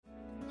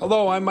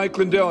Hello, I'm Mike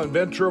Lindell,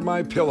 inventor of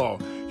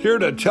MyPillow, here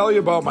to tell you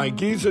about my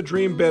Giza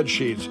Dream bed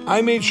sheets.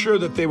 I made sure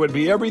that they would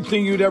be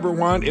everything you'd ever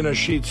want in a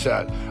sheet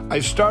set.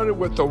 I started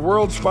with the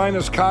world's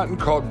finest cotton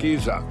called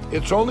Giza.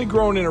 It's only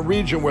grown in a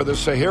region where the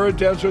Sahara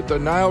Desert, the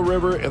Nile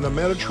River, and the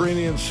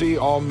Mediterranean Sea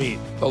all meet.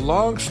 The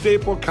long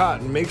staple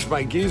cotton makes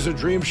my Giza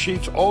Dream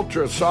sheets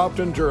ultra soft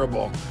and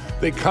durable.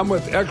 They come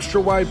with extra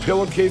wide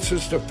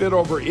pillowcases to fit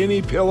over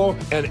any pillow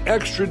and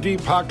extra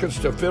deep pockets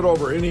to fit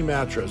over any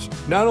mattress.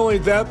 Not only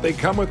that, they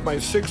come with my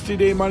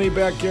 60-day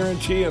money-back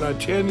guarantee and a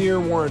 10-year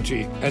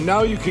warranty. And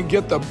now you can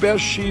get the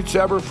best sheets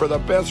ever for the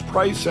best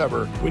price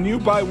ever. When you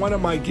buy one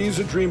of my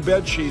Giza Dream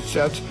bed sheet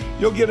sets,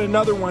 you'll get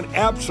another one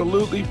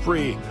absolutely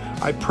free.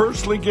 I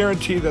personally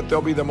guarantee that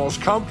they'll be the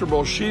most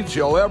comfortable sheets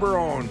you'll ever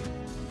own.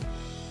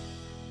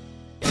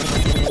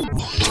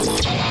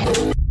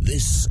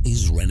 This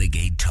is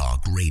Renegade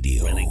Talk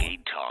Radio.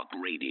 Renegade Talk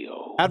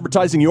Radio.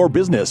 Advertising your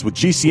business with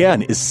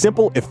GCN is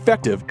simple,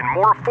 effective, and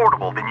more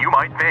affordable than you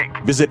might think.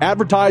 Visit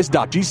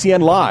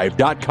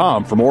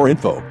advertise.gcnlive.com for more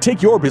info.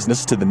 Take your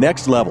business to the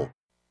next level.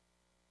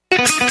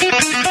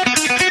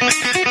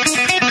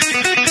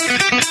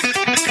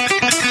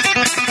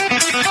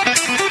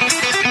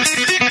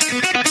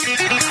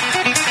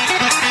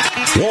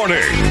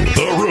 Warning!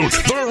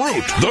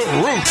 The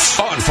Root's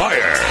on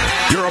fire.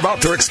 You're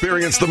about to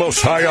experience the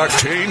most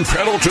high-octane,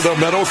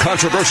 pedal-to-the-metal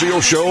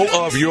controversial show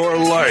of your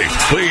life.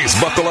 Please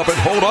buckle up and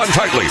hold on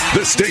tightly.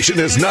 This station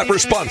is not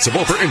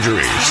responsible for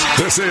injuries.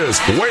 This is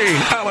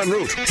Wayne Allen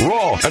Root,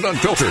 raw and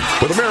unfiltered,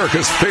 with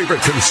America's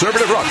favorite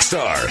conservative rock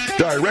star.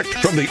 Direct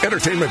from the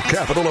entertainment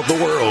capital of the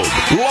world,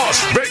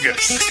 Las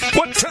Vegas.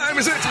 What time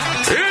is it?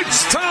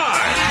 It's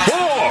time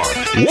for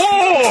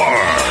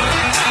War!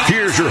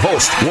 Here's your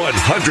host,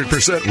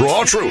 100%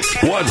 raw truth,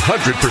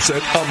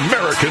 100%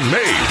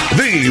 American-made,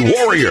 the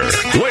warrior,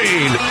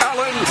 Wayne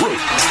Allen Root.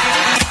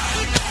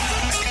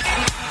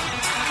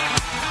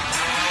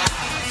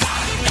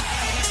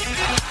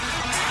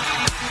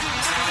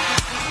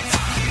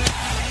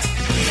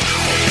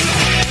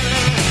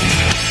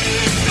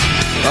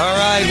 All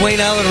right, Wayne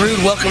Allen Root,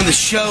 welcome to the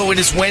show. It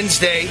is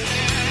Wednesday.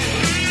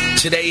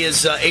 Today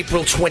is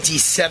April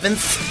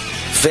 27th.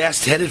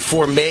 Fast headed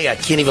for May. I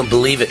can't even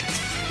believe it.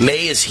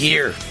 May is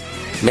here.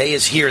 May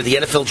is here. The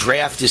NFL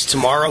Draft is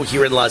tomorrow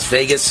here in Las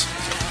Vegas.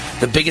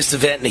 The biggest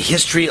event in the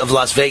history of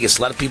Las Vegas.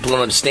 A lot of people don't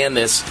understand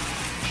this.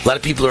 A lot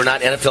of people who are not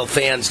NFL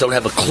fans don't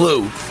have a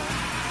clue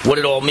what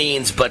it all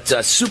means. But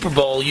Super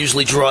Bowl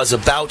usually draws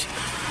about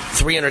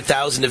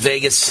 300,000 to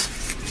Vegas.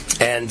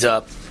 And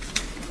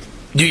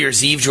New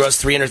Year's Eve draws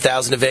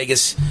 300,000 to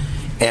Vegas.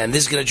 And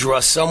this is going to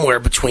draw somewhere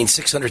between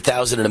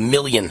 600,000 and 1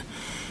 million.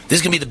 This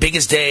is going to be the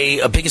biggest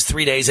day, biggest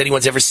 3 days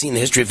anyone's ever seen in the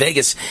history of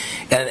Vegas.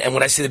 And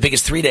when I say the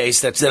biggest 3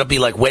 days, that'll be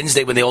like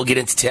Wednesday when they all get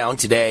into town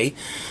today,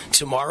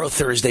 tomorrow,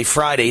 Thursday,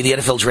 Friday. The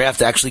NFL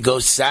Draft actually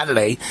goes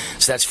Saturday,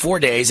 so that's 4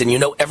 days, and you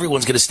know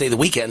everyone's going to stay the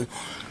weekend.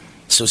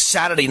 So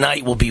Saturday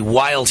night will be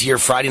wild here,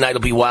 Friday night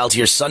will be wild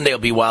here, Sunday will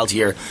be wild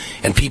here,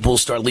 and people will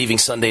start leaving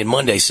Sunday and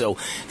Monday. So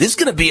this is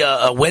going to be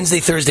a Wednesday,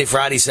 Thursday,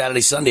 Friday,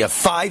 Saturday, Sunday, a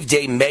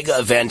 5-day mega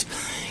event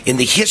in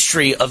the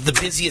history of the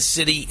busiest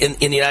city in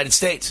the United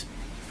States.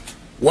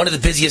 One of the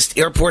busiest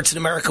airports in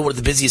America, one of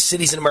the busiest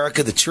cities in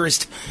America, the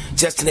tourist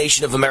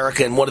destination of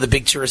America, and one of the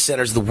big tourist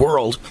centers of the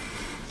world.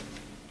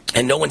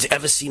 And no one's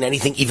ever seen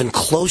anything even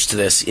close to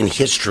this in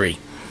history.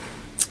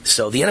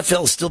 So the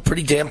NFL is still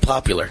pretty damn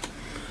popular,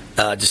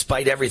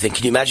 despite everything.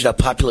 Can you imagine how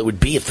popular it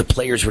would be if the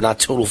players were not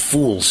total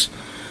fools?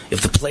 If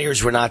the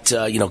players were not,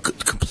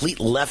 complete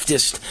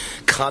leftist,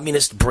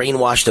 communist,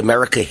 brainwashed,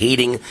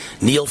 America-hating,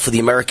 kneel for the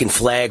American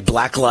flag,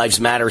 Black Lives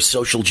Matter,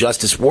 social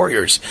justice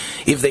warriors.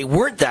 If they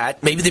weren't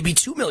that, maybe there'd be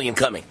 2 million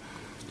coming.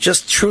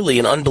 Just truly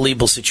an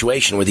unbelievable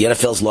situation where the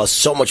NFL's lost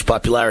so much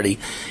popularity,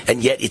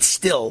 and yet it's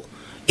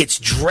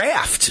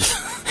draft.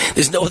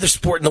 There's no other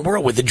sport in the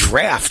world where the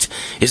draft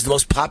is one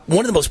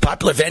of the most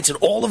popular events in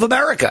all of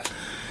America.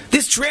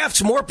 This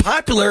draft's more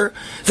popular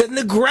than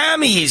the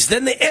Grammys,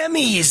 than the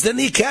Emmys, than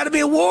the Academy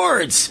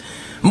Awards.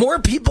 More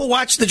people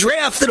watch the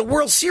draft than a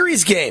World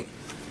Series game.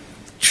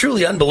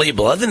 Truly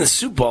unbelievable. Other than the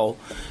Super Bowl,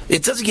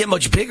 it doesn't get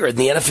much bigger than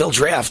the NFL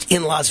Draft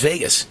in Las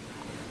Vegas.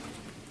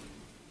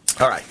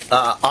 All right,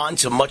 on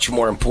to much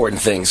more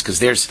important things, because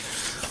there's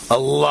a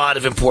lot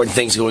of important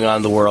things going on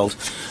in the world.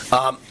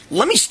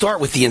 Let me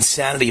start with the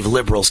insanity of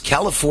liberals.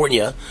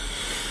 California,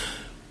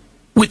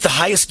 with the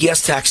highest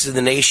gas taxes in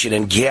the nation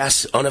and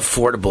gas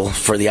unaffordable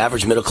for the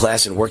average middle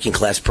class and working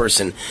class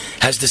person,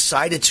 has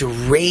decided to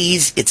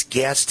raise its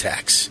gas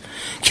tax.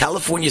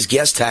 California's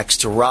gas tax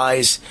to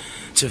rise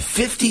to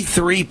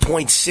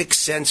 53.6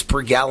 cents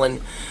per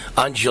gallon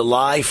on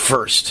July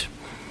 1st.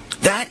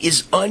 That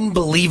is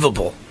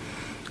unbelievable.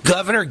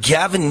 Governor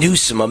Gavin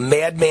Newsom, a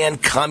madman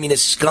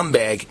communist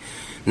scumbag,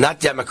 not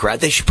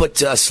Democrat. They should put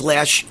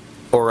slash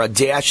or a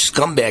dash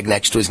scumbag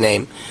next to his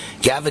name.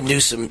 Gavin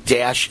Newsom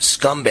dash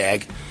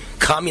scumbag,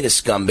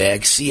 communist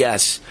scumbag,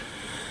 CS,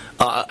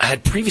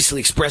 had previously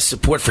expressed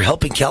support for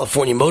helping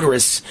California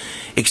motorists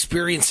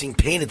experiencing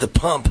pain at the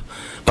pump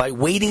by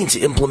waiting to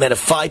implement a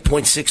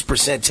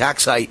 5.6%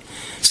 tax hike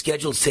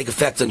scheduled to take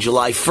effect on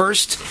July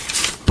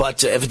 1st.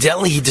 But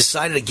evidently he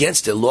decided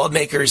against it.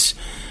 Lawmakers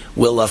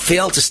will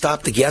fail to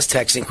stop the gas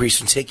tax increase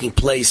from taking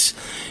place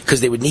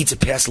because they would need to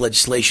pass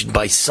legislation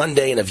by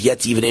Sunday and have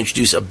yet to even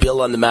introduce a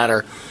bill on the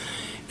matter.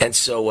 And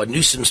so a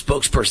Newsom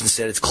spokesperson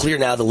said it's clear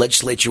now the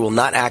legislature will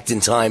not act in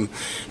time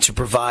to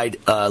provide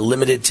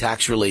limited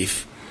tax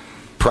relief.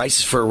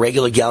 Prices for a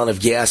regular gallon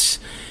of gas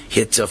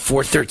hit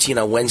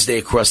 $4.13 on Wednesday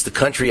across the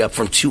country, up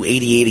from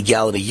 $2.88 a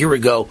gallon a year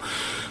ago.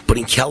 But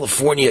in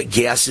California,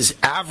 gas's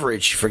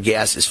average for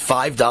gas is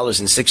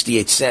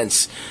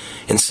 $5.68.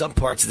 In some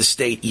parts of the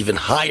state, even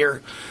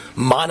higher.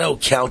 Mono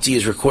County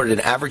has recorded an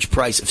average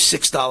price of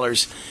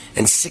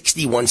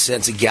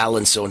 $6.61 a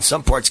gallon. So in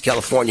some parts of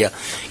California,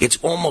 it's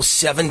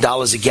almost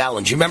 $7 a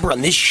gallon. Do you remember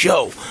on this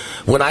show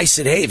when I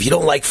said, hey, if you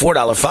don't like $4,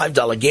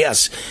 $5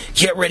 gas,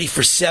 get ready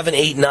for $7,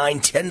 $8,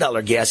 $9,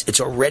 $10 gas.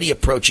 It's already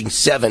approaching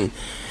 $7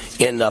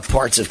 in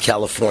parts of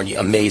California.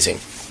 Amazing.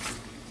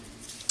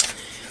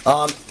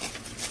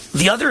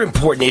 The other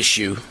important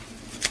issue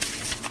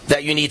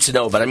that you need to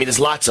know about, I mean, there's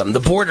lots of them. The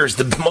border is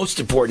the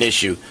most important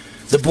issue.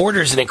 The border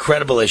is an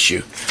incredible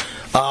issue.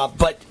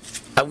 But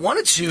I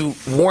wanted to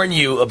warn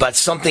you about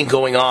something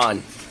going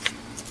on.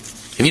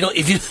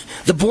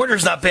 The border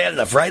is not bad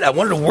enough, right? I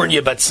wanted to warn you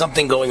about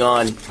something going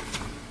on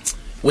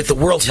with the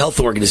World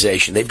Health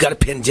Organization. They've got a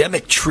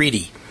pandemic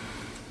treaty.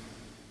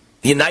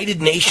 The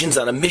United Nations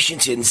on a mission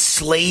to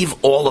enslave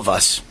all of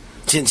us,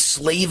 to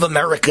enslave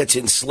America, to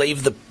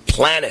enslave the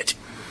planet.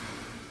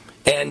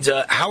 And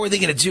how are they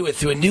going to do it?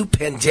 Through a new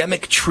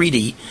pandemic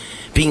treaty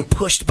being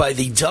pushed by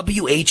the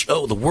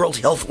WHO, the World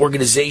Health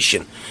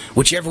Organization,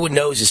 which everyone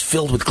knows is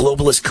filled with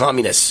globalist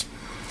communists.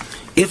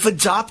 If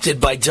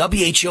adopted by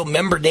WHO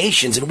member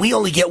nations, and we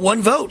only get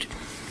one vote.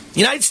 The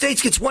United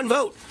States gets one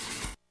vote.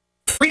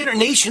 300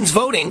 nations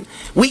voting,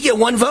 we get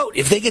one vote.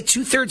 If they get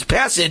 2/3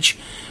 passage,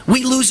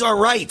 we lose our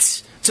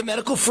rights to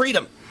medical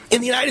freedom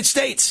in the United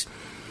States,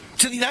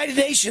 to the United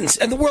Nations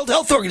and the World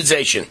Health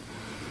Organization.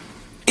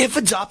 If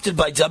adopted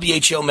by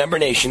WHO member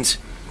nations,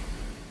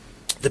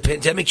 the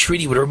pandemic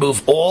treaty would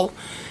remove all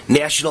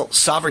national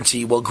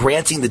sovereignty while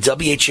granting the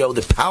WHO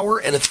the power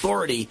and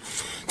authority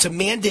to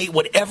mandate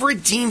whatever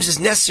it deems is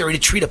necessary to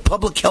treat a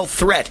public health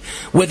threat,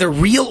 whether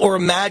real or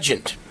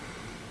imagined.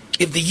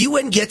 If the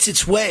UN gets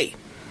its way,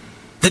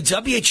 the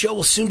WHO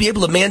will soon be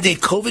able to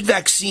mandate COVID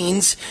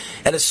vaccines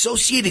and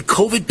associated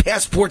COVID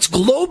passports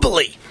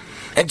globally.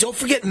 And don't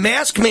forget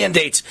mask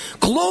mandates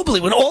globally,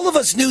 when all of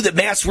us knew that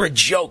masks were a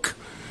joke.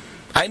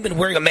 I haven't been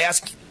wearing a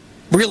mask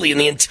really in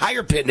the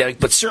entire pandemic,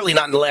 but certainly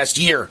not in the last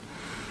year.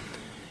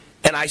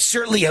 And I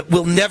certainly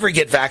will never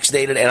get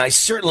vaccinated. And I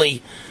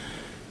certainly,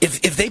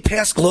 if they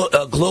pass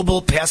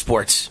global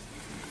passports,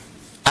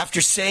 after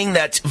saying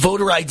that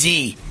voter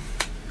ID,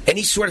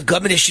 any sort of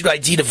government-issued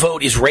ID to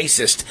vote is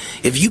racist,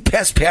 if you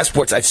pass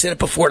passports, I've said it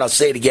before and I'll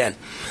say it again,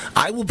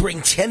 I will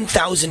bring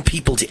 10,000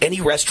 people to any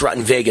restaurant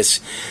in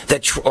Vegas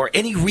or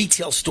any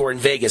retail store in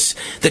Vegas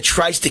that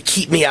tries to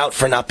keep me out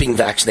for not being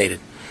vaccinated.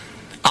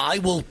 I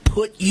will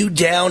put you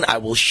down. I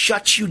will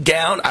shut you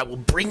down. I will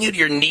bring you to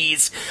your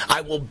knees.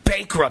 I will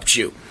bankrupt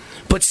you.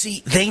 But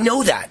see, they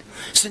know that.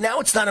 So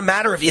now it's not a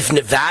matter of if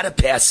Nevada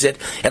passes it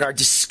and our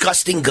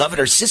disgusting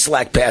Governor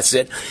Sisolak passes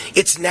it.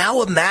 It's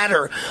now a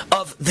matter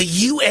of the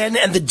UN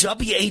and the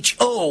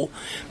WHO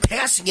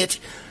passing it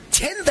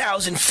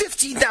 10,000,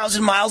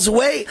 15,000 miles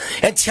away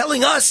and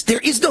telling us there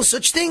is no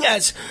such thing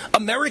as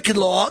American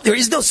law. There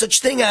is no such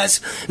thing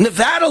as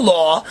Nevada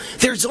law.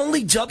 There's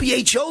only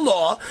WHO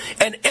law,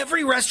 and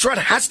every restaurant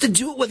has to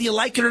do it whether you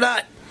like it or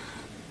not.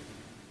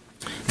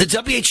 The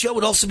WHO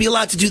would also be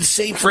allowed to do the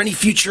same for any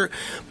future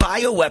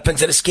bioweapons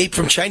that escape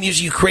from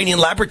Chinese or Ukrainian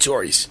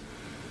laboratories.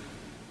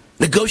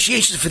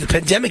 Negotiations for the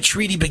pandemic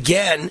treaty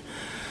began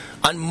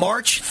on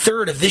March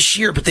 3rd of this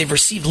year, but they've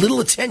received little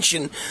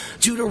attention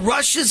due to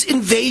Russia's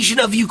invasion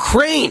of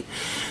Ukraine.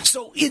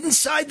 So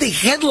inside the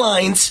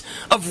headlines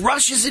of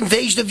Russia's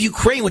invasion of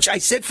Ukraine, which I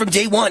said from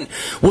day one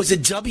was a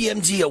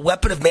WMD, a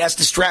weapon of mass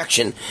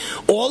distraction,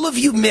 all of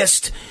you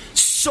missed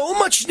so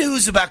much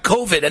news about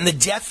COVID and the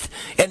death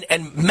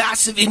and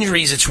massive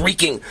injuries it's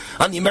wreaking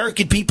on the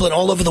American people and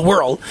all over the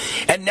world.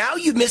 And now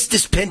you missed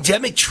this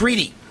pandemic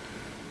treaty.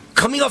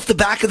 Coming off the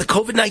back of the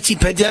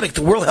COVID-19 pandemic,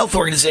 the World Health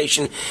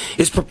Organization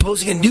is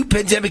proposing a new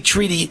pandemic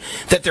treaty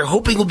that they're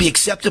hoping will be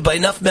accepted by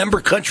enough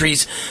member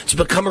countries to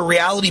become a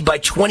reality by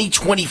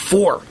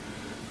 2024.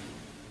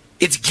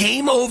 It's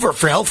game over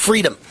for health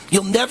freedom.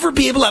 You'll never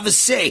be able to have a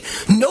say.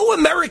 No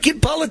American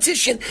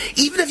politician,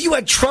 even if you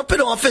had Trump in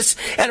office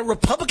and a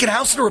Republican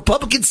House and a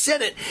Republican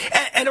Senate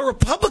and a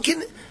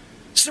Republican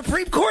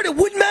Supreme Court, it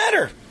wouldn't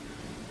matter.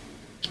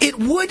 It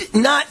would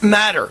not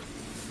matter.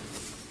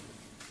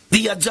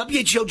 The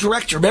WHO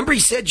director, remember he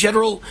said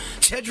General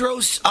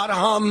Tedros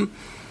Adhanom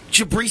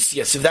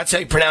Ghebreyesus, if that's how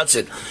you pronounce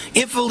it,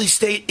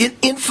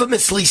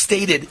 infamously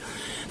stated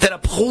that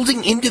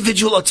upholding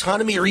individual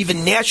autonomy or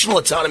even national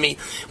autonomy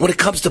when it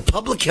comes to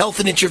public health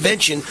and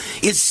intervention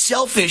is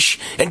selfish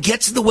and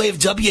gets in the way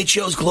of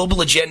WHO's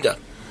global agenda.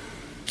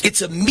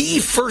 It's a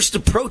me-first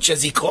approach,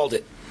 as he called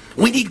it.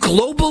 We need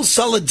global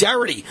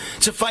solidarity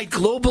to fight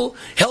global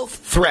health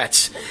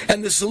threats.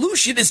 And the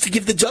solution is to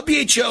give the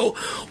WHO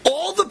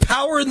all the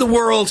power in the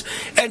world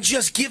and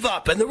just give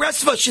up. And the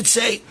rest of us should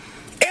say,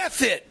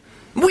 F it.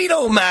 We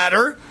don't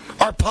matter.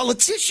 Our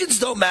politicians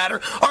don't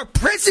matter. Our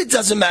president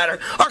doesn't matter.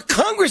 Our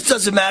Congress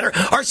doesn't matter.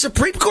 Our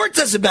Supreme Court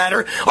doesn't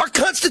matter. Our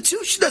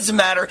Constitution doesn't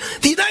matter.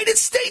 The United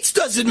States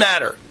doesn't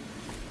matter.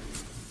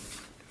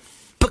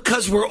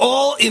 Because we're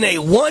all in a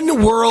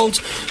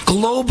one-world,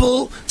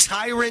 global,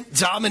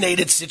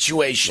 tyrant-dominated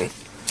situation.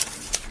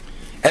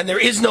 And there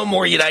is no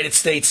more United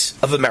States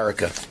of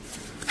America.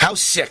 How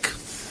sick.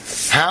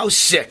 How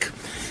sick.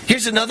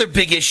 Here's another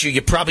big issue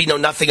you probably know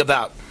nothing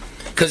about,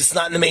 because it's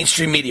not in the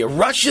mainstream media.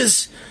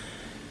 Russia's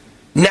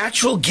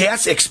natural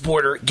gas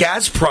exporter,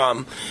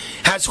 Gazprom,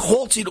 has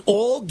halted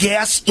all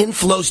gas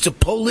inflows to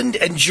Poland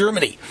and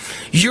Germany.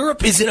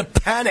 Europe is in a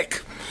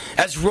panic,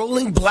 as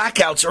rolling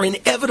blackouts are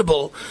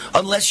inevitable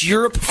unless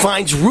Europe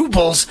finds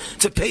rubles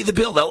to pay the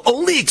bill. They'll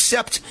only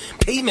accept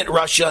payment,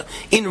 Russia,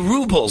 in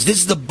rubles. This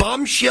is the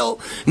bombshell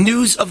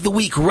news of the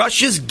week.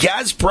 Russia's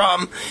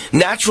Gazprom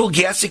natural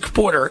gas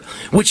exporter,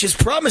 which has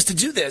promised to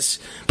do this,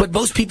 but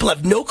most people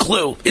have no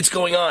clue it's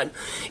going on,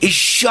 is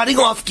shutting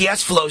off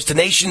gas flows to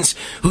nations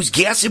whose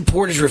gas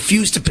importers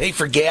refuse to pay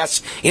for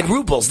gas in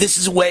rubles. This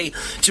is a way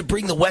to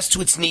bring the West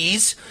to its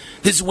knees.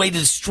 This is a way to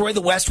destroy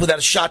the West without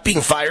a shot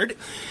being fired.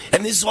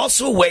 And this is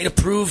also a way to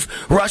prove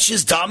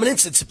Russia's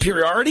dominance and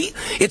superiority.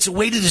 It's a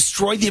way to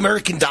destroy the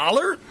American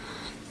dollar.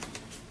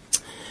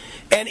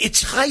 And it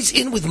ties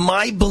in with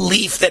my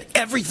belief that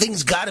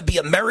everything's got to be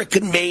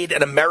American-made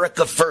and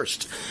America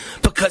first.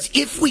 Because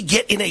if we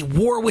get in a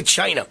war with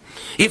China,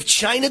 if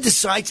China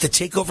decides to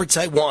take over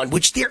Taiwan,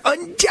 which they're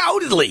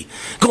undoubtedly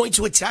going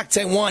to attack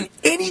Taiwan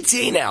any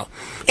day now,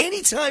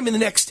 any time in the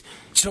next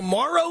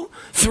tomorrow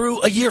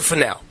through a year from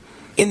now,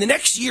 in the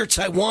next year,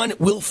 Taiwan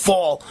will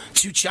fall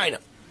to China.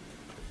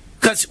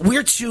 Because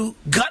we're too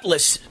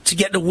gutless to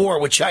get in a war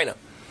with China.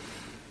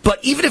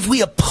 But even if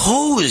we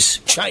oppose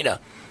China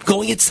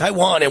going into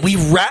Taiwan and we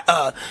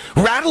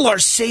rattle our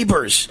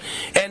sabers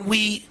and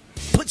we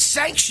put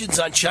sanctions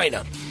on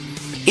China,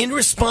 in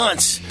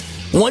response,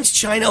 once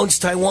China owns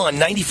Taiwan,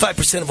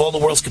 95% of all the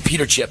world's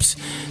computer chips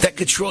that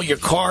control your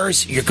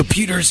cars, your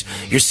computers,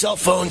 your cell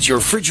phones, your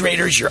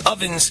refrigerators, your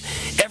ovens,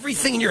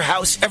 everything in your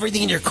house,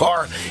 everything in your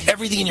car,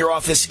 everything in your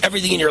office,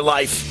 everything in your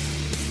life,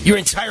 your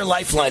entire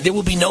lifeline, there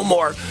will be no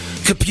more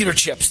computer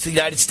chips to the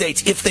United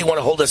States if they want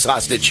to hold us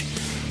hostage.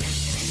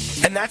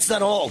 And that's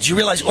not all. Do you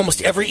realize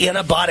almost every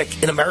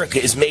antibiotic in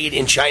America is made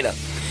in China?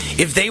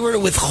 If they were to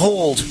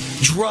withhold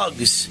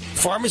drugs,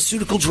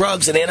 pharmaceutical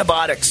drugs and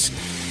antibiotics,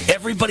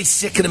 everybody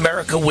sick in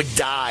America would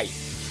die.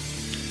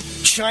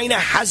 China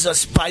has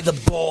us by the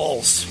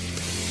balls.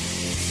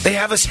 They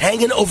have us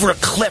hanging over a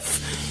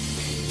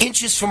cliff,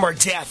 inches from our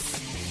death.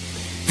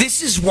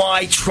 This is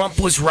why Trump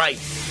was right.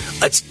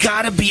 It's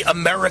got to be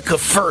America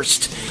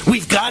first.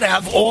 We've got to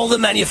have all the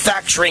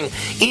manufacturing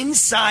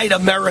inside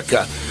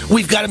America.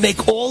 We've got to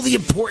make all the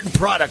important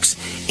products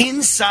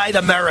inside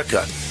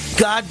America.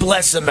 God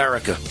bless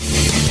America.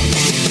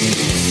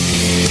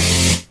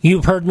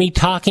 You've heard me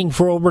talking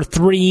for over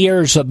 3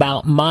 years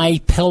about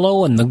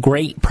MyPillow and the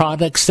great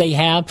products they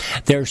have.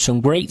 There's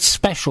some great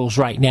specials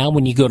right now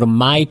when you go to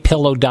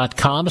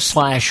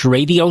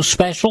mypillow.com/radio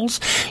specials.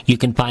 You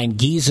can find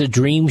Giza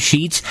Dream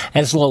Sheets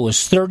as low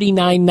as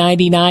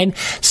 $39.99.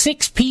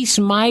 6-piece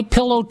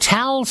MyPillow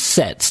towel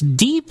sets,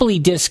 deeply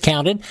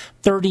discounted,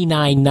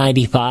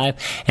 $39.95.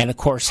 And of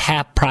course,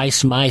 half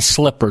price My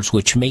Slippers,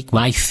 which make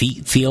my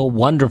feet feel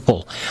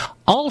wonderful.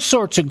 All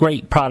sorts of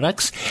great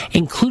products,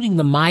 including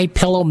the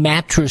MyPillow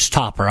mattress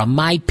topper, a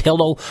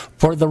MyPillow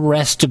for the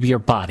rest of your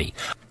body.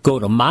 Go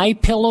to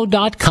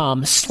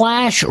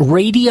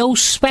mypillow.com/radio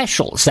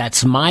specials.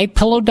 That's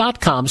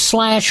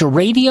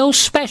mypillow.com/radio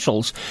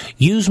specials.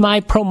 Use my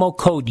promo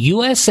code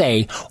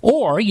USA,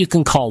 or you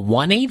can call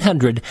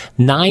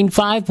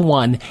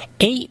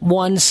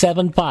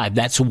 1-800-951-8175.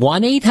 That's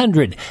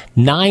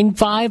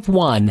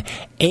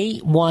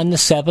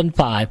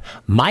 1-800-951-8175.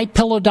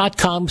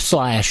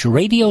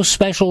 mypillow.com/radio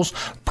specials.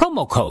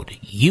 Promo code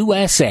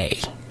USA.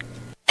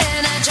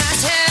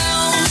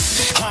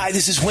 Hi,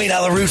 this is Wayne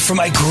Alaroot for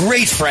my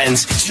great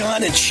friends,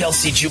 John and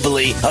Chelsea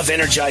Jubilee of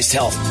Energized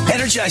Health.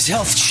 Energized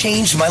Health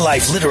changed my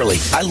life, literally.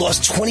 I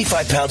lost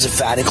 25 pounds of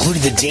fat,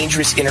 including the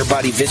dangerous inner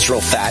body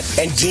visceral fat,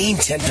 and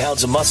gained 10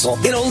 pounds of muscle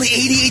in only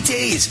 88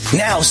 days.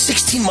 Now,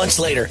 16 months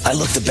later, I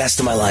look the best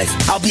of my life.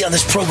 I'll be on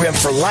this program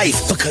for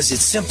life because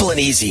it's simple and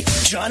easy.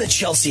 John and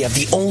Chelsea have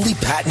the only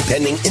patent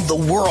pending in the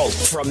world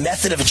for a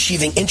method of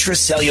achieving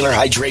intracellular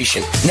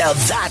hydration. Now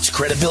that's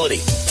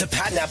credibility. The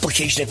patent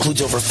application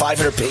includes over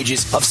 500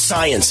 pages of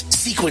science science,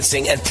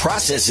 sequencing, and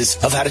processes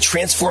of how to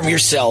transform your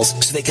cells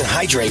so they can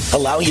hydrate,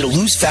 allowing you to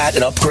lose fat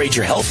and upgrade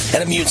your health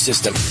and immune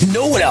system.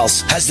 No one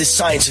else has this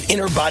science of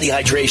inner body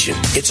hydration.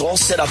 It's all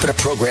set up in a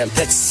program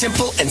that's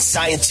simple and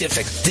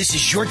scientific. This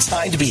is your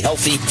time to be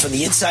healthy from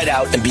the inside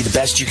out and be the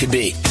best you can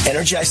be.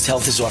 Energized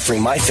Health is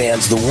offering my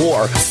fans, The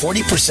War,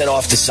 40%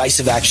 off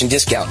decisive action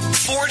discount.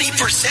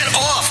 40%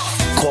 off!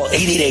 Call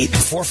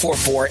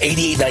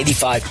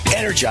 888-444-8895,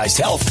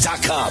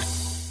 EnergizedHealth.com.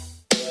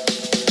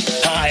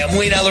 Hi, I'm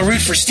Wayne Allyn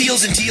Root for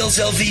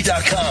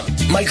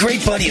SteelsAndDealsLV.com. My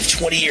great buddy of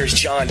 20 years,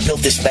 John, built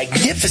this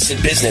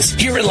magnificent business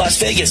here in Las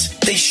Vegas.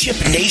 They ship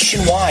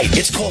nationwide.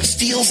 It's called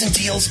Steals and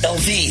Deals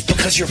LV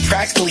because you're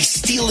practically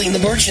stealing the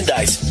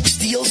merchandise.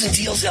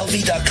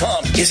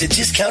 SteelsAndDealsLV.com is a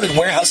discounted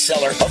warehouse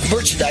seller of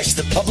merchandise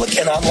to the public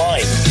and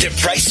online. Their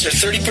prices are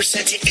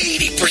 30% to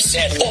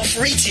 80% off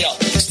retail.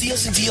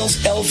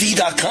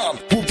 SteelsAndDealsLV.com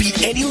will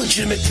beat any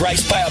legitimate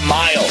price by a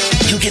mile.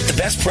 You'll get the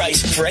best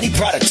price for any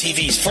product,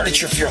 TVs,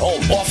 furniture for your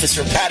home, office,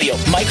 or patio,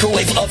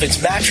 microwave ovens,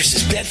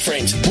 mattresses, bed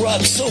frames,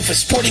 rugs, sofas,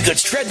 sporting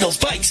goods, treadmills,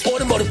 bikes,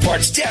 automotive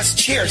parts, desks,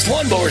 chairs,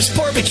 lawnmowers,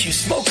 barbecues,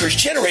 smokers,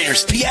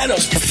 generators,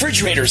 pianos,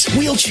 refrigerators,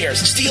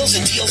 wheelchairs.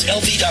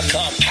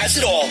 SteelsAndDealsLV.com has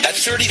it all at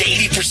 30 to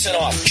 80%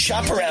 off.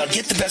 Shop around,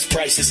 get the best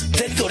prices,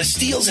 then go to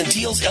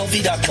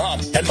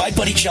SteelsAndDealsLV.com, and my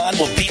buddy John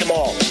will beat them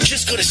all.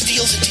 Just go to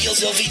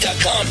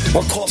SteelsAndDealsLV.com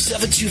or call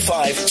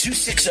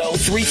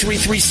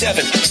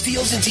 725-260-3337.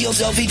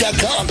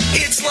 SteelsAndDealsLV.com.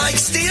 It's like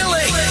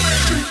stealing.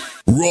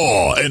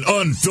 Raw and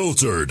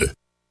unfiltered.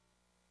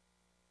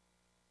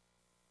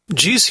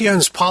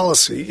 GCN's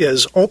policy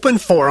is open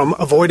forum,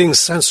 avoiding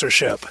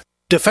censorship.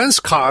 Defense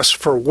costs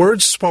for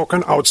words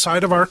spoken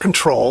outside of our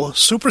control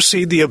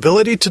supersede the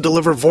ability to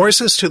deliver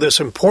voices to this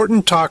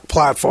important talk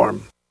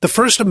platform. The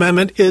First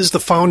Amendment is the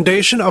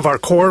foundation of our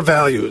core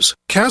values.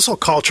 Cancel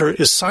culture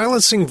is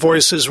silencing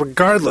voices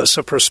regardless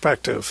of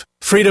perspective.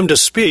 Freedom to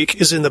speak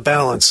is in the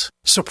balance.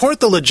 Support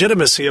the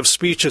legitimacy of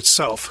speech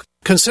itself.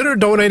 Consider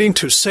donating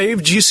to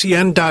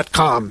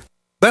SaveGCN.com.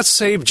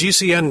 That's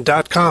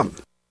SaveGCN.com.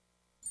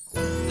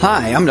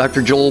 Hi, I'm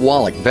Dr. Joel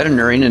Wallach,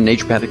 veterinarian and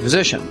naturopathic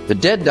physician. The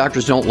Dead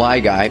Doctors Don't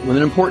Lie guy with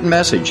an important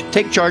message.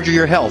 Take charge of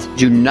your health.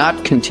 Do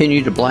not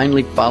continue to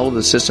blindly follow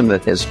the system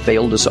that has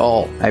failed us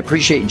all. I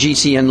appreciate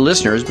GCN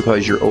listeners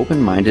because you're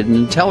open-minded and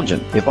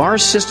intelligent. If our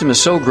system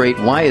is so great,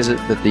 why is it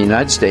that the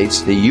United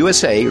States, the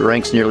USA,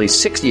 ranks nearly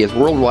 60th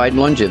worldwide in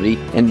longevity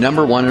and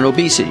number 1 in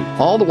obesity?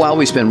 All the while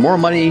we spend more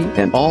money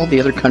than all the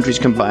other countries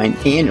combined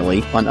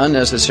annually on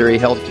unnecessary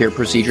healthcare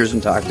procedures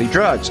and toxic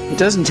drugs. It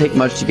doesn't take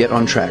much to get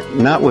on track.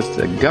 Not with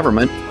the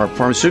government or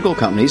pharmaceutical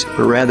companies,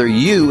 but rather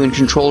you in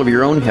control of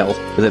your own health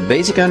with a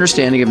basic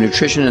understanding of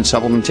nutrition and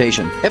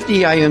supplementation.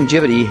 FDI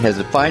Longevity has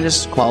the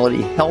finest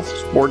quality health,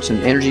 sports, and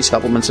energy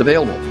supplements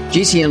available.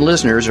 GCN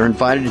listeners are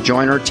invited to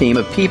join our team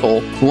of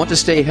people who want to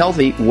stay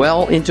healthy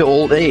well into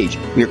old age.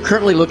 We are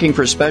currently looking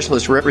for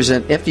specialists to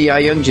represent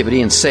FDI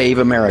Longevity and Save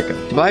America.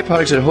 To buy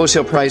products at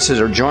wholesale prices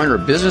or join our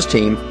business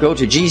team, go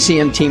to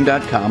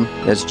GCNteam.com.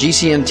 That's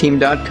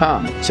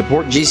GCNteam.com.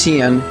 Support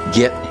GCN.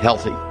 Get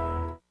healthy.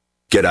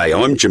 G'day,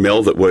 I'm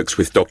Jamel that works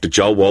with Dr.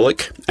 Joel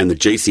Wallach and the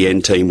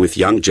GCN team with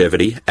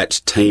Longevity at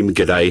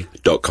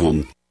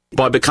teamg'day.com.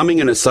 By becoming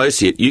an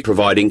associate, you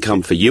provide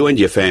income for you and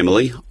your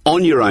family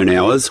on your own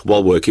hours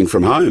while working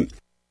from home.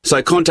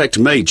 So contact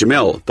me,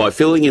 Jamel, by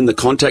filling in the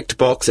contact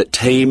box at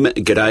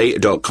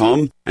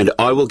teamg'day.com, and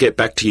I will get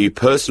back to you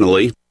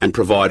personally and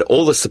provide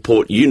all the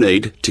support you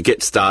need to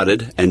get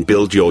started and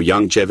build your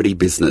longevity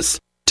business.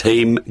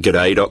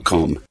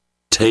 teamg'day.com.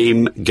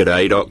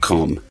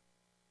 teamg'day.com.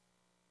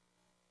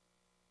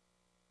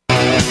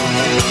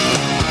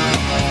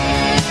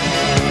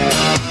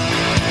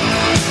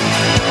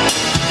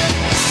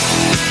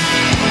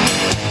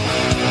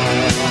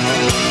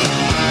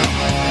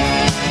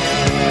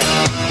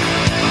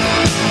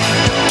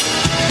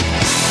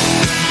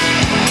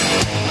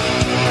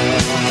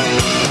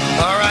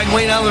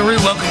 Wayne Allyn Root,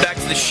 welcome back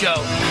to the show.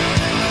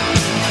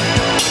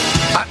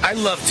 I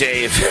love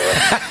Dave.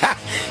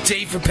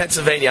 Dave from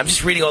Pennsylvania. I'm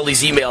just reading all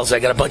these emails. I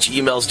got a bunch of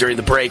emails during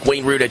the break.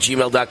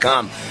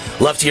 WayneRoot@gmail.com.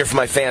 Love to hear from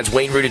my fans.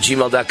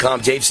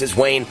 WayneRoot@gmail.com. Dave says,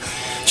 Wayne,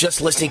 just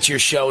listening to your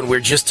show, and we're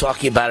just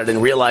talking about it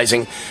and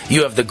realizing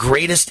you have the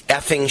greatest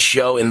effing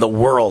show in the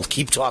world.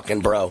 Keep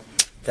talking, bro.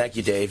 Thank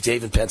you, Dave.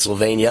 Dave in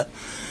Pennsylvania.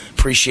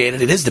 Appreciate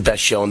it. It is the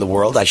best show in the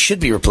world. I should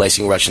be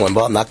replacing Rush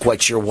Limbaugh. I'm not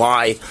quite sure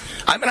why.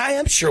 I mean, I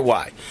am sure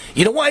why.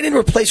 You know why I didn't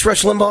replace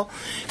Rush Limbaugh?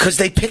 Because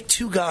they picked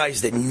two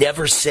guys that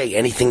never say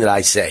anything that I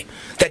say,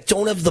 that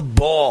don't have the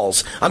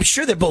balls. I'm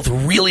sure they're both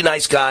really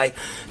nice guys.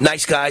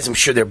 I'm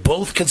sure they're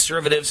both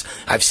conservatives.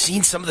 I've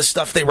seen some of the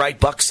stuff they write,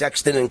 Buck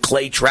Sexton and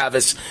Clay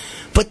Travis.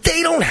 But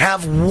they don't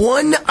have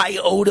one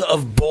iota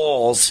of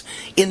balls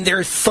in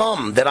their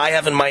thumb that I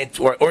have in my,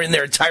 or in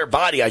their entire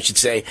body, I should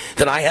say,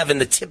 that I have in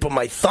the tip of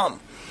my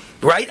thumb.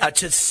 right?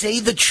 To say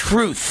the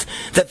truth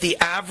that the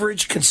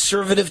average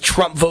conservative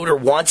Trump voter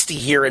wants to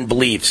hear and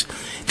believes.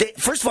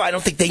 First of all, I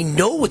don't think they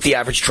know what the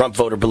average Trump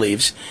voter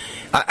believes.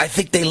 I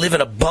think they live in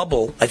a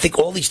bubble. I think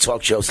all these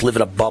talk shows live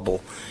in a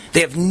bubble.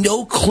 They have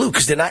no clue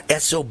because they're not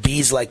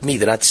SOBs like me.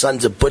 They're not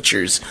sons of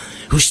butchers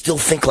who still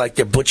think like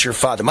their butcher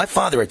father. My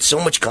father had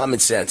so much common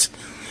sense.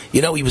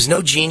 You know, he was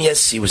no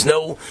genius. He was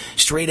no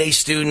straight A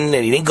student,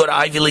 and he didn't go to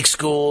Ivy League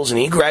schools, and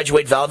he didn't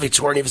graduate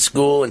valedictorian of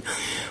school.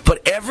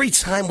 But every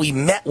time we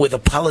met with a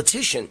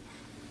politician,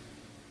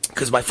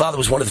 because my father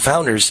was one of the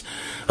founders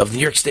of the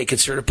New York State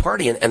Conservative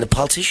Party, and the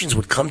politicians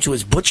would come to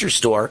his butcher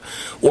store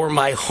or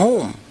my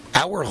home,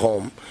 our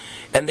home,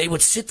 and they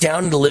would sit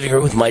down in the living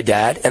room with my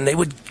dad, and they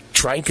would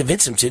try and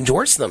convince him to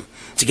endorse them,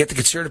 to get the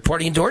Conservative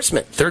Party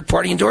endorsement,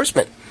 third-party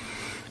endorsement.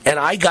 And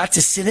I got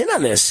to sit in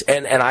on this,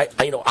 and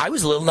I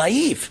was a little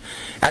naive,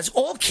 as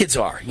all kids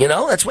are, you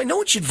know? That's why no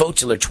one should vote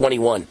till they're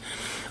 21.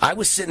 I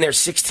was sitting there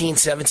 16,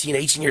 17,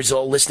 18 years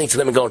old, listening to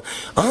them and going,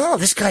 oh,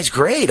 this guy's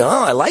great. Oh,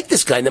 I like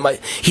this guy. And then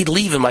he'd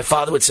leave, and my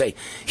father would say,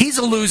 he's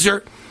a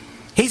loser.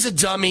 He's a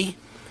dummy.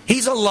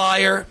 He's a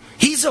liar.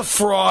 He's a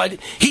fraud.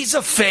 He's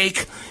a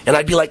fake. And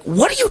I'd be like,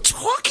 what are you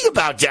talking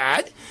about,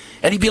 Dad?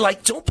 And he'd be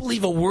like, don't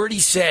believe a word he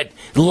said,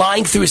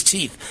 lying through his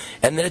teeth.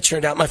 And then it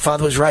turned out my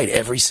father was right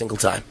every single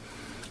time.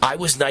 I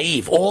was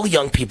naive. All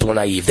young people are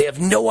naive. They have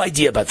no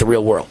idea about the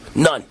real world.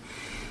 None.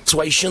 That's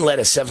why you shouldn't let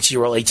a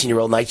 17-year-old,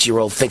 18-year-old,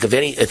 19-year-old think of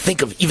voting.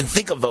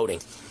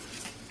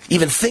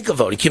 Even think of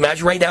voting. Can you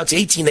imagine right now it's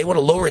 18, they want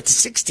to lower it to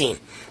 16.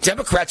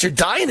 Democrats are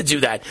dying to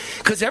do that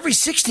because every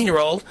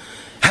 16-year-old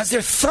has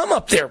their thumb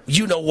up there.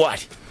 You know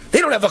what? They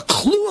don't have a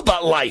clue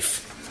about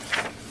life.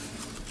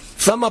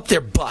 Thumb up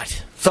their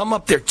butt. Thumb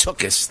up their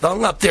tuchus.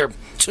 Thumb up their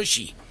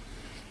tushy.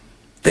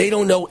 They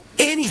don't know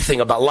anything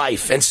about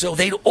life, and so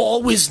they'd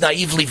always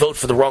naively vote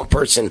for the wrong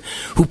person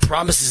who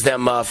promises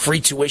them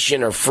free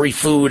tuition or free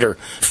food or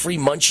free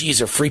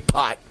munchies or free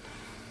pot.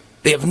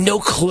 They have no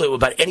clue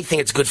about anything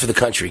that's good for the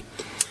country.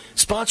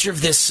 Sponsor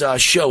of this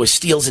show is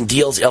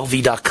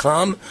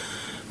SteelsandDealsLV.com.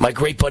 My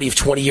great buddy of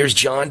 20 years,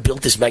 John,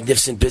 built this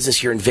magnificent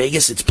business here in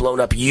Vegas. It's blown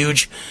up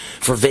huge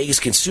for Vegas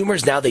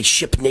consumers. Now they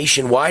ship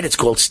nationwide. It's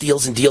called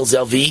Steals and Deals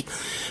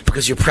LV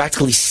because you're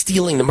practically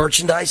stealing the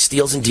merchandise.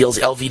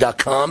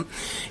 SteelsandDealsLV.com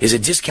is a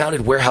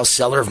discounted warehouse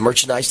seller of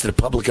merchandise to the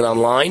public and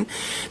online.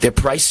 Their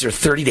prices are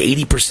 30 to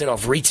 80%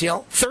 off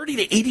retail. 30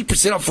 to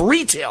 80% off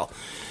retail.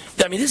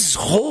 I mean, this is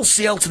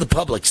wholesale to the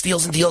public.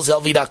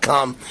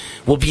 SteelsandDealsLV.com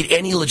will beat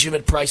any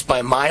legitimate price by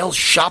a mile.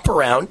 Shop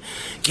around.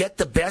 Get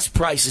the best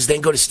prices.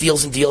 Then go to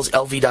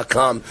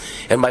SteelsandDealsLV.com.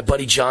 And my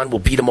buddy John will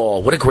beat them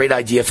all. What a great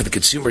idea for the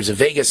consumers of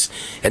Vegas.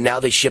 And now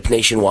they ship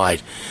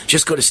nationwide.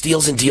 Just go to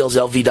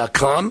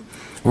SteelsandDealsLV.com.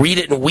 Read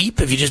it and weep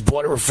if you just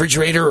bought a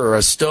refrigerator or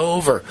a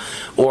stove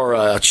or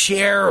a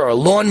chair or a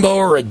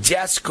lawnmower or a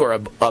desk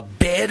or a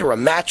bed or a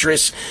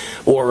mattress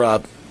or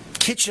a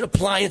kitchen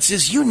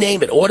appliances, you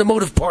name it,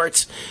 automotive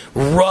parts,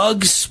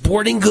 rugs,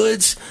 sporting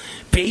goods,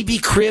 baby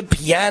crib,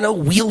 piano,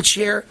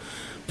 wheelchair,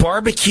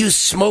 barbecues,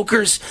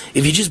 smokers.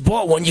 If you just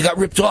bought one, you got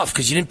ripped off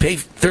because you didn't pay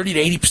 30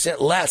 to 80%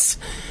 less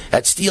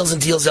at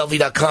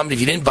SteelsandDealsLV.com. And if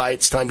you didn't buy it,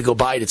 it's time to go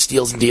buy it at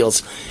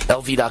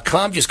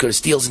SteelsandDealsLV.com. Just go to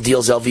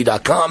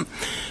SteelsandDealsLV.com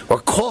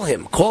or call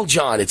him. Call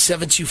John at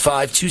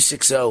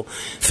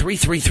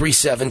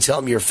 725-260-3337. Tell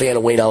him you're a fan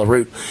of Wayne Allen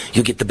Root.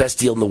 You'll get the best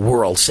deal in the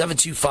world.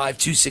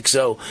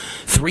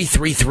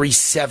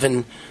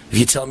 725-260-3337. If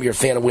you tell him you're a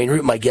fan of Wayne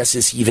Root, my guess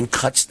is he even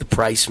cuts the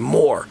price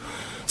more.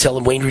 Tell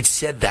him Wayne Root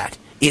said that.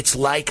 It's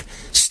like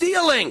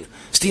stealing.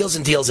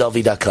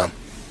 SteelsandDealsLV.com.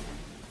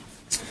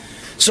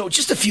 So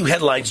just a few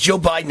headlines. Joe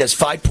Biden has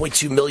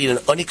 $5.2 million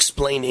in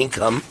unexplained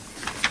income.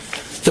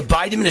 The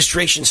Biden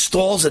administration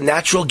stalls a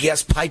natural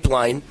gas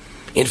pipeline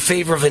in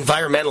favor of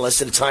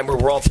environmentalists at a time where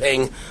we're all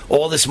paying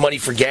all this money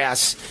for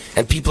gas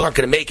and people aren't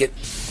going to make it.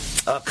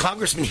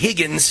 Congressman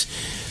Higgins,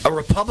 a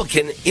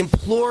Republican,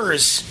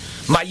 implores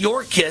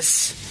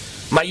Mayorkas,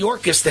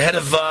 the head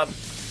of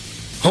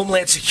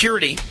Homeland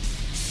Security,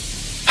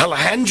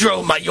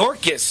 Alejandro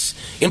Mayorkas,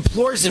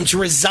 implores him to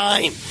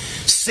resign.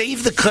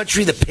 Save the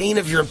country the pain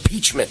of your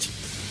impeachment.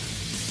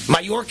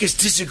 Mayorkas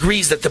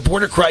disagrees that the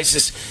border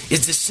crisis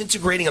is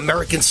disintegrating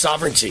American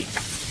sovereignty.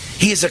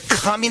 He is a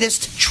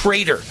communist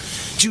traitor.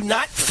 Do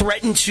not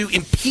threaten to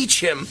impeach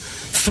him.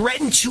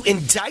 Threaten to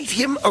indict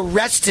him,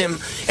 arrest him,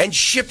 and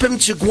ship him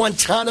to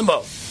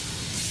Guantanamo.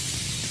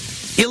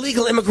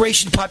 Illegal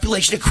immigration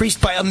population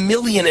increased by 1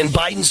 million in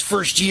Biden's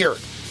first year.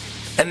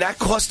 And that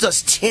cost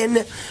us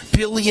 $10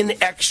 billion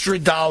extra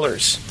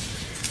dollars.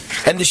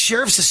 And the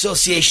Sheriff's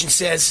Association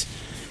says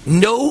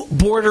no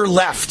border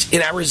left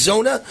in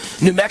Arizona,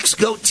 New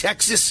Mexico,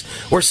 Texas,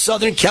 or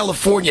Southern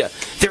California.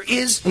 There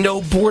is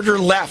no border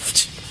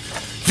left.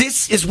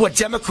 This is what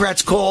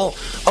Democrats call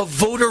a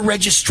voter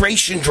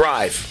registration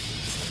drive.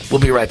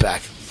 We'll be right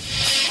back.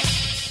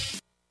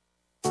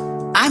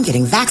 I'm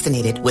getting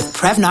vaccinated with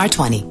Prevnar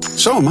 20.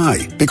 So am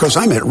I, because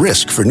I'm at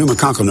risk for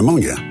pneumococcal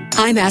pneumonia.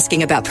 I'm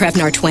asking about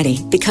Prevnar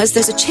 20 because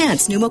there's a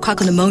chance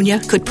pneumococcal pneumonia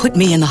could put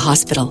me in the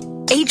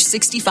hospital. Age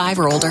 65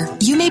 or older,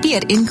 you may be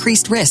at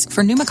increased risk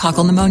for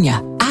pneumococcal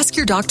pneumonia. Ask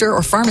your doctor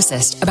or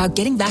pharmacist about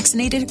getting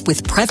vaccinated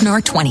with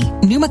Prevnar 20,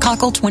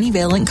 pneumococcal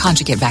 20-valent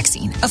conjugate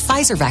vaccine, a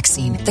Pfizer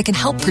vaccine that can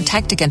help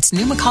protect against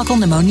pneumococcal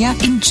pneumonia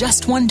in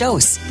just one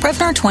dose.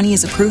 Prevnar 20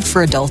 is approved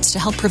for adults to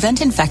help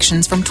prevent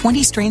infections from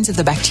 20 strains of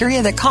the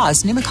bacteria that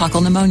cause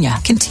pneumococcal pneumonia.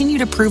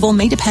 Continued approval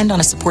may depend on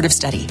a supportive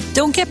study.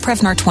 Don't get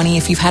Prevnar 20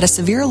 if you've had a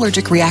severe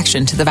allergic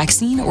reaction to the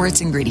vaccine or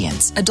its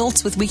ingredients.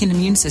 Adults with weakened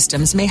immune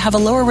systems may have a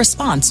lower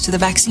response to the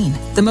vaccine.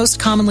 The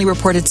most commonly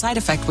reported side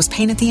effect was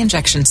pain at the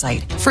injection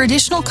site. For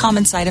additional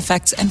common side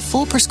effects and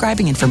full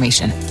prescribing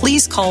information,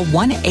 please call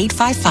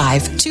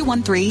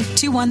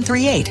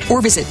 1-855-213-2138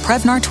 or visit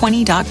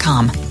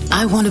Prevnar20.com.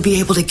 I want to be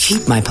able to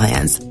keep my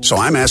plans. So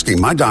I'm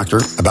asking my doctor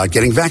about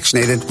getting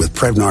vaccinated with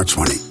Prevnar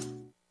 20.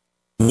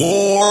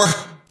 War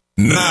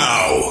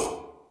now.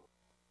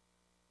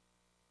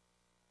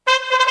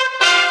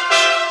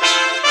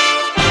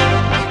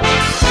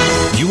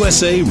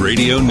 USA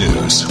Radio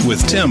News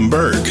with Tim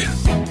Berg.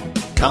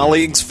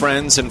 Colleagues,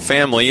 friends, and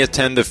family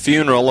attend the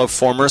funeral of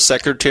former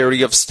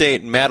Secretary of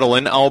State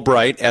Madeleine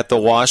Albright at the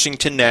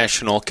Washington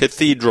National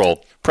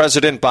Cathedral.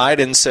 President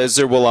Biden says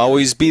there will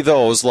always be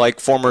those like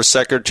former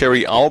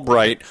Secretary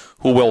Albright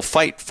who will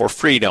fight for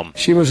freedom.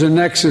 She was a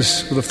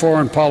nexus for the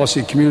foreign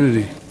policy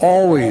community,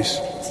 always,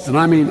 and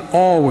I mean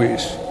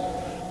always,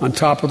 on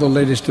top of the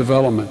latest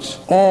developments,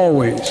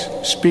 always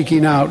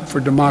speaking out for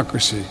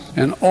democracy,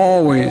 and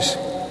always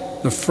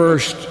the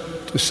first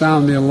to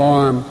sound the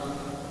alarm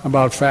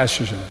about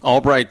fascism.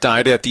 Albright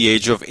died at the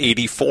age of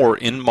 84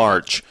 in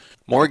March.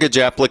 Mortgage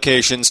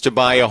applications to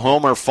buy a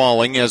home are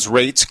falling as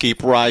rates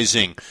keep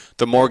rising.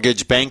 The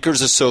Mortgage Bankers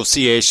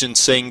Association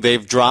saying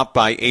they've dropped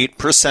by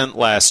 8%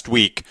 last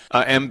week.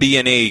 A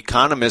MBNA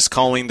economist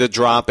calling the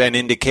drop an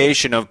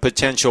indication of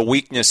potential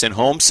weakness in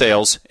home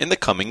sales in the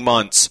coming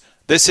months.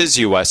 This is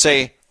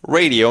USA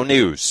Radio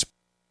News.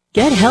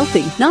 Get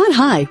healthy, not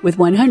high, with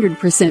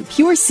 100%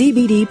 pure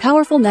CBD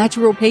powerful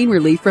natural pain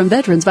relief from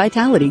Veterans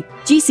Vitality.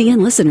 GCN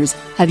listeners,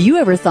 have you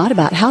ever thought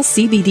about how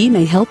CBD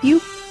may help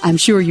you? I'm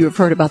sure you have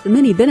heard about the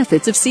many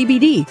benefits of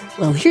CBD.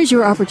 Well, here's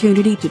your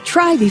opportunity to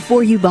try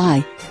before you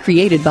buy.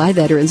 Created by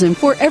veterans and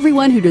for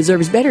everyone who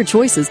deserves better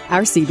choices,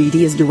 our CBD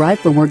is derived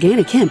from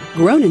organic hemp,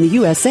 grown in the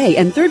USA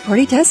and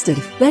third-party tested.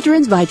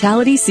 Veterans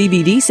Vitality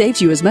CBD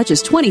saves you as much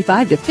as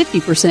 25 to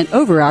 50%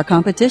 over our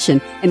competition,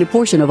 and a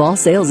portion of all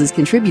sales is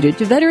contributed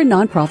to veteran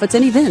nonprofits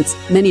and events.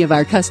 Many of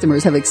our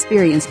customers have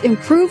experienced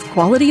improved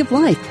quality of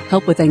life,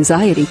 help with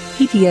anxiety,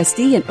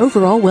 PTSD, and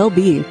overall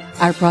well-being.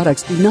 Our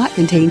products do not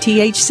contain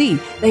THC.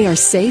 They are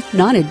safe,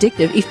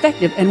 non-addictive,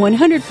 effective, and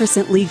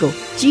 100% legal.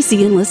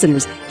 GCN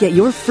listeners, get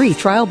your free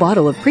trial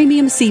bottle of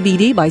premium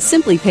CBD by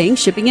simply paying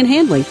shipping and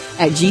handling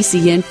at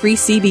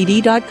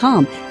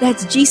GCNFreeCBD.com.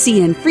 That's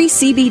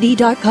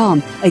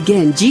GCNFreeCBD.com.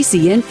 Again,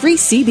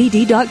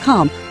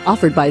 GCNFreeCBD.com.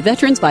 Offered by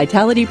Veterans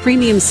Vitality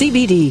Premium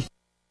CBD.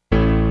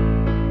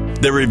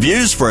 The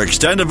reviews for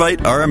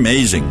Extendivite are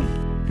amazing.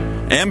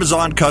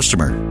 Amazon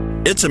customer.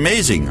 It's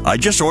amazing. I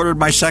just ordered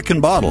my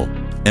second bottle.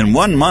 In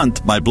 1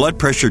 month, my blood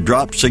pressure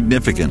dropped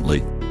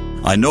significantly.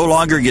 I no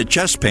longer get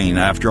chest pain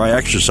after I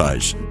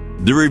exercise.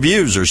 The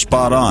reviews are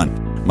spot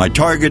on. My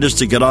target is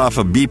to get off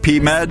of BP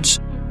meds,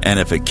 and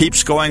if it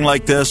keeps going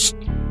like this,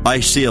 I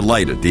see a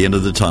light at the end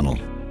of the tunnel.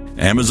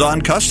 Amazon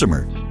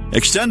customer.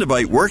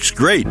 Extendivite works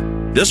great.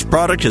 This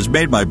product has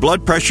made my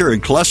blood pressure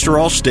and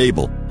cholesterol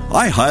stable.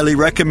 I highly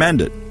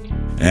recommend it.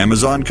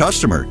 Amazon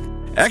customer.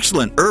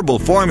 Excellent herbal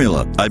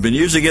formula. I've been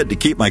using it to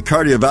keep my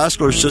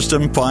cardiovascular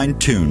system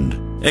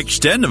fine-tuned.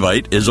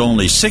 Extendivite is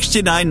only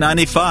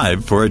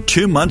 $69.95 for a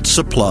 2-month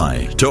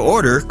supply. To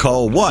order,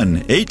 call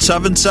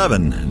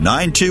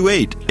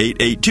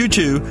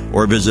 1-877-928-8822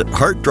 or visit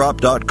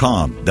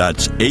heartdrop.com.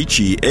 That's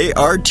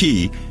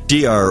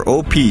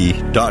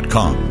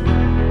HEARTDROP.com.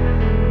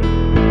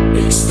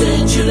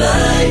 Extend your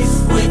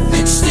life with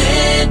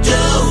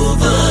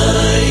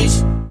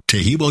Extendovite.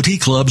 Tahibo Tea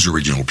Club's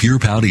original Pure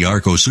Pau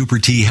Arco Super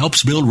Tea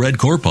helps build red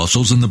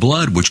corpuscles in the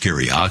blood, which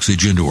carry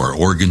oxygen to our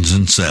organs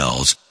and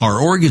cells.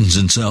 Our organs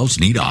and cells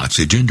need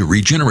oxygen to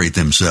regenerate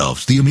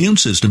themselves. The immune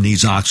system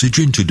needs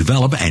oxygen to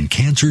develop, and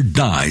cancer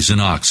dies in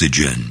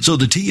oxygen. So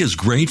the tea is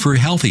great for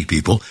healthy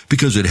people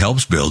because it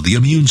helps build the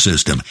immune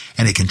system,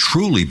 and it can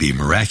truly be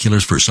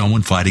miraculous for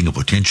someone fighting a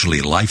potentially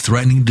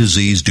life-threatening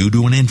disease due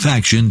to an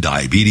infection,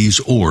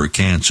 diabetes, or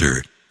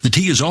cancer. The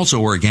tea is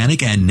also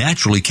organic and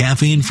naturally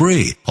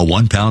caffeine-free. A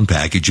 1-pound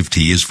package of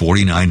tea is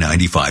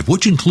 $49.95,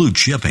 which includes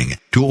shipping.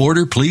 To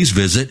order, please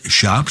visit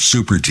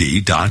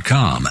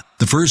shopsupertea.com.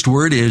 The first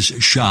word is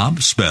shop,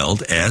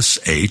 spelled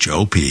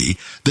S-H-O-P,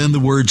 then the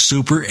word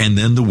super, and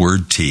then the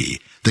word tea.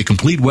 The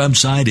complete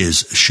website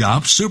is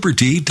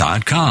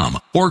shopsupertea.com,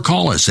 or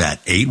call us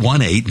at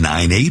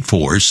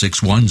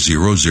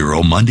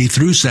 818-984-6100 Monday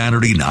through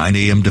Saturday, 9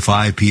 a.m. to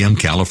 5 p.m.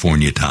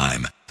 California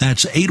time.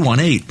 That's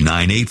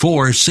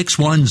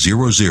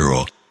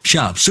 818-984-6100.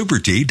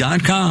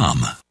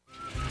 ShopSuperTea.com.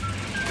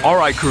 All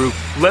right, crew,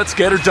 let's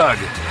get her dug.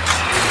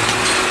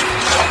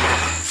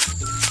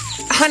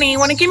 Honey,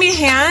 want to give me a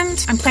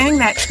hand? I'm planting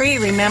that tree,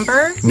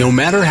 remember? No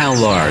matter how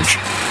large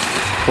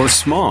or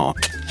small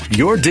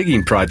your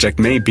digging project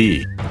may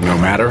be, no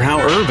matter how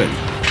urban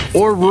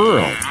or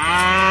rural,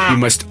 you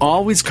must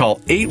always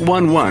call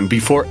 811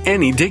 before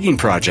any digging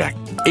project.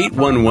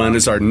 811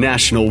 is our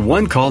national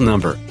one-call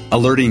number,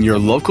 alerting your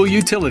local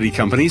utility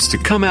companies to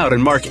come out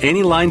and mark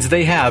any lines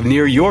they have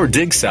near your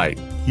dig site.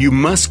 You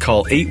must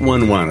call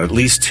 811 at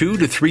least 2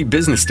 to 3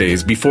 business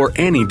days before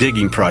any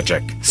digging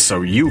project,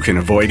 so you can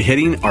avoid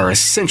hitting our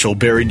essential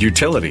buried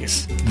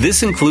utilities.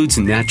 This includes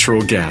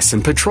natural gas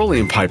and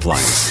petroleum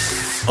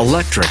pipelines,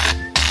 electric,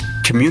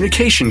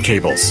 communication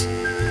cables,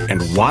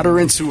 and water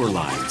and sewer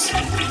lines.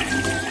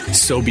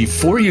 So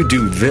before you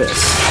do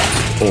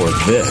this or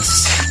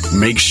this,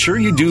 make sure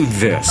you do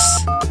this.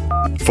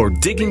 For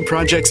digging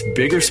projects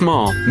big or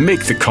small,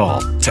 make the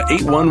call to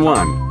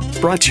 811.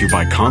 Brought to you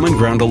by Common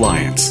Ground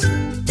Alliance.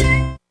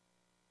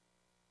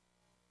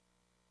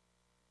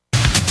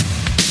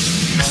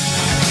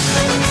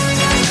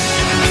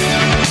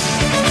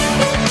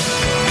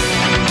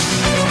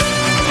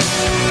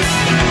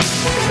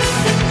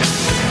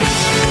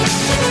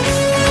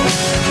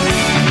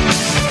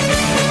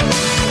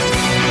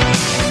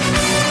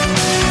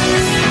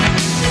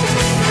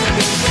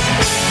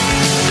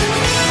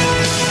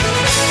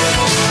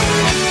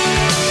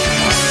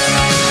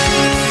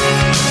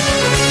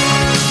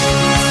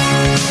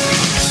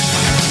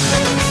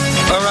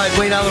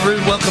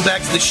 Welcome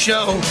back to the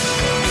show.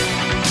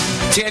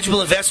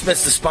 Tangible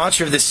Investments, the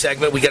sponsor of this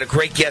segment. We got a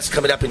great guest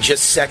coming up in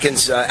just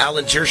seconds.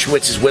 Alan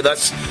Dershowitz is with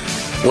us,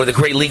 one of the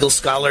great legal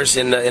scholars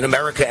in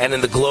America and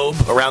in the globe,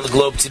 around the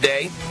globe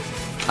today.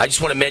 I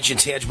just want to mention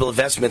Tangible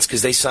Investments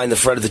because they sign the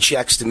front of the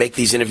checks to make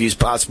these interviews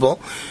possible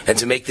and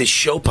to make this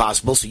show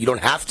possible, so you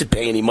don't have to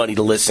pay any money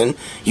to listen.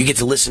 You get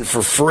to listen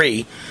for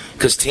free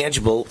because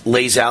Tangible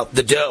lays out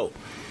the dough.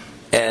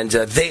 And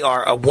they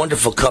are a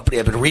wonderful company.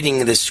 I've been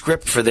reading this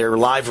script for their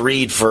live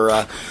read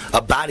for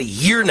about a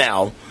year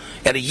now.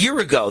 And a year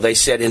ago, they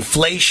said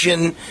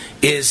inflation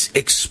is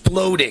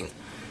exploding.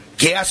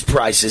 Gas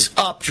prices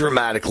up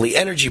dramatically.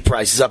 Energy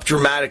prices up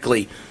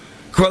dramatically.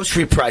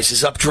 Grocery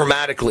prices up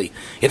dramatically.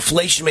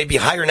 Inflation may be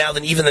higher now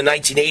than even the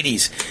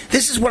 1980s.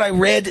 This is what I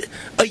read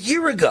a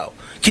year ago.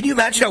 Can you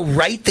imagine how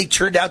right they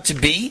turned out to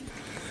be?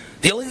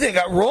 The only thing I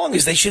got wrong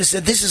is they should have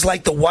said this is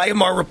like the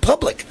Weimar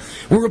Republic.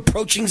 We're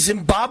approaching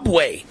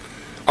Zimbabwe.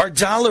 Our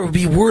dollar would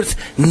be worth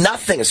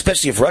nothing,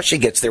 especially if Russia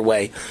gets their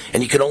way,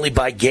 and you can only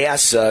buy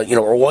gas,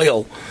 or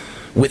oil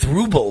with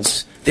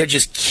rubles. They're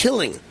just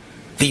killing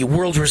the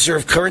world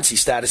reserve currency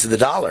status of the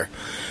dollar.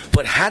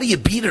 But how do you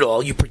beat it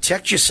all? You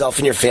protect yourself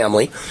and your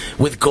family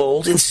with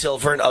gold and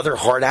silver and other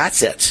hard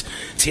assets.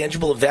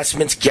 Tangible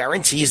Investments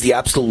guarantees the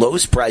absolute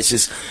lowest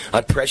prices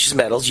on precious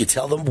metals. You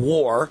tell them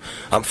war.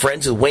 I'm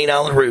friends with Wayne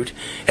Allen Root,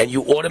 and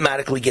you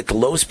automatically get the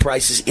lowest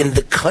prices in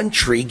the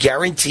country,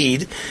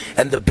 guaranteed,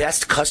 and the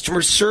best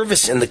customer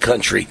service in the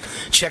country.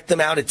 Check them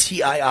out at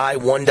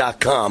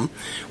TII1.com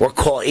or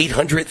call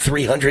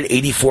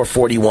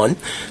 800-300-8441.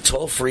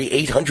 Toll free,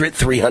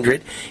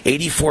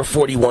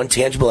 800-300-8441.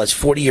 Tangible has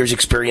 40 years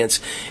experience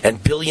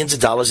and billions of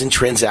dollars in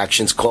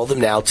transactions. Call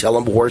them now. Tell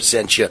them War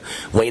sent you.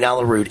 Wayne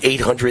Allen Root,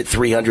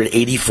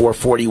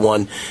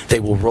 800-300-8441. They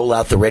will roll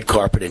out the red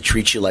carpet and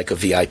treat you like a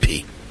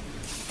VIP.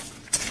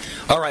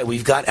 All right,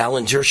 we've got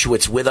Alan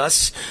Dershowitz with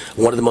us,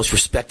 one of the most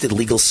respected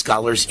legal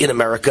scholars in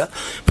America,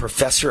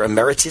 professor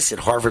emeritus at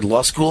Harvard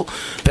Law School,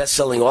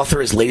 best-selling author.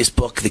 His latest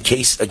book, The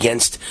Case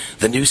Against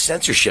the New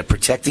Censorship,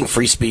 Protecting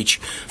Free Speech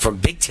from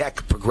Big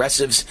Tech,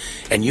 Progressives,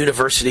 and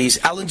Universities.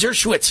 Alan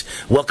Dershowitz,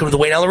 welcome to the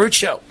Wayne Allen Root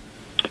Show.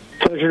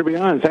 Pleasure to be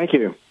on. Thank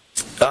you.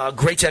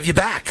 Great to have you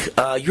back.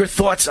 Your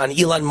thoughts on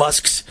Elon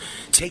Musk's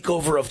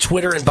takeover of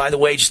Twitter? And by the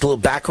way, just a little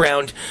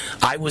background.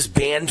 I was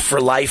banned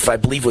for life, I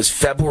believe it was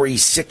February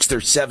 6th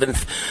or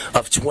 7th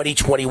of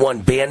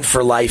 2021, banned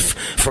for life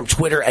from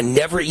Twitter, and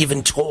never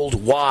even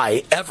told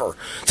why, ever.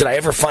 Did I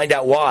ever find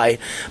out why?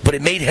 But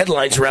it made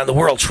headlines around the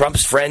world.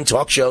 Trump's friend,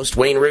 talk show host,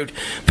 Wayne Root,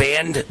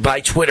 banned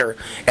by Twitter.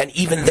 And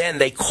even then,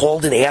 they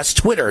called and asked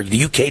Twitter.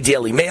 The UK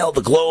Daily Mail,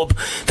 The Globe,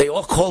 they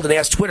all called and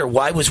asked Twitter,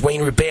 why was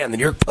Wayne Root banned? The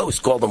New York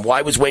Post called them,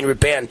 why was Wayne Root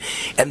banned?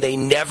 And they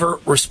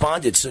never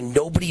responded. So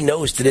nobody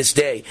knows to this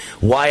day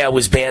why I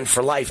was banned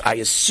for life. I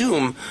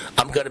assume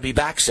I'm going to be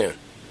back soon.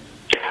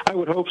 I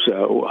would hope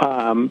so.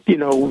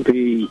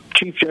 The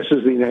Chief Justice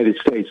of the United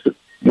States,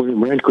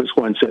 William Rehnquist,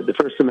 once said, the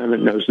First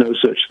Amendment knows no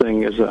such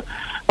thing as a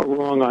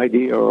wrong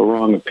idea or a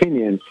wrong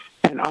opinion.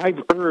 And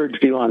I've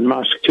urged Elon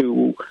Musk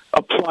to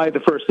apply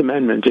the First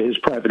Amendment to his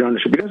private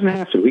ownership. He doesn't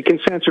have to. He can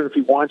censor if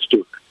he wants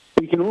to.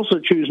 He can also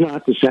choose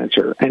not to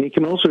censor, and he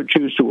can also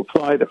choose to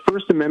apply the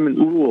First Amendment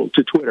rule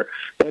to Twitter.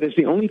 That is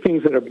the only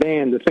things that are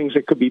banned, the things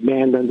that could be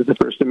banned under the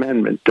First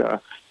Amendment,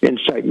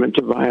 incitement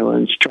to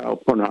violence,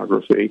 child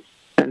pornography,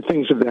 and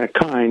things of that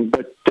kind.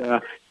 But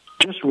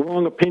just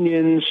wrong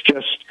opinions,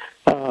 just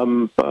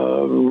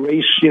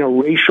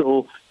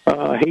racial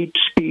hate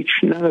speech,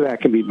 none of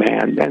that can be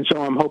banned. And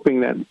so I'm hoping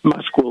that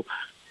Musk will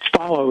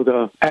follow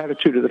the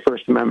attitude of the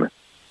First Amendment.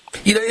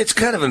 You know, it's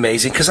kind of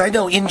amazing because I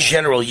know in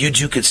general you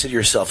do consider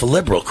yourself a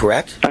liberal,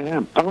 correct? I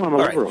am. I'm a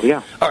liberal,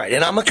 yeah. All right,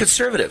 and I'm a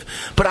conservative.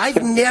 But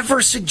I've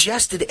never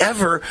suggested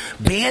ever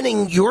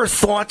banning your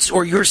thoughts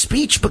or your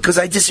speech because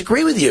I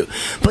disagree with you.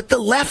 But the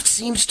left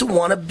seems to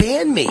want to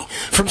ban me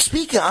from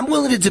speaking. I'm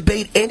willing to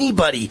debate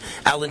anybody,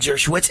 Alan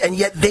Dershowitz, and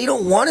yet they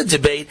don't want to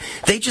debate.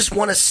 They just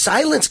want to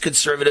silence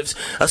conservatives,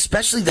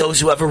 especially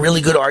those who have a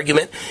really good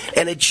argument.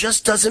 And it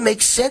just doesn't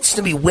make sense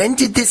to me. When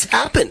did this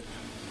happen?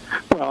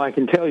 Well, I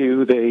can tell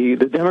you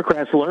the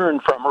Democrats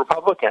learned from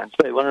Republicans.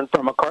 They learned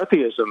from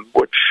McCarthyism,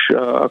 which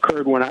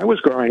occurred when I was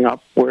growing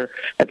up, where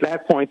at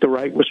that point the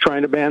right was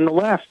trying to ban the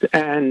left.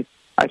 And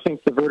I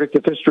think the verdict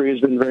of history has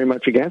been very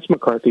much against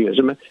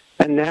McCarthyism.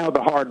 And now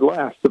the hard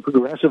left, the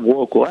progressive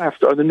woke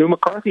left, are the new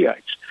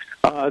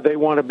McCarthyites. They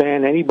want to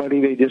ban anybody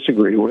they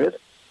disagree with.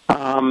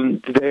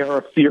 They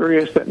are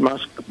furious that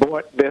Musk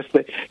bought this.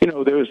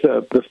 There was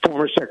the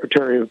former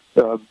Secretary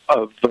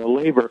of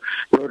Labor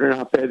wrote an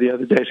op-ed the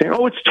other day saying,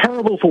 it's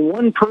terrible for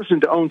one person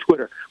to own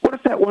Twitter. What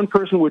if that one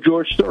person were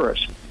George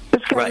Soros?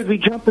 This guy would be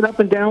jumping up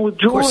and down with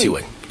joy. Of course he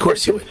would. Of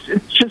course he would.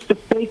 It's just a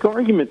fake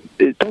argument.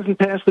 It doesn't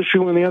pass the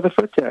shoe on the other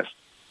foot test.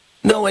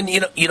 No, and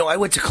you know, I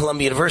went to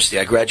Columbia University.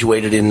 I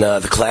graduated in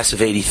the class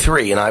of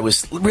 '83, and I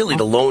was really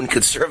the lone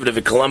conservative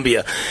at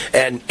Columbia.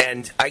 And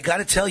I got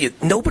to tell you,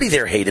 nobody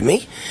there hated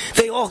me.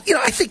 They all,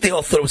 I think they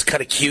all thought it was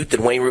kind of cute that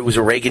Wayne Root was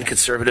a Reagan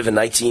conservative in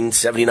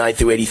 1979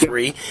 through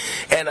 '83,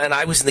 and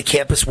I was in the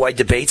campus-wide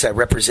debates. I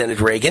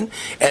represented Reagan,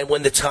 and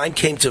when the time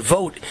came to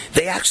vote,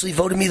 they actually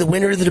voted me the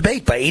winner of the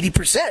debate by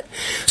 80%.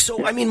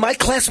 So, I mean, my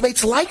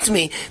classmates liked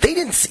me. They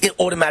didn't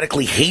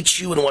automatically hate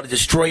you and want to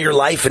destroy your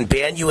life and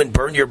ban you and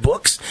burn your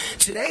books.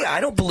 Today,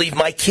 I don't believe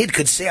my kid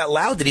could say out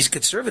loud that he's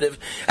conservative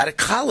at a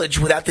college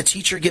without the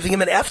teacher giving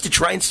him an F to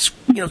try and,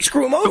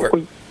 screw him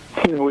over.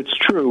 It's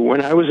true.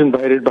 When I was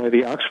invited by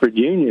the Oxford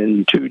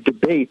Union to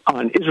debate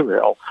on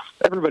Israel,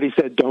 everybody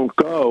said don't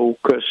go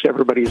because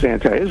everybody's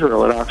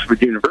anti-Israel at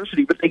Oxford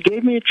University, but they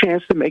gave me a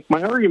chance to make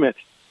my argument.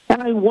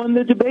 And I won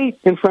the debate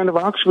in front of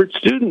Oxford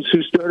students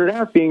who started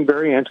out being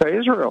very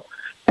anti-Israel.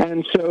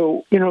 And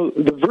so,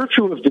 the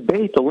virtue of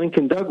debate, the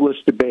Lincoln-Douglas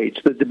debates,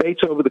 the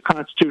debates over the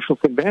Constitutional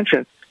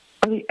Convention,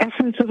 are the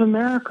essence of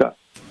America.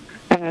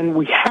 And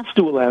we have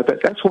to allow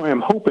that. That's why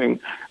I'm hoping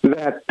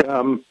that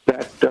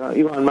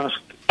Elon Musk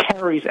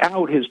carries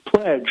out his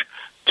pledge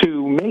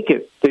to make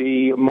it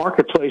the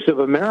marketplace of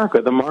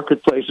America, the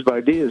marketplace of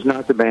ideas,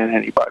 not to ban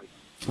anybody.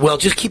 Well,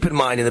 just keep in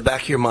mind, in the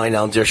back of your mind,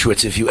 Alan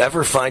Dershowitz, if you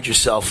ever find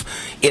yourself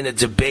in a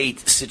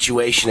debate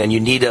situation and you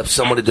need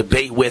someone to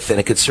debate with and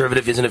a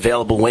conservative isn't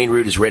available, Wayne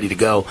Root is ready to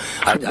go.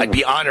 I'd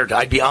be honored.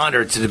 I'd be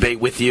honored to debate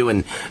with you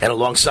and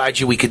alongside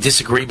you. We could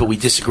disagree, but we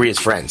disagree as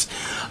friends.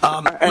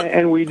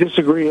 And we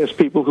disagree as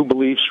people who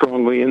believe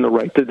strongly in the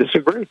right to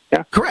disagree.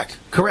 Yeah. Correct.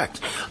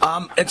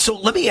 And so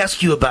let me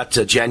ask you about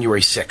January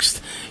 6th.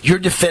 You're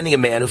defending a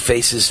man who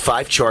faces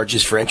 5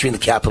 charges for entering the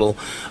Capitol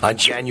on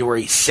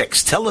January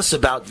 6th. Tell us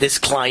about this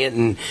client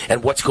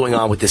and what's going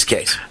on with this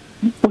case.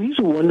 Well, he's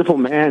a wonderful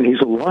man.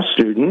 He's a law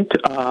student,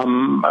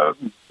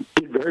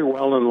 did very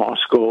well in law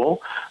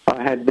school,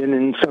 had been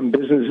in some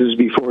businesses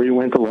before he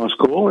went to law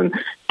school, and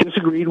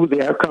disagreed with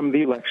the outcome of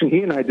the election.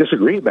 He and I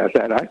disagree about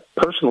that. I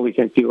personally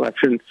think the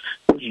election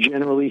was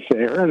generally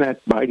fair and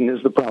that Biden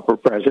is the proper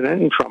president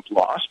and Trump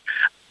lost.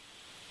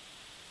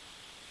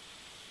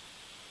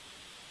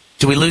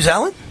 Did we lose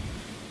Alan?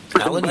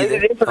 Alan,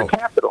 invited into the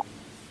Capitol.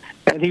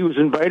 And he was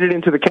invited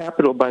into the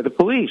Capitol by the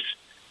police.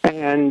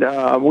 And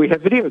we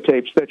have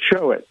videotapes that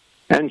show it.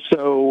 And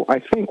so I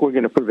think we're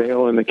going to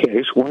prevail in the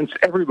case once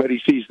everybody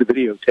sees the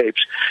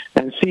videotapes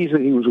and sees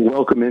that he was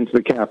welcome into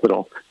the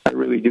Capitol. I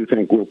really do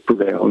think we'll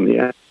prevail in the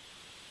end.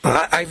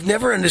 I've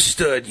never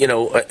understood,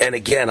 and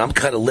again, I'm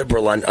kind of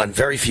liberal on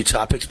very few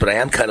topics, but I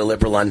am kind of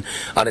liberal on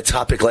a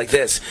topic like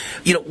this.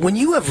 When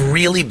you have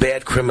really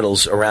bad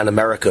criminals around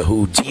America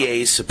who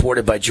DAs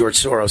supported by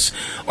George Soros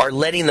are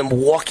letting them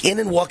walk in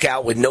and walk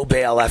out with no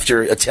bail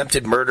after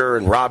attempted murder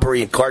and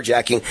robbery and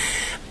carjacking,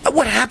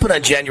 what happened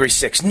on January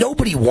 6th?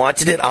 Nobody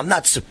wanted it. I'm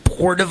not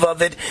supportive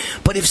of it.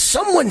 But if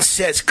someone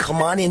says,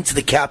 come on into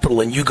the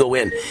Capitol and you go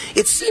in,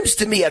 it seems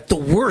to me at the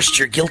worst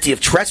you're guilty of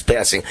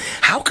trespassing.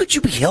 How could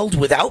you be held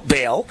without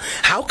bail?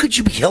 How could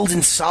you be held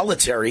in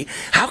solitary?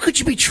 How could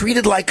you be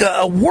treated like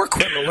a war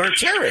criminal or a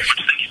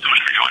terrorist?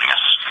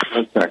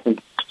 One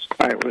second.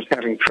 I was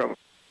having trouble.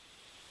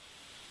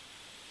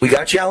 We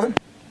got you, Alan?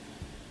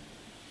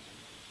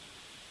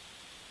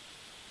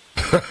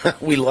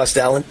 We lost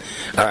Alan?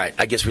 All right,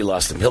 I guess we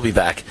lost him. He'll be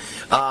back.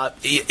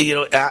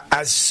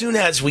 As soon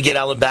as we get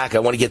Alan back, I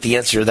want to get the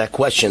answer to that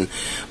question.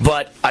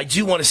 But I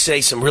do want to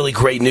say some really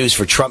great news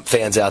for Trump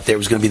fans out there. It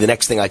was going to be the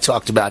next thing I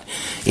talked about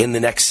in the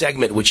next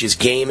segment, which is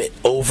game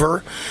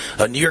over.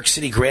 A New York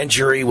City grand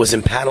jury was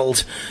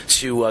impaneled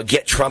to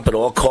get Trump at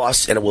all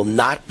costs, and it will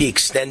not be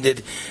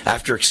extended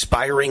after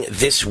expiring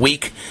this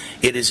week.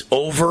 It is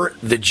over.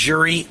 The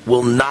jury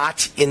will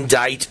not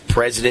indict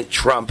President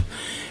Trump.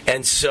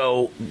 And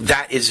so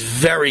that is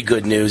very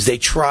good news. They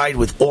tried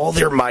with all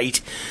their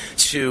might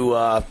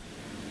to,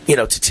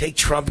 to take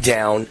Trump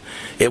down.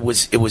 It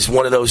was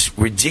one of those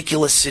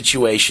ridiculous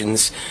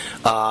situations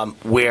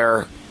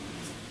where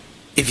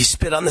if you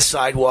spit on the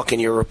sidewalk and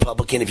you're a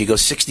Republican, if you go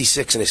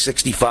 66 and a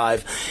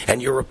 65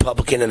 and you're a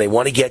Republican and they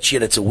want to get you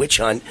and it's a witch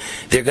hunt,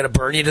 they're going to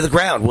burn you to the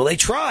ground. Well, they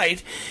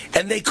tried,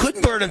 and they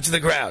couldn't burn him to the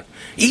ground.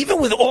 Even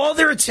with all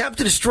their attempt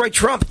to destroy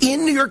Trump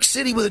in New York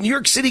City with a New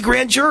York City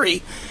grand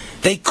jury,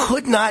 they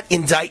could not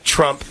indict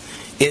Trump.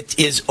 It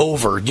is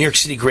over. New York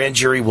City grand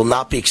jury will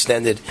not be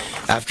extended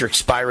after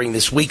expiring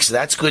this week, so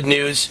that's good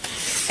news.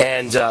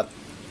 And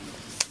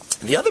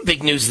the other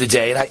big news of the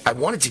day, and I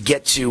wanted to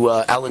get to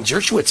Alan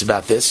Dershowitz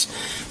about this,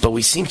 but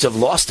we seem to have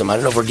lost him. I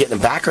don't know if we're getting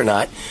him back or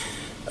not.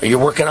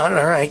 You're working on it?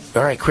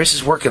 All right. Chris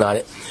is working on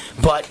it.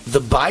 But the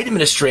Biden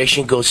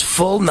administration goes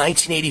full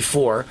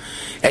 1984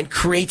 and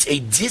creates a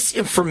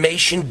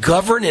disinformation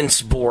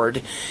governance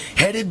board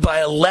headed by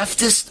a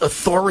leftist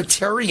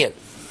authoritarian.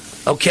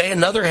 Okay,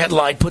 another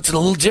headline puts it a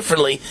little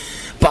differently.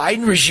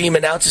 Biden regime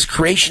announces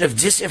creation of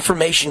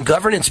disinformation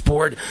governance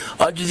board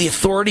under the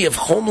authority of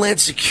Homeland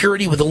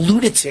Security with a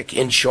lunatic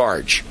in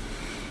charge.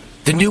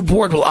 The new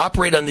board will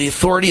operate under the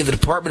authority of the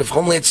Department of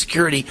Homeland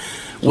Security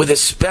with a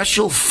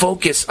special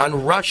focus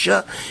on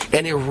Russia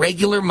and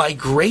irregular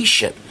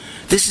migration.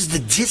 This is the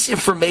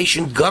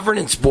Disinformation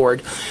Governance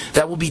Board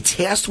that will be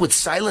tasked with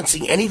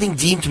silencing anything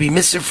deemed to be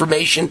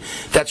misinformation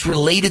that's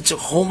related to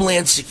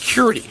Homeland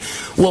Security.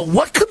 Well,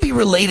 what could be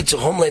related to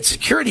Homeland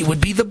Security would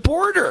be the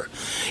border.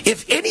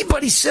 If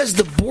anybody says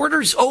the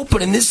border's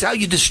open and this is how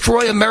you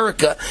destroy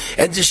America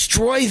and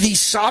destroy the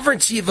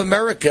sovereignty of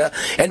America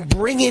and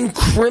bring in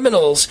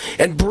criminals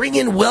and bring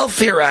in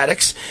welfare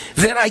addicts,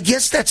 then I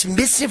guess that's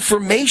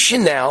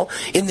misinformation now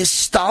in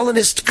this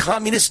Stalinist,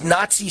 communist,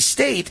 Nazi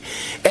state.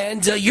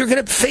 And you're going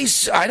to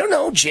face, I don't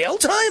know, jail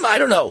time? I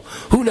don't know.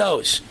 Who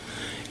knows?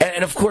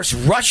 And of course,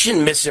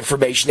 Russian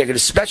misinformation they're going to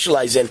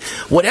specialize in.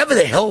 Whatever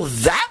the hell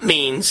that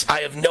means,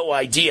 I have no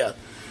idea.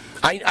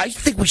 I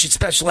think we should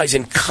specialize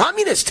in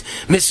communist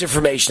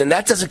misinformation, and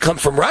that doesn't come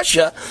from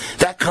Russia.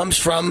 That comes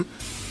from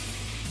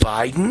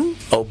Biden,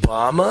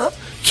 Obama,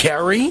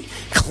 Kerry,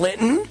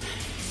 Clinton,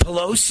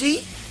 Pelosi,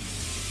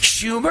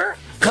 Schumer.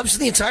 Comes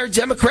from the entire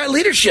Democrat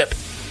leadership.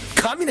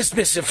 Communist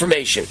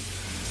misinformation.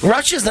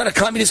 Russia's not a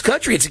communist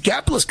country. It's a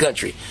capitalist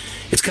country.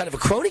 It's kind of a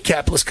crony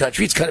capitalist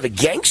country. It's kind of a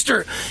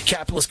gangster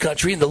capitalist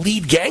country. And the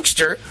lead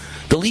gangster,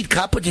 the lead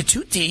capo di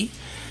tutti,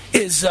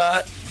 is,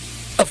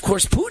 of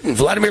course, Putin,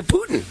 Vladimir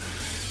Putin.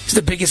 He's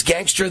the biggest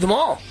gangster of them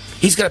all.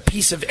 He's got a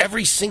piece of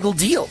every single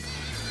deal.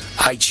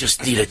 I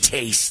just need a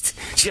taste.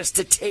 Just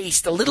a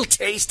taste. A little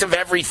taste of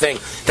everything.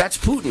 That's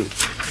Putin.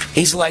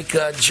 He's like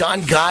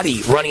John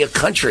Gotti running a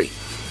country.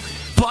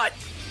 But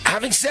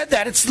having said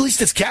that, at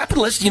least it's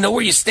capitalist. You know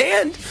where you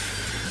stand.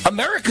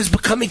 America's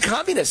becoming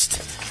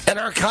communist, and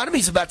our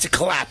economy's about to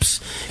collapse,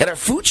 and our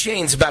food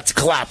chain's about to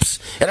collapse,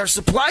 and our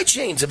supply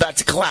chain's about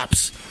to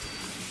collapse.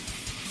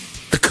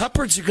 The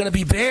cupboards are going to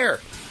be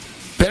bare.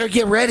 Better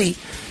get ready.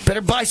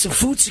 Better buy some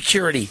food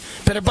security.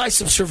 Better buy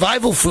some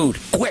survival food.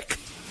 Quick.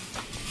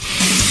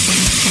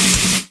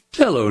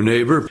 Hello,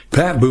 neighbor.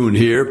 Pat Boone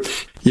here.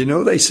 You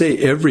know, they say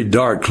every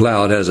dark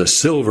cloud has a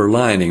silver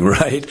lining,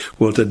 right?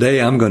 Well,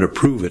 today I'm going to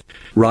prove it.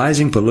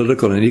 Rising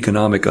political and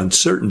economic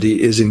uncertainty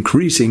is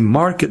increasing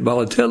market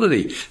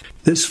volatility.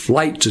 This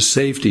flight to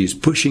safety is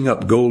pushing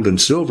up gold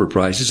and silver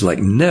prices like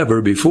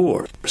never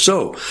before.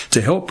 So,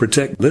 to help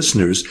protect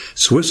listeners,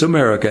 Swiss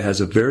America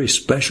has a very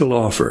special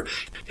offer.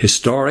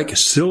 Historic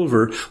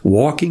silver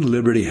Walking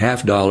Liberty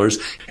 $half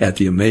at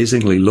the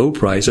amazingly low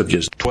price of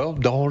just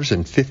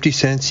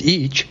 $12.50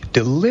 each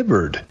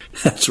delivered.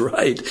 That's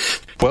right.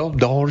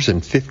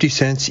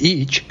 $12.50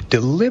 each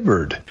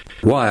delivered.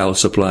 While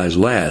supplies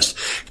last.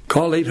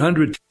 Call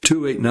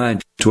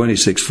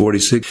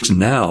 800-289-2646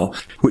 now,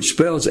 which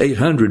spells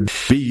 800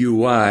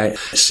 BUYCOIN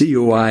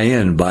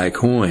by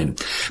coin.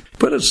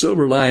 Put a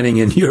silver lining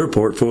in your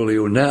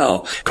portfolio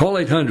now. Call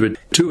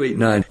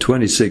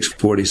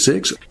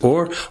 800-289-2646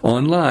 or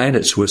online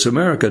at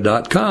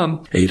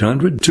SwissAmerica.com,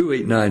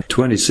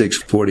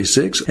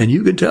 800-289-2646, and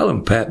you can tell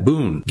them Pat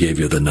Boone gave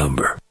you the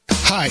number.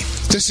 Hi,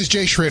 this is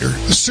Jay Schrader,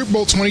 the Super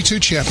Bowl 22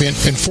 champion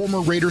and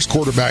former Raiders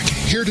quarterback,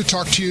 here to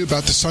talk to you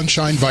about the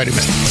Sunshine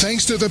Vitamin.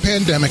 Thanks to the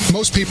pandemic,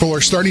 most people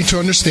are starting to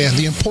understand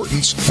the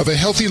importance of a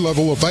healthy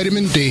level of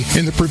vitamin D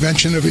in the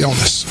prevention of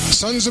illness.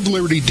 Sons of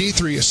Liberty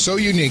D3 is so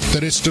unique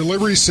that its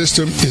delivery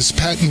system is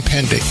patent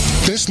pending.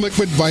 This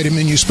liquid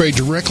vitamin you spray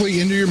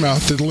directly into your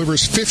mouth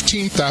delivers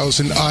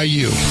 15,000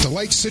 IU. The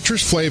light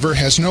citrus flavor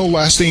has no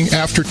lasting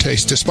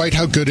aftertaste despite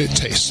how good it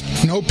tastes.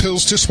 No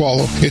pills to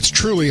swallow. It's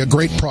truly a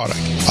great product.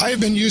 I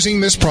have been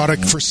using this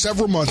product for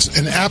several months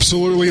and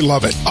absolutely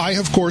love it. I,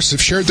 of course,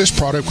 have shared this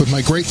product with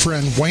my great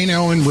friend Wayne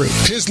Allen Root.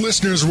 His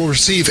listeners will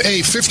receive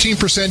a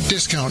 15%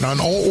 discount on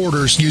all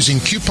orders using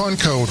coupon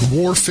code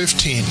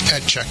WAR15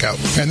 at checkout.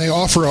 And they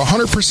offer a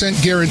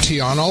 100% guarantee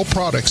on all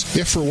products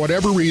if for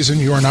whatever reason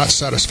you are not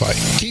satisfied.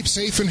 Keep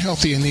safe and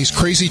healthy in these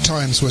crazy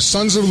times with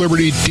Sons of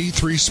Liberty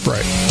D3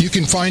 Spray. You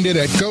can find it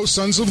at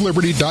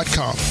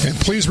GoSonsOfLiberty.com. And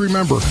please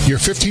remember, you're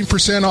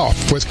 15%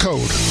 off with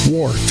code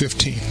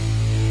WAR15.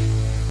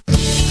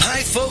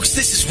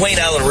 Folks, this is Wayne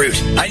Allen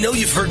Root. I know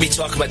you've heard me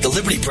talk about the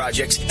Liberty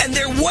Project and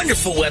their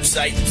wonderful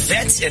website,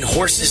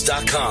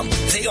 vetsandhorses.com.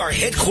 They are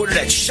headquartered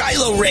at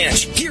Shiloh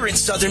Ranch here in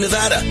Southern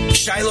Nevada.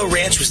 Shiloh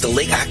Ranch was the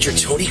late actor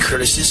Tony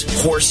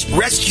Curtis's horse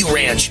rescue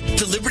ranch.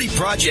 The Liberty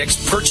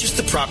Project purchased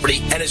the property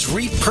and has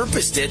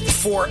repurposed it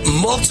for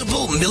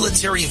multiple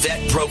military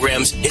vet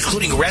programs,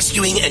 including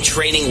rescuing and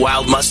training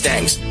wild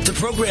Mustangs. The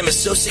program is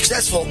so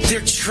successful,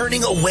 they're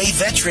turning away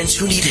veterans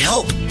who need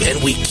help,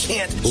 and we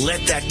can't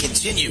let that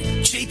continue.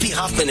 J.P.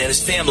 Hoffman and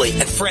his family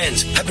and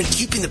friends have been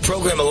keeping the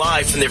program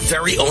alive from their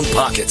very own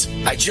pockets.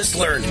 I just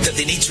learned that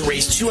they need to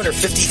raise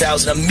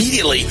 $250,000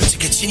 immediately to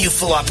continue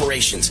full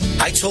operations.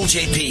 I told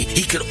JP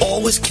he could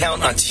always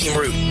count on Team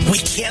Root. We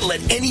can't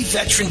let any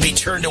veteran be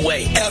turned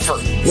away, ever.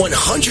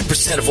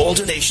 100% of all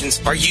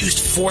donations are used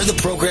for the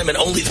program and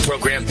only the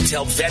program to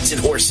help vets and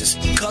horses.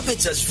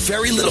 Government does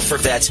very little for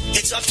vets.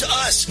 It's up to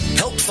us.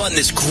 Help fund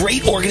this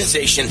great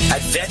organization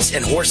at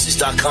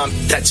vetsandhorses.com.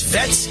 That's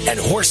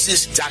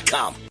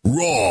vetsandhorses.com.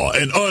 Raw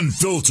and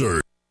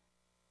unfiltered.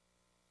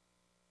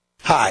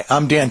 Hi,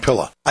 I'm Dan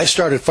Pilla. I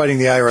started fighting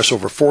the IRS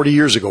over 40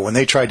 years ago when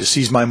they tried to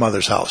seize my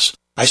mother's house.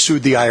 I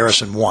sued the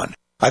IRS and won.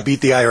 I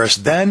beat the IRS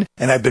then,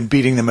 and I've been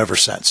beating them ever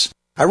since.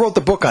 I wrote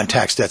the book on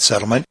tax debt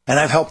settlement, and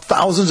I've helped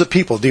thousands of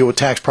people deal with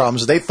tax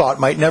problems they thought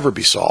might never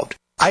be solved.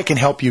 I can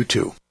help you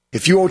too.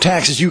 If you owe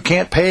taxes you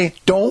can't pay,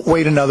 don't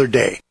wait another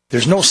day.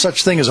 There's no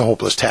such thing as a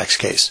hopeless tax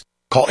case.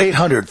 Call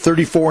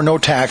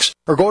 800-34-NO-TAX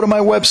or go to my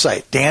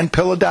website,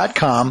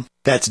 danpilla.com.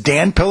 That's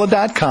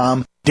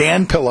danpilla.com,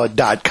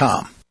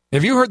 danpilla.com.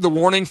 Have you heard the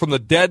warning from the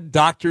dead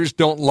doctors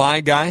don't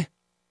lie guy?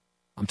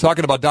 I'm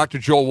talking about Dr.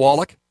 Joel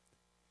Wallach.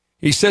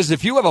 He says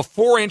if you have a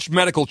 4-inch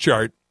medical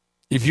chart,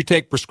 if you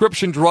take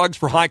prescription drugs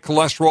for high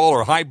cholesterol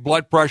or high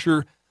blood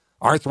pressure,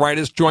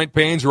 arthritis, joint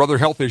pains, or other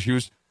health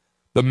issues,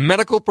 the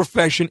medical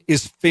profession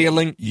is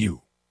failing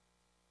you.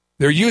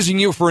 They're using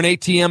you for an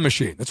ATM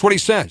machine. That's what he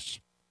says.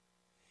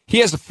 He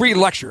has a free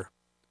lecture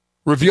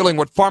revealing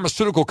what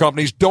pharmaceutical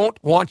companies don't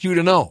want you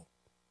to know.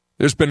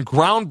 There's been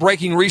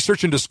groundbreaking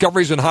research and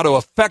discoveries on how to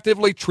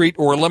effectively treat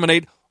or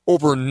eliminate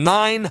over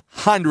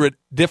 900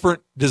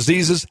 different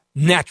diseases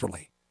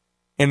naturally.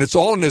 And it's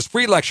all in his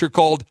free lecture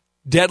called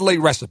Deadly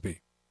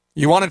Recipe.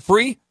 You want it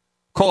free?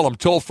 Call him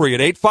toll free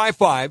at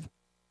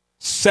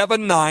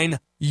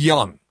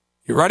 855-79-YOUNG.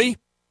 You ready?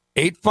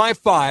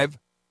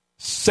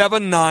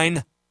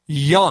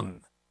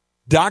 855-79-YOUNG.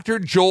 Dr.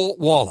 Joel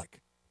Wallach,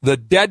 the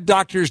dead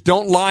doctors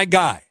don't lie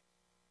guy,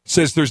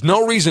 says there's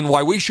no reason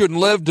why we shouldn't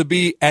live to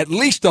be at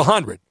least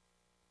 100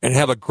 and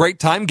have a great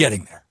time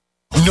getting there.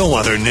 No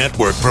other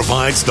network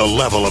provides the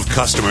level of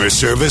customer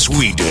service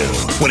we do.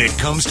 When it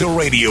comes to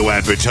radio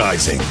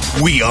advertising,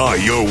 we are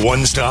your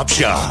one-stop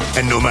shop.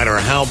 And no matter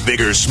how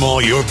big or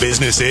small your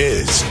business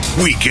is,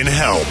 we can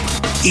help.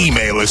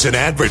 Email us at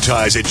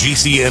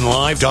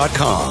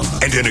advertise@gcnlive.com,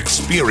 and an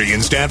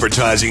experienced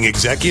advertising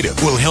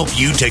executive will help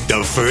you take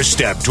the first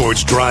step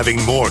towards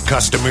driving more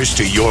customers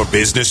to your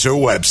business or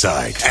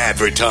website.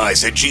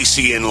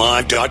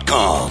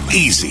 Advertise@gcnlive.com.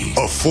 Easy,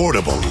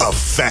 affordable,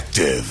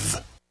 effective.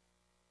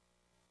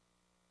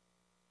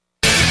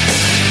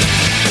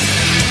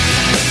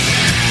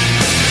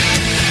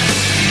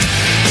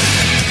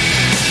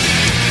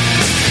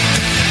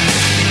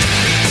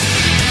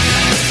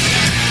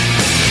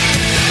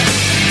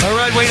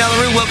 Wayne Allen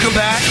Root, welcome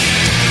back.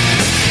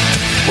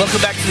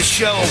 Welcome back to the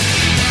show.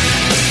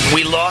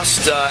 We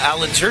lost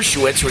Alan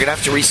Dershowitz. We're going to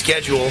have to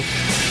reschedule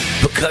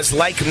because,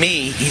 like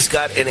me, he's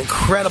got an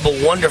incredible,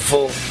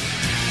 wonderful,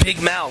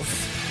 big mouth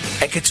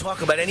and can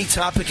talk about any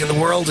topic in the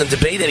world and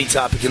debate any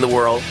topic in the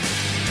world.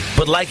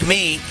 But like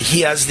me,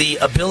 he has the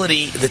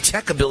ability, the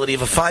tech ability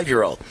of a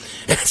 5-year-old.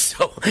 And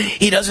so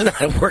he doesn't know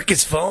how to work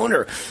his phone,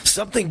 or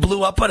something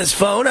blew up on his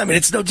phone. I mean,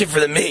 it's no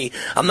different than me.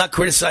 I'm not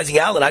criticizing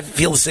Alan. I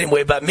feel the same way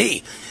about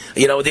me.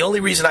 You know, the only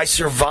reason I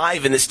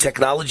survive in this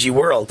technology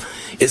world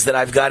is that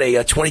I've got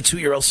a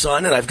 22-year-old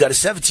son and I've got a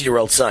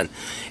 17-year-old son.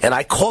 And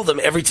I call them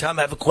every time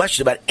I have a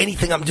question about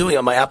anything I'm doing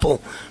on my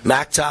Apple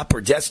Mac-top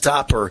or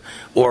desktop or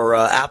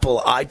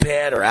Apple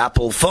iPad or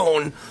Apple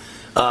phone.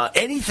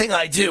 Anything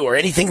I do or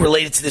anything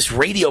related to this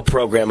radio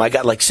program, I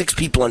got like 6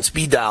 people on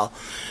speed dial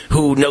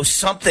who know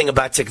something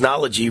about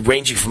technology,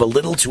 ranging from a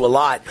little to a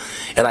lot.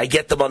 And I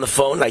get them on the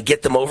phone, and I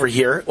get them over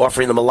here,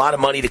 offering them a lot of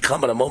money to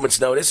come on a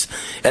moment's notice.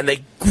 And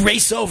they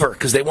race over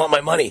because they want my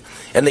money,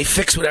 and they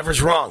fix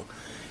whatever's wrong.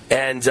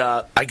 And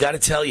I got to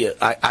tell you,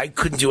 I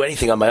couldn't do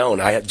anything on my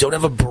own. I don't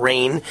have a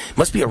brain. It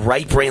must be a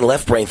right brain,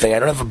 left brain thing. I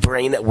don't have a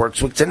brain that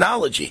works with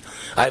technology.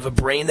 I have a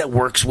brain that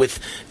works with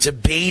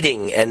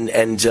debating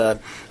and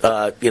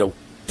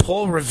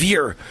Paul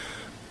Revere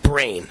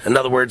brain. In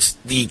other words,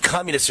 the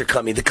communists are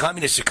coming. The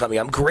communists are coming.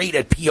 I'm great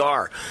at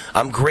PR.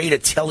 I'm great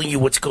at telling you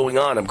what's going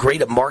on. I'm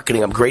great at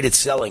marketing. I'm great at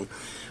selling.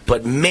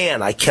 But,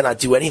 man, I cannot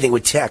do anything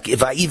with tech.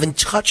 If I even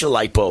touch a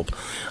light bulb,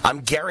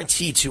 I'm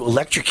guaranteed to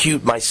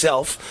electrocute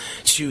myself,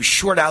 to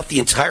short out the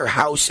entire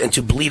house, and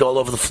to bleed all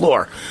over the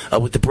floor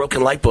with the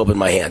broken light bulb in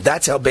my hand.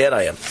 That's how bad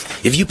I am.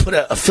 If you put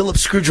a Phillips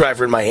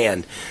screwdriver in my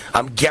hand,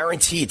 I'm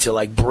guaranteed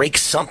to, break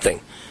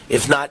something,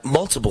 if not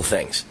multiple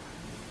things.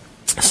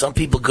 Some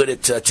people good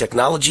at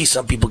technology,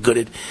 some people good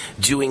at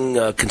doing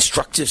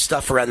constructive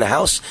stuff around the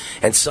house,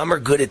 and some are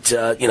good at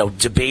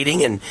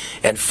debating and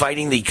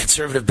fighting the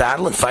conservative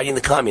battle and fighting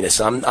the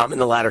communists. I'm in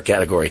the latter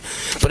category.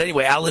 But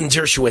anyway, Alan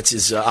Dershowitz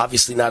is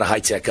obviously not a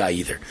high-tech guy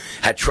either.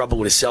 Had trouble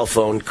with his cell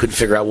phone, couldn't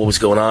figure out what was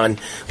going on,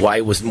 why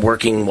it wasn't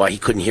working, why he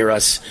couldn't hear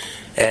us.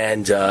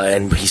 And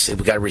he said,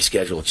 we got to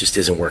reschedule. It just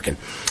isn't working.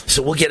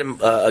 So we'll get him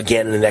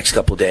again in the next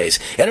couple of days.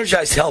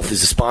 Energized Health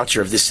is the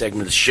sponsor of this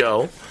segment of the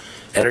show.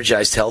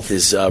 Energized Health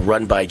is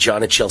run by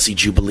John and Chelsea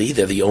Jubilee.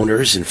 They're the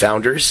owners and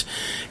founders,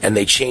 and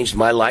they changed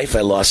my life.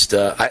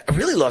 I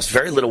really lost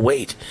very little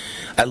weight.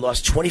 I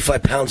lost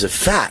 25 pounds of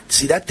fat.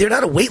 See, that they're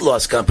not a weight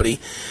loss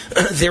company.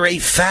 They're a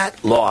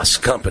fat loss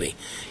company.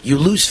 You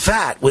lose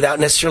fat without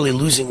necessarily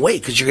losing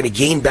weight because you're going to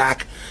gain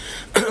back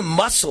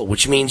muscle,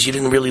 which means you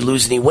didn't really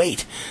lose any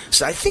weight.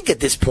 So I think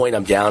at this point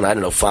I'm down,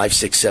 5,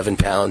 6, 7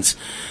 pounds,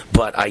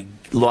 but I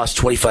lost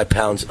 25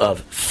 pounds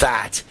of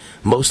fat,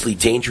 mostly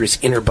dangerous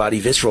inner body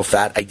visceral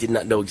fat I did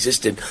not know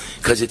existed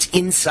because it's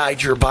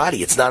inside your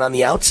body. It's not on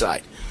the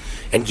outside.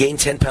 And gained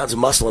 10 pounds of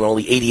muscle in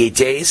only 88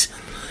 days.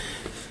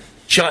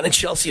 John and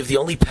Chelsea have the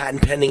only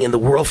patent pending in the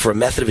world for a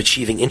method of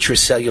achieving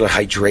intracellular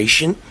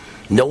hydration.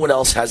 No one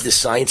else has this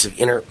science of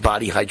inner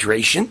body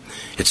hydration.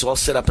 It's all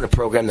set up in a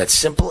program that's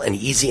simple and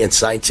easy and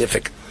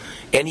scientific.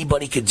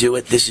 Anybody could do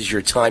it. This is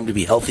your time to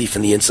be healthy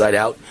from the inside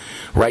out.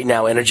 Right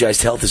now,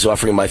 Energized Health is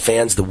offering my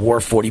fans the WAR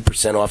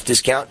 40% off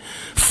discount.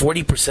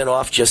 40%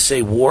 off. Just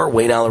say WAR,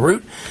 Wayne Allen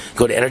Root.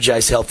 Go to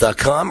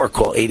EnergizedHealth.com or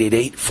call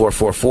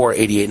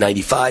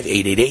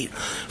 888-444-8895,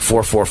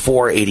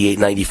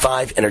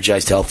 888-444-8895,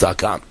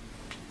 EnergizedHealth.com.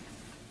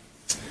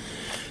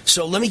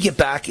 So let me get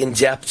back in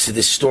depth to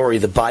this story.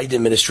 The Biden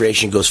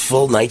administration goes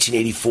full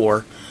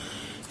 1984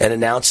 and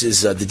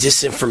announces the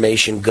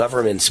Disinformation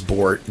Governance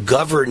Board,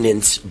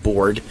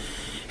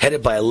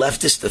 headed by a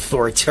leftist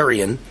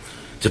authoritarian.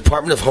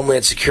 Department of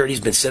Homeland Security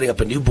has been setting up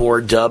a new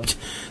board dubbed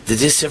the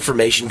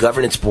Disinformation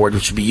Governance Board,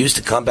 which will be used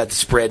to combat the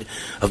spread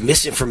of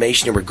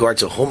misinformation in regard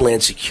to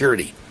Homeland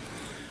Security.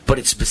 But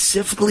it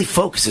specifically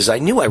focuses, I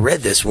knew I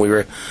read this when we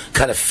were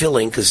kind of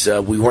filling because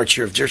we weren't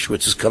sure if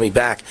Dershowitz was coming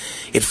back.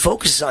 It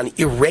focuses on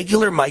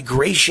irregular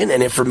migration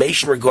and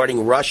information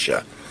regarding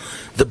Russia.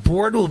 The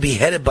board will be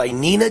headed by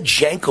Nina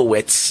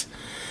Jankowicz.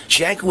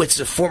 Jankowicz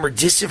is a former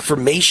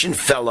disinformation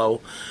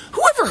fellow.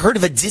 Who ever heard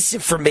of a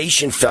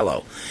disinformation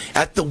fellow?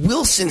 At the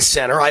Wilson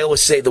Center, I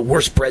always say the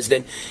worst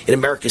president in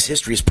America's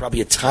history is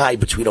probably a tie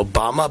between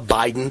Obama,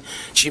 Biden,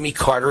 Jimmy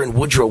Carter, and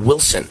Woodrow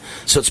Wilson.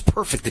 So it's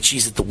perfect that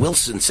she's at the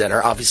Wilson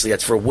Center. Obviously,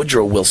 that's for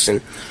Woodrow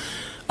Wilson.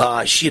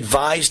 She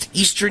advised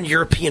Eastern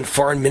European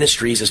Foreign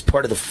Ministries as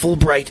part of the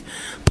Fulbright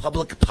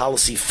Public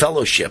Policy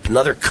Fellowship,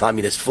 another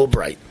communist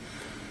Fulbright.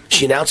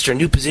 She announced her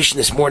new position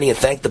this morning and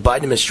thanked the Biden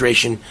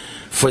administration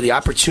for the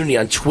opportunity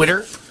on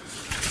Twitter.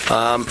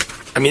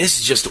 This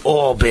is just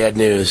all bad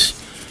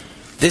news.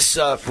 This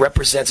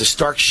represents a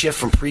stark shift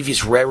from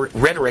previous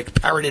rhetoric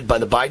parroted by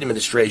the Biden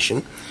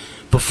administration.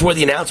 Before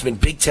the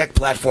announcement, big tech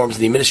platforms in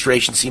the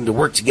administration seemed to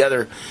work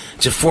together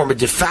to form a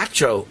de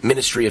facto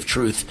Ministry of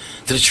Truth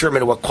to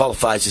determine what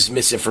qualifies as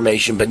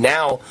misinformation. But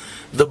now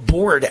the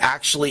board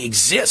actually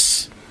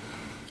exists.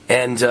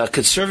 And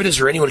conservatives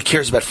or anyone who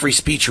cares about free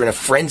speech are in a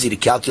frenzy to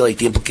calculate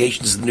the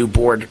implications of the new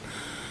board.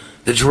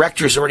 The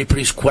director has already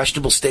produced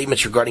questionable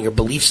statements regarding her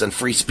beliefs on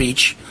free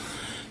speech.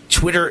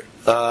 Twitter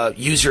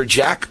user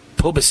Jack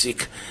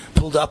Pobasic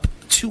pulled up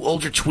 2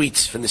 older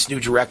tweets from this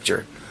new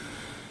director.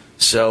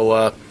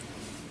 So,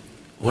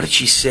 what did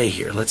she say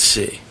here? Let's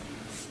see.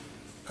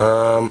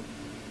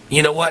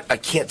 You know what? I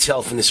can't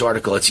tell from this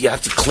article. You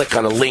have to click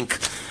on a link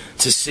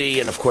to see,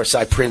 and of course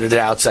I printed it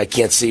out so I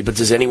can't see, but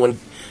does anyone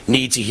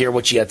need to hear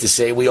what she had to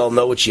say? We all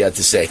know what she had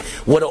to say.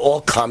 What do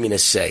all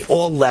communists say?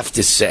 All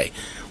leftists say?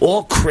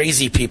 All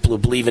crazy people who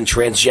believe in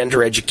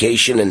transgender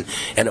education and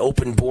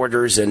open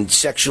borders and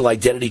sexual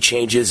identity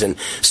changes and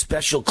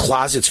special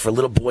closets for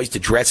little boys to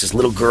dress as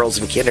little girls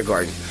in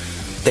kindergarten.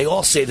 They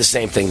all say the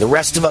same thing. The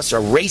rest of us are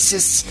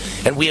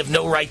racists and we have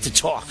no right to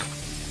talk.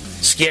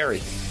 Scary.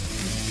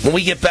 When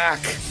we get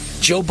back,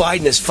 Joe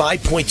Biden has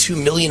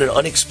 $5.2 million in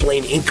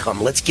unexplained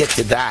income. Let's get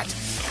to that.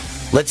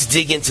 Let's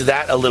dig into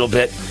that a little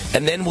bit,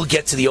 and then we'll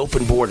get to the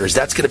open borders.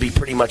 That's going to be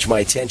pretty much my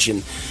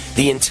attention.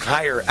 The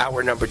entire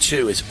hour number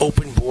 2 is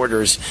open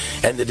borders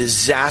and the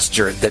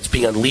disaster that's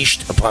being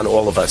unleashed upon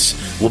all of us.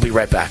 We'll be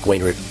right back.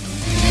 Wayne Root.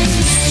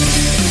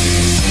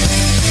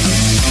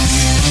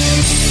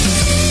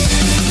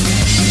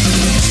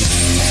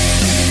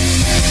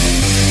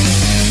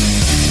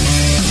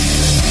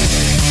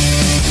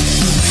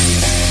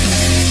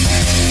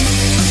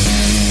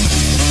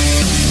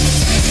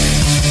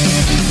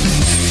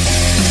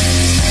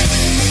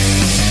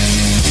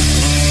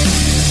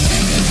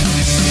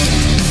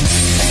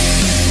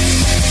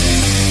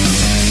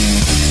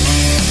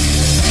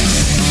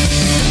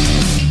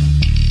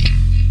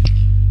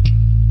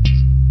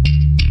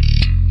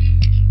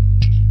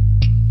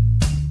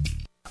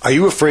 Are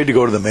you afraid to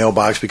go to the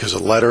mailbox because of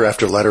letter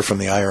after letter from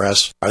the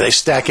IRS? Are they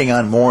stacking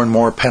on more and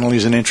more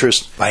penalties and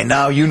interest? By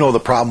now, you know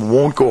the problem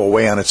won't go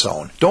away on its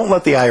own. Don't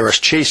let the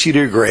IRS chase you to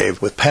your grave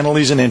with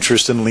penalties and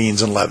interest and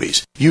liens and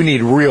levies. You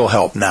need real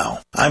help now.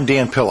 I'm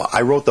Dan Pilla.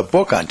 I wrote the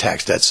book on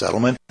tax debt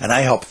settlement, and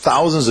I help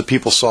thousands of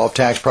people solve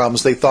tax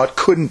problems they thought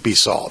couldn't be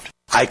solved.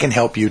 I can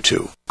help you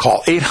too.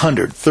 Call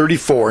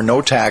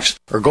 800-34-NO-TAX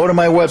or go to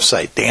my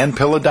website,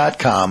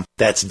 danpilla.com.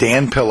 That's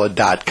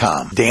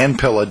danpilla.com.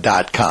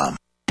 danpilla.com.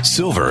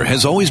 Silver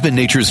has always been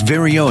nature's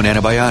very own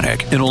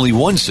antibiotic, and only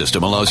one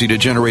system allows you to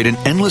generate an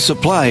endless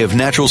supply of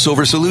natural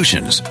silver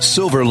solutions.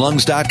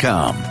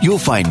 Silverlungs.com. You'll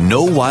find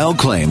no wild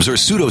claims or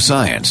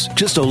pseudoscience,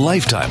 just a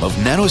lifetime of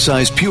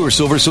nano-sized pure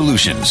silver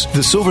solutions.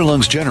 The Silver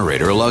Lungs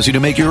generator allows you to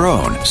make your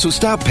own, so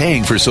stop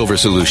paying for silver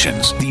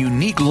solutions. The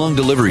unique lung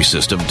delivery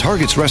system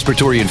targets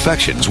respiratory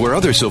infections where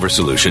other silver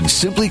solutions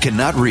simply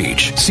cannot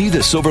reach. See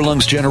the Silver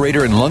Lungs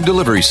generator and lung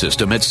delivery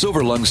system at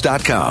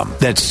silverlungs.com.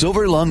 That's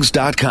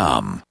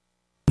silverlungs.com.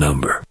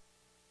 Number.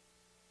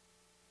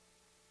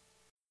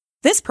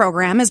 This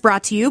program is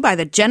brought to you by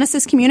the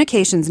Genesis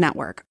Communications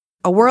Network,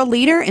 a world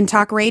leader in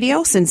talk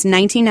radio since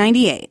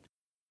 1998.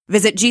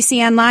 Visit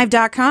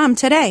GCNlive.com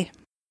today.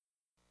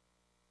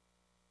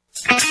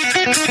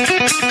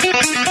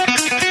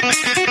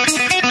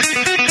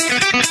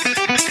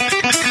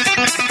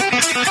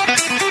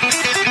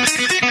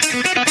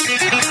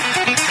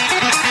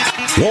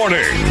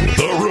 Warning!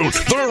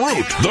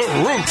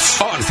 The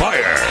root's on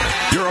fire!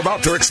 You're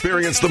about to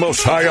experience the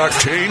most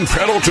high-octane,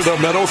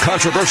 pedal-to-the-metal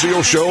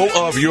controversial show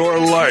of your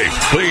life.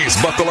 Please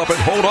buckle up and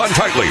hold on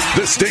tightly.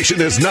 This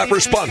station is not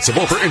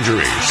responsible for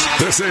injuries.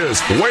 This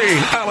is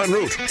Wayne Allen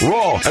Root,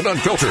 raw and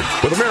unfiltered,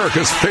 with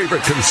America's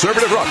favorite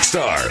conservative rock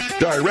star.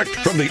 Direct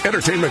from the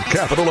entertainment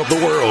capital of the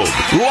world,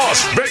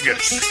 Las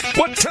Vegas.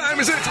 What time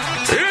is it?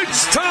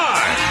 It's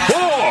time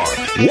for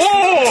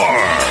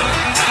war!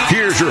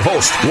 Here's your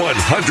host,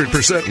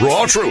 100%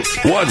 raw truth,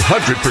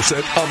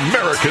 100%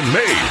 American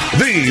made,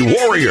 the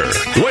warrior,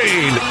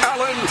 Wayne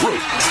Allen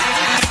Root.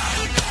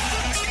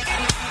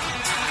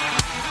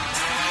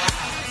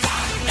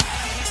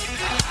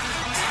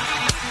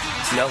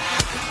 No.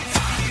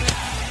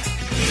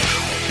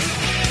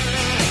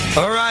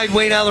 All right,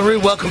 Wayne Allen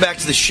Root, welcome back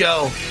to the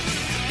show.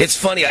 It's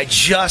funny, I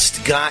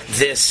just got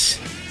this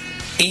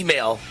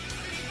email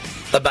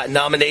about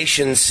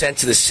nominations sent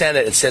to the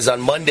Senate. It says on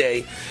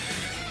Monday,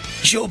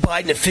 Joe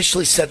Biden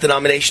officially sent the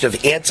nomination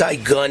of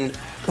anti-gun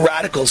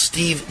radical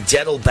Steve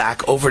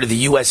Dettelbach over to the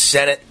U.S.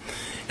 Senate.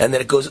 And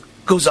then it goes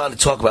on to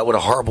talk about what a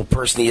horrible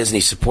person he is, and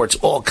he supports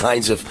all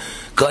kinds of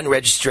gun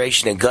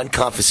registration and gun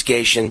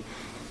confiscation.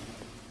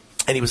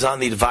 And he was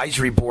on the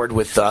advisory board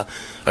with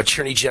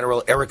Attorney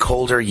General Eric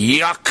Holder.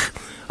 Yuck.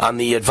 On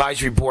the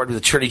advisory board with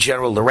Attorney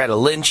General Loretta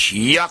Lynch.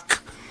 Yuck.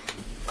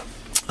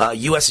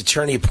 U.S.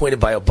 attorney appointed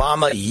by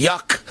Obama.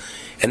 Yuck.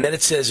 And then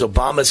it says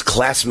Obama's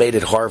classmate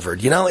at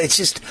Harvard. You know, it's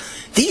just,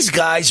 these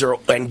guys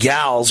and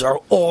gals are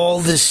all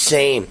the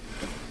same.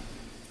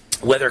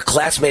 Whether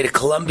classmate at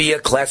Columbia,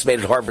 classmate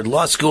at Harvard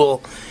Law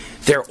School,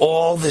 they're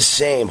all the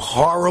same.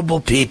 Horrible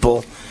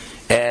people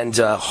and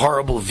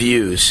horrible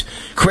views.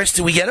 Chris,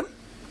 did we get him?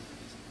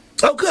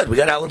 Oh, good. We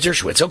got Alan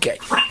Dershowitz. Okay.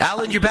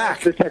 Alan, you're back.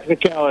 The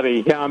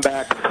technicality. Yeah, I'm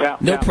back. Yeah,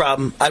 no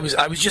problem. I was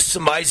just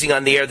surmising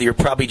on the air that you're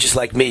probably just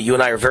like me. You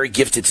and I are very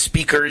gifted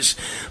speakers,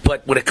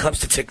 but when it comes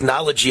to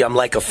technology, I'm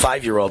like a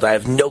 5-year-old. I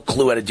have no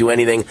clue how to do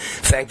anything.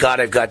 Thank God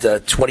I've got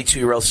a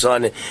 22-year-old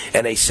son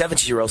and a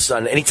 17-year-old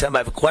son. Anytime I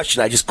have a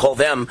question, I just call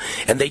them,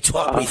 and they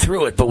talk me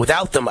through it. But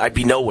without them, I'd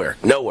be nowhere.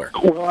 Nowhere.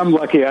 Well, I'm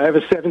lucky. I have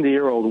a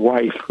 70-year-old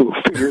wife who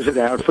figures it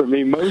out for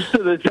me most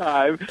of the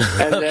time,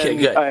 and okay, then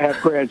good. I have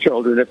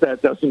grandchildren if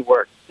that doesn't work.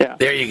 Yeah.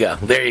 There you go.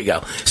 There you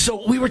go.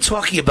 So we were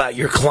talking about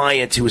your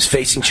client who was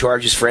facing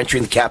charges for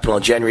entering the Capitol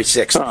on January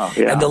 6th. Oh,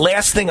 yeah. And the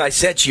last thing I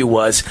said to you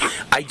was,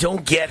 I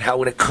don't get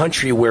how in a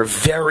country where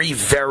very,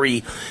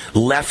 very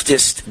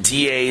leftist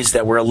DAs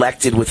that were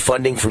elected with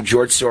funding from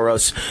George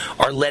Soros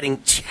are letting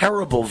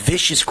terrible,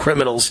 vicious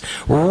criminals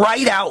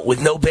right out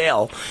with no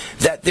bail,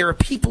 that there are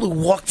people who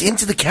walked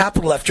into the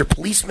Capitol after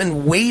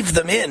policemen waved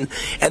them in,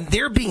 and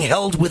they're being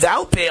held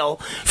without bail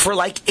for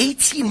like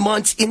 18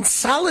 months in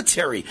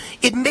solitary.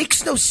 It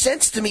makes no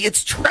sense to me.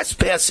 It's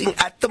trespassing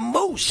at the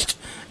most.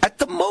 At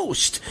the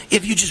most.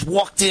 If you just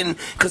walked in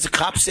because the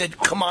cop said,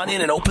 come on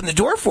in and open the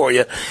door for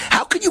you.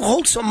 How could you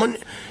hold someone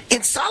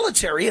in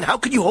solitary, and how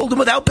could you hold them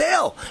without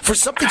bail for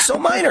something so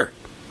minor?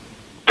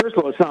 First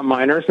of all, it's not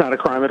minor. It's not a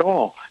crime at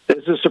all.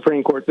 There's a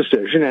Supreme Court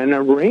decision and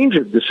a range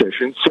of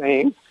decisions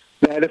saying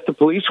that if the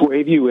police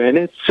wave you in,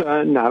 it's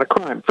not a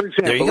crime. For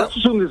example, let's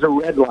assume there's a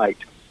red light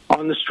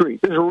on the street.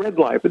 There's a red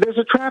light, but there's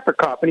a traffic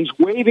cop, and he's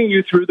waving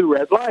you through the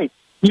red light.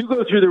 You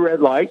go through the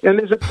red light, and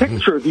there's a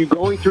picture of you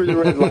going through the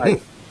red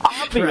light.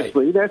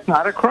 Obviously, that's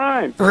not a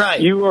crime. Right.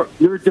 Your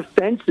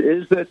defense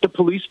is that the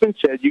policeman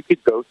said you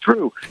could go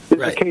through.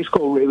 There's a case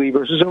called Raleigh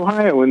versus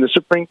Ohio in the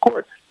Supreme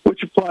Court,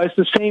 which applies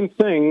the same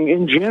thing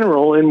in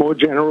general, in more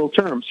general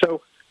terms.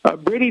 So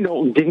Brady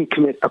Knowlton didn't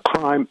commit a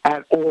crime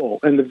at all.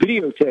 And the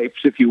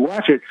videotapes, if you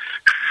watch it,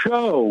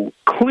 show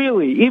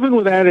clearly, even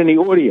without any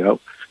audio,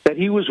 that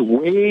he was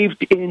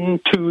waved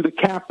into the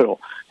Capitol.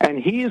 And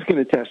he is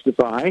going to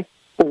testify,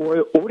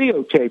 or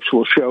audio tapes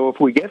will show, if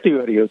we get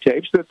the audio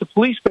tapes, that the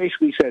police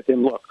basically said to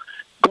him, look,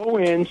 go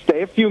in,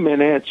 stay a few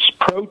minutes,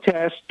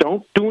 protest,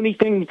 don't do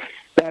anything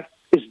that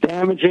is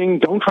damaging,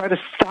 don't try to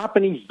stop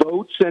any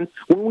votes, and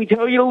when we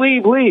tell you to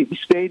leave, leave. He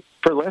stayed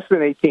for less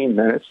than 18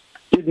 minutes,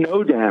 did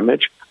no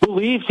damage,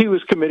 believed he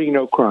was committing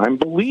no crime,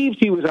 believed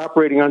he was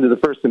operating under the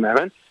First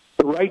Amendment,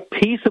 the right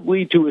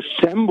peaceably to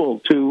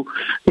assemble, to,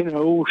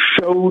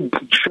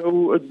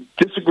 show a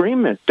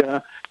disagreement,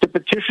 to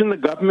petition the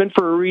government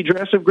for a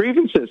redress of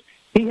grievances.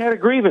 He had a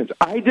grievance.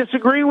 I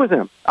disagree with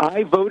him.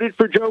 I voted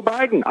for Joe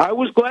Biden. I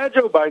was glad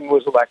Joe Biden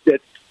was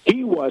elected.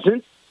 He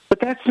wasn't. But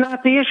that's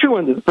not the issue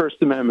under the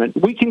First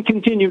Amendment. We can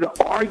continue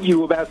to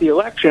argue about the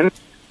election,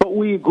 but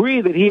we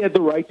agree that he had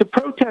the right to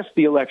protest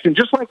the election,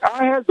 just like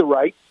I had the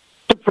right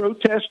to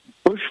protest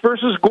Bush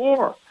versus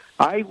Gore.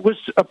 I was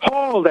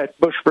appalled at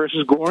Bush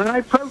versus Gore, and I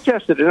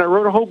protested, and I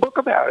wrote a whole book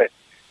about it.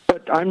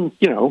 But I'm,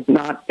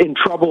 not in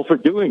trouble for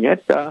doing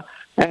it,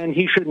 and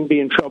he shouldn't be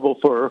in trouble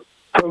for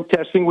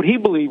protesting what he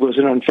believed was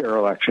an unfair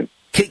election.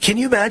 Can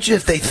you imagine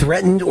if they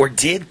threatened or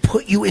did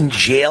put you in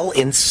jail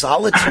in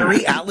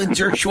solitary, Alan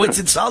Dershowitz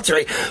in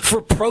solitary,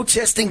 for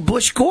protesting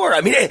Bush Gore?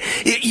 I mean,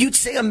 you'd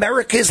say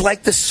America is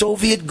like the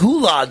Soviet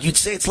Gulag. You'd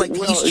say it's like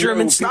the East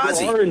German Stasi.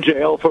 People are in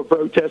jail for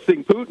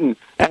protesting Putin,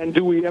 and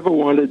do we ever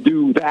want to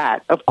do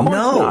that? Of course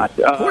not.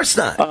 Of course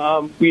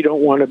not. We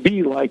don't want to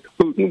be like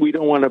Putin. We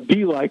don't want to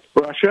be like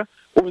Russia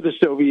or the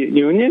Soviet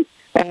Union.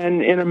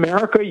 And in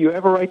America, you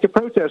have a right to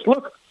protest.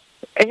 Look,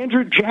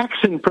 Andrew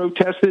Jackson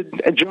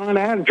protested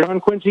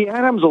John Quincy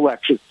Adams'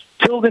 election.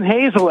 Tilden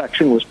Hayes'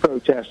 election was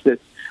protested.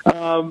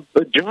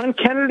 John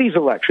Kennedy's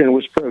election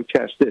was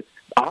protested.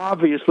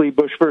 Obviously,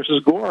 Bush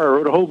versus Gore. I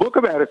wrote a whole book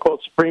about it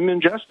called Supreme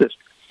Injustice,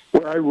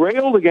 where I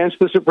railed against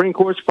the Supreme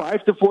Court's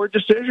 5-4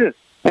 decision.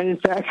 And in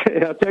fact,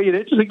 I'll tell you an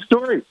interesting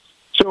story.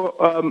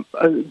 So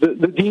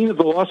the dean of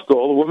the law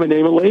school, a woman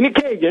named Elena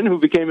Kagan, who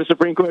became a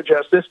Supreme Court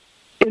justice,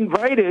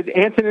 invited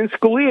Antonin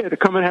Scalia to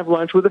come and have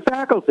lunch with the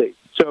faculty.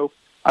 So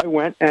I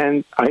went,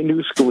 and I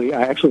knew Scalia.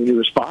 I actually knew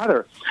his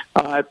father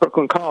at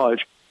Brooklyn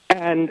College.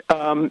 And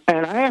I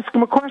asked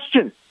him a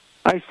question.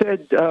 I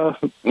said,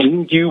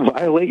 didn't you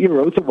violate your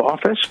oath of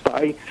office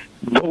by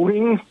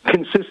voting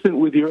consistent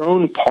with your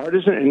own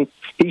partisan? And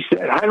he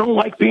said, I don't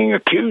like being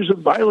accused of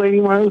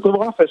violating my oath of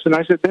office. And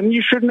I said, then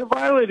you shouldn't have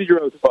violated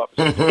your oath of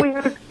office. We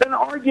had an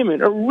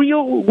argument, a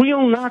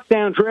real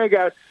knockdown,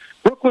 drag-out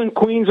Brooklyn,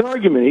 Queens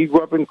argument. He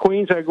grew up in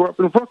Queens, I grew up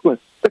in Brooklyn.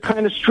 The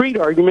kind of street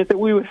argument that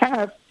we would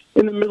have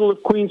in the middle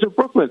of Queens or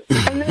Brooklyn.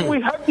 And then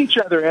we hugged each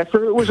other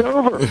after it was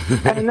over.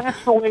 And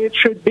that's the way it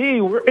should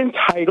be. We're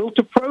entitled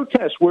to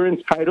protest. We're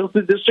entitled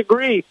to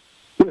disagree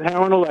with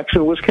how an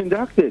election was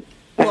conducted.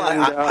 Well,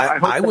 and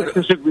I hope that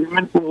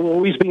disagreement will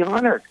always be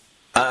honored.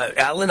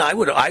 Alan, I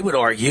would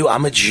argue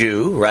I'm a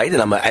Jew, right,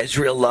 and I'm an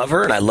Israel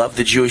lover, and I love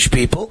the Jewish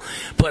people,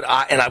 but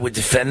I would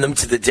defend them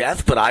to the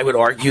death. But I would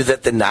argue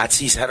that the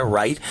Nazis had a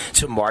right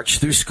to march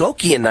through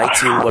Skokie in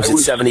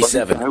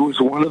 1977. I was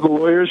one of the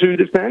lawyers who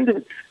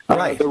defended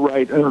the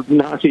right of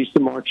Nazis to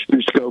march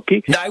through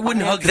Skokie. No, I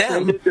wouldn't hug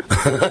them.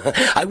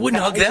 I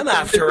wouldn't hug them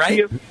after,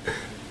 right?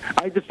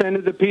 I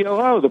defended the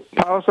PLO, the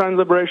Palestine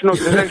Liberation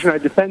Organization. I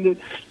defended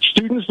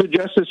Students for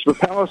Justice for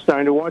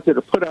Palestine who wanted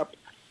to put up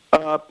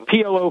a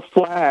PLO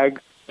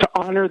flag to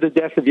honor the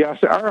death of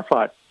Yasser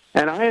Arafat.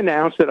 And I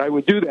announced that I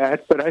would do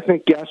that, but I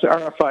think Yasser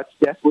Arafat's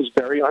death was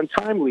very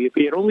untimely. If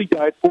he had only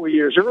died 4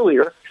 years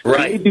earlier,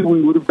 maybe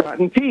we would have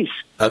gotten peace.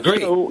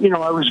 Agreed. So,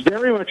 I was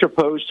very much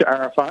opposed to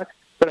Arafat,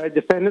 but I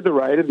defended the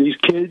right of these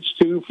kids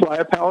to fly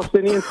a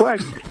Palestinian flag.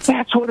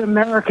 That's what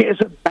America is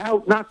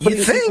about, not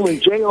putting people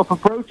in jail for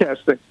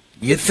protesting.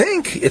 You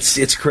think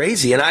it's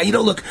crazy, and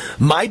look,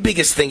 my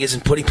biggest thing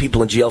isn't putting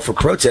people in jail for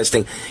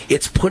protesting;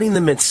 it's putting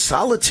them in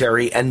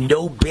solitary and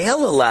no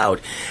bail allowed.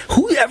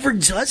 Who ever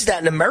does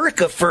that in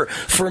America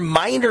for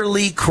minor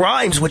league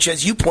crimes, which,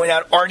 as you point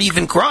out, aren't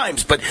even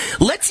crimes? But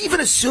let's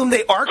even assume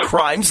they are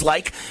crimes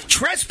like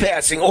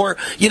trespassing or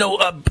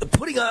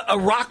putting a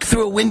rock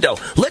through a window.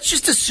 Let's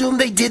just assume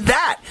they did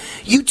that.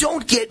 You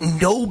don't get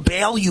no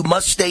bail; you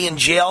must stay in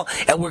jail,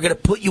 and we're going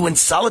to put you in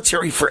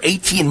solitary for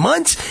 18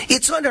 months.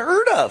 It's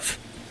unheard of.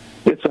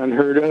 It's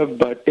unheard of,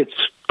 but it's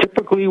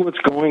typically what's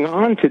going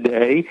on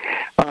today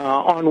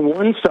on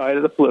one side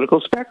of the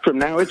political spectrum.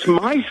 Now, it's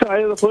my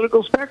side of the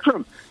political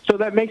spectrum, so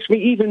that makes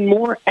me even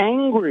more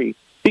angry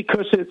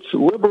because it's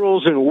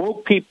liberals and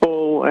woke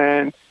people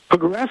and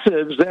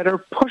progressives that are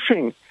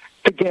pushing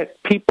to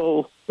get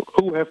people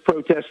who have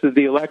protested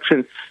the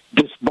election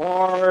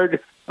disbarred,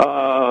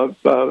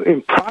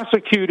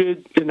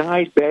 prosecuted,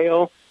 denied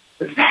bail.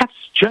 That's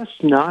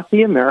just not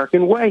the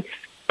American way.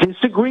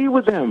 Disagree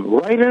with them.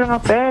 Write an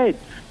op-ed.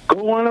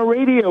 Go on a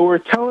radio or a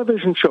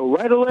television show.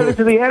 Write a letter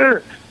to the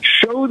editor.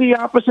 Show the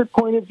opposite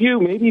point of view.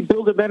 Maybe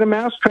build a better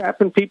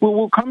mousetrap, and people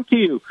will come to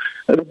you.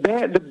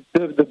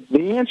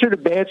 The answer to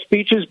bad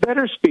speech is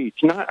better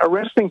speech, not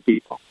arresting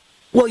people.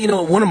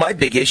 Well, one of my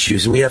big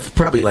issues, and we have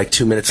probably like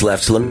 2 minutes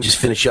left, so let me just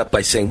finish up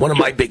by saying one of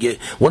my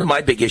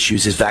big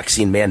issues is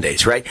vaccine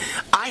mandates, right?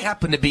 I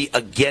happen to be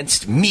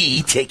against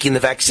me taking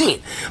the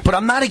vaccine, but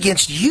I'm not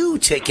against you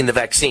taking the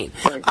vaccine.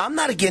 Right. I'm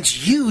not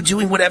against you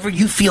doing whatever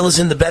you feel is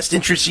in the best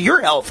interest of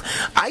your health.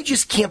 I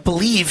just can't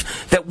believe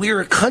that we're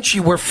a country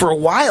where for a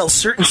while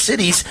certain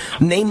cities,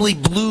 namely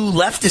blue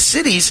leftist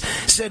cities,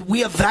 said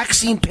we have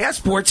vaccine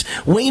passports.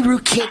 Wayne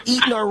Root can't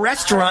eat in our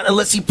restaurant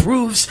unless he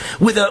proves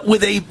with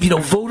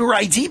a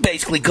voter ID,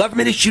 basically,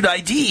 government-issued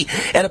ID,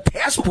 and a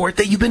passport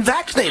that you've been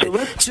vaccinated.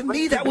 To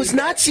me, that was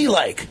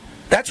Nazi-like.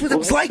 That's what it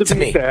was like to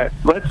me.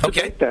 Let's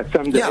debate that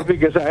someday,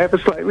 because I have a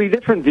slightly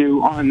different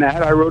view on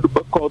that. I wrote a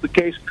book called The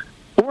Case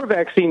for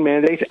Vaccine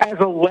Mandates as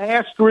a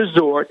last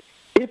resort,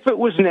 if it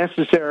was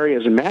necessary,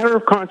 as a matter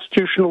of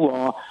constitutional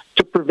law,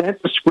 to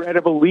prevent the spread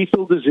of a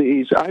lethal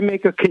disease. I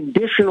make a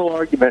conditional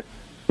argument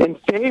in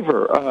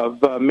favor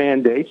of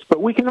mandates, but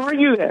we can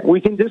argue that.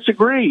 We can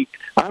disagree.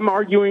 I'm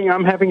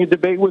having a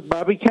debate with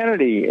Bobby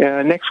Kennedy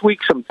next week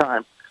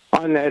sometime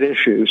on that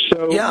issue.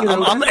 So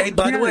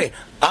by the way,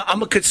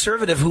 I'm a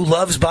conservative who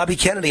loves Bobby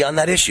Kennedy on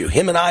that issue.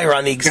 Him and I are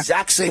on the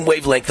exact same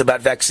wavelength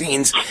about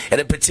vaccines, and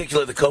in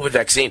particular the COVID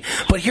vaccine.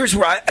 But here's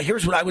what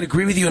I would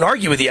agree with you and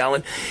argue with you,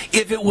 Alan.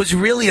 If it was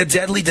really a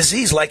deadly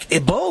disease like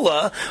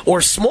Ebola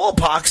or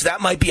smallpox,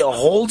 that might be a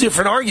whole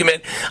different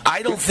argument.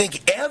 I don't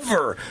think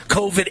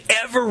COVID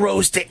ever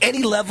rose to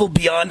any level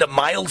beyond a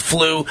mild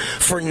flu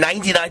for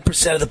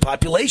 99% of the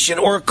population,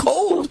 or a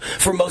cold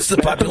for most of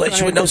the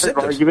population with no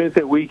symptoms. That's an argument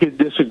that we could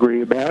disagree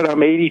about.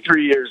 I'm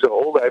 83 years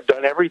old. I've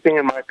done everything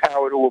in my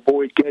power to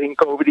avoid getting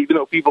COVID, even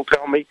though people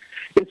tell me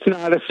it's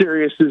not a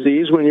serious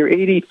disease. When you're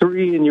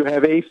 83 and you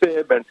have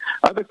AFib and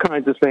other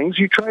kinds of things,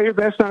 you try your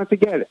best not to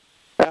get it.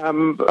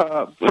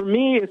 For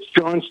me, it's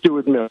John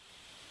Stuart Mill.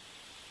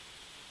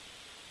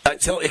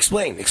 So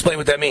explain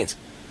what that means.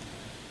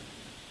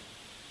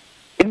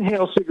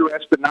 Inhale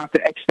cigarettes, but not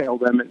to exhale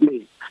them at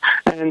me.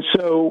 And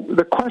so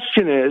the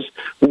question is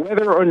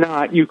whether or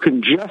not you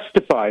can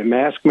justify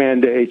mask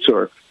mandates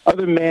or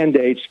other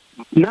mandates,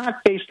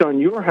 not based on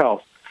your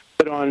health,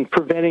 but on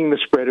preventing the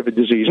spread of a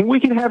disease. And we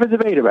can have a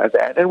debate about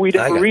that, and we'd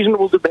have a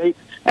reasonable debate,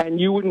 and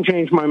you wouldn't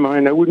change my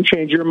mind, I wouldn't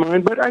change your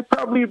mind, but I'd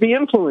probably be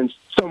influenced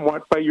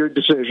somewhat by your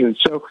decision.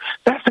 So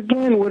that's,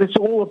 again, what it's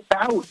all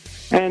about.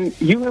 And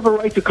you have a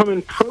right to come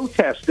and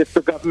protest if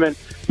the government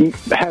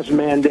has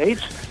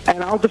mandates,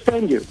 and I'll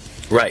defend you.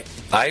 Right.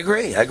 I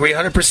agree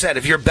 100%.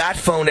 If your bat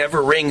phone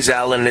ever rings,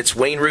 Alan, and it's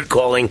Wayne Root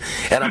calling,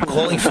 and I'm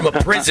calling from a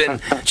prison,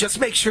 just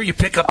make sure you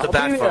pick up the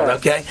bat phone,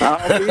 okay?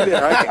 I'll be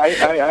there.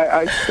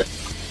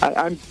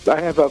 I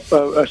have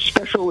a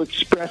special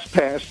express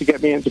pass to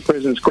get me into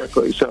prisons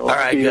quickly. So all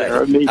right, good.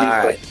 All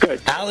right, good.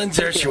 Alan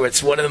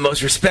Dershowitz, one of the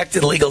most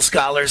respected legal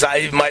scholars.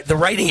 The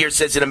writing here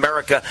says in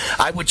America.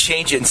 I would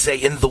change it and say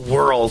in the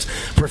world.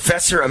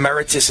 Professor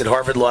Emeritus at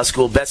Harvard Law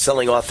School,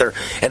 best-selling author,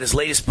 and his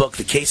latest book,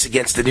 The Case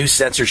Against the New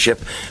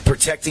Censorship,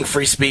 Protecting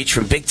Free Speech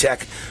from Big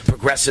Tech,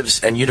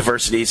 Progressives, and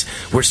Universities.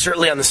 We're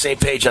certainly on the same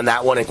page on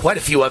that one, and quite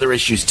a few other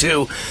issues,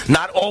 too.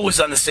 Not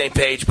always on the same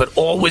page, but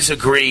always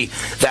agree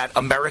that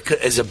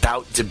America is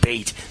about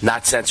debate,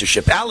 not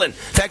censorship. Alan,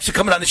 thanks for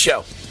coming on the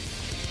show.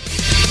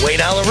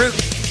 Wayne Allyn Root.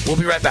 We'll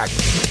be right back.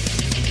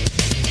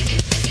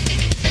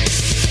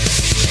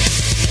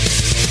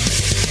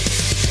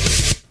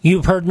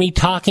 You've heard me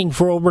talking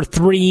for over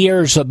 3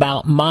 years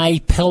about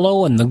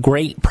MyPillow and the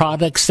great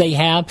products they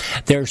have.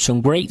 There's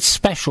some great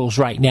specials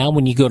right now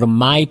when you go to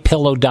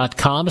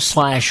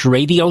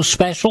mypillow.com/radio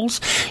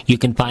specials. You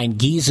can find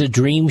Giza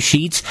Dream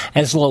Sheets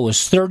as low as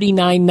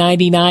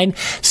 $39.99.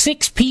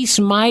 6-piece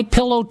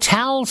MyPillow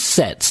towel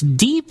sets,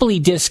 deeply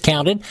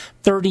discounted,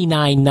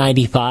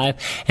 $39.95.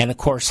 And of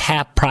course,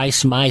 half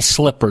price My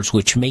Slippers,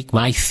 which make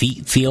my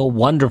feet feel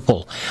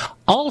wonderful.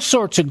 All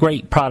sorts of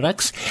great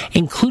products,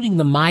 including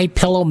the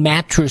MyPillow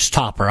mattress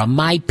topper, a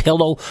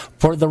MyPillow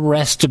for the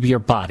rest of your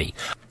body.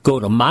 Go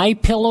to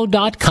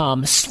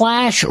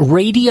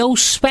mypillow.com/radio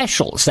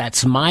specials.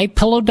 That's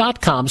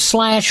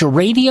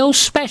mypillow.com/radio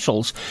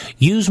specials.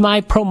 Use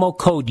my promo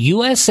code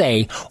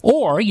USA,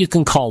 or you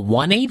can call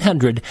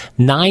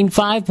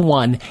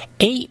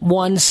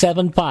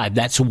 1-800-951-8175.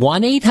 That's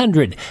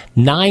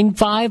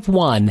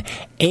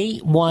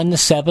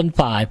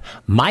 1-800-951-8175.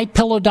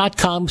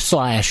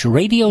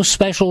 mypillow.com/radio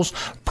specials.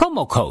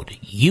 Promo code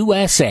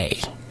USA.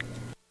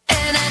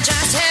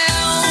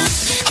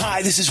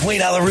 Hi, this is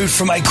Wayne Allyn Root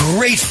for my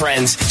great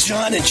friends,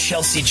 John and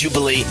Chelsea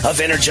Jubilee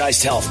of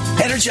Energized Health.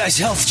 Energized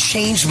Health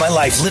changed my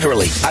life,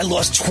 literally. I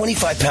lost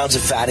 25 pounds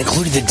of fat,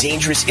 including the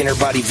dangerous inner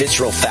body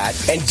visceral fat,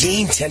 and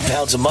gained 10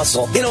 pounds of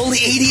muscle in only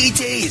 88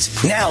 days.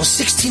 Now,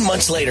 16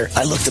 months later,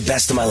 I look the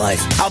best of my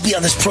life. I'll be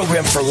on this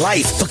program for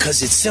life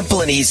because it's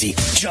simple and easy.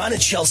 John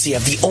and Chelsea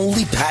have the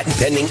only patent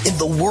pending in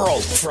the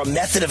world for a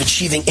method of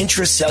achieving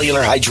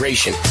intracellular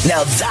hydration.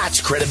 Now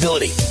that's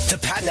credibility. The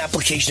patent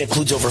application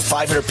includes over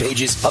 500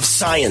 pages of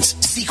science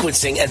techniques,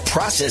 sequencing, and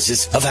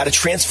processes of how to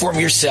transform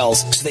your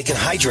cells so they can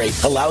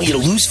hydrate, allowing you to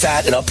lose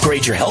fat and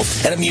upgrade your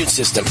health and immune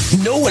system.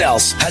 No one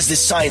else has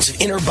this science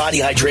of inner body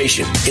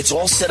hydration. It's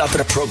all set up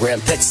in a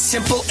program that's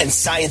simple and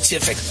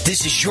scientific.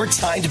 This is your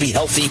time to be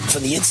healthy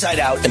from the inside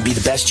out and be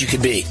the best you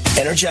can be.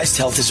 Energized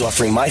Health is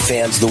offering my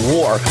fans, The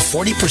War,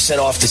 40%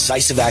 off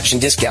decisive action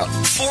discount.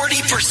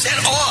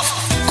 40%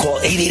 off! Call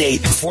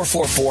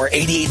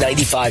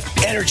 888-444-8895,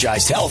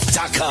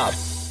 EnergizedHealth.com.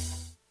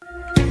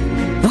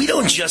 We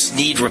don't just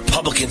need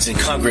Republicans in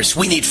Congress.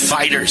 We need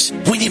fighters.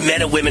 We need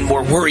men and women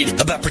more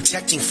worried about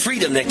protecting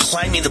freedom than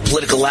climbing the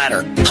political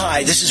ladder.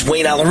 Hi, this is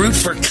Wayne Alaroot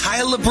for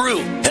Kyle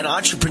LaBrue, an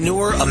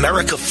entrepreneur,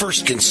 America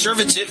First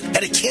conservative, and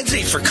a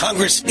candidate for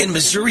Congress in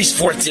Missouri's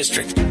 4th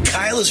District.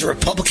 Kyle is a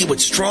Republican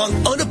with strong,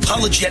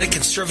 unapologetic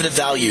conservative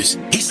values.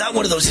 He's not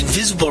one of those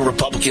invisible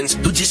Republicans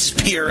who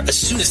disappear as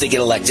soon as they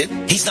get elected.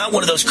 He's not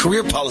one of those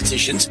career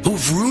politicians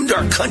who've ruined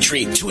our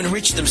country to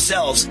enrich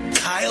themselves.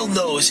 Kyle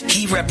knows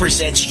he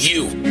represents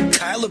you.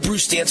 Kyle LaBrue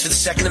stands for the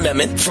Second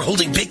Amendment, for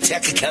holding big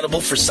tech accountable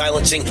for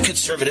silencing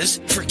conservatives,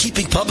 for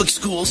keeping public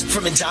schools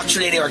from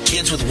indoctrinating our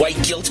kids with white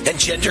guilt and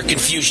gender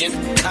confusion.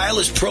 Kyle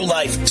is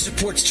pro-life,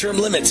 supports term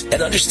limits,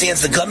 and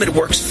understands the government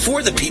works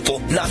for the people,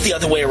 not the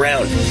other way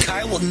around.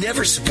 Kyle will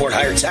never support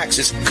higher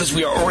taxes because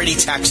we are already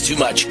taxed too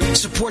much.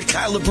 Support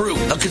Kyle LaBrue,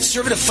 a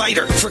conservative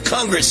fighter for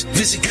Congress.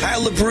 Visit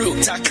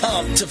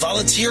KyleLaBrue.com to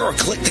volunteer or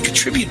click the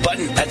contribute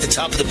button at the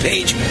top of the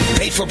page.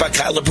 Paid for by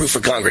Kyle LaBrue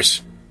for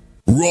Congress.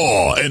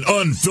 Raw and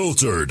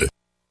unfiltered.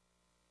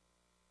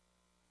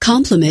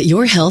 Complement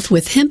your health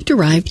with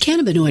hemp-derived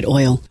cannabinoid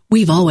oil.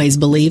 We've always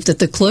believed that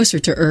the closer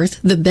to Earth,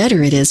 the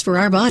better it is for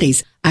our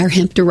bodies. Our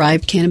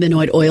hemp-derived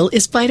cannabinoid oil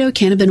is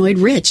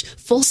phytocannabinoid-rich,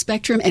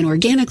 full-spectrum, and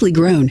organically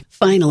grown.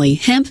 Finally,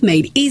 hemp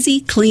made easy,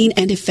 clean,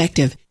 and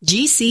effective.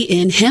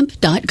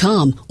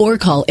 GCNhemp.com or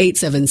call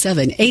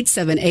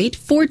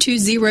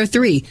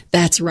 877-878-4203.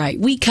 That's right,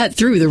 we cut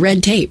through the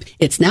red tape.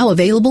 It's now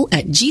available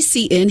at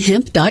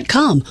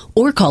GCNhemp.com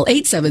or call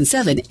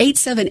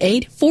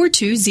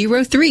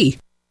 877-878-4203.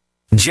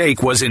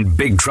 Jake was in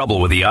big trouble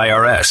with the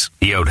IRS.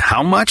 He owed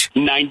how much?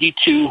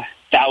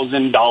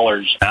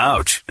 $92,000.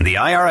 Ouch. And the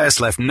IRS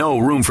left no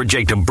room for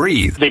Jake to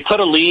breathe. They put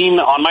a lien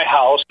on my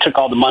house, took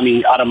all the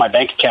money out of my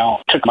bank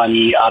account, took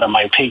money out of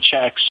my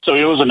paychecks. So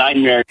it was a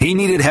nightmare. He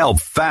needed help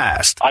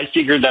fast. I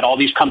figured that all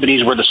these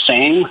companies were the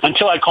same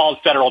until I called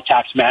Federal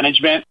Tax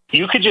Management.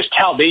 You could just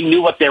tell they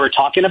knew what they were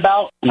talking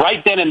about.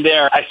 Right then and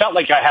there, I felt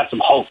like I had some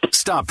hope.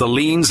 Stop the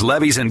liens,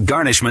 levies, and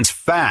garnishments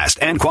fast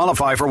and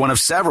qualify for one of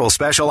several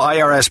special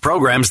IRS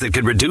programs that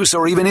could reduce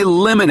or even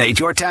eliminate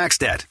your tax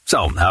debt.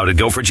 So, how'd it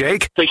go for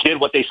Jake? They did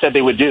what they said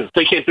they would do.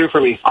 They came through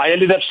for me. I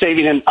ended up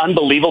saving an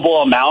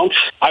unbelievable amount.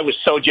 I was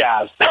so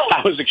jazzed.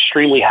 I was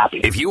extremely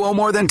happy. If you owe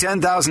more than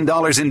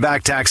 $10,000 in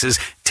back taxes,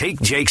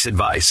 take Jake's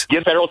advice.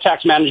 Give Federal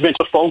Tax Management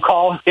a phone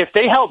call. If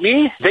they help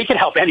me, they can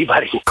help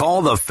anybody.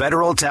 Call the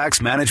Federal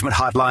Tax Management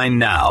Hotline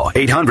now.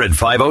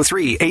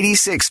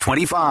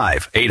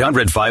 800-503-8625.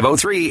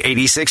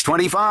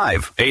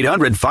 800-503-8625.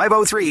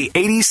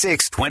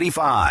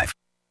 800-503-8625.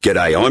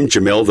 G'day, I'm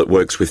Jamel that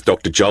works with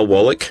Dr. Joel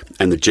Wallach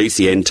and the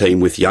GCN team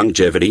with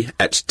Longevity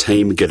at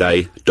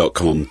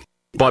teamg'day.com.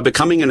 By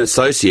becoming an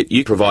associate,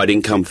 you provide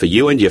income for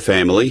you and your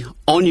family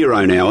on your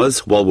own hours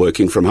while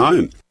working from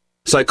home.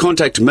 So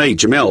contact me,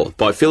 Jamel,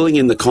 by filling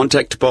in the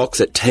contact box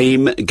at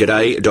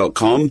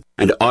teamg'day.com,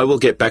 and I will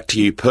get back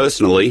to you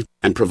personally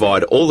and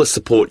provide all the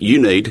support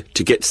you need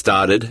to get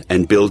started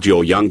and build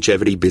your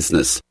longevity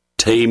business.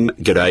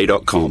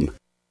 teamg'day.com.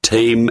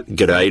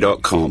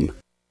 teamg'day.com.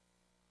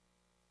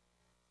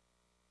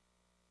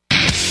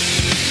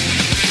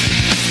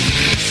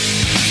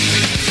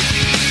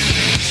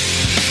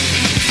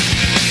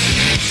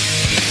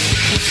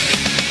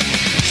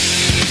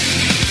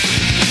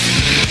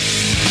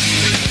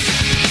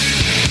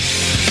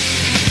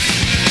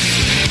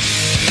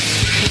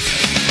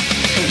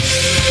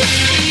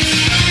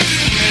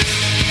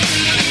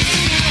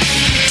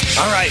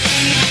 All right,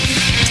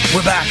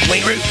 we're back.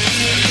 Wayne Root.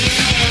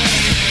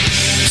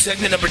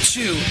 Segment number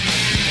 2,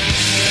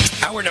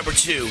 hour number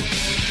 2,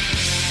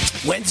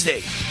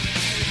 Wednesday,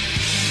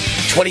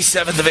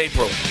 27th of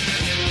April.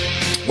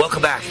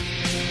 Welcome back.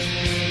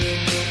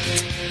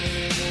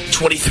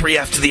 23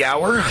 after the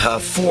hour,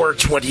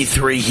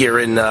 4:23 here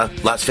in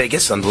Las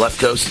Vegas on the left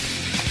coast,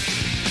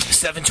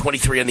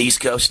 7:23 on the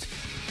East Coast,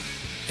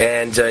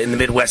 and in the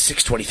Midwest,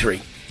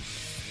 6:23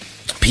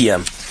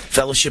 p.m.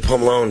 Fellowship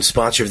Home Loans,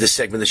 sponsor of this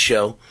segment of the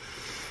show.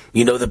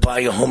 You know that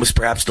buying a home is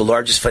perhaps the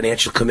largest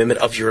financial commitment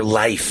of your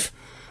life.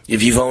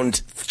 If you've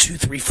owned 2,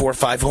 3, 4,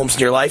 5 homes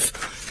in your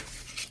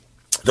life,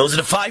 those are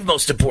the 5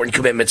 most important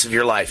commitments of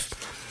your life.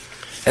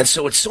 And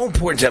so it's so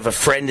important to have a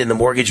friend in the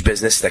mortgage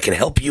business that can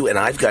help you. And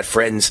I've got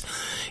friends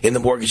in the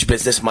mortgage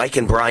business, Mike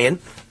and Brian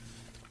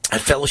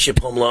at Fellowship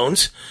Home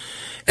Loans.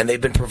 And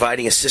they've been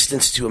providing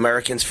assistance to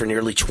Americans for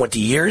nearly 20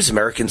 years.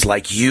 Americans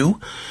like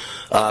you.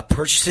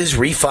 Purchases,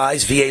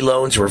 refis, VA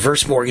loans,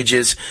 reverse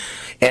mortgages,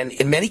 and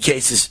in many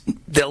cases,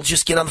 they'll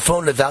just get on the phone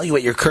and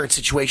evaluate your current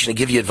situation and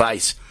give you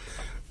advice.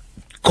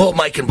 Call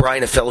Mike and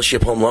Brian at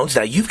Fellowship Home Loans.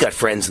 Now, you've got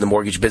friends in the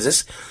mortgage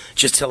business.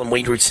 Just tell them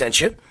Wayne Root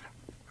sent you.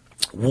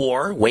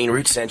 Wayne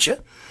Root sent you.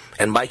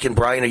 And Mike and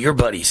Brian are your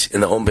buddies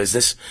in the home loan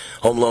business.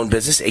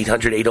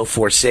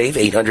 800-804-SAVE,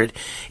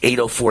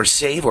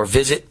 800-804-SAVE, or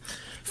visit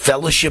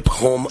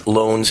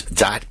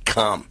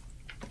fellowshiphomeloans.com.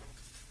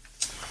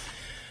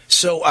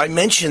 So I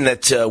mentioned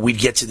that we'd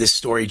get to this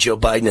story. Joe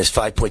Biden has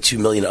 $5.2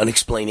 million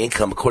unexplained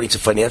income. According to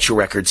financial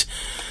records,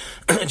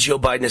 Joe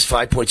Biden has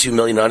 $5.2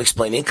 million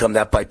unexplained income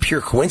that, by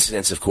pure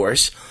coincidence, of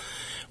course,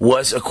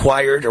 was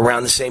acquired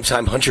around the same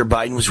time Hunter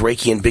Biden was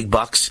raking in big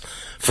bucks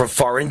from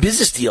foreign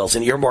business deals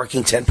and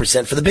earmarking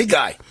 10% for the big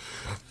guy.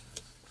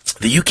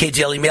 The UK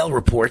Daily Mail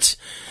reports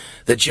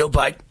that Joe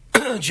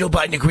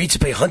Biden agreed to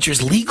pay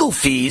Hunter's legal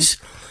fees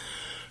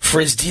for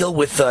his deal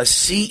with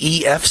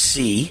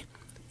CEFC,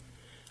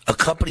 a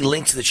company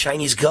linked to the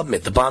Chinese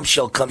government. The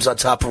bombshell comes on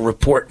top of a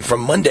report from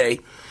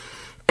Monday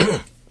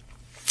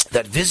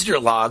that visitor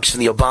logs from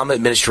the Obama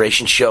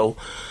administration show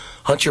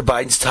Hunter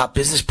Biden's top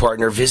business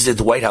partner visited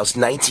the White House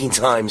 19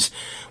 times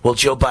while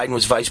Joe Biden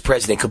was vice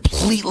president,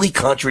 completely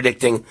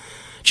contradicting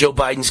Joe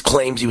Biden's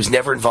claims he was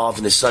never involved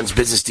in his son's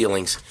business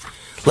dealings.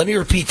 Let me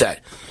repeat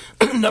that.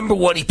 Number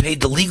one, he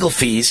paid the legal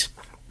fees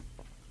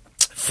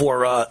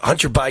for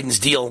Hunter Biden's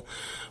deal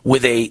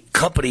with a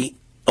company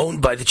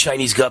owned by the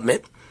Chinese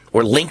government,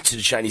 or linked to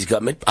the Chinese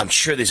government. I'm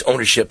sure there's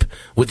ownership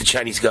with the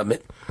Chinese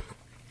government.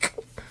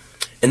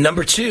 And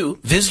number two,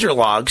 visitor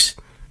logs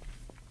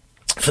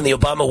from the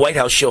Obama White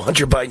House show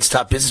Hunter Biden's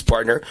top business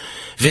partner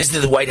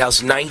visited the White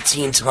House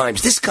 19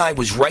 times. This guy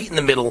was right in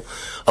the middle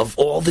of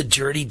all the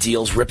dirty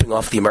deals, ripping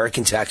off the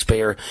American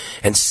taxpayer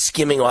and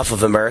skimming off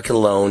of American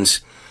loans.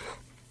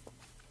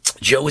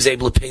 Joe was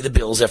able to pay the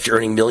bills after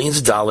earning millions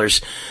of dollars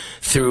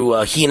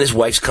through he and his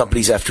wife's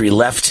companies after he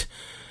left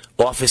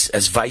office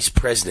as vice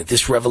president.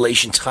 This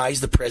revelation ties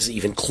the president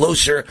even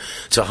closer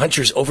to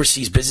Hunter's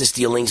overseas business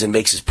dealings and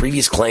makes his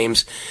previous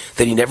claims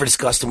that he never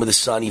discussed them with his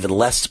son even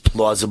less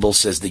plausible,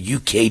 says the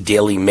UK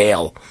Daily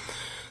Mail.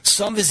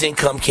 Some of his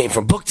income came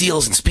from book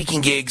deals and speaking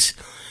gigs.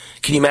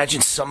 Can you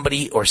imagine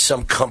somebody or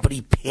some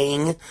company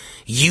paying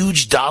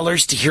huge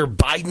dollars to hear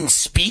Biden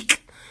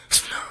speak?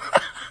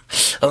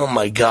 Oh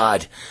my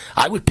God.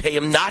 I would pay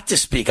him not to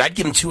speak. I'd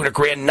give him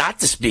 $200,000 not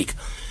to speak.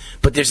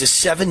 But there's a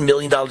 $7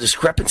 million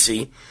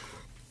discrepancy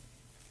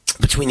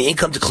between the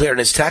income declared in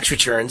his tax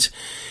returns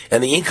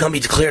and the income he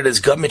declared in his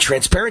government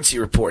transparency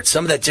report.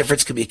 Some of that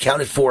difference can be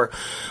accounted for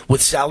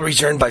with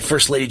salaries earned by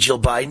First Lady Jill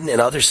Biden and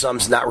other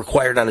sums not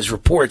required on his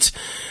reports,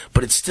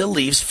 but it still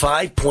leaves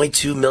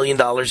 $5.2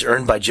 million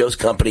earned by Joe's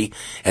company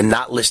and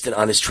not listed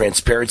on his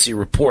transparency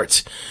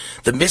reports.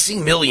 The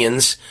missing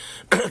millions,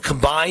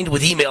 combined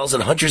with emails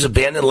on Hunter's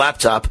abandoned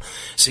laptop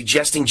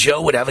suggesting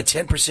Joe would have a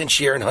 10%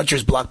 share in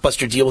Hunter's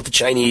blockbuster deal with the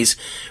Chinese,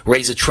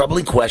 raise a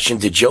troubling question.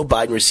 Did Joe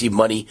Biden receive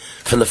money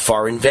from the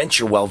foreign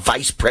venture while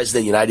vice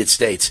president of the United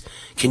States?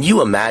 Can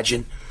you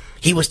imagine?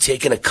 He was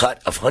taking a cut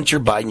of Hunter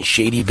Biden's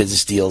shady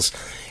business deals.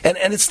 And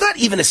it's not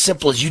even as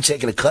simple as you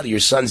taking a cut of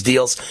your son's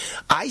deals.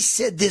 I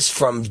said this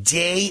from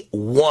day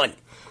one,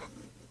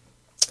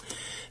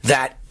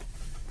 that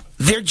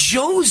they're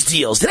Joe's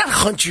deals. They're not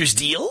Hunter's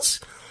deals.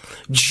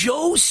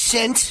 Joe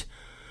sent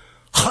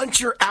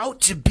Hunter out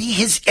to be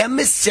his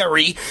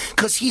emissary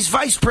because he's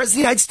vice president of the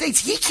United States.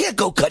 He can't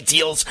go cut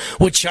deals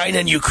with China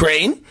and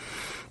Ukraine,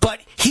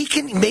 but he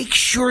can make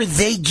sure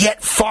they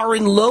get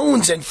foreign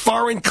loans and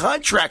foreign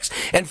contracts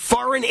and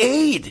foreign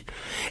aid.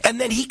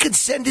 And then he can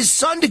send his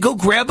son to go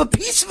grab a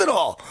piece of it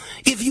all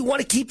if you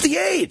want to keep the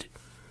aid.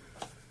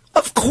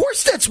 Of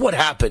course that's what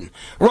happened.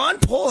 Ron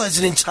Paul has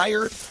an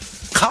entire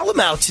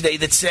column out today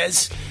that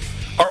says,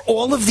 are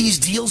all of these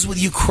deals with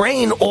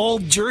Ukraine all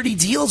dirty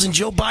deals and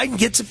Joe Biden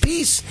gets a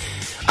piece?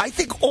 I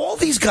think all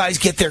these guys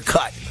get their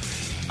cut.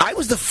 I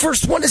was the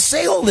first one to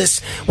say all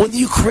this when the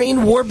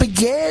Ukraine war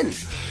began.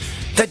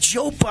 That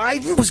Joe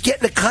Biden was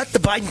getting a cut, the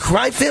Biden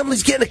crime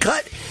family's getting a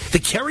cut, the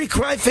Kerry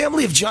crime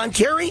family of John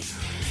Kerry,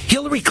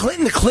 Hillary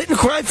Clinton, the Clinton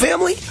crime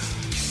family,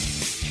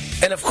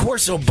 and of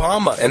course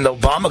Obama and the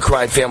Obama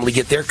crime family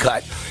get their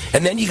cut.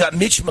 And then you got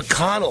Mitch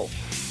McConnell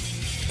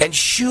and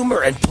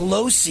Schumer and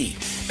Pelosi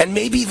and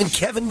maybe even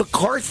Kevin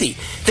McCarthy.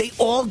 They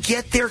all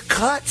get their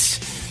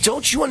cuts.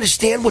 Don't you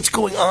understand what's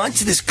going on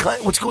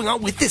what's going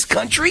on with this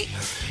country?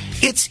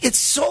 It's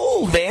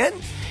sold, man.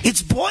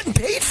 It's bought and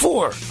paid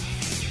for.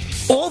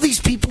 All these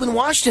people in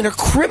Washington are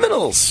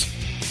criminals.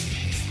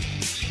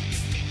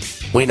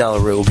 Wayne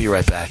Allyn Root, we'll be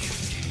right back.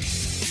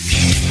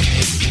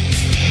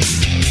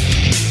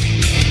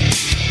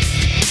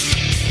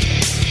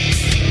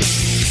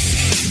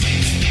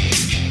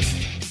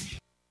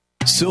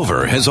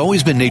 Silver has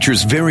always been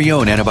nature's very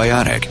own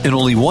antibiotic, and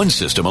only one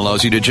system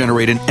allows you to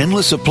generate an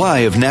endless supply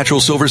of natural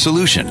silver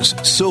solutions.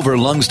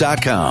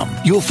 SilverLungs.com.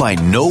 You'll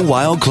find no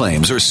wild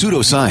claims or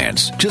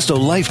pseudoscience, just a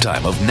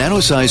lifetime of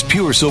nano-sized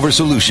pure silver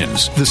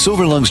solutions. The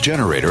Silver Lungs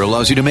generator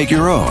allows you to make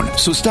your own,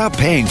 so stop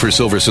paying for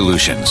silver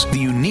solutions. The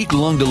unique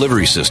lung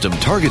delivery system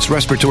targets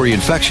respiratory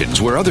infections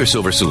where other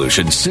silver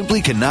solutions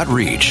simply cannot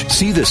reach.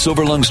 See the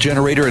Silver Lungs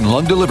generator and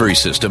lung delivery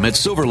system at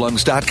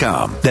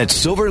SilverLungs.com.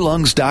 That's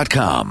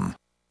SilverLungs.com.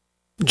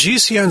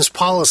 GCN's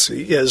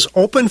policy is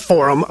open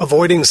forum,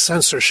 avoiding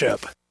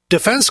censorship.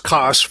 Defense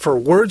costs for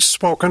words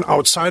spoken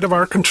outside of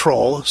our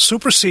control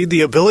supersede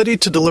the ability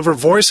to deliver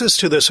voices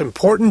to this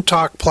important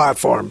talk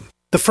platform.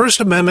 The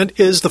First Amendment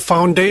is the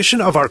foundation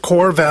of our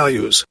core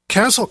values.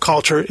 Cancel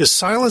culture is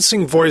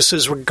silencing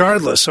voices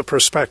regardless of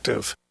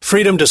perspective.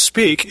 Freedom to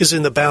speak is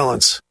in the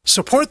balance.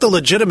 Support the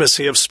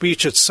legitimacy of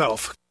speech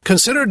itself.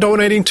 Consider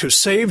donating to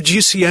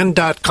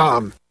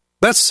SaveGCN.com.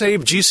 That's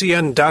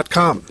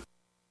SaveGCN.com.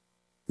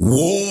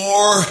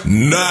 War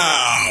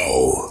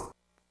now.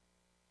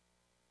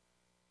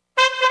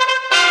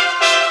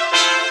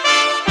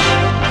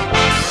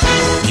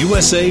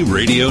 USA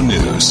Radio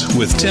News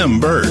with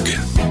Tim Berg.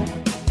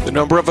 The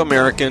number of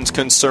Americans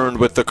concerned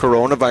with the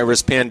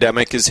coronavirus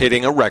pandemic is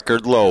hitting a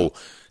record low.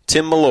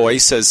 Tim Malloy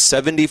says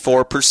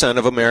 74%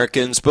 of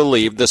Americans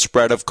believe the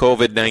spread of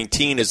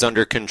COVID-19 is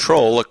under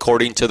control,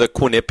 according to the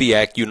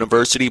Quinnipiac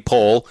University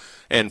poll,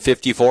 and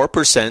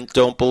 54%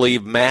 don't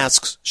believe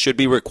masks should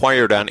be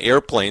required on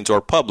airplanes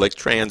or public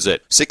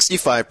transit.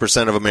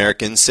 65% of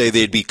Americans say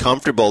they'd be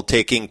comfortable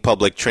taking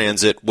public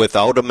transit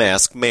without a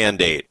mask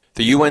mandate.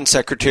 The UN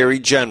Secretary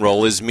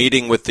General is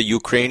meeting with the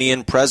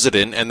Ukrainian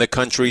president and the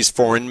country's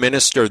foreign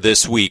minister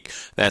this week.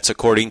 That's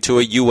according to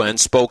a UN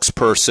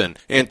spokesperson.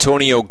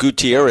 Antonio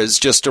Guterres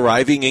just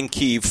arriving in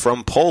Kyiv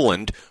from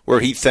Poland,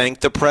 where he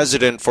thanked the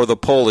president for the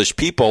Polish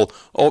people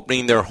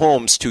opening their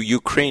homes to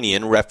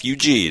Ukrainian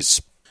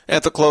refugees.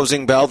 At the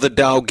closing bell, the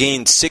Dow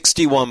gained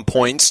 61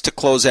 points to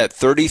close at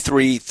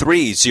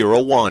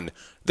 33,301.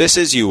 This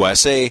is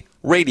USA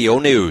Radio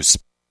News.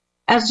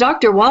 As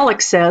Dr.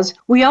 Wallach says,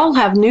 we all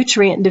have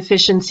nutrient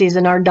deficiencies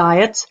in our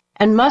diets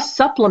and must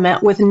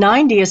supplement with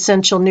 90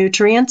 essential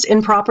nutrients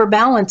in proper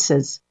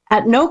balances.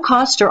 At no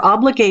cost or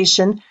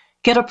obligation,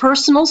 get a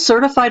personal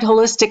certified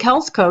holistic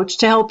health coach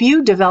to help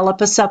you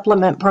develop a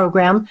supplement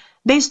program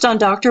based on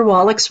Dr.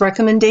 Wallach's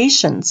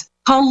recommendations.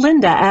 Call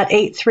Linda at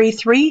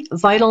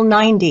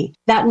 833-VITAL-90.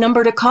 That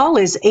number to call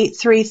is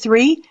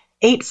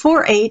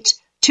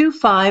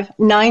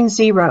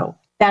 833-848-2590.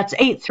 That's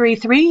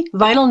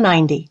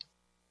 833-VITAL-90.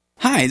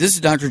 Hi, this is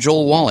Dr.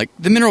 Joel Wallach,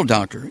 the Mineral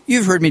Doctor.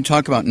 You've heard me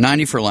talk about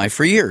 90 for Life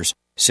for years.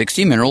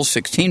 60 minerals,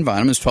 16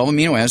 vitamins, 12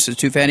 amino acids,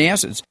 2 fatty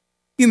acids.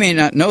 You may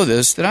not know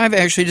this, that I've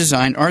actually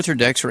designed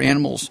Arthrodex for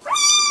animals.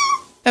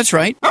 That's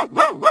right.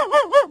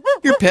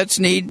 Your pets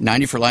need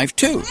 90 for Life,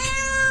 too.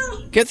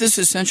 Get this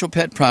essential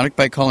pet product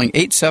by calling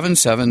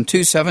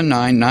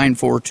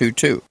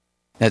 877-279-9422.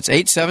 That's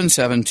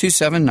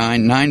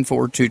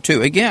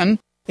 877-279-9422. Again,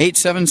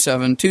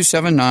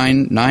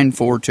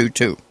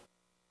 877-279-9422.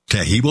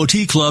 Tahibo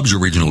Tea Club's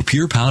original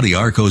Pure Pau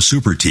d'Arco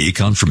Super Tea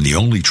comes from the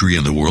only tree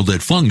in the world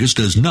that fungus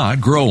does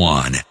not grow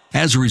on.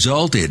 As a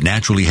result, it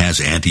naturally has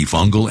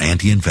antifungal,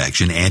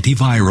 anti-infection,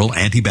 antiviral,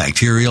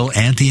 antibacterial,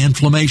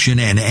 anti-inflammation,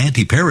 and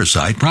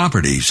anti-parasite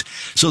properties.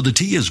 So the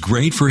tea is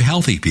great for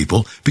healthy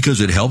people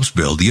because it helps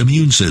build the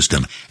immune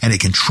system, and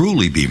it can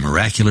truly be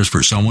miraculous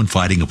for someone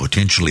fighting a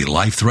potentially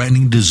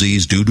life-threatening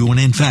disease due to an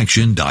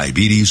infection,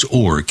 diabetes,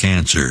 or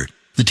cancer.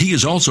 The tea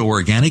is also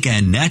organic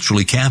and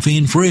naturally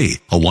caffeine-free.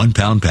 A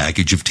 1-pound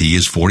package of tea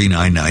is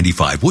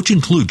 $49.95, which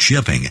includes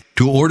shipping.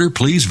 To order,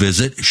 please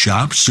visit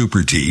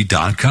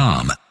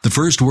shopsupertea.com. The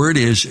first word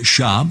is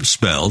shop,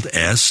 spelled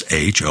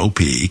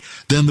S-H-O-P,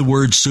 then the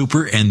word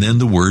super, and then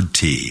the word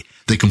tea.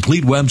 The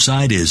complete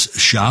website is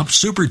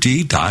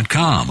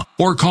shopsupertea.com,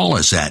 or call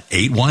us at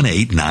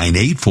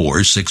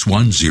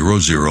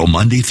 818-984-6100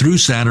 Monday through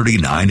Saturday,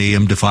 9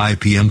 a.m. to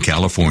 5 p.m.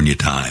 California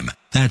time.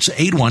 That's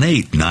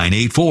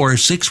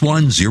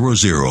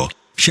 818-984-6100.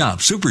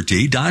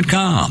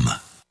 ShopSuperTea.com.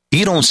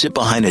 You don't sit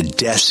behind a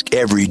desk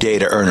every day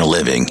to earn a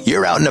living.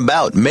 You're out and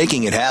about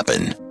making it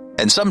happen.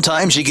 And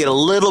sometimes you get a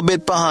little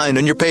bit behind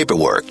on your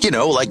paperwork,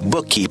 like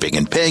bookkeeping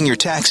and paying your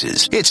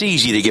taxes. It's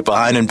easy to get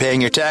behind on paying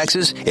your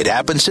taxes. It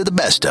happens to the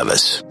best of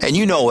us. And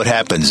you know what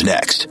happens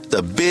next.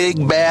 The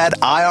big bad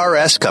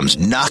IRS comes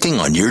knocking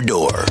on your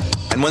door.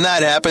 And when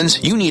that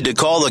happens, you need to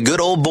call the good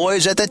old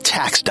boys at the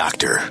Tax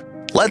Doctor.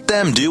 Let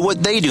them do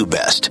what they do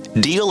best.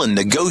 Deal and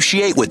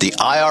negotiate with the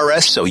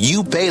IRS so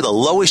you pay the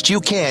lowest you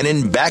can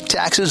in back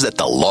taxes that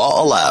the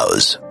law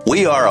allows.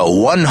 We are a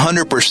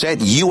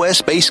 100%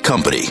 U.S.-based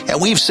company, and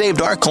we've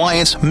saved our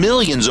clients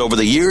millions over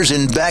the years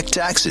in back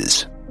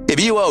taxes. If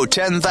you owe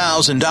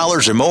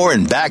 $10,000 or more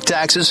in back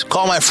taxes,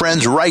 call my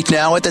friends right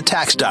now at the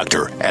Tax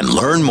Doctor and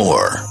learn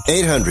more.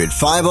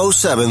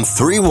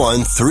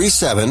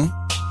 800-507-3137.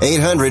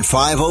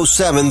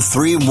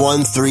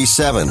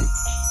 800-507-3137.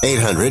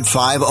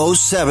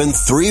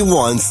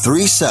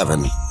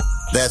 800-507-3137.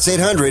 That's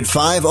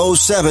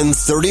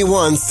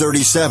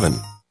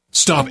 800-507-3137.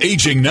 Stop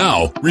aging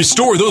now.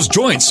 Restore those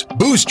joints.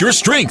 Boost your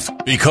strength.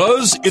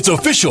 Because it's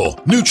official.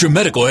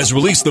 NutriMedical has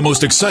released the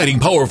most exciting,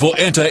 powerful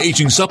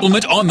anti-aging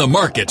supplement on the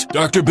market.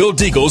 Dr. Bill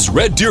Deagle's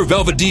Red Deer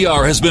Velvet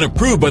DR has been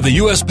approved by the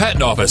U.S.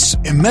 Patent Office.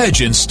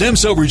 Imagine stem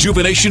cell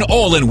rejuvenation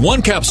all in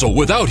one capsule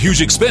without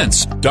huge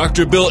expense.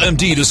 Dr. Bill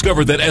MD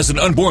discovered that as an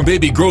unborn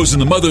baby grows in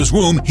the mother's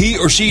womb, he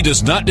or she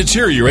does not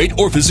deteriorate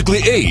or physically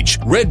age.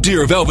 Red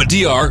Deer Velvet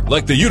DR,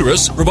 like the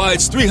uterus,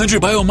 provides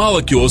 300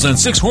 biomolecules and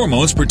 6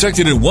 hormones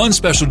protected in one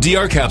special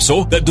DR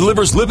capsule that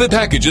delivers lipid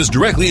packages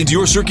directly into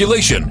your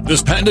circulation.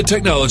 This patented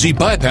technology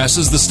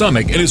bypasses the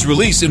stomach and is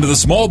released into the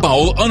small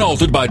bowel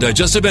unaltered by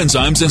digestive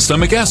enzymes and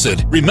stomach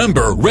acid.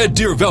 Remember, Red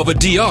Deer Velvet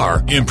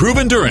DR. Improve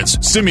endurance,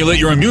 stimulate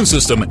your immune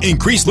system,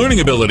 increase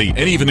learning ability,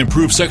 and even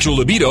improve sexual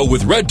libido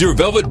with Red Deer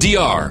Velvet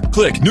DR.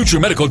 Click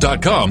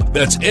NutriMedical.com,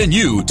 that's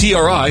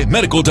N-U-T-R-I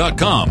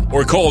medical.com,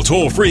 or call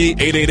toll-free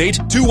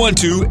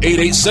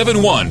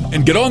 888-212-8871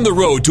 and get on the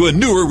road to a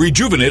newer,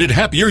 rejuvenated,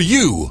 happier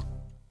you.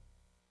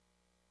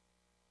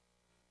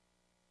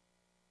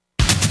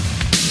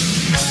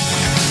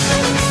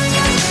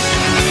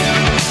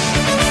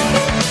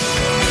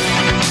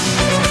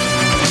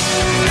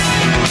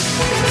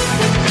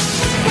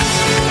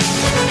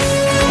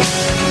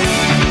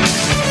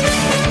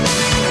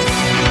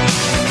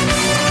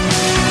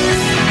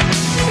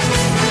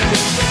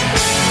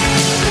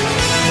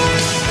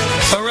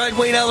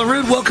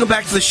 Welcome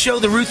back to the show.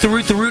 The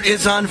Root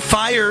is on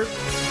fire.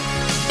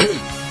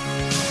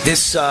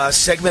 This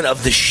segment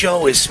of the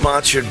show is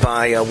sponsored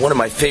by one of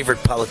my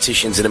favorite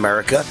politicians in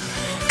America.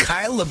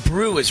 Kyle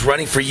LeBrew is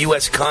running for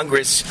U.S.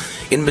 Congress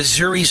in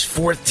Missouri's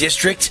 4th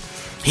District.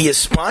 He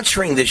is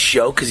sponsoring this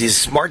show because he's a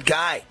smart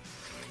guy.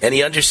 And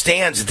he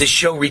understands that this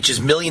show reaches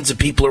millions of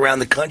people around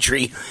the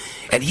country.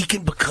 And he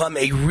can become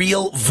a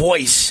real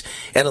voice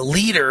and a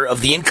leader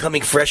of the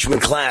incoming freshman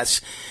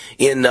class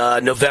in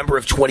November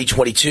of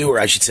 2022, or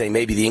I should say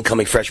maybe the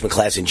incoming freshman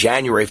class in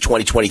January of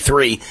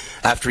 2023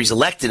 after he's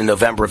elected in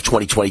November of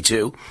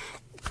 2022.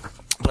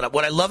 But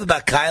what I love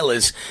about Kyle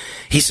is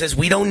he says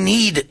we don't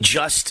need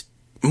just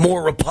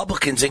more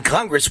Republicans in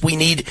Congress. We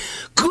need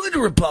good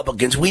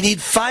Republicans. We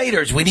need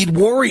fighters. We need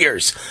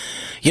warriors.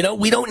 You know,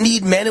 we don't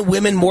need men and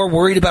women more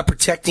worried about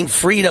protecting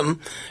freedom,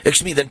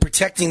 than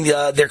protecting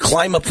their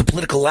climb up the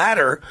political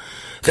ladder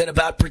than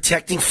about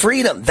protecting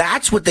freedom.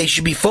 That's what they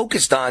should be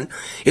focused on,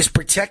 is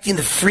protecting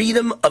the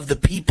freedom of the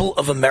people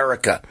of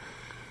America.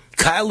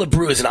 Kyle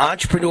LeBrew is an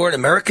entrepreneur, an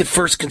American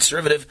First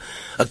conservative,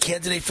 a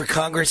candidate for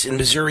Congress in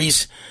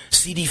Missouri's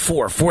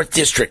CD4, 4th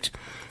District.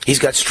 He's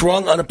got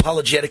strong,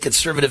 unapologetic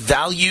conservative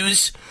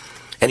values,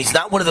 and he's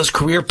not one of those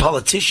career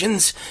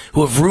politicians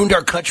who have ruined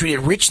our country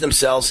and enriched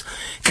themselves.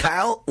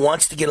 Kyle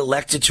wants to get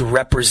elected to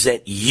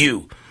represent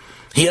you.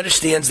 He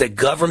understands that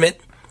government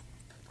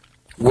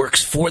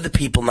works for the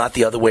people, not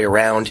the other way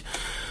around.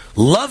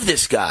 Love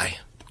this guy.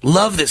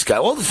 Love this guy.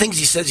 All the things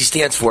he says he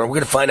stands for, and we're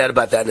going to find out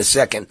about that in a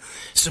second.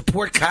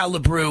 Support Kyle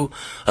LeBrew,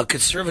 a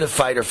conservative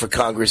fighter for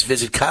Congress.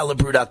 Visit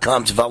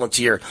KyleLeBrew.com to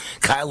volunteer.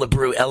 Kyle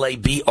LeBrew,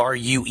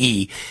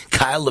 L-A-B-R-U-E.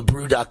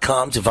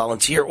 KyleLeBrew.com to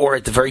volunteer, or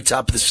at the very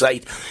top of the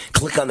site,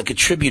 click on the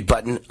contribute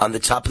button on the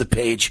top of the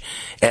page,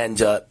 and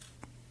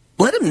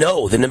let him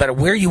know that no matter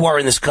where you are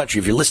in this country,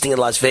 if you're listening in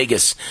Las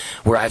Vegas,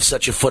 where I have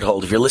such a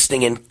foothold, if you're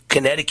listening in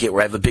Connecticut,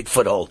 where I have a big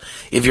foothold,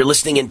 if you're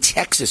listening in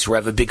Texas, where I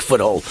have a big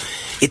foothold,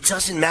 it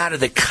doesn't matter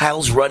that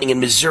Kyle's running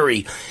in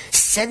Missouri.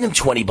 Send him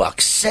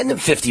 $20, send him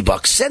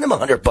 $50, send him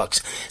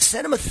 $100,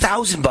 send him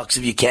 $1,000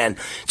 if you can,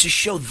 to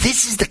show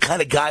this is the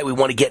kind of guy we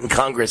want to get in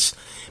Congress.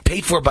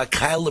 Paid for by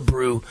Kyle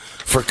LeBrew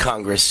for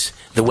Congress.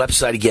 The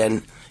website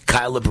again,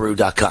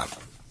 KyleLeBrew.com.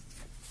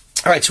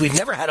 All right, so we've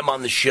never had him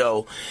on the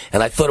show,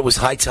 and I thought it was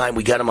high time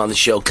we got him on the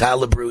show. Kyle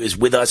LeBrew is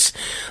with us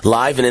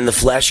live and in the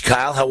flesh.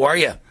 Kyle, how are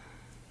you?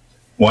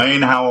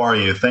 Wayne, how are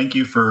you? Thank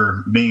you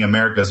for being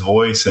America's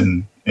voice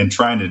and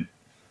trying to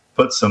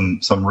put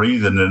some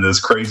reason in this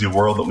crazy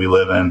world that we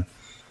live in.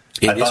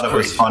 I thought it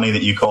was funny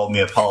that you called me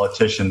a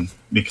politician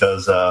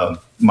because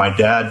my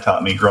dad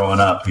taught me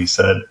growing up. He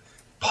said,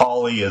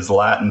 "Poly is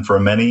Latin for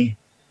many,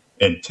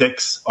 and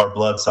ticks are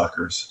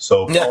bloodsuckers."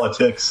 So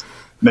politics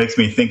makes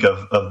me think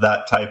of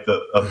that type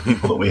of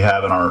people that we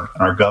have in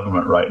our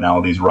government right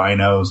now, these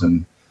rhinos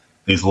and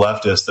these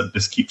leftists that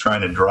just keep trying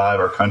to drive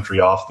our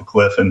country off the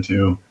cliff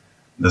into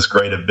this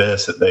great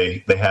abyss that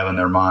they have in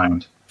their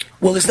mind.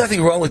 Well, there's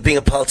nothing wrong with being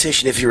a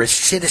politician if you're a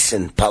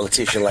citizen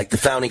politician like the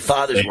founding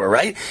fathers were,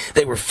 right?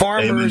 They were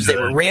farmers, they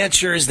were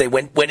ranchers, they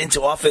went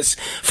into office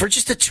for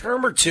just a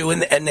term or two,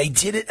 and they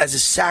did it as a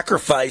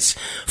sacrifice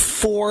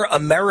for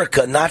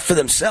America, not for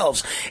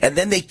themselves. And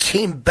then they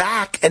came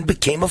back and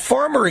became a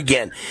farmer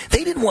again.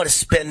 They didn't want to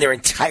spend their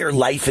entire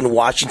life in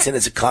Washington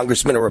as a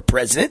congressman or a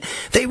president.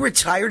 They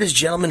retired as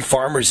gentlemen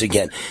farmers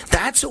again.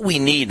 That's what we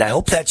need, and I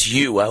hope that's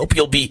you. I hope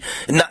you'll be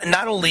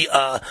not only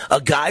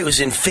a guy who's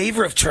in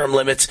favor of term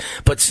limits,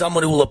 but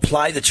someone who will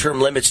apply the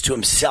term limits to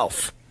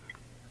himself.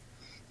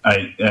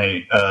 I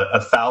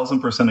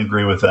 1,000%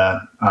 agree with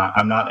that.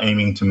 I'm not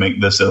aiming to make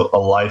this a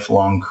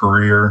lifelong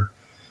career.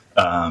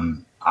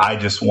 I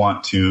just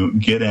want to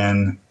get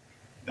in,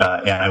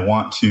 and I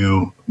want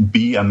to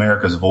be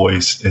America's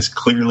voice as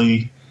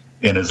clearly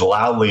and as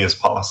loudly as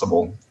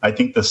possible. I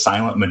think the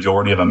silent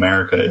majority of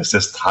America is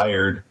just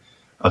tired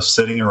of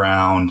sitting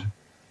around,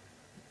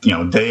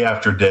 day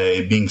after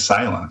day being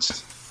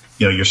silenced.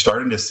 You're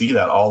starting to see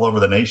that all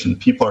over the nation.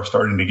 People are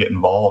starting to get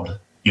involved.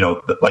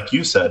 Like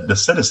you said, the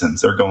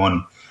citizens, they're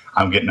going,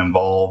 I'm getting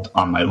involved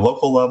on my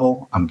local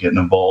level. I'm getting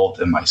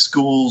involved in my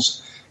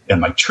schools, in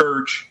my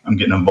church. I'm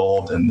getting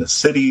involved in the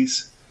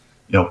cities.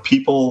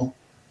 People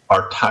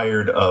are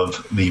tired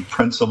of the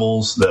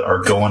principles that are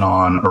going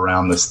on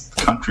around this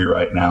country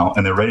right now,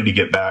 and they're ready to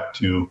get back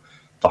to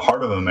the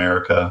heart of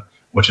America,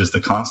 which is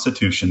the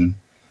Constitution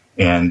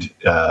and,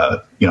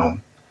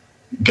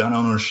 gun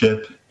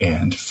ownership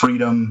and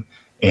freedom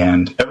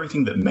and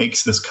everything that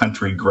makes this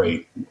country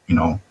great.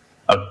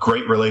 A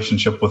great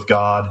relationship with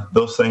God.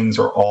 Those things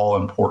are all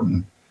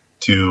important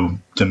to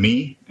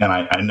me, and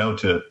I know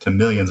to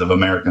millions of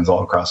Americans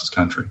all across this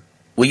country.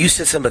 Well, you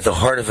said something about the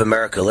heart of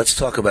America. Let's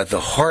talk about the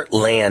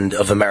heartland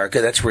of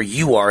America. That's where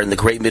you are in the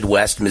great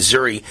Midwest,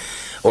 Missouri,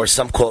 or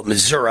some call it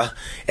Missouri.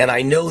 And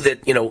I know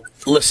that,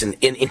 listen,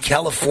 in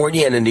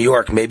California and in New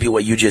York, maybe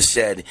what you just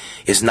said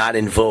is not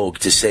in vogue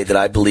to say that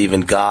I believe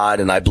in God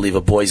and I believe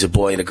a boy's a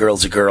boy and a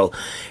girl's a girl.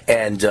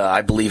 And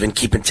I believe in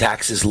keeping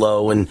taxes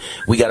low and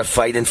we got to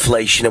fight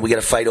inflation and we got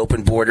to fight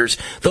open borders.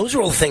 Those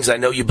are all things I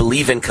know you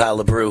believe in,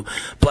 Kyle LeBrew.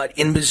 But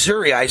in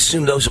Missouri, I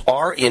assume those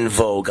are in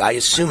vogue. I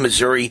assume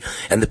Missouri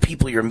and the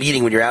people you're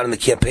meeting when you're out on the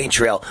campaign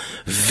trail,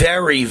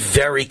 very,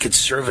 very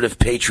conservative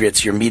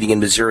patriots you're meeting in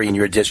Missouri in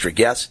your district,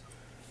 yes?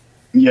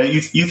 Yeah,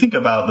 you think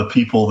about the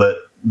people that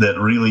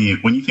really,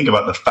 when you think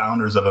about the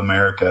founders of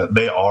America,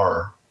 they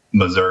are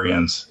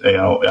Missourians,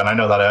 and I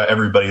know that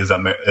everybody is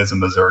a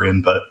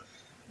Missourian, but,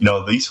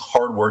 these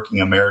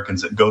hardworking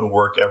Americans that go to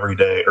work every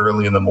day,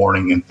 early in the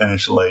morning and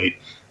finish late,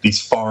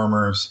 these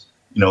farmers,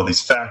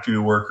 these factory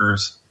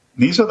workers,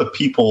 these are the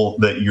people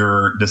that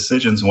your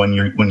decisions when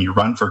you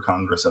run for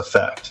Congress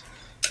affect.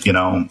 You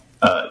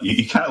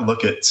kind of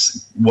look at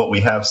what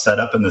we have set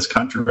up in this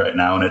country right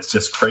now, and it's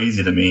just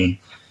crazy to me.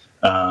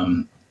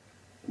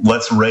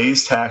 Let's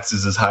raise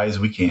taxes as high as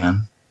we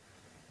can,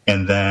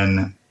 and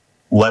then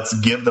let's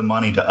give the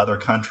money to other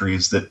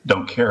countries that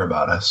don't care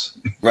about us.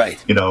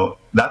 Right.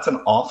 That's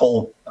an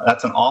awful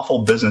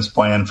business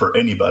plan for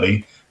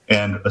anybody,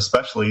 and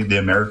especially the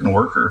American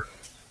worker.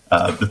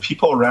 The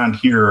people around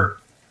here,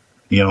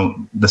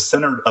 the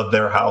center of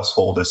their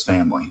household is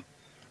family.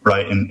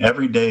 Right. And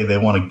every day they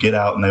want to get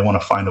out and they want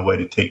to find a way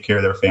to take care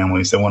of their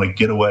families. They want to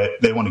get away.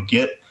 They want to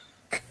get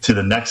to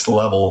the next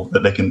level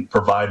that they can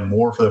provide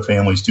more for their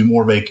families, do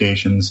more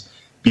vacations,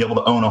 be able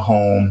to own a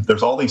home.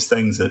 There's all these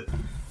things that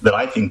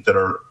I think that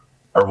are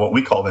what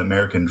we call the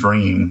American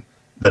dream,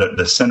 that are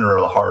the center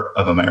of the heart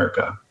of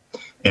America.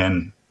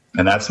 And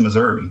that's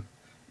Missouri,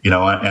 and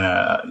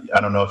I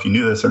don't know if you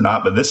knew this or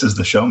not, but this is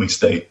the show me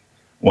state.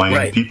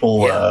 When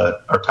people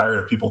are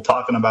tired of people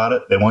talking about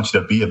it, they want you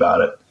to be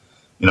about it.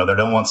 They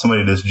don't want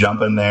somebody to just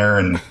jump in there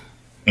and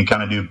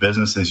kind of do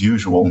business as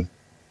usual.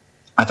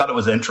 I thought it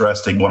was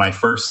interesting when I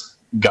first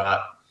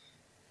got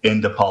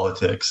into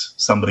politics,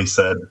 somebody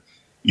said,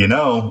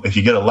 if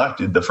you get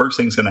elected, the first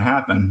thing's going to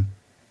happen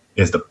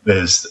is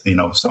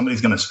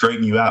somebody's going to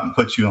straighten you out and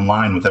put you in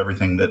line with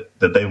everything that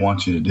they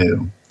want you to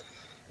do.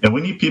 And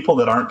we need people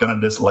that aren't going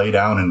to just lay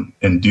down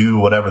and do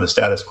whatever the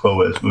status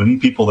quo is. We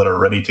need people that are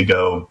ready to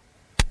go,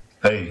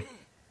 hey,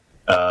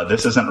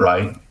 this isn't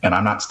right, and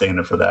I'm not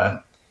standing for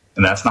that.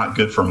 And that's not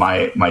good for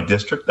my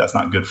district. That's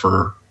not good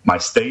for my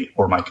state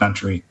or my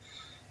country.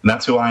 And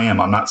that's who I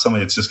am. I'm not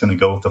somebody that's just going to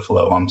go with the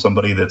flow. I'm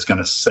somebody that's going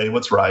to say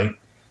what's right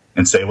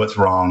and say what's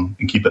wrong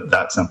and keep it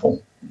that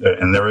simple.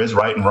 And there is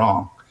right and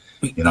wrong,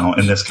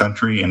 in this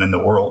country and in the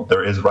world.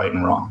 There is right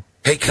and wrong.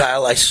 Hey,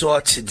 Kyle, I saw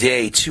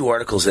today 2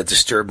 articles that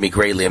disturbed me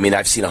greatly. I mean,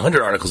 I've seen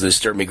 100 articles that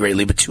disturbed me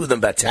greatly, but 2 of them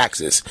about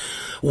taxes.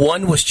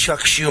 One was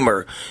Chuck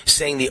Schumer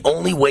saying the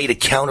only way to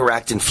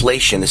counteract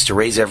inflation is to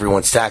raise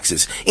everyone's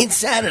taxes.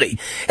 Insanity.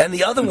 And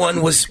the other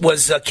one was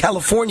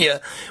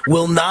California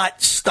will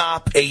not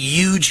stop a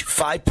huge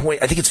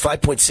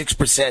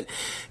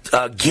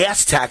 5.6%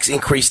 gas tax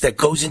increase that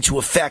goes into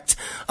effect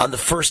on the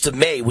 1st of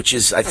May, which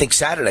is, I think,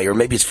 Saturday, or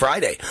maybe it's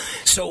Friday.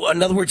 So,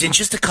 in other words, in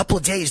just a couple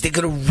of days, they're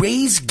going to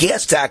raise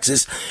gas taxes.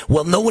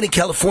 Well, no one in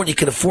California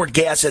can afford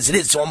gas as it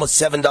is. It's almost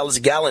 $7 a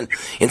gallon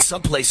in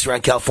some places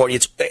around California.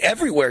 It's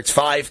everywhere. It's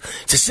 $5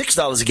 to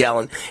 $6 a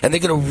gallon. And they're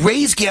going to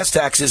raise gas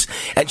taxes.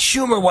 And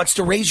Schumer wants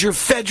to raise your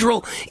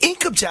federal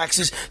income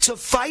taxes to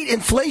fight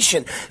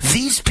inflation.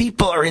 These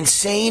people are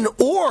insane,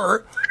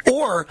 or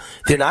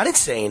they're not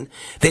insane.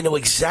 They know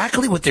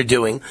exactly what they're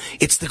doing.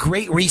 It's the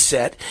Great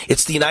Reset.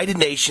 It's the United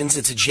Nations.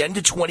 It's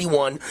Agenda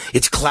 21.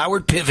 It's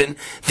Cloward Piven.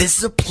 This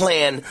is a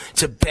plan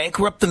to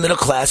bankrupt the middle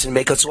class and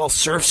make us all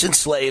serfs and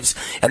slaves,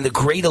 and the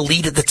great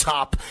elite at the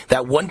top,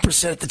 that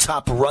 1% at the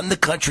top, run the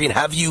country and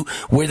have you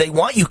where they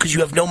want you because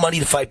you have no money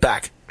to fight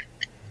back.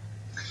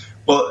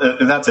 Well,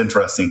 that's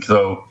interesting.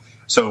 So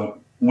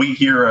we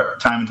hear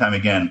time and time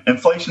again,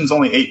 inflation's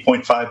only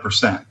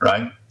 8.5%,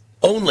 right?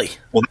 Only.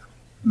 Well,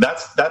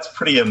 that's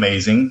pretty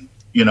amazing.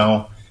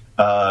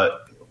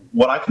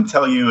 What I can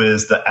tell you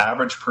is the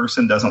average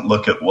person doesn't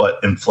look at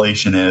what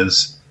inflation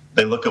is.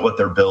 They look at what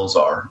their bills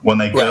are. When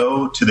they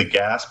go to the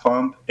gas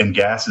pump and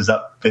gas is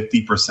up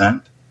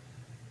 50%,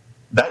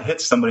 that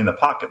hits somebody in the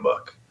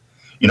pocketbook.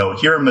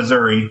 Here in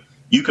Missouri,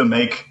 you can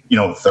make,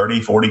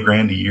 30, 40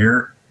 grand a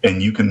year,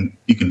 and you can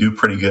do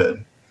pretty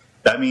good.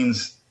 That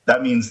means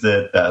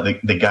that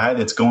the guy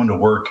that's going to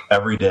work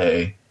every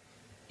day,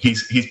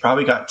 he's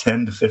probably got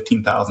 $10,000 to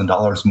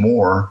 $15,000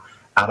 more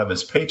out of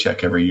his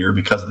paycheck every year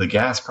because of the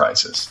gas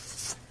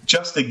prices,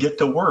 just to get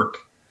to work.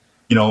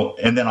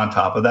 And then on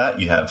top of that,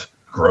 you have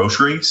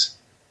groceries.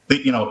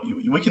 We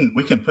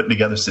can put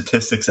together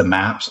statistics and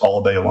maps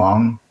all day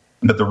long,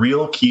 but the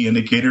real key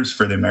indicators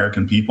for the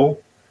American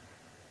people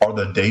are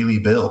the daily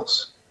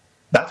bills.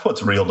 That's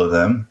what's real to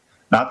them,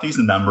 not these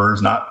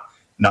numbers, not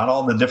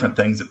all the different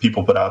things that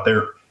people put out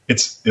there.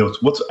 It's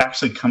what's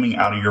actually coming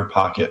out of your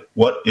pocket.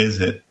 What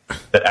is it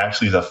that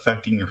actually is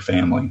affecting your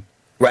family?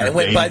 Right.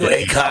 And by the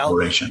way, Kyle,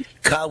 when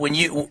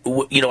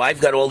I've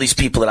got all these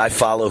people that I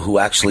follow who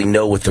actually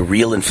know what the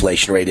real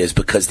inflation rate is,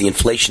 because the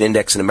inflation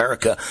index in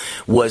America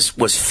was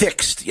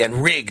fixed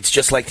and rigged,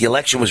 just like the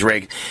election was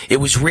rigged.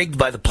 It was rigged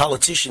by the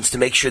politicians to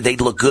make sure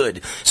they'd look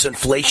good. So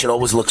inflation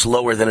always looks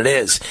lower than it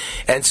is.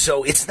 And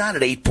so it's not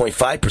at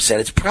 8.5%.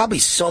 It's probably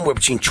somewhere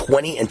between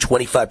 20 and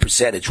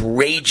 25%. It's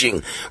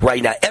raging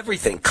right now.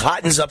 Everything.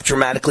 Cotton's up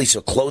dramatically, so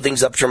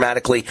clothing's up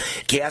dramatically.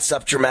 Gas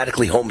up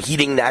dramatically. Home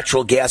heating,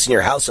 natural gas in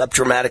your house up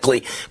dramatically.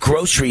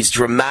 Groceries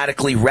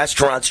dramatically,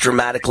 restaurants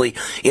dramatically.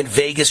 In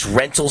Vegas,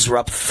 rentals are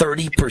up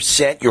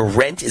 30%. Your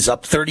rent is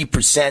up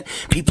 30%.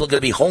 People are going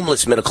to be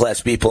homeless, middle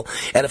class people.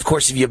 And of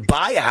course, if you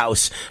buy a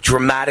house,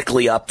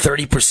 dramatically up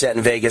 30%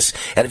 in Vegas.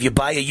 And if you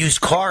buy a used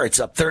car, it's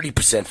up 30%,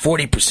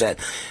 40%.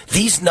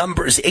 These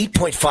numbers,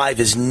 8.5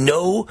 is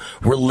no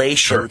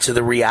relation to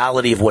the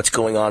reality of what's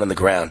going on the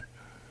ground.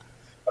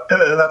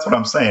 That's what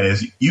I'm saying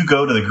is you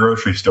go to the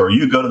grocery store,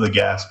 you go to the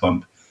gas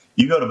pump,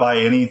 you go to buy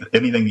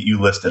anything that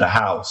you listed, a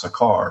house, a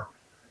car.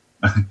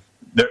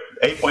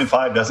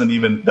 8.5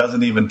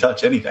 doesn't even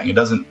touch anything. It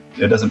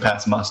doesn't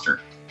pass muster.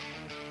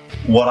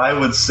 What I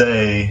would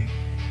say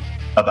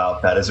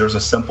about that is there's a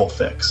simple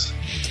fix.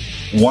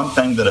 One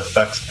thing that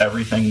affects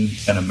everything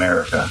in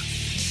America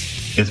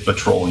is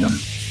petroleum,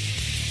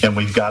 and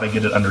we've got to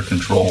get it under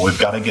control. We've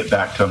got to get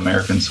back to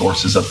American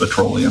sources of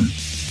petroleum.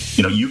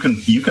 You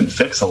can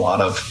fix a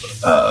lot of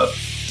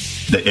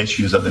the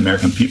issues of the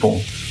American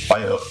people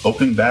by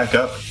opening back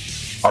up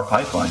our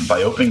pipeline,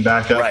 by opening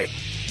back up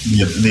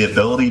the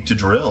ability to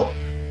drill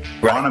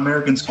on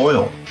American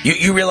soil.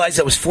 You realize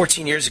that was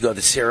 14 years ago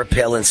that Sarah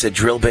Palin said,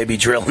 drill, baby,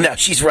 drill. Now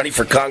she's running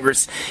for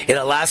Congress in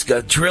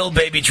Alaska. Drill,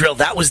 baby, drill.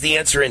 That was the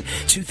answer in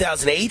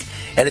 2008,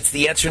 and it's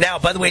the answer now.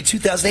 By the way, in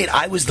 2008,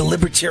 I was the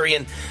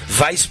Libertarian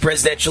vice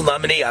presidential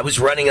nominee. I was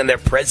running on their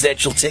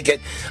presidential ticket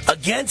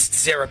against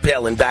Sarah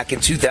Palin back in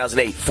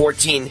 2008,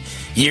 14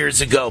 years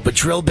ago. But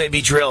drill,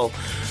 baby, drill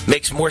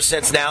makes more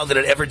sense now than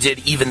it ever did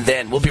even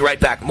then. We'll be right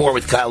back. More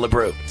with Kyle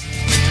LeBrew.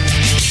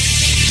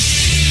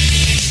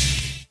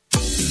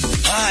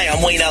 Hi,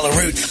 I'm Wayne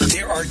Alaroot.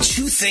 There are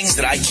two things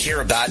that I care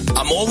about.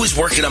 I'm always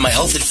working on my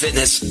health and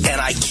fitness, and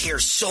I care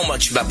so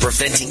much about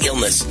preventing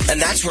illness.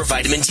 And that's where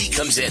vitamin D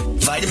comes in.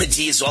 Vitamin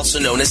D is also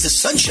known as the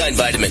sunshine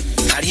vitamin.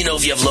 How do you know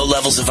if you have low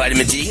levels of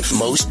vitamin D?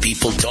 Most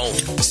people don't.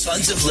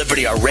 Sons of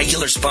Liberty, our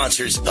regular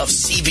sponsors of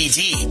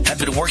CBD, have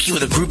been working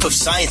with a group of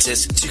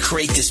scientists to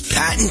create this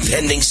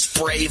patent-pending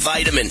spray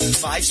vitamin.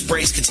 5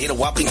 sprays contain a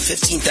whopping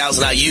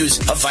 15,000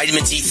 IUs of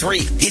vitamin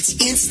D3. It's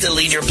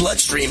instantly in your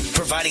bloodstream,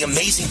 providing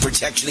amazing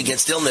protection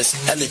against illness,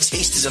 and the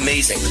taste is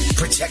amazing.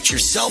 Protect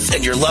yourself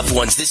and your loved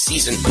ones this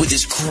season with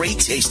this great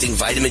tasting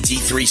vitamin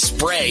D3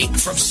 spray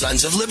from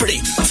Sons of Liberty.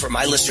 For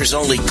my listeners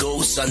only,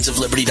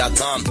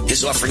 GoSonsOfLiberty.com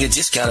is offering a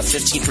discount of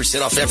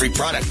 15% off every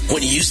product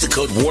when you use the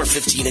code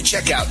WAR15 at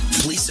checkout.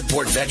 Please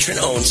support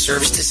veteran-owned,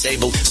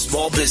 service-disabled,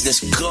 small business.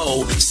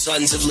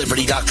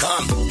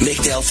 GoSonsOfLiberty.com.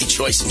 Make the healthy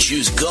choice and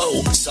choose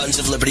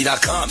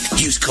GoSonsOfLiberty.com.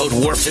 Use code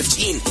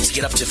WAR15 to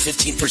get up to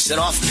 15%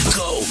 off.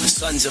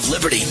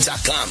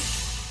 GoSonsOfLiberty.com.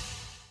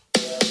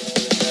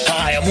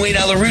 Hi, I'm Wayne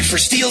Alaroot for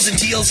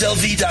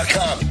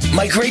SteelsAndDealsLV.com.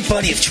 My great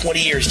buddy of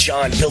 20 years,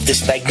 John, built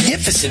this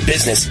magnificent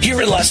business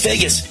here in Las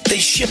Vegas. They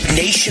ship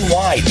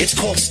nationwide. It's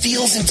called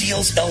Steals and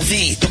Deals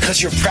LV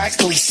because you're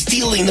practically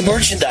stealing the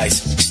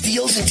merchandise.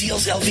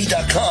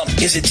 SteelsAndDealsLV.com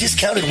is a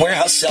discounted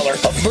warehouse seller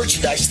of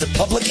merchandise to the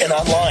public and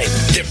online.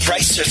 Their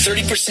prices are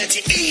 30%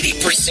 to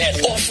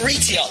 80% off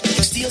retail.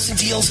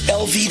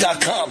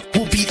 SteelsAndDealsLV.com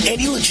will beat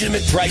any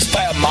legitimate price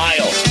by a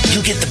mile.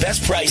 You'll get the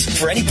best price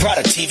for any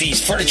product,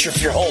 TVs, furniture for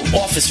your home,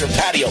 office, or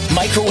patio,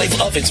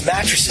 microwave ovens,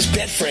 mattresses,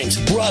 bed frames,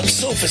 rugs,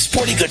 sofas,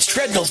 sporting goods,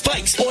 treadmills,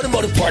 bikes,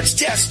 automotive parts,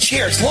 desks,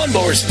 chairs,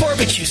 lawnmowers,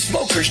 barbecue,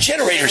 smokers,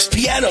 generators,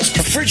 pianos,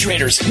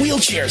 refrigerators,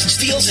 wheelchairs.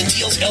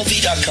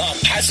 SteelsandDealsLV.com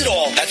has it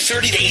all at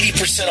 30 to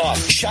 80% off.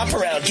 Shop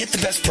around, get the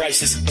best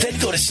prices, then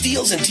go to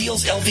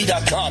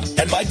SteelsandDealsLV.com,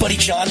 and my buddy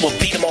John will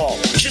beat them all.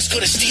 Just go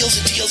to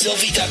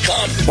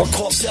SteelsandDealsLV.com or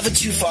call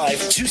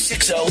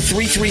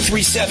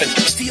 725-260-3337.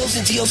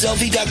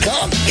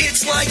 SteelsandDealsLV.com.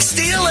 It's like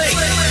stealing.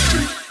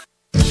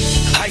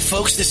 Hi,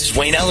 folks. This is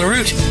Wayne Allen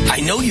Root. I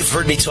know you've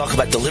heard me talk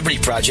about the Liberty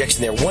Projects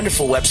and their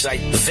wonderful website,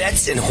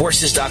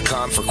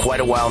 vetsandhorses.com, for quite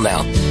a while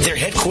now. They're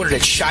headquartered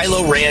at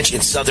Shiloh Ranch in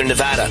southern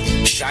Nevada.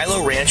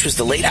 Shiloh Ranch was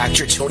the late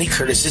actor Tony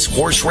Curtis's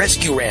horse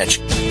rescue ranch.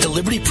 The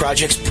Liberty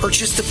Projects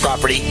purchased the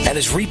property and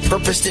has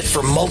repurposed it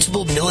for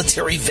multiple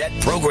military vet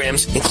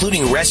programs,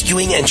 including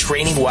rescuing and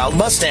training wild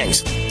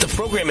Mustangs. The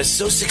program is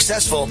so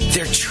successful,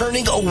 they're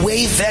turning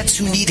away vets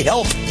who need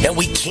help, and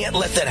we can't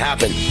let that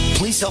happen.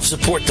 Please help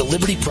support the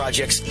Liberty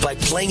Projects by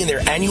playing in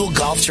their annual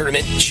golf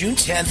tournament June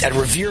 10th at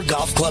Revere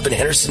Golf Club in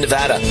Henderson,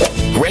 Nevada.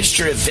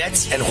 Register at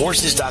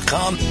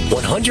vetsandhorses.com.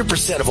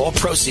 100% of all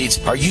proceeds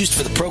are used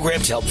for the program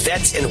to help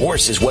vets and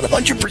horses.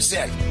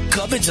 100%.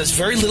 Government does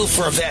very little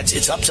for our vets.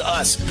 It's up to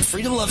us,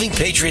 freedom-loving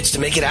patriots, to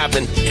make it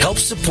happen. Help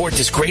support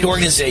this great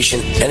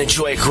organization and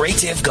enjoy a great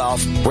day of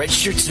golf.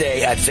 Register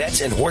today at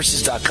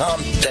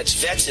vetsandhorses.com. That's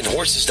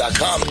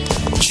vetsandhorses.com.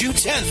 June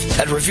 10th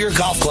at Revere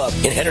Golf Club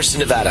in Henderson,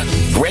 Nevada.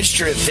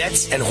 Register at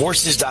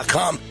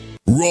vetsandhorses.com.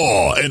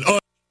 Raw and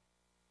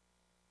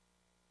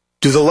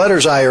Do the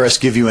letters IRS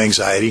give you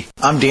anxiety?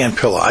 I'm Dan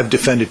Pilla. I've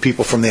defended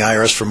people from the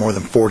IRS for more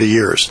than 40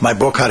 years. My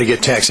book, How to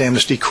Get Tax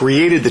Amnesty,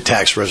 created the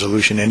tax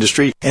resolution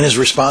industry and is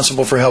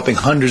responsible for helping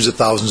hundreds of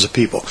thousands of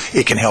people.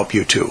 It can help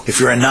you too. If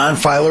you're a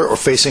non-filer or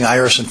facing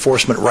IRS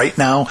enforcement right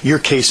now, your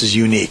case is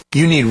unique.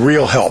 You need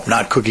real help,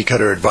 not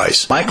cookie-cutter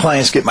advice. My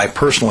clients get my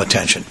personal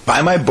attention.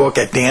 Buy my book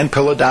at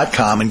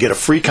danpilla.com and get a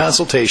free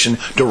consultation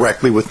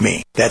directly with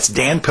me. That's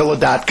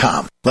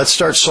danpilla.com. Let's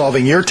start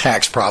solving your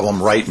tax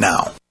problem right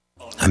now.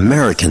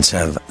 Americans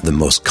have the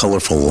most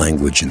colorful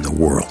language in the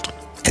world,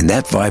 and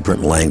that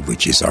vibrant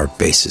language is our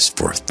basis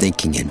for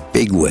thinking in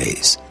big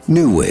ways,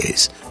 new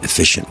ways,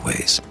 efficient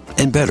ways,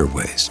 and better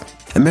ways.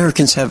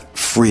 Americans have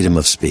freedom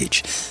of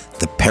speech.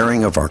 The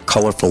pairing of our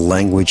colorful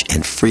language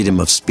and freedom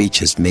of speech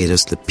has made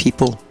us the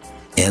people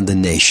and the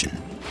nation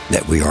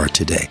that we are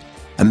today.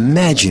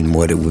 Imagine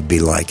what it would be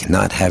like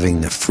not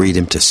having the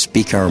freedom to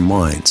speak our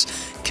minds,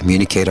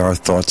 communicate our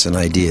thoughts and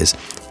ideas,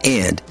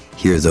 and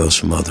hear those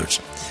from others.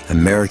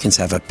 Americans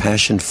have a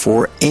passion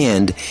for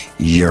and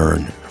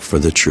yearn for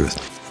the truth.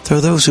 There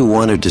are those who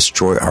want to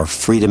destroy our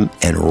freedom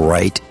and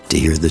right to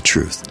hear the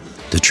truth.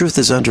 The truth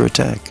is under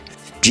attack.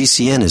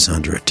 GCN is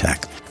under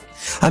attack.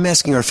 I'm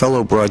asking our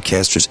fellow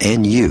broadcasters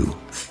and you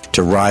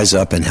to rise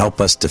up and help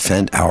us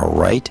defend our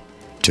right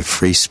to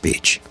free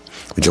speech.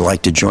 Would you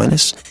like to join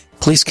us?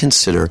 Please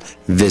consider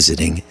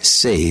visiting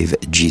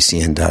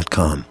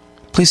SaveGCN.com.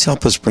 Please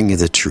help us bring you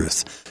the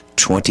truth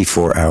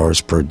 24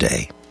 hours per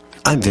day.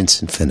 I'm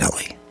Vincent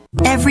Finelli.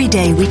 Every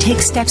day we take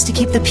steps to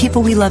keep the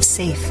people we love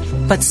safe,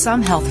 but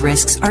some health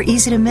risks are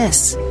easy to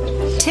miss.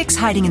 Ticks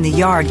hiding in the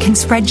yard can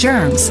spread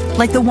germs,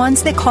 like the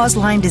ones that cause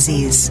Lyme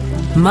disease.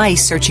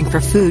 Mice searching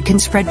for food can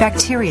spread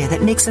bacteria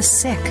that makes us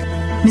sick.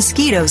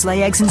 Mosquitoes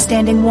lay eggs in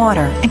standing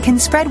water and can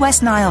spread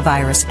West Nile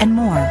virus and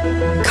more.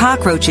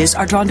 Cockroaches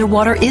are drawn to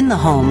water in the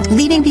home,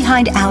 leaving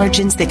behind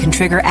allergens that can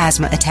trigger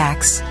asthma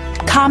attacks.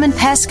 Common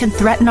pests can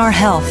threaten our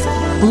health.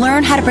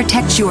 Learn how to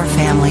protect your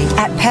family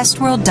at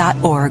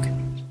pestworld.org.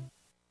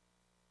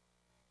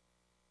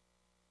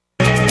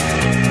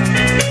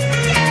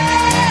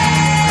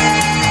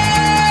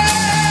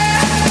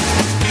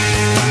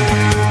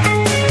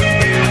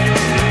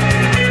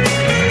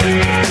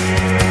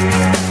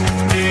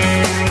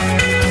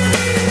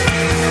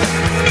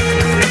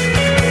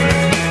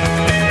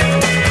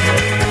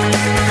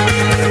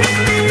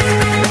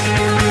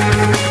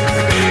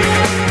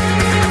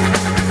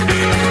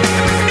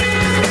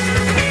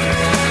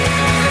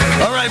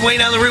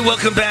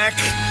 Welcome back.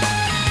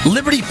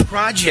 Liberty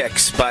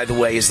Projects, by the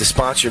way, is the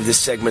sponsor of this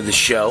segment of the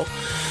show.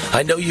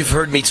 I know you've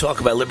heard me talk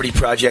about Liberty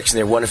Projects and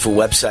their wonderful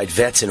website,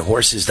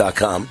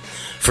 vetsandhorses.com,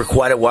 for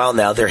quite a while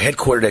now. They're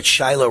headquartered at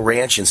Shiloh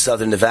Ranch in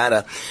southern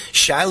Nevada.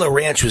 Shiloh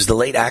Ranch was the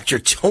late actor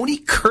Tony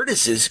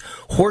Curtis's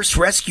horse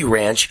rescue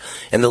ranch,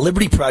 and the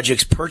Liberty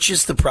Projects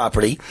purchased the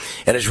property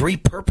and has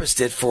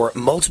repurposed it for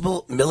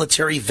multiple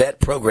military vet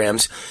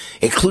programs,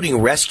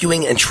 including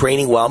rescuing and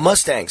training wild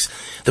Mustangs.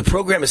 The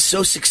program is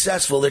so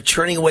successful, they're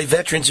turning away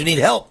veterans who need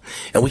help,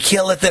 and we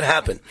can't let that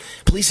happen.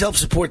 Please help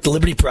support the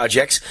Liberty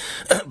Projects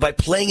by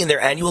playing in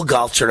their annual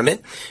golf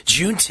tournament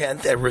June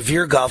 10th at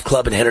Revere Golf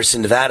Club in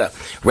Henderson, Nevada.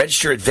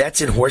 Register at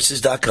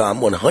vetsandhorses.com.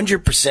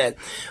 100%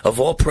 of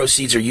all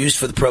proceeds are used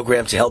for the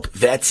program to help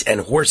vets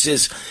and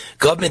horses.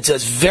 Government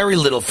does very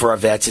little for our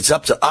vets. It's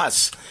up to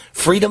us,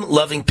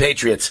 freedom-loving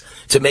patriots,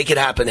 to make it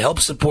happen.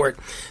 Help support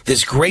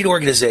this great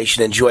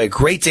organization. Enjoy a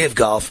great day of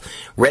golf.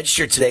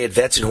 Register today at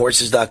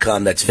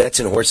vetsandhorses.com. That's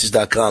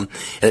vetsandhorses.com.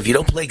 And if you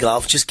don't play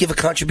golf, just give a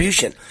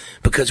contribution.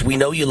 segment because we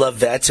know you love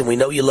vets and we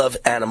know you love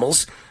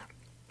animals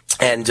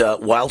and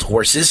wild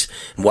horses,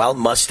 wild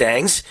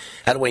Mustangs.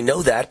 How do I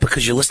know that?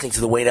 Because you're listening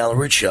to the Wayne Allyn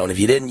Root Show, and if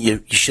you didn't,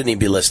 you shouldn't even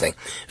be listening.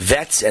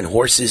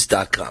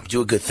 Vetsandhorses.com.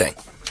 Do a good thing.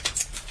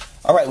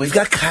 All right, we've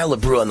got Kyle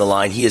LaBrue on the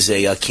line. He is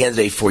a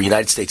candidate for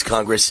United States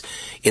Congress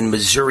in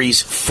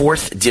Missouri's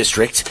 4th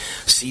District,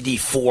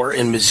 CD4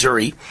 in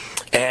Missouri.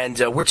 And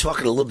we're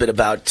talking a little bit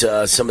about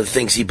some of the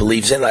things he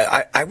believes in.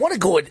 I want to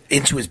go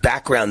into his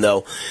background,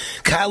 though.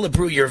 Kyle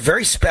LaBrue, you're a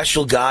very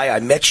special guy. I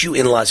met you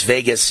in Las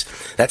Vegas.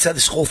 That's how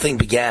this whole thing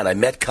began. I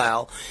met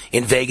Kyle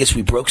in Vegas.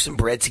 We broke some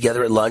bread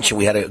together at lunch, and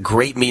we had a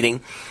great meeting.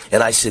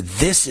 And I said,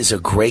 this is a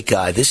great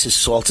guy. This is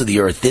salt of the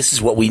earth. This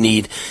is what we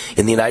need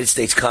in the United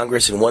States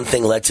Congress. And one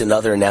thing led to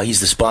another, and now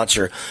he's the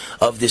sponsor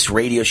of this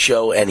radio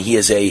show, and he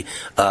is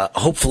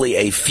hopefully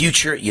a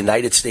future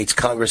United States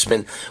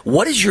Congressman.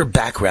 What is your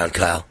background,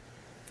 Kyle?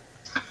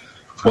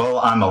 Well,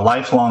 I'm a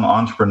lifelong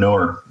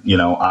entrepreneur. You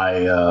know,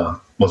 I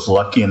was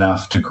lucky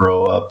enough to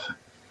grow up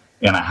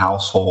in a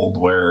household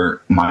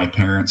where my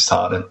parents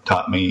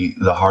taught me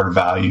the hard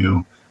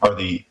value or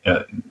the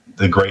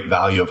great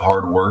value of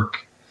hard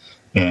work,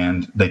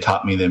 and they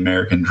taught me the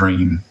American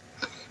dream.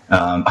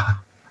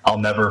 I'll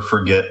never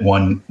forget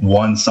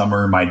one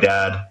summer my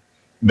dad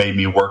made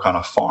me work on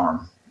a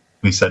farm.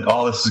 He said,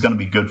 "Oh, this is going to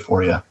be good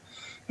for you,"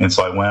 and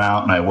so I went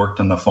out and I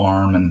worked on the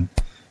farm and.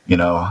 You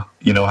know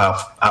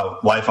how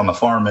life on the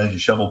farm is. You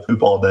shovel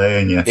poop all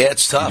day, and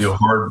it's tough. You do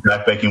hard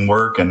back-breaking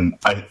work. And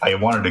I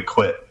wanted to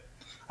quit.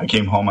 I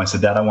came home. I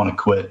said, "Dad, I want to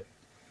quit."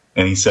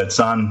 And he said,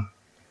 "Son,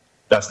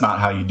 that's not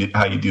how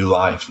you do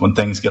life. When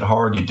things get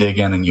hard, you dig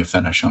in and you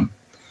finish them."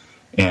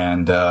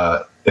 And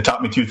it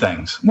taught me two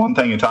things. One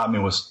thing it taught me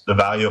was the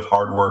value of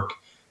hard work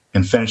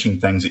and finishing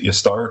things that you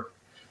start.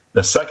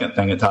 The second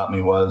thing it taught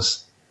me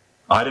was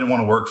I didn't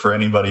want to work for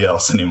anybody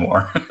else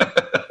anymore.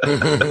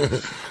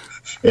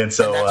 And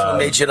so that's what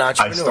made you an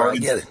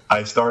entrepreneur.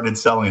 I started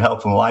selling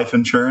health and life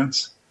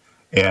insurance,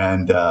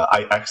 and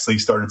I actually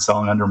started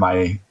selling under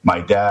my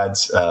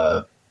dad's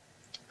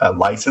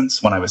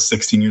license when I was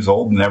 16 years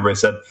old. And everybody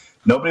said,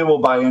 nobody will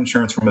buy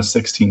insurance from a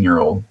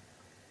 16-year-old.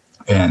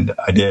 And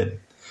I did.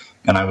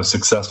 And I was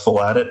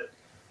successful at it.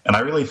 And I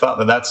really thought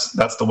that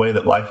that's the way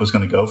that life was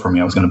going to go for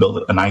me. I was going to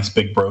build a nice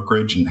big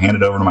brokerage and hand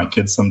it over to my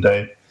kids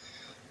someday.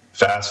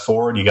 Fast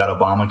forward, you got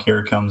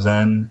Obamacare comes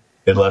in.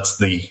 It lets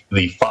the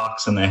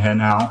fox in the hen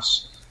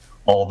house,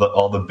 all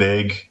the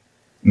big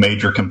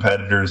major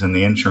competitors in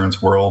the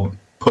insurance world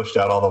pushed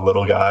out all the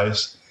little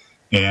guys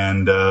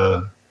and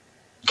kind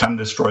of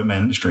destroyed my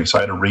industry. So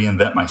I had to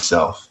reinvent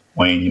myself.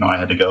 Wayne, I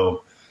had to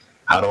go,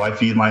 how do I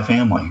feed my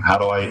family? How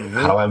do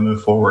I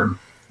move forward?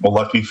 Well,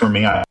 lucky for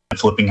me, I had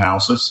flipping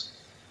houses,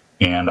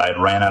 and I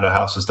ran out of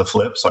houses to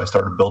flip. So I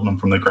started building them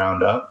from the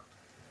ground up,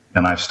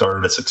 and I've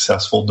started a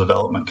successful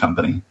development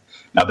company.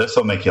 Now this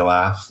will make you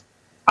laugh.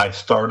 I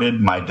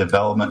started my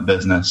development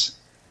business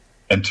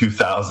in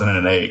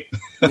 2008.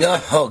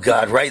 Oh,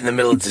 God, right in the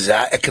middle of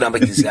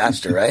economic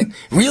disaster, right?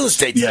 Real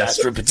estate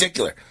disaster in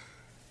particular.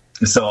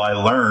 So I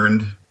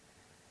learned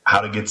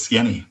how to get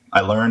skinny. I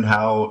learned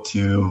how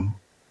to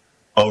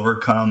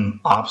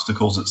overcome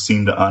obstacles that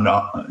seemed to,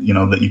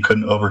 that you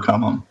couldn't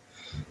overcome them.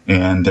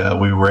 And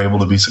we were able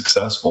to be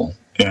successful.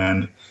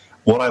 And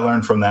what I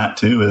learned from that,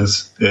 too,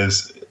 is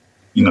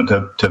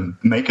to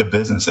make a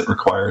business, it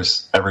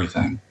requires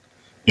everything.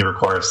 It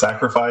requires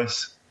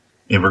sacrifice,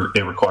 it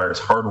requires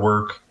hard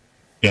work,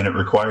 and it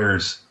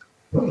requires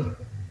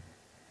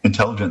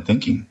intelligent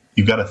thinking.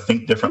 You've got to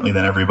think differently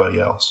than everybody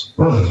else.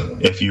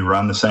 If you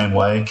run the same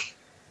way,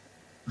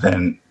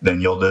 then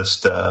you'll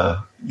just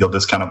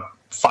kind of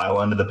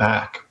file into the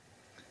pack.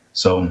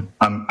 So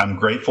I'm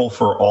grateful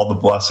for all the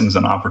blessings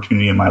and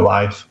opportunity in my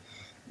life.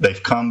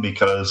 They've come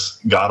because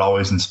God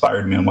always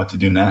inspired me on what to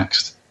do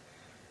next.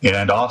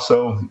 And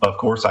also, of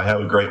course, I have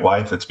a great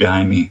wife that's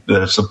behind me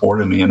that has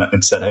supported me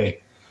and said,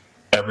 hey,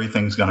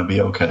 everything's going to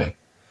be okay.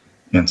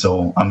 And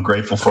so I'm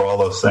grateful for all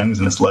those things,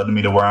 and it's led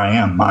me to where I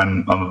am.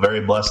 I'm a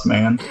very blessed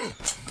man.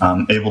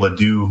 I'm able to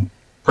do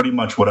pretty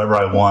much whatever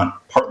I want,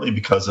 partly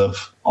because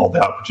of all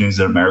the opportunities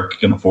that America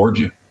can afford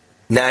you.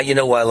 Now you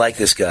know why I like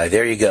this guy.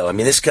 There you go. I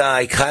mean, this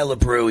guy, Kyle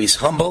LaBrue, he's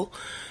humble.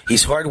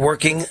 He's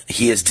hardworking.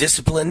 He is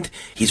disciplined.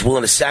 He's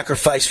willing to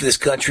sacrifice for this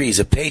country. He's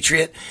a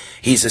patriot.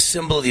 He's a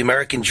symbol of the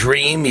American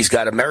dream. He's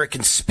got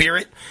American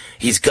spirit.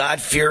 He's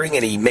God-fearing,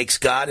 and he makes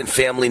God and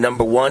family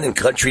number one and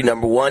country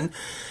number one.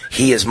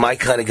 He is my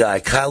kind of guy.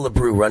 Kyle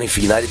LaBrue, running for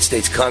United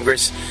States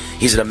Congress.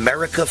 He's an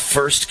America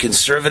First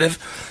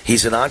conservative.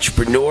 He's an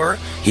entrepreneur.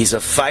 He's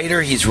a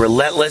fighter. He's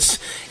relentless,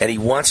 and he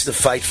wants to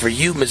fight for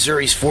you,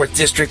 Missouri's 4th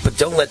District. But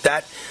don't let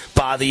that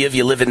bother you if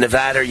you live in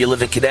Nevada or you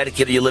live in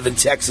Connecticut or you live in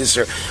Texas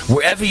or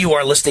wherever you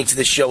are listening to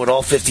this show in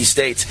all 50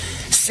 states.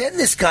 Send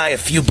this guy a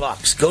few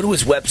bucks. Go to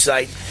his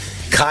website,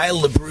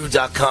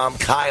 KyleLabrue.com.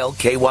 Kyle,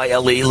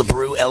 K-Y-L-E,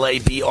 LaBrue,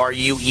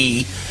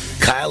 L-A-B-R-U-E,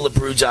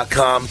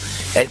 KyleLabrue.com,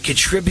 and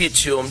contribute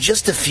to him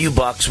just a few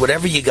bucks,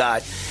 whatever you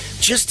got.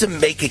 just to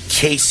make a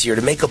case here,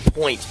 to make a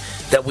point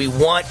that we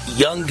want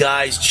young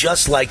guys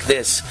just like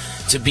this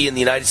to be in the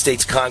United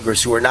States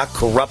Congress who are not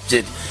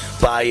corrupted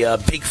by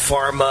big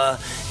pharma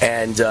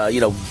and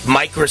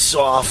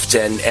Microsoft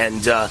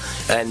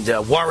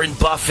and Warren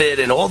Buffett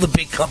and all the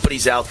big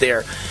companies out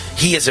there.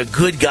 He is a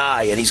good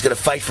guy, and he's going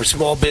to fight for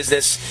small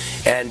business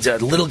and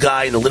the little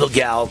guy and the little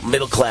gal,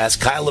 middle class.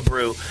 Kyle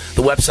LaBrue,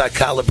 the website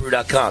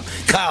KyleLaBrue.com.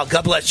 Kyle,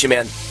 God bless you,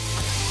 man.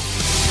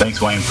 Thanks,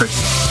 Wayne.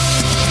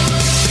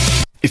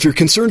 If you're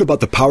concerned about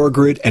the power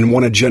grid and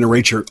want to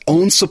generate your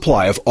own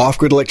supply of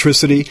off-grid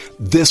electricity,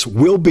 this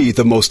will be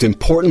the most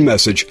important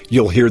message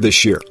you'll hear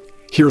this year.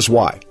 Here's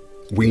why.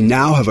 We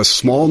now have a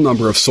small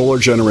number of solar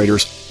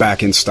generators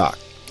back in stock.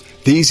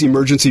 These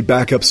emergency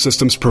backup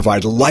systems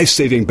provide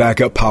life-saving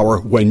backup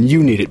power when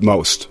you need it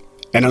most.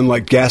 And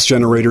unlike gas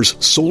generators,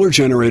 solar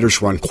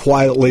generators run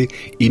quietly,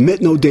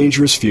 emit no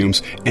dangerous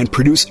fumes, and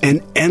produce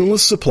an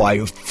endless supply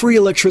of free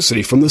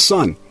electricity from the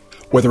sun.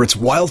 Whether it's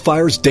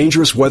wildfires,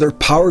 dangerous weather,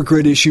 power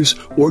grid issues,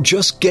 or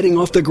just getting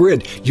off the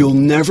grid, you'll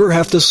never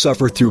have to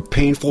suffer through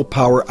painful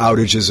power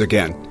outages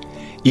again.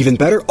 Even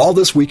better, all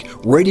this week,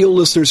 radio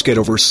listeners get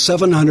over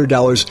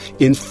 $700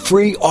 in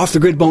free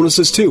off-the-grid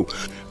bonuses, too.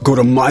 Go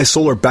to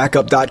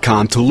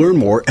mysolarbackup.com to learn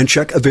more and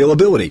check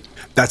availability.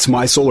 That's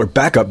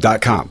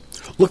mysolarbackup.com.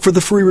 Look for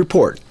the free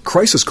report,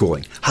 Crisis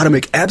Cooling, how to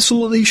make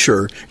absolutely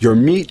sure your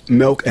meat,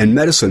 milk, and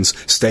medicines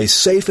stay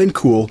safe and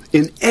cool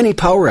in any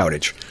power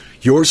outage.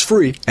 Yours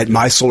free at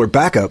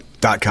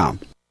mysolarbackup.com.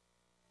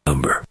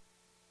 Number.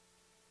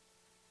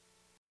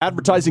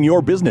 Advertising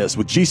your business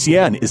with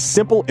GCN is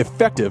simple,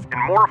 effective,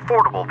 and more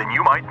affordable than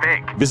you might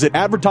think. Visit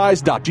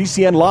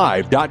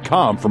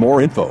advertise.gcnlive.com for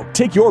more info.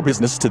 Take your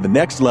business to the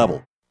next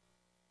level.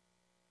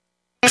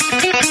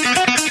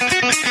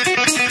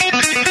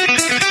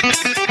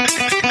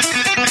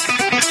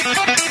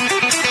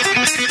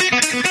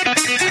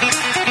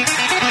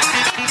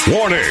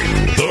 Warning!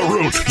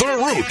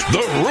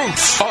 The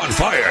root's on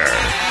fire.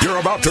 You're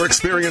about to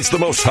experience the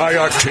most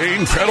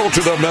high-octane,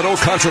 pedal-to-the-metal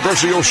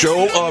controversial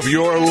show of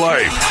your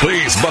life.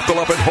 Please buckle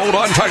up and hold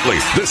on tightly.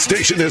 This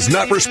station is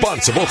not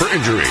responsible for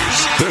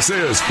injuries. This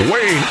is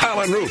Wayne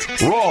Allen Root,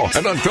 raw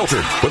and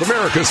unfiltered, with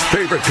America's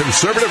favorite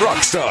conservative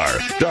rock star.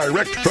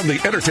 Direct from the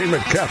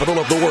entertainment capital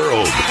of the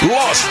world,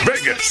 Las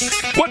Vegas.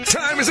 What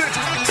time is it?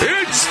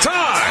 It's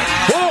time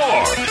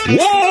for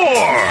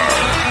war!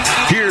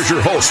 Here's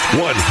your host,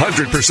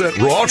 100%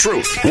 raw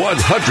truth,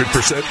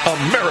 100%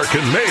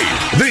 American-made,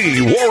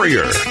 the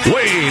warrior,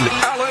 Wayne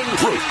Allen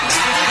Root.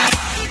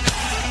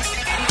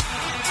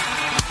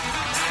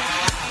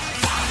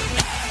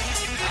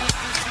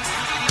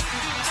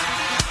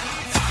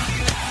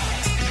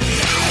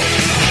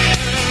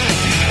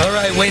 All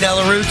right, Wayne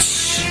Allen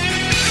Roots.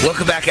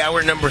 Welcome back,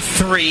 hour number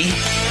 3.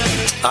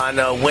 On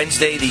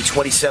Wednesday, the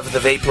 27th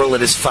of April,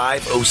 it is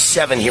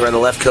 5:07 here on the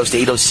left coast,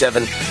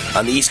 8:07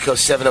 on the east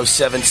coast,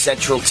 7:07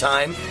 Central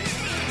Time.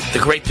 The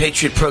Great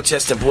Patriot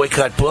Protest and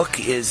Boycott book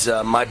is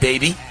my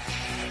baby.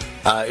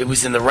 It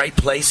was in the right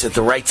place at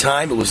the right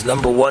time. It was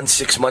number 1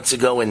 6 months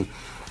ago in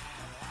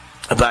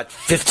about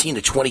 15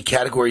 to 20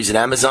 categories in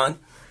Amazon.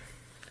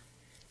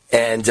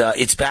 And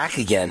it's back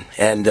again.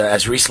 And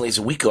as recently as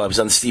a week ago, I was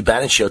on the Steve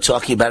Bannon Show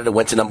talking about it. It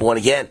went to number 1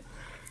 again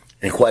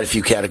in quite a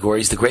few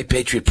categories. The Great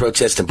Patriot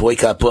Protest and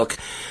Boycott book.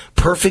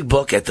 Perfect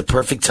book at the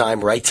perfect time,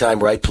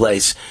 right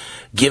place.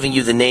 Giving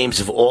you the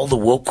names of all the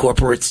woke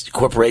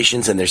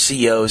corporations and their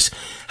CEOs,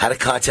 how to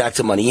contact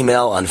them on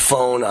email, on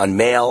phone, on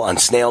mail, on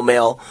snail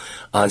mail,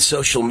 on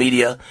social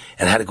media,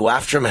 and how to go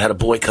after them and how to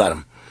boycott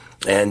them.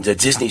 And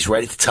Disney's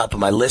right at the top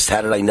of my list.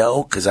 How did I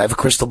know? Because I have a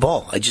crystal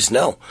ball. I just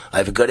know. I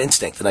have a gut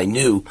instinct. And I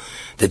knew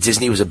that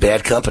Disney was a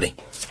bad company.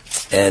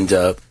 And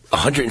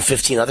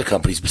 115 other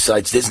companies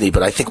besides Disney.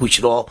 But I think we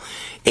should all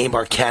aim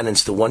our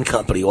cannons to one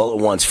company all at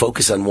once.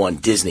 Focus on one,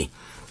 Disney.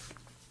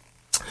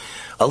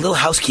 A little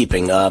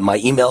housekeeping. My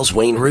email's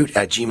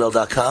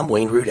wayneroot@gmail.com,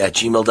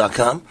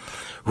 wayneroot@gmail.com.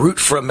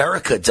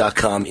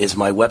 Rootforamerica.com is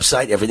my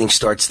website. Everything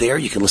starts there.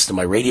 You can listen to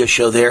my radio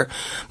show there,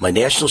 my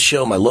national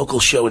show, my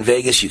local show in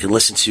Vegas. You can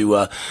listen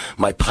to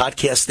my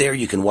podcast there.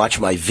 You can watch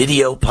my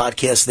video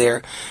podcast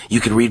there.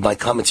 You can read my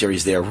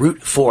commentaries there.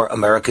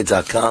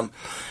 Rootforamerica.com.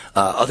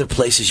 Other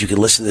places you can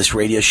listen to this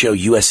radio show,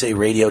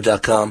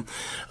 usaradio.com,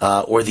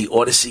 or the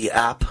Odyssey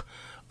app.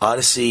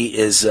 Odyssey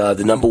is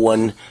the number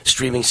 1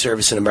 streaming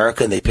service in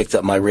America, and they picked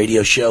up my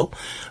radio show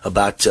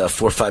about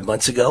 4 or 5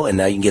 months ago, and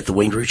now you can get the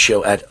Wayne Root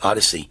Show at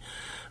Odyssey.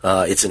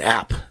 It's an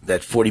app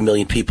that 40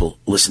 million people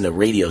listen to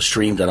radio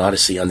streamed on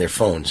Odyssey on their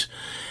phones.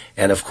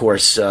 And, of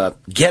course,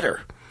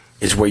 Getter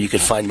is where you can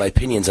find my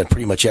opinions on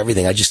pretty much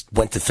everything. I just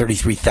went to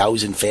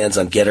 33,000 fans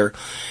on Getter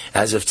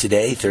as of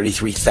today.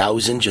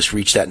 33,000, just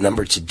reached that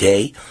number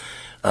today.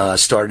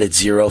 Started at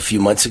 0 a few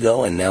months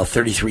ago, and now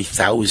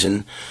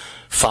 33,000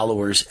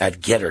 followers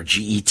at Getter,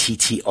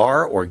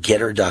 Gettr, or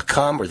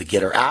Getter.com, or the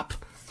Getter app.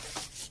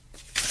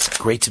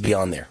 Great to be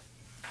on there.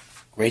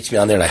 Great to be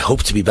on there, and I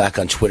hope to be back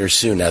on Twitter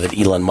soon now that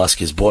Elon Musk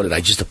has bought it. I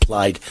just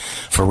applied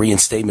for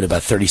reinstatement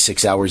about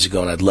 36 hours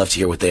ago, and I'd love to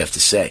hear what they have to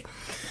say.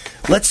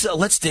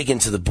 Let's dig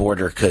into the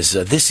border, because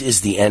this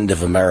is the end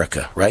of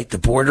America, right? The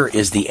border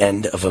is the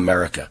end of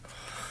America.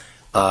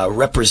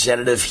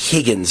 Representative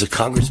Higgins,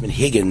 Congressman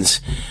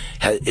Higgins,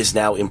 is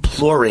now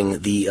imploring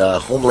the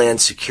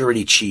Homeland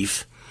Security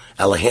Chief,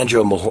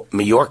 Alejandro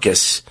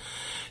Mayorkas,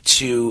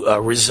 to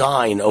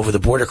resign over the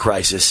border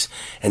crisis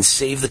and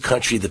save the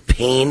country the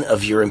pain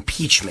of your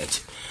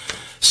impeachment.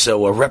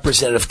 So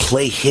Representative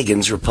Clay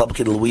Higgins,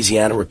 Republican of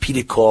Louisiana,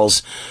 repeated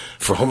calls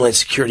for Homeland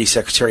Security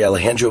Secretary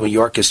Alejandro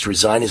Mayorkas to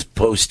resign his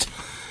post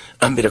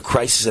amid a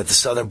crisis at the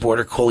southern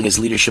border, calling his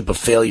leadership a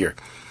failure.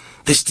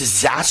 This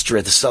disaster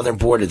at the southern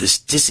border, this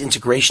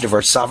disintegration of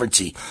our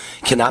sovereignty,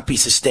 cannot be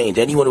sustained.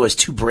 Anyone who has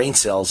two brain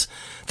cells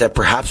that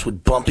perhaps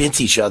would bump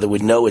into each other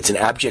would know it's an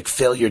abject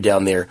failure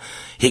down there,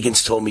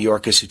 Higgins told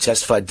Mayorkas, who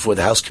testified before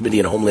the House Committee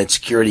on Homeland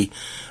Security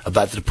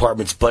about the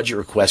department's budget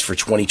request for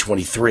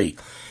 2023.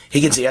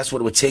 Higgins asked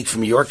what it would take for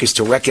Mayorkas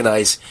to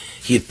recognize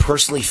he had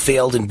personally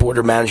failed in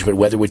border management,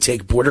 whether it would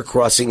take border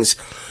crossings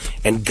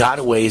and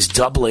gotaways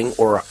doubling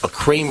or a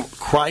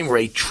crime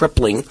rate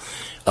tripling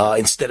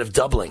instead of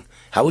doubling.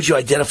 How would you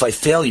identify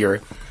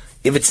failure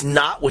if it's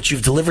not what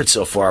you've delivered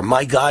so far?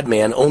 My God,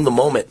 man, own the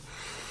moment.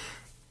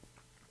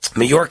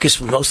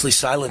 Mayorkas was mostly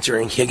silent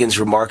during Higgins'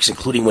 remarks,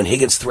 including when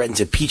Higgins threatened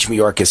to impeach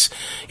Mayorkas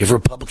if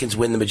Republicans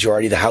win the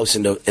majority of the House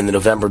in the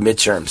November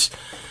midterms.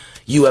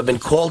 You have been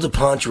called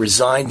upon to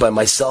resign by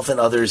myself and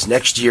others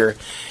next year.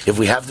 If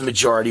we have the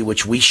majority,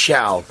 which we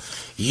shall,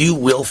 you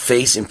will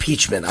face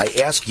impeachment. I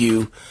ask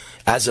you,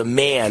 as a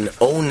man,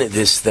 own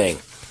this thing.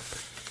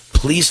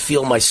 Please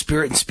feel my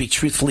spirit and speak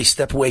truthfully.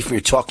 Step away from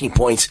your talking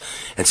points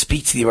and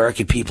speak to the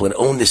American people and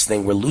own this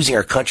thing. We're losing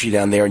our country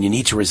down there, and you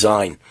need to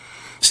resign.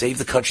 Save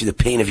the country the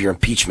pain of your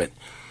impeachment.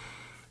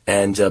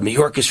 And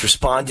Mayorkas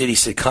responded. He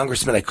said,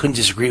 Congressman, I couldn't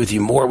disagree with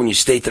you more when you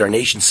state that our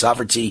nation's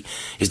sovereignty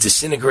is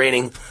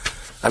disintegrating.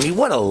 I mean,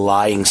 what a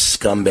lying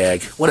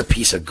scumbag. What a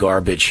piece of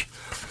garbage.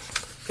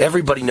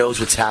 Everybody knows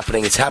what's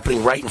happening. It's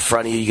happening right in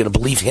front of you. You're going to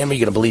believe him or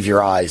you're going to believe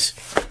your eyes.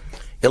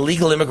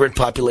 Illegal immigrant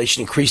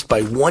population increased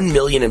by 1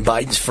 million in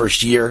Biden's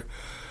first year.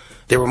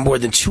 There were more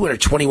than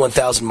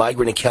 221,000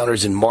 migrant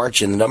encounters in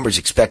March, and the number's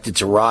expected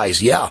to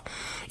rise. Yeah,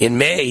 in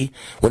May,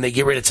 when they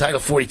get rid of Title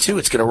 42,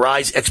 it's going to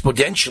rise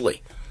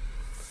exponentially.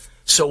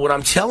 So what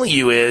I'm telling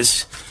you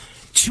is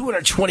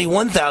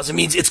 221,000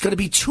 means it's going to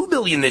be 2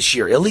 million this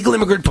year. Illegal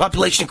immigrant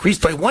population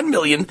increased by 1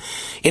 million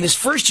in his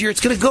first year.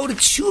 It's going to go to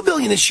 2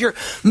 million this year.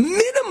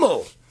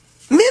 Minimal.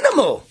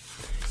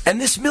 And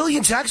this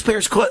million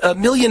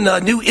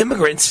new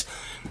immigrants,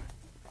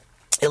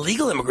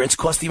 illegal immigrants,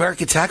 cost the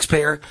American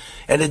taxpayer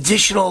an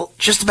additional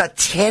just about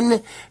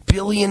 $10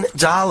 billion.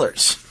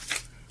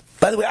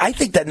 By the way, I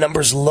think that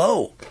number's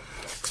low.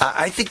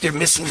 I think they're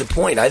missing the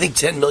point. I think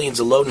 10 million is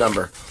a low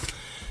number.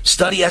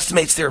 Study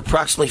estimates there are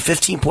approximately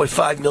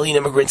 15.5 million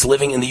immigrants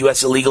living in the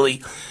U.S.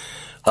 illegally.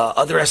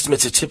 Other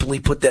estimates have typically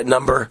put that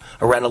number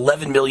around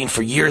 11 million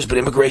for years, but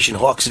immigration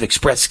hawks have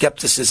expressed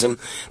skepticism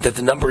that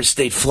the number has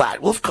stayed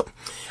flat. Well,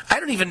 I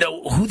don't even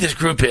know who this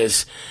group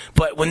is,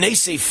 but when they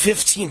say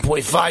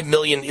 15.5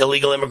 million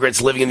illegal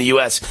immigrants living in the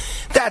U.S.,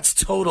 that's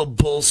total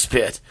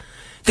bullspit.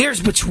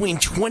 There's between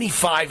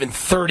 25 and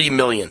 30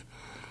 million.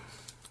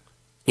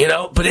 You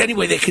know, but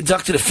anyway, they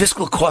conducted a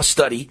fiscal cost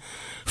study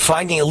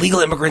finding illegal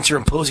immigrants are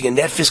imposing a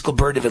net fiscal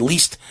burden of at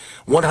least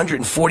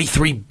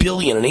 $143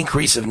 billion, an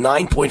increase of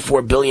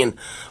 $9.4 billion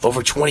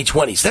over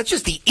 2020. So that's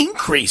just the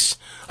increase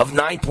of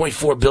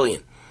 $9.4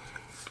 billion.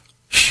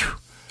 Whew.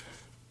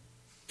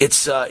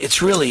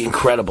 It's really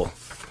incredible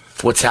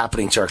what's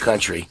happening to our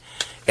country.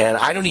 And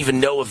I don't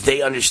even know if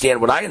they understand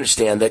what I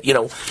understand, that, you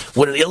know,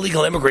 when an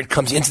illegal immigrant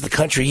comes into the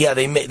country, yeah,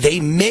 they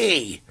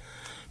may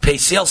pay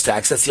sales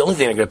tax. That's the only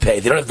thing they're going to pay.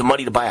 They don't have the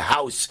money to buy a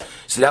house,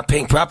 so they're not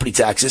paying property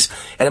taxes.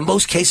 And in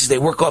most cases, they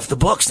work off the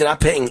books. They're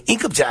not paying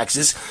income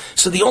taxes,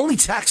 so the only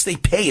tax they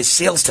pay is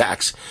sales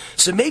tax.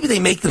 So maybe they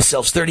make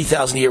themselves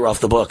 $30,000 a year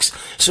off the books.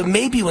 So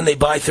maybe when they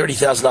buy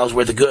 $30,000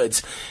 worth of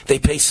goods, they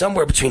pay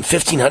somewhere between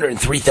 $1,500 and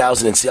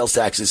 $3,000 in sales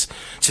taxes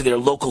to their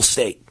local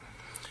state.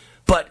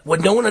 But what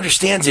no one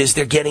understands is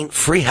they're getting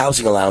free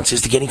housing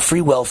allowances, they're getting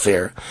free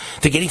welfare,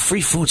 they're getting free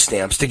food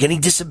stamps, they're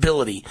getting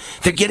disability,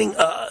 they're getting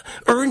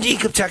earned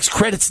income tax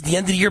credits at the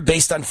end of the year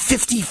based on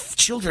 50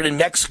 children in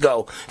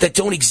Mexico that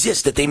don't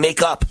exist, that they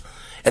make up,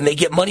 and they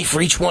get money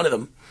for each one of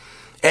them.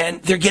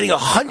 And they're getting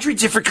 100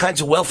 different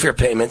kinds of welfare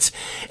payments,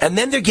 and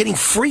then they're getting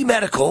free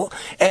medical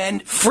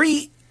and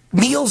free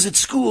meals at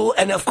school,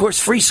 and of course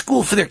free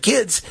school for their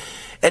kids.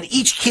 And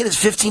each kid is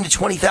 $15,000 to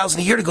 $20,000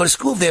 a year to go to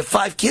school. If they have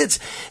 5 kids,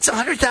 it's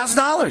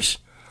 $100,000.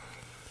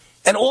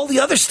 And all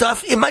the other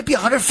stuff, it might be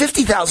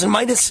 $150,000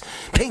 minus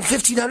paying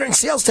 $1,500 in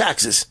sales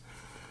taxes.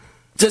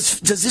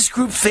 Does this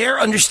group fair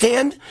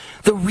understand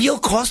the real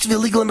cost of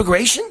illegal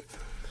immigration?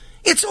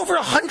 It's over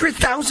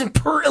 $100,000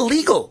 per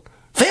illegal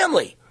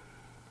family,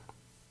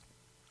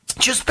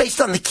 just based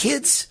on the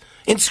kids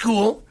in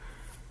school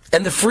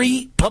and the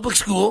free public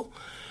school,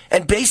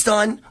 and based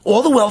on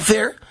all the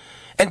welfare,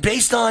 and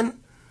based on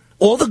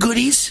all the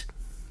goodies,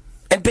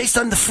 and based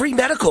on the free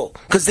medical,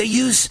 because they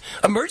use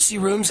emergency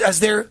rooms as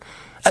their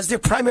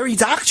primary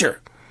doctor.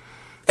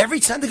 Every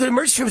time they go to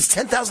emergency room, it's a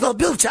 $10,000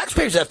 bill.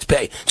 Taxpayers have to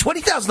pay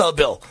 $20,000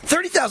 bill,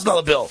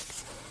 $30,000 bill.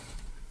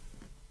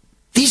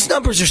 These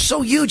numbers are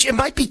so huge. It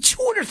might be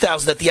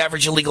 $200,000 that the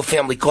average illegal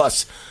family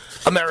costs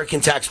American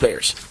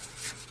taxpayers.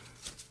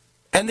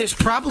 And there's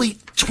probably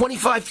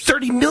 25,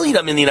 30 million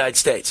of them in the United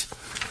States.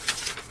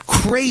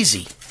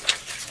 Crazy.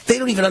 They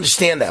don't even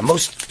understand that.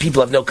 Most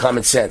people have no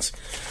common sense.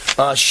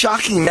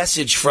 Shocking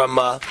message from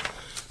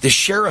the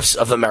sheriffs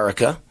of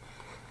America.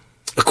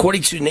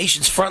 According to the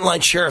nation's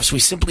frontline sheriffs, we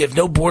simply have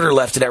no border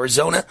left in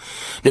Arizona,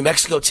 New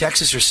Mexico,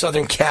 Texas, or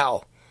Southern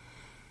Cal.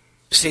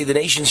 Say the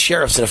nation's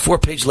sheriffs in a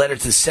 4-page letter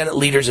to the Senate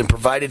leaders and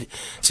provided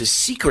to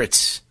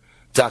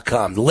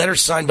secrets.com. The letter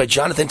signed by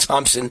Jonathan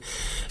Thompson,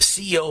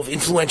 CEO of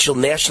influential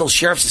National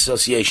Sheriff's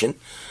Association,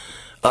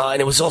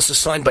 and it was also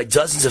signed by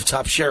dozens of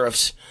top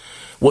sheriffs,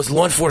 was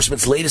law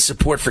enforcement's latest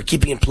support for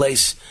keeping in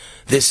place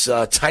this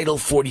Title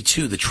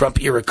 42, the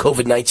Trump-era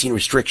COVID-19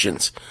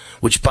 restrictions,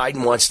 which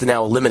Biden wants to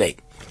now eliminate.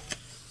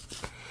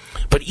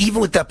 But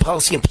even with that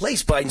policy in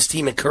place, Biden's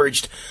team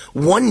encouraged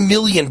 1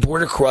 million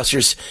border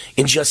crossers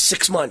in just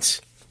 6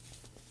 months.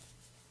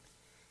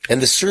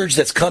 And the surge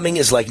that's coming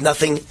is like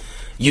nothing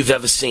you've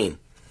ever seen.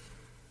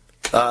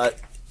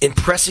 In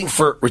pressing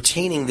for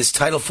retaining this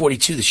Title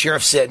 42, the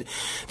sheriff said,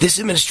 this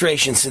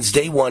administration, since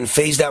day one,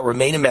 phased out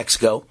Remain in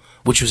Mexico,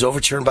 which was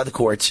overturned by the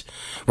courts,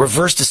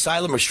 reversed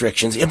asylum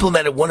restrictions,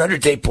 implemented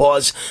 100-day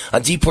pause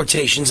on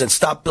deportations, and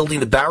stopped building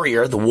the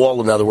barrier, the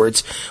wall, in other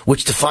words,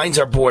 which defines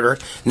our border.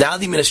 Now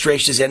the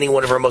administration is ending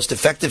one of our most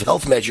effective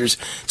health measures,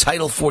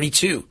 Title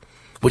 42,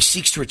 which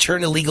seeks to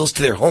return illegals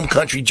to their home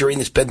country during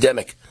this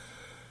pandemic.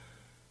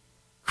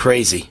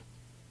 Crazy.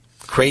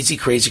 Crazy,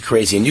 crazy,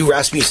 crazy. A new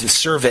Rasmussen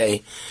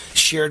survey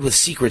shared with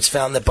Secrets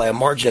found that by a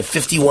margin of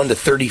 51 to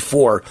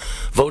 34,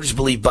 voters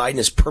believe Biden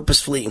is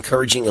purposefully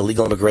encouraging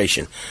illegal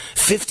immigration.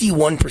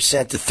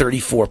 51% to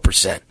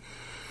 34%.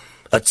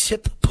 A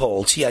TIP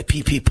poll,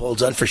 TIPP poll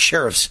done for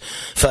sheriffs,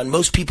 found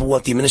most people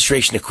want the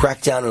administration to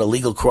crack down on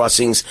illegal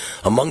crossings.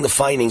 Among the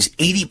findings,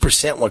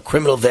 80% want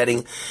criminal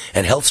vetting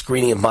and health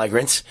screening of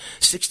migrants.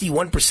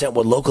 61%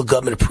 want local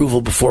government approval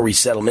before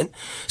resettlement.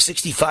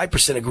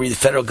 65% agree the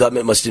federal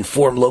government must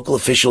inform local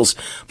officials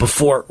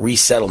before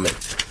resettlement.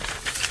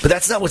 But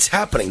that's not what's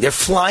happening. They're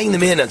flying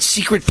them in on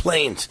secret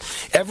planes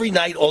every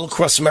night all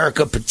across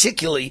America,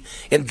 particularly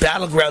in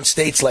battleground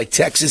states like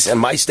Texas and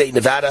my state,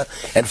 Nevada,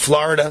 and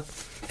Florida,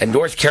 and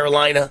North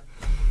Carolina,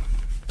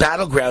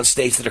 battleground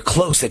states that are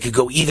close, that could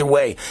go either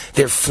way.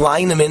 They're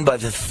flying them in by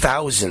the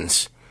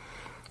thousands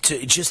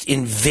to just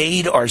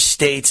invade our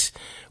states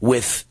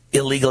with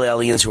illegal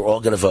aliens who are all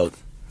going to vote.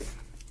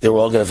 They're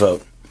all going to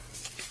vote.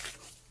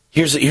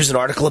 Here's an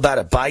article about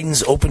it.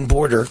 Biden's open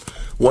border,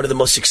 one of the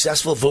most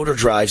successful voter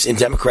drives in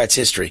Democrats'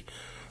 history.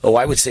 Oh,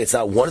 I would say it's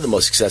not one of the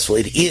most successful.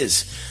 It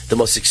is the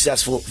most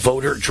successful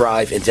voter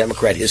drive in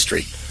Democrat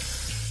history.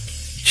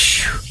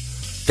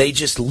 They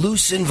just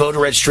loosen voter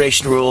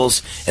registration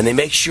rules, and they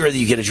make sure that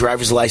you get a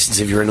driver's license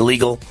if you're an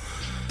illegal.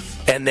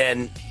 And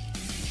then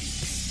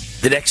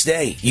the next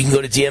day, you can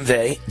go to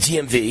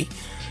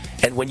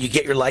DMV, and when you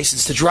get your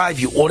license to drive,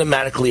 you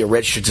automatically are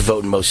registered to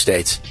vote in most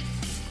states.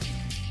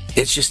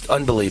 It's just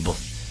unbelievable.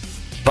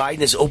 Biden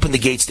has opened the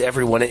gates to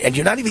everyone, and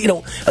you're not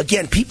even,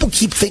 again, people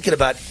keep thinking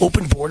about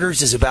open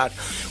borders is about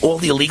all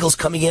the illegals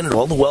coming in and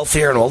all the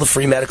welfare and all the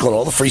free medical and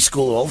all the free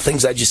school and all the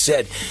things I just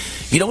said.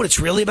 You know what it's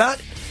really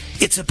about?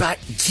 It's about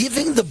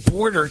giving the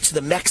border to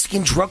the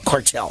Mexican drug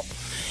cartel.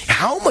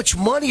 How much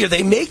money are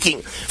they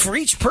making for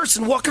each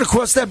person walking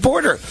across that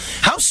border?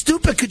 How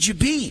stupid could you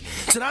be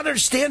to not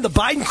understand the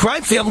Biden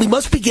crime family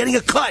must be getting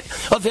a cut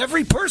of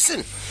every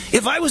person?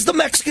 If I was the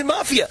Mexican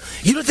mafia,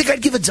 you don't think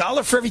I'd give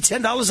 $1 for every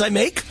 $10 I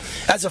make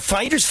as a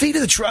finder's fee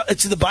to the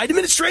Biden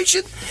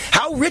administration?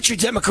 How rich are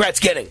Democrats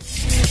getting?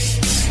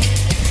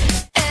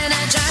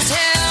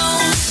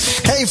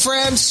 Hey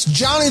friends,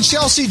 John and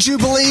Chelsea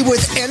Jubilee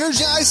with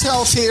Energize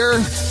Health here.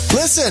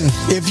 Listen,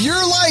 if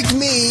you're like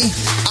me,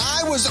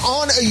 I was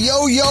on a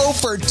yo-yo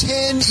for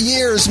 10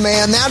 years,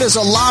 man. That is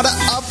a lot of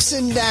ups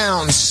and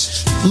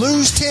downs.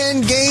 Lose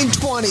 10, gain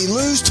 20.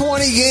 Lose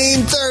 20,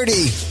 gain 30.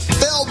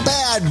 Felt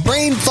bad,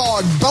 brain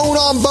fog, bone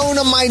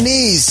on my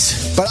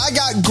knees. But I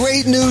got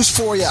great news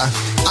for you.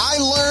 I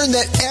learned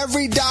that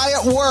every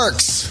diet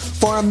works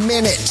for a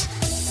minute.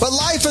 But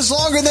life is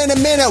longer than a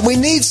minute. We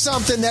need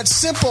something that's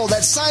simple,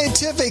 that's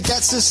scientific,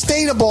 that's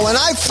sustainable. And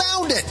I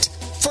found it.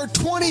 For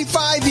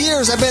 25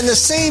 years, I've been the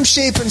same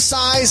shape and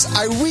size.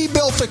 I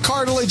rebuilt the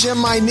cartilage in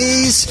my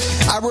knees.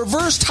 I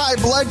reversed high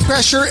blood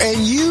pressure,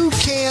 and you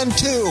can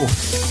too.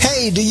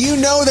 Hey, do you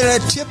know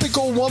that a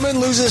typical woman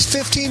loses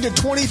 15 to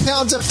 20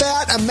 pounds of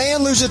fat? A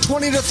man loses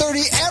 20 to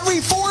 30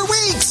 every 4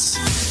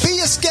 weeks. Be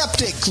a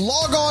skeptic.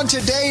 Log on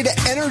today to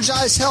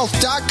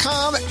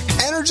EnergizeHealth.com.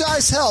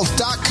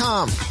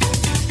 EnergizeHealth.com.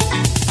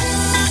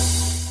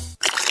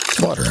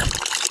 Water.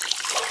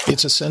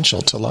 It's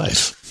essential to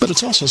life, but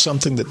it's also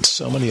something that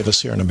so many of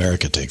us here in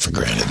America take for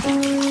granted.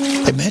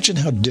 Imagine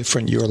how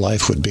different your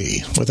life would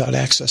be without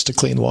access to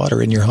clean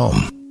water in your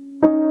home.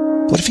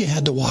 What if you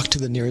had to walk to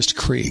the nearest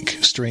creek,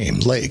 stream,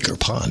 lake, or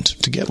pond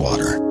to get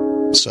water?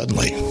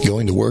 Suddenly,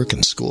 going to work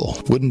and school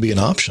wouldn't be an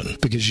option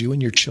because you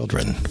and your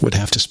children would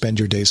have to spend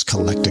your days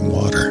collecting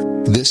water.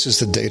 This is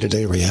the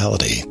day-to-day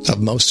reality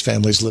of most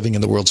families living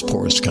in the world's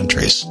poorest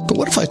countries. But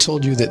what if I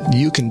told you that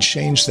you can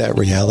change that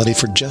reality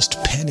for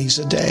just pennies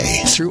a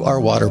day through our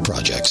water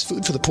projects?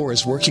 Food for the Poor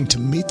is working to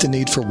meet the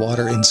need for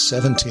water in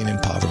 17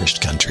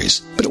 impoverished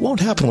countries. But it won't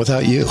happen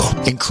without you.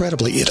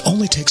 Incredibly, it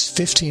only takes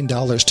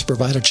 $15 to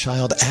provide a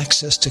child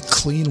access to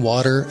clean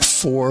water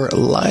for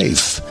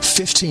life.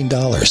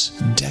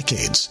 $15.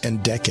 Decades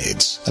and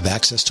decades of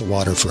access to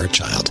water for a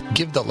child.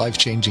 Give the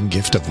life-changing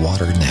gift of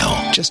water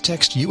now. Just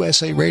text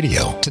USA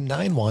Radio to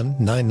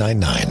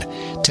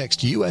 91999.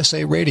 Text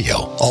USA Radio,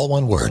 all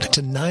one word,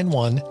 to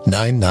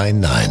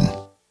 91999.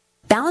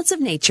 Balance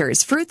of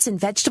Nature's fruits and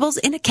vegetables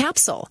in a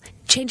capsule.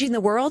 Changing the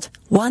world,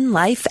 one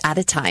life at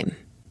a time.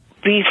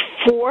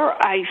 Before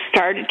I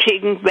started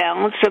taking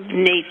Balance of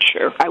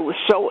Nature, I was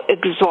so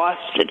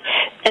exhausted,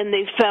 and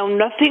they found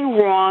nothing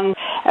wrong.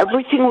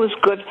 Everything was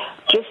good,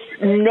 just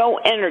no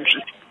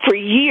energy. For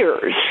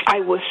years, I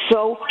was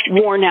so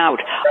worn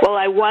out. Well,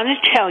 I want to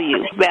tell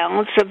you,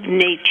 Balance of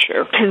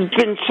Nature has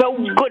been so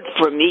good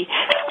for me.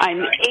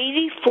 I'm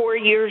 84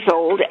 years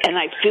old, and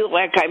I feel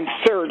like I'm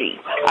 30.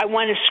 I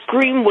want to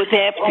scream with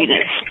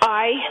happiness.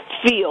 I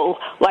feel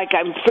like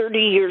I'm 30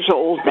 years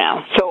old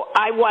now. So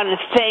I want to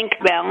thank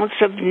Balance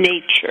of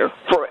Nature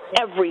for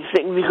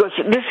everything, because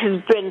this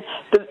has been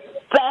the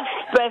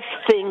best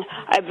thing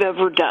I've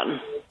ever done.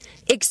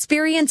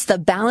 Experience the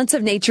Balance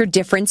of Nature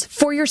difference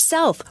for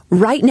yourself.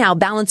 Right now,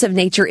 Balance of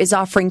Nature is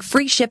offering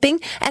free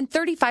shipping and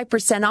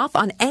 35% off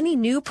on any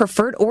new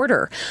preferred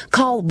order.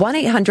 Call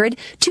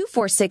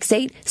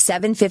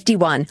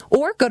 1-800-2468-751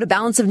 or go to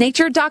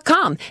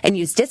balanceofnature.com and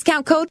use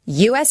discount code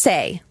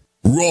USA.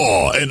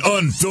 Raw and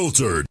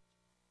unfiltered.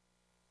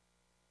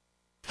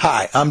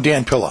 Hi, I'm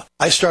Dan Pilla.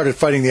 I started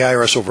fighting the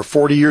IRS over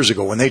 40 years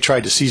ago when they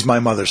tried to seize my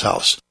mother's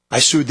house. I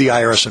sued the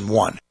IRS and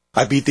won.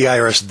 I beat the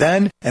IRS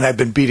then, and I've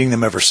been beating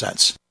them ever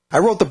since. I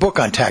wrote the book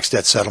on tax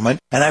debt settlement,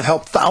 and I've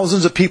helped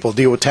thousands of people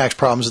deal with tax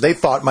problems they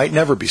thought might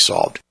never be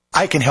solved.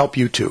 I can help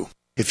you too.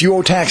 If you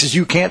owe taxes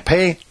you can't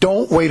pay,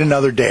 don't wait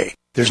another day.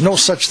 There's no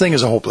such thing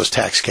as a hopeless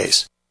tax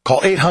case.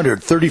 Call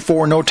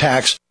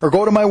 800-34-NO-TAX or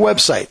go to my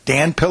website,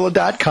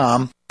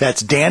 danpilla.com.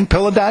 That's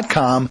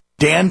danpilla.com,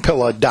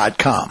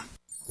 danpilla.com.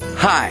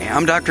 Hi,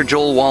 I'm Dr.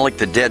 Joel Wallach,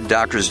 the Dead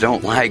Doctors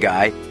Don't Lie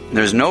guy.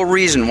 There's no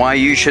reason why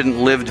you shouldn't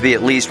live to be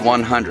at least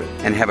 100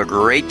 and have a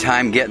great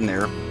time getting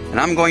there. And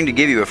I'm going to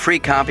give you a free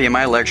copy of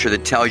my lecture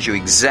that tells you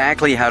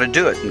exactly how to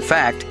do it. In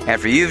fact,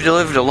 after you've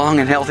lived a long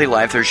and healthy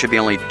life, there should be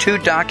only 2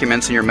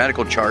 documents in your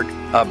medical chart,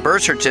 a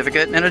birth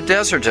certificate and a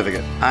death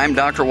certificate. I'm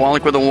Dr.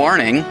 Wallach with a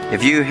warning.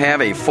 If you have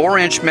a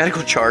 4-inch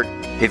medical chart,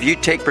 if you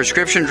take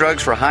prescription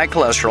drugs for high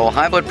cholesterol,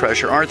 high blood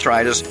pressure,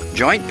 arthritis,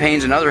 joint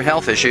pains, and other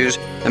health issues,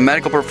 the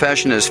medical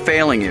profession is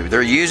failing you.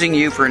 They're using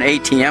you for an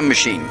ATM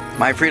machine.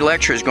 My free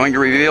lecture is going to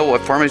reveal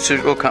what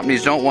pharmaceutical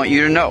companies don't want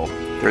you to know.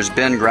 There's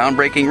been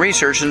groundbreaking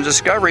research and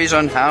discoveries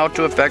on how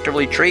to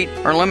effectively treat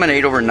or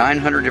eliminate over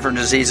 900 different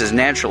diseases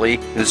naturally,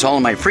 and it's all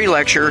in my free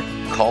lecture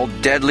called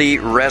Deadly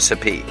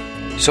Recipe.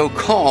 So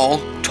call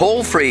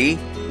toll-free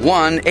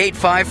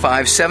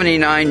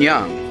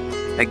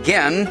 1-855-79-YOUNG.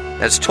 Again,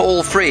 that's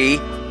toll-free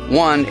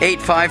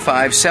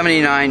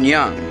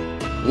 1-855-79-YOUNG.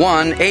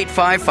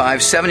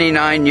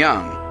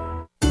 1-855-79-YOUNG.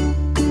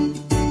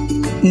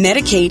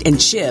 Medicaid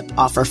and CHIP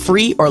offer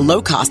free or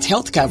low-cost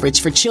health coverage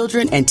for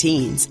children and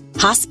teens.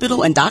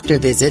 Hospital and doctor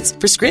visits,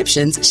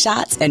 prescriptions,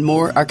 shots, and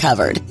more are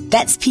covered.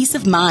 That's peace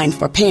of mind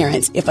for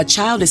parents if a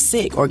child is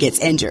sick or gets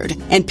injured.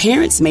 And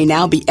parents may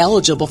now be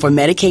eligible for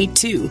Medicaid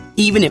too,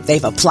 even if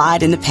they've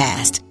applied in the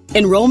past.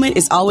 Enrollment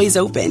is always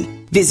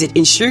open. Visit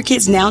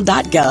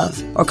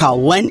InsureKidsNow.gov or call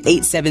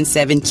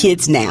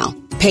 1-877-KIDS-NOW.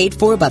 Paid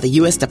for by the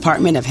U.S.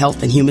 Department of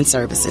Health and Human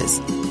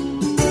Services.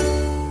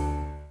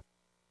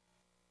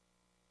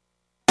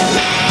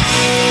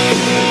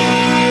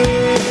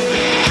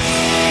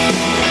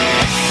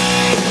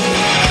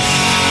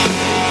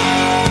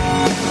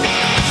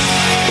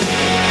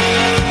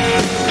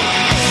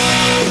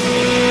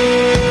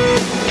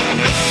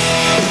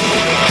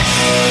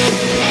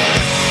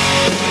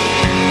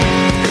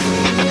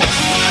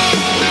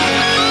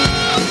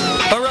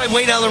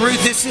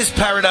 This is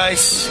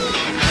paradise.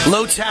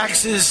 Low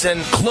taxes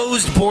and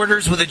closed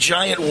borders with a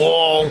giant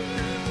wall.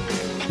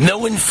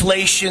 No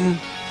inflation.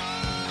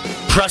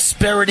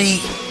 Prosperity.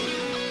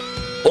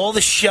 All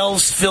the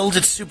shelves filled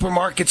at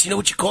supermarkets. You know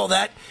what you call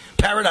that?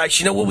 Paradise.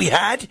 You know what we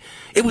had?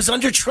 It was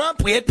under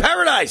Trump. We had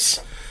paradise.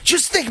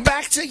 Just think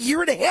back to a year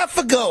and a half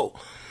ago.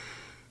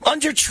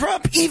 Under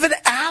Trump, even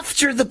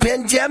after the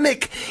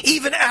pandemic,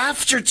 even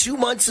after 2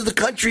 months of the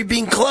country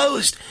being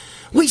closed,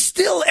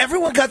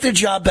 everyone got their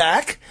job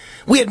back.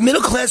 We had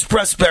middle-class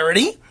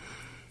prosperity,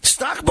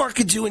 stock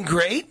market doing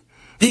great,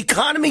 the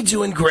economy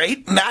doing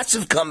great,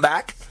 massive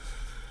comeback,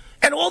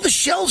 and all the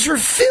shelves were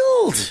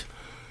filled.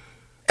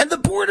 And the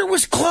border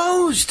was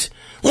closed.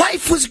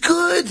 Life was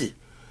good.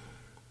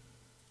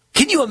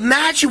 Can you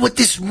imagine what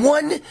this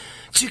one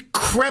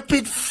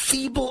decrepit,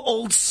 feeble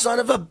old son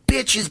of a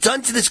bitch has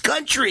done to this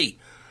country?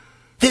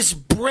 This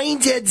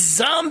brain-dead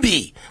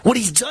zombie, what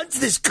he's done to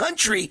this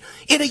country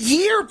in a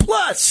year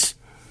plus.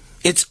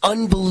 It's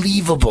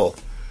unbelievable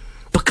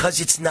because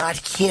it's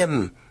not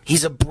him.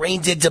 He's a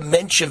brain-dead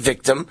dementia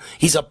victim.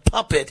 He's a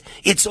puppet.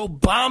 It's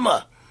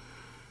Obama.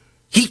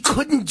 He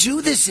couldn't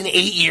do this in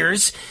 8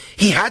 years.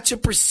 He had to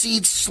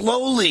proceed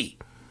slowly.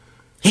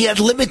 He had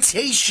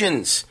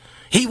limitations.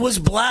 He was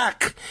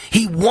black.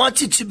 He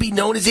wanted to be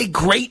known as a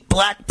great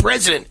black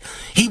president.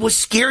 He was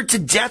scared to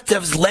death to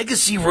have his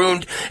legacy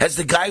ruined as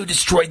the guy who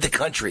destroyed the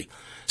country.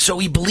 So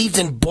he believed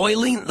in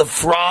boiling the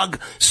frog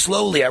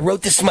slowly. I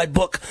wrote this in my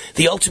book,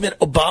 The Ultimate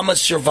Obama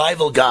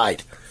Survival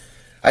Guide.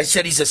 I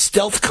said he's a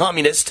stealth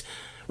communist.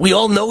 We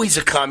all know he's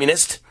a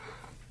communist.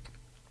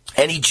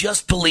 And he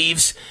just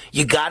believes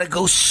you got to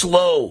go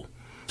slow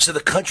so the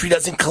country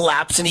doesn't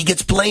collapse and he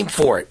gets blamed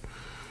for it.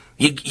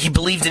 He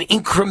believed in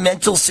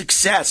incremental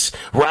success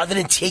rather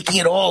than taking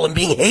it all and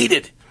being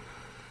hated.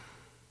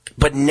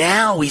 But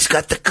now he's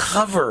got the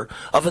cover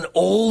of an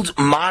old,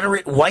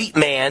 moderate white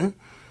man.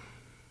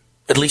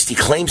 At least he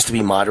claims to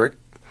be moderate.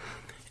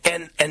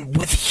 And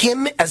with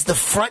him as the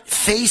front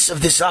face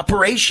of this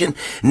operation,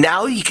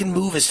 now you can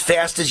move as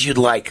fast as you'd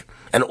like.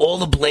 And all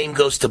the blame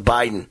goes to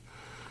Biden.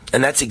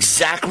 And that's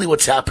exactly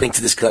what's happening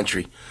to this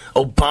country.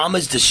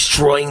 Obama's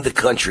destroying the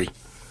country.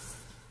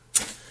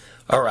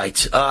 All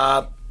right.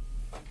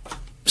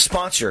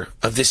 Sponsor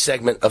of this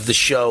segment of the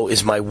show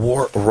is my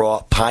War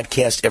Raw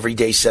podcast every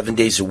day, 7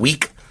 days a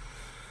week.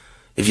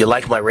 If you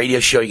like my radio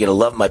show, you're going to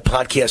love my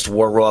podcast,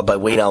 War Raw by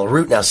Wayne Allyn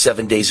Root, now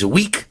 7 days a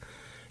week.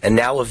 And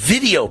now a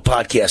video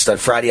podcast on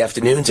Friday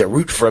afternoons at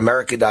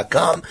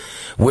rootforamerica.com.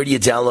 Where do you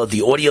download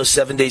the audio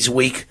 7 days a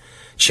week?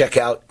 Check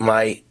out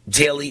my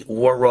daily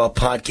War Raw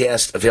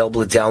podcast,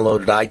 available to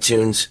download at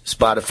iTunes,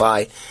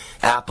 Spotify,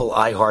 Apple,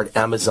 iHeart,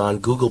 Amazon,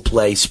 Google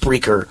Play,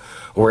 Spreaker,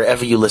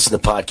 wherever you listen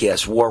to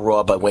podcasts. War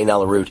Raw by Wayne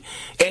Allyn Root.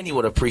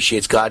 Anyone who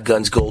appreciates God,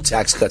 guns, gold,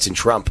 tax cuts, and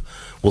Trump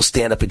will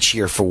stand up and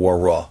cheer for War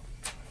Raw.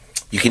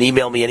 You can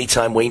email me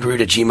anytime,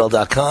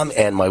 wayneroot@gmail.com,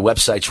 and my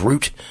website's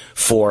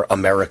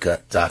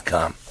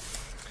rootforamerica.com.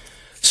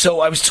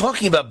 So I was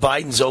talking about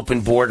Biden's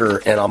open border,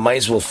 and I might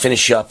as well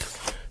finish up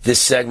this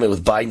segment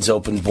with Biden's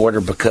open border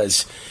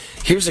because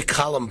here's a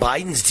column.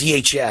 Biden's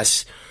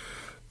DHS,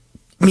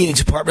 meaning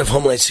Department of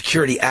Homeland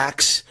Security,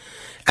 acts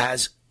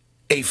as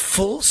a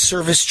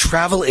full-service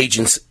travel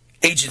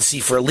agency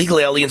for illegal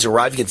aliens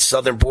arriving at the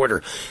southern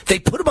border. They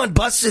put them on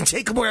buses and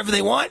take them wherever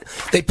they want.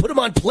 They put them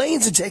on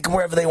planes and take them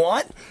wherever they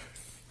want.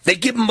 They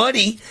give them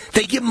money.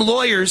 They give them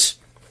lawyers.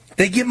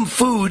 They give them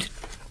food.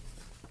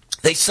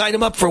 They sign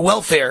them up for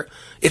welfare.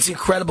 It's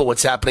incredible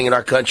what's happening in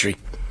our country.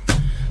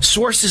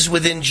 Sources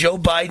within Joe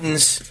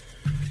Biden's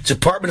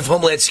Department of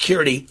Homeland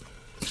Security,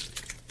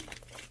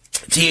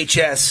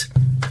 DHS,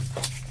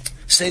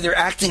 say they're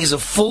acting as a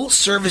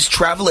full-service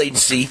travel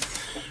agency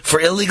for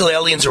illegal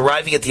aliens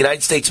arriving at the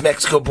United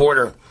States-Mexico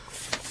border.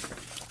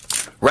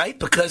 Right?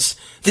 Because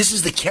this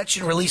is the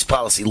catch-and-release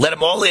policy. Let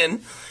them all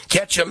in,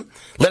 catch them,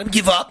 let them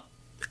give up,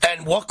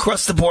 and walk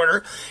across the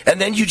border, and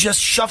then you just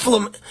shuffle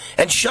them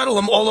and shuttle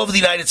them all over the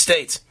United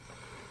States.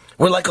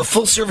 We're like a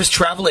full-service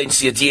travel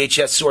agency, a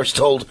DHS source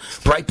told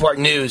Breitbart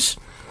News,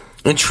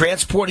 in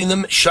transporting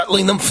them,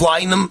 shuttling them,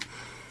 flying them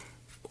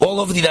all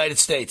over the United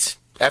States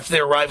after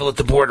their arrival at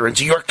the border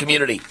into your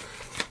community.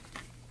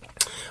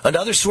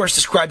 Another source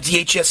described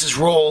DHS's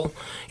role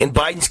in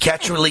Biden's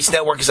catch-and-release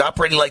network as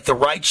operating like the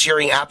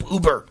ride-sharing app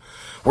Uber.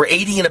 We're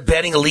aiding and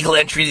abetting illegal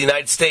entry to the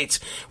United States.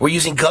 We're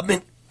using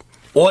government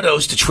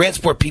autos to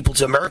transport people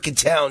to American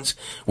towns.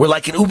 We're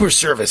like an Uber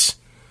service.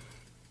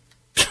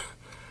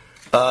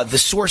 The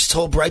source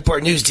told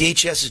Breitbart News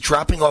DHS is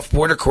dropping off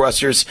border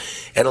crossers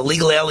and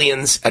illegal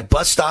aliens at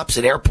bus stops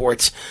and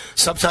airports,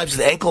 sometimes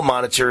with ankle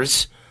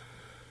monitors.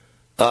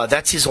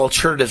 That's his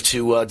alternative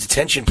to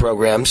detention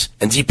programs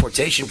and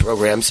deportation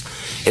programs.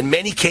 In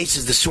many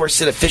cases, the source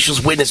said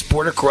officials witnessed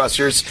border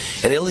crossers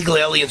and illegal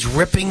aliens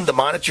ripping the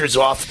monitors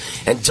off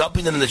and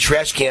dumping them in the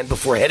trash can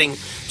before heading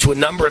to a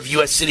number of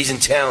U.S. cities and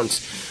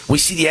towns. We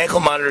see the ankle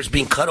monitors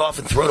being cut off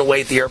and thrown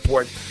away at the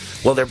airport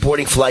while they're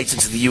boarding flights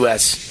into the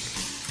U.S.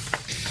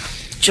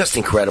 Just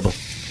incredible.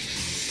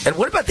 And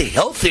what about the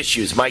health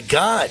issues? My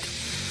God.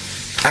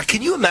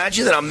 Can you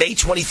imagine that on May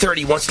 23rd,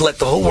 he wants to let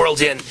the whole world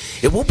in?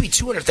 It won't be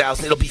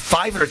 200,000. It'll be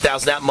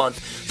 500,000 that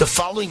month. The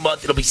following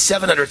month, it'll be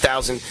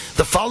 700,000.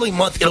 The following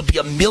month, it'll be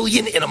 1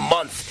 million in a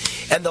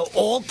month. And they'll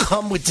all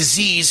come with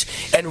disease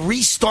and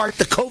restart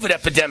the COVID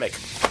epidemic.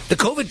 The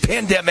COVID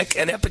pandemic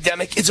and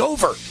epidemic is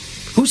over.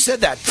 Who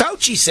said that?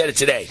 Fauci said it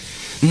today.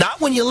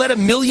 Not when you let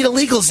 1 million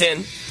illegals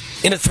in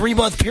a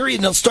 3-month period,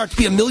 and they'll start to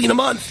be 1 million a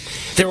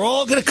month. They're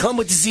all going to come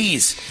with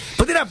disease.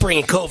 But they're not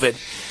bringing COVID.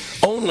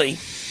 Only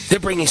they're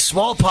bringing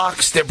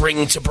smallpox. They're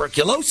bringing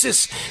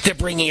tuberculosis. They're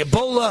bringing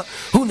Ebola.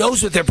 Who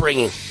knows what they're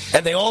bringing?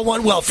 And they all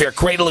want welfare,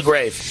 cradle to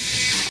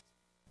grave.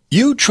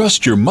 You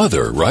trust your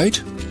mother,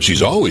 right?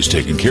 She's always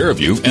taken care of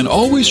you and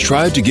always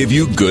tried to give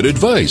you good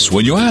advice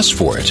when you ask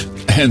for it.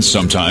 And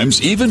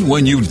sometimes even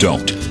when you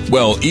don't.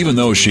 Well, even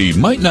though she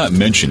might not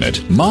mention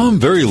it, Mom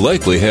very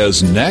likely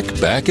has neck,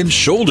 back, and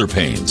shoulder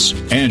pains.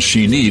 And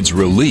she needs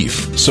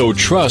relief. So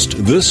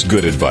trust this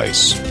good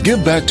advice.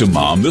 Give back to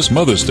Mom this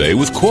Mother's Day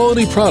with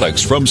quality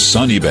products from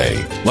Sunny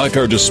Bay, like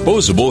our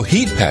disposable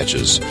heat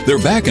patches. They're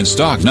back in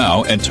stock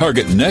now and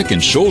target neck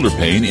and shoulder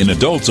pain in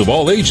adults of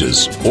all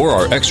ages. Or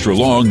our extra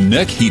long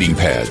neck heating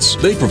pads.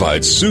 They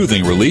provide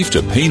soothing relief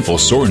to painful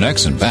sore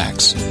necks and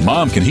backs.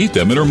 Mom can heat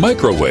them in her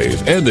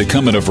microwave, and they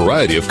come in a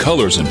variety of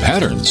colors and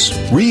patterns.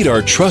 Read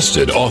our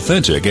trusted,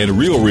 authentic, and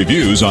real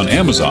reviews on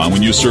Amazon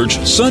when you search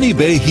Sunny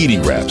Bay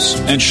Heating Wraps.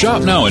 And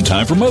shop now in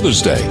time for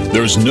Mother's Day.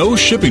 There's no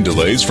shipping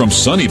delays from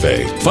Sunny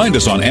Bay. Find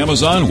us on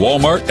Amazon,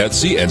 Walmart,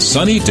 Etsy, and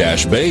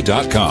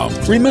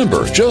sunny-bay.com.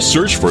 Remember, just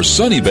search for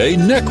Sunny Bay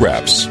Neck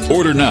Wraps.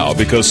 Order now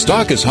because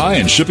stock is high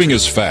and shipping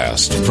is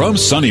fast. From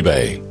Sunny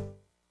Bay.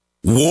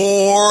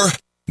 War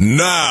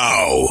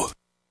now.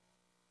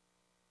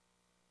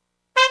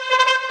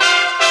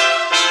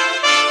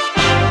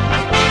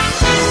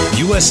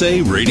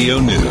 USA Radio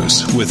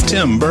News with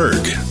Tim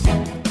Berg.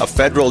 A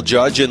federal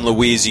judge in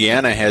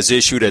Louisiana has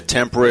issued a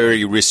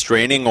temporary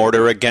restraining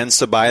order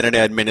against the Biden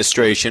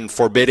administration,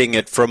 forbidding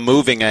it from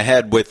moving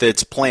ahead with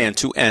its plan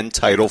to end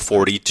Title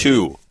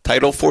 42.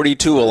 Title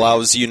 42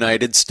 allows the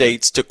United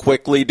States to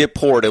quickly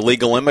deport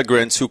illegal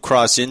immigrants who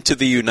cross into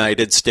the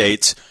United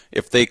States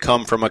if they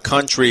come from a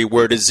country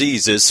where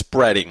disease is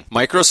spreading.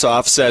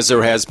 Microsoft says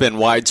there has been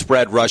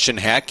widespread Russian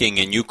hacking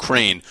in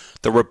Ukraine.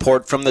 The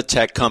report from the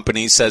tech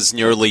company says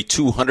nearly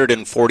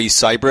 240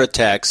 cyber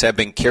attacks have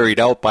been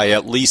carried out by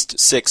at least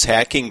 6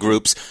 hacking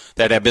groups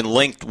that have been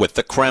linked with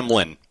the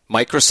Kremlin.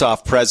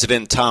 Microsoft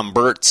President Tom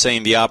Burt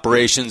saying the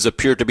operations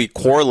appear to be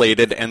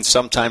correlated and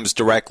sometimes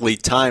directly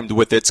timed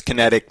with its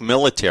kinetic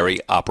military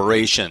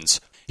operations.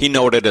 He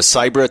noted a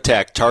cyber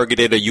attack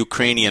targeted a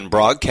Ukrainian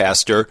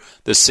broadcaster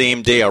the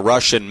same day a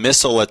Russian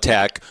missile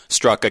attack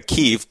struck a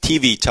Kyiv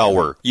TV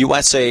tower.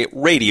 USA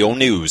Radio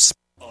News.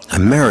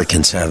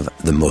 Americans have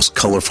the most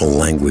colorful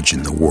language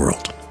in the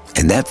world.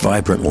 And that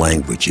vibrant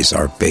language is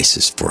our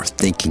basis for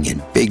thinking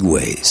in big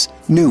ways,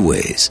 new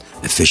ways,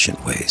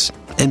 efficient ways,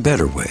 and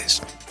better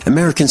ways.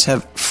 Americans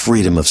have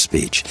freedom of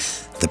speech.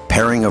 The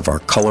pairing of our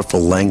colorful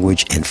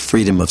language and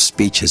freedom of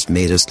speech has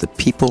made us the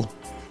people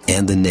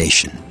and the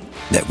nation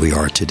that we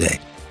are today.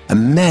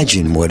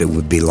 Imagine what it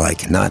would be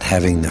like not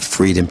having the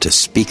freedom to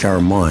speak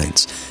our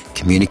minds,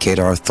 communicate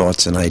our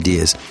thoughts and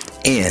ideas,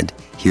 and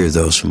hear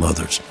those from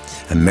others.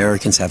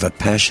 Americans have a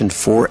passion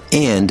for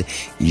and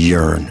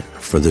yearn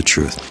for the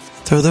truth.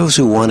 There are those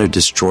who want to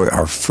destroy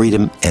our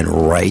freedom and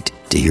right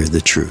to hear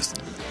the truth.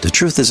 The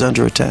truth is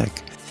under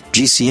attack.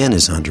 GCN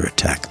is under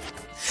attack.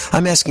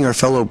 I'm asking our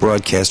fellow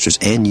broadcasters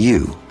and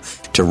you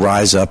to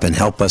rise up and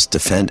help us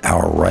defend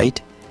our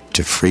right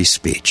to free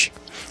speech.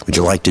 Would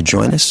you like to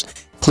join us?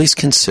 Please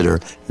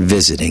consider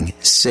visiting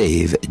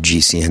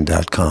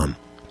SaveGCN.com.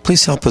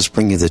 Please help us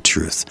bring you the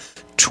truth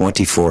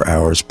 24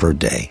 hours per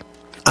day.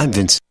 I'm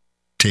Vince.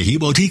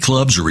 Tahibo Tea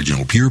Club's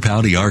original Pure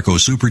Pouty Arco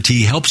Super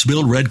Tea helps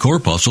build red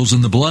corpuscles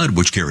in the blood,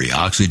 which carry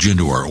oxygen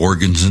to our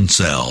organs and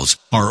cells.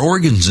 Our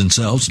organs and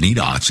cells need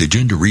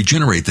oxygen to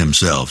regenerate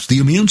themselves. The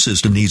immune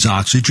system needs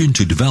oxygen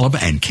to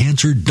develop, and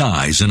cancer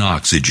dies in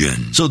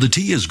oxygen. So the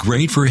tea is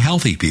great for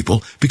healthy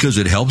people because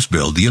it helps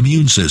build the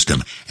immune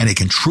system, and it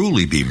can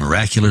truly be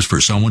miraculous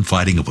for someone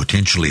fighting a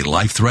potentially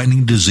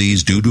life-threatening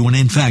disease due to an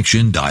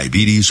infection,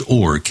 diabetes,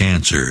 or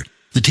cancer.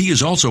 The tea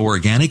is also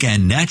organic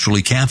and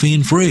naturally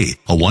caffeine-free.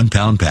 A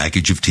 1-pound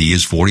package of tea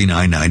is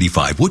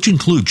 $49.95, which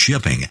includes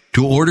shipping.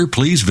 To order,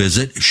 please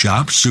visit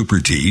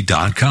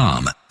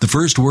shopsupertea.com. The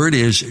first word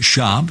is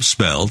shop,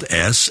 spelled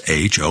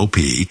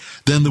S-H-O-P,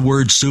 then the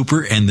word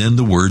super, and then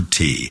the word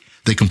tea.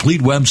 The complete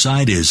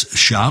website is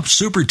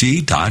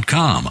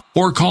shopsupertea.com,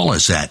 or call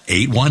us at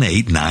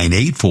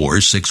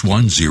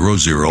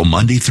 818-984-6100,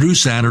 Monday through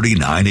Saturday,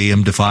 9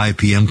 a.m. to 5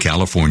 p.m.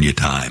 California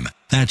time.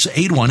 That's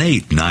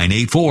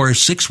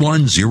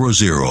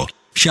 818-984-6100.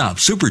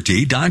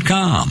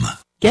 ShopSuperTea.com.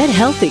 Get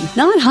healthy,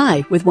 not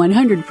high, with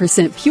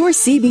 100% pure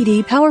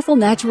CBD powerful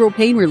natural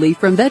pain relief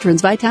from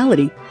Veterans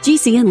Vitality.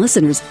 GCN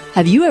listeners,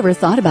 have you ever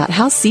thought about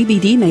how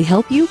CBD may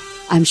help you?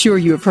 I'm sure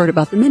you have heard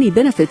about the many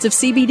benefits of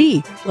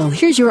CBD. Well,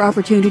 here's your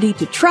opportunity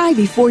to try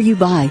before you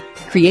buy.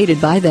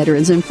 Created by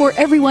veterans and for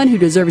everyone who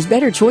deserves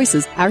better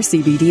choices, our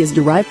CBD is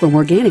derived from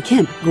organic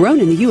hemp, grown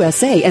in the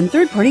USA and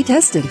third-party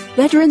tested.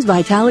 Veterans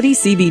Vitality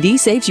CBD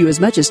saves you as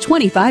much as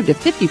 25 to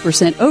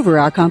 50% over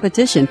our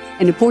competition,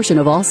 and a portion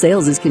of all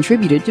sales is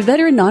contributed to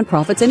veteran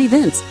nonprofits and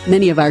events.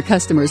 Many of our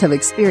customers have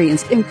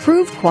experienced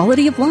improved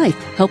quality of life,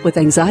 help with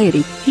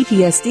anxiety,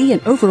 PTSD,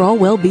 and overall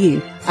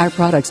well-being. Our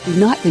products do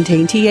not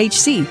contain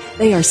THC.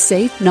 They are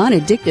safe,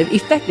 non-addictive,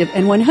 effective,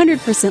 and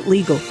 100%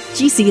 legal.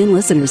 GCN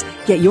listeners,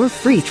 get your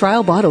free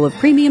trial bottle of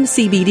premium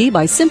CBD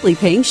by simply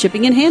paying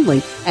shipping and handling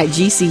at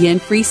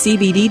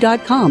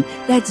GCNFreeCBD.com.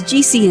 That's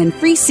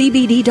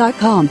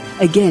GCNFreeCBD.com.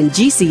 Again,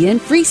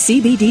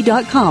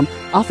 GCNFreeCBD.com.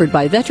 Offered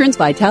by Veterans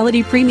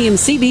Vitality Premium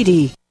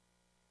CBD.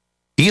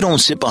 You don't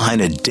sit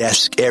behind a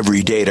desk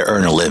every day to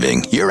earn a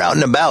living. You're out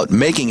and about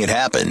making it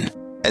happen.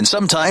 And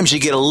sometimes you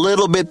get a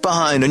little bit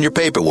behind on your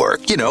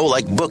paperwork,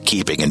 like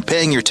bookkeeping and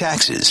paying your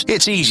taxes.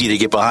 It's easy to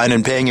get behind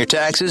on paying your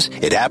taxes.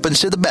 It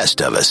happens to the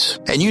best of us.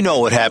 And you know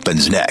what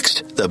happens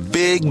next. The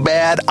big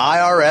bad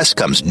IRS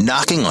comes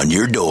knocking on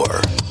your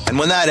door. And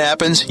when that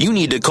happens, you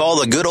need to call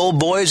the good old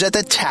boys at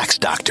the Tax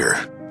Doctor.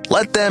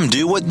 Let them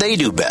do what they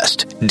do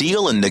best.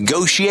 Deal and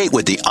negotiate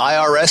with the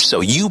IRS so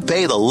you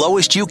pay the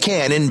lowest you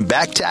can in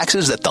back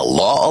taxes that the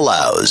law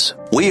allows.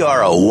 We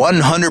are a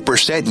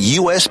 100%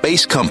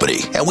 U.S.-based company,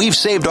 and we've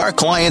saved our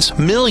clients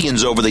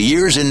millions over the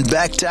years in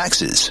back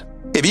taxes.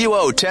 If you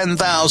owe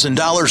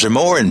 $10,000 or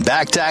more in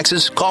back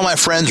taxes, call my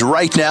friends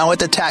right now at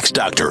the Tax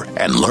Doctor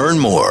and learn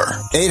more.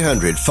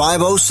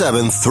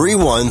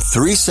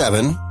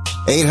 800-507-3137.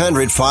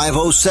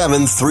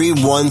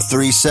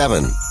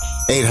 800-507-3137.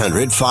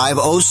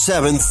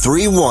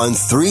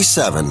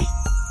 800-507-3137.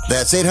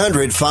 That's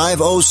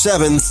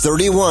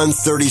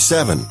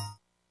 800-507-3137.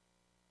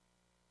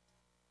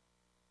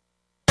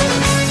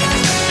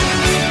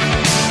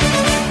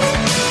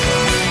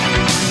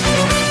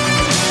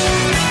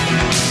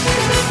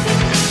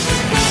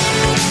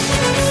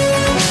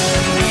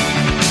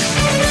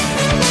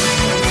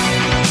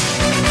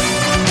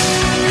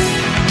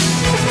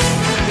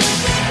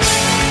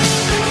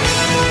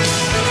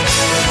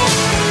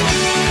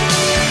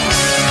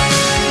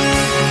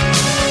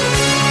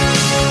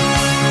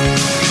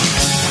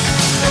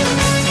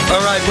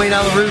 Wayne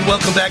Allyn Root,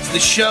 welcome back to the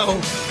show.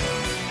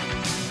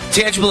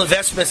 Tangible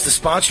Investments, the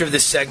sponsor of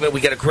this segment.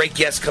 We got a great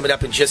guest coming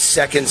up in just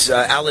seconds.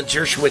 Alan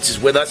Dershowitz is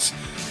with us,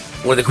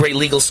 one of the great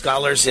legal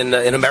scholars in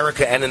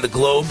America and in the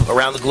globe,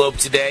 around the globe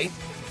today.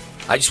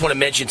 I just want to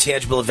mention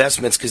Tangible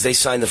Investments because they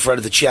sign the front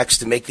of the checks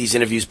to make these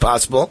interviews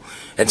possible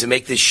and to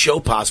make this show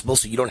possible,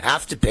 so you don't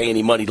have to pay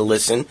any money to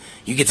listen.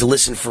 You get to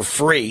listen for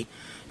free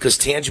because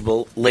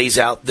Tangible lays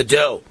out the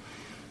dough.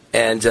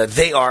 And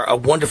they are a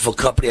wonderful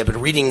company. I've been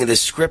reading this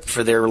script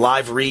for their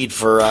live read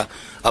for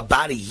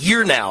about a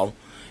year now.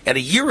 And a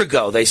year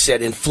ago, they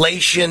said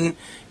inflation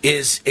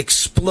is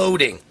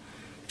exploding.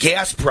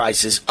 Gas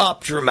prices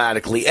up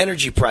dramatically.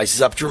 Energy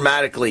prices up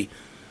dramatically.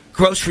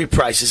 Grocery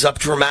prices up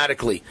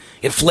dramatically.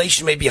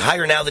 Inflation may be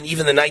higher now than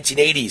even the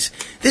 1980s.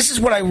 This is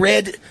what I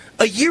read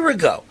a year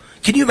ago.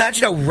 Can you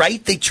imagine how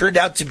right they turned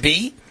out to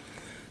be?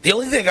 The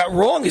only thing they got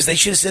wrong is they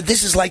should have said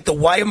this is like the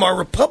Weimar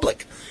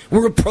Republic.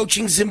 We're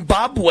approaching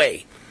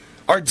Zimbabwe.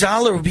 Our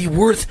dollar would be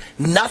worth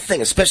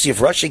nothing, especially if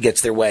Russia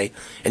gets their way,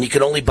 and you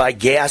can only buy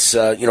gas,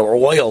 or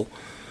oil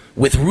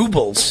with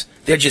rubles.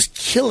 They're just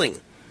killing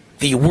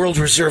the world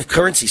reserve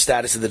currency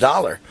status of the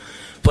dollar.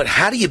 But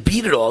how do you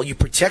beat it all? You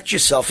protect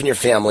yourself and your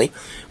family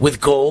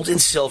with gold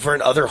and silver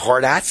and other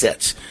hard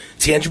assets.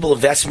 Tangible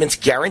Investments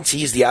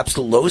guarantees the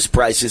absolute lowest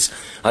prices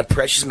on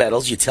precious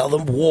metals. You tell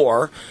them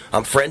war.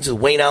 I'm friends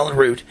with Wayne Allyn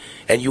Root,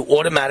 and you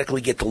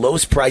automatically get the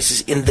lowest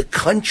prices in the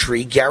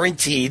country,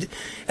 guaranteed,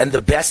 and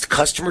the best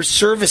customer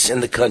service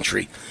in the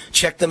country.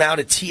 Check them out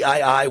at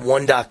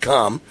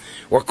TII1.com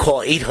or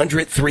call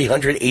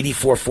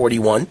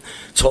 800-300-8441.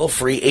 Toll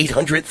free,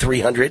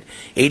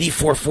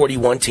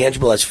 800-300-8441.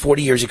 Tangible has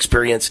 40 years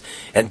experience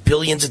and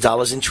billions of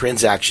dollars in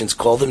transactions.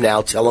 Call them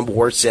now. Tell them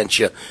War sent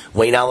you.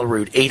 Wayne Allyn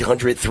Root,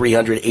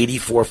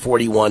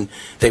 800-300-8441.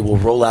 They will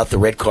roll out the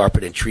red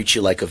carpet and treat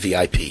you like a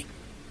VIP.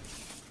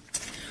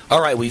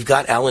 All right, we've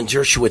got Alan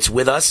Dershowitz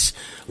with us,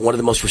 one of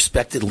the most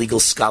respected legal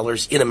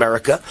scholars in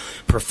America,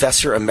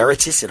 professor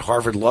emeritus at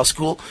Harvard Law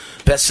School,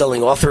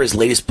 best-selling author. His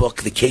latest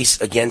book, The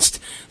Case Against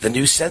the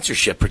New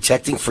Censorship,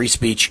 Protecting Free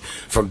Speech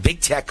from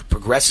Big Tech,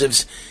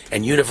 Progressives,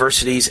 and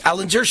Universities.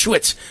 Alan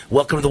Dershowitz,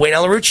 welcome to the Wayne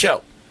Allyn Root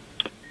Show.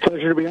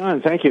 Pleasure to be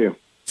on. Thank you.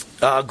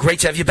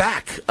 Great to have you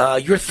back.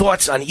 Your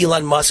thoughts on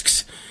Elon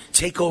Musk's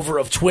takeover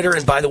of Twitter?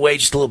 And by the way,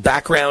 just a little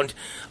background.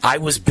 I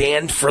was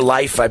banned for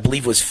life, I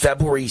believe it was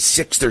February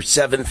 6th or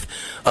 7th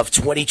of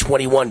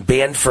 2021,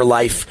 banned for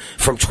life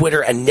from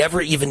Twitter, and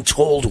never even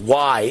told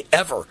why,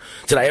 ever.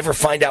 Did I ever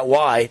find out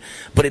why?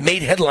 But it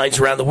made headlines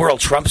around the world.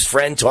 Trump's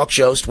friend, talk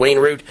show host, Wayne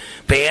Root,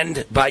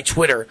 banned by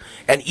Twitter.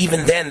 And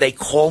even then, they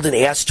called and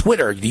asked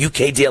Twitter. The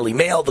UK Daily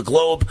Mail, The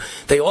Globe,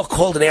 they all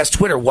called and asked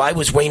Twitter, why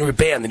was Wayne Root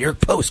banned? The New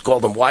York Post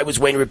called them, why was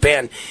Wayne Root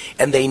banned?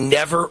 And they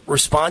never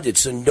responded.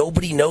 So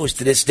nobody knows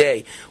to this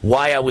day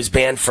why I was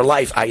banned for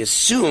life. I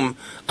assume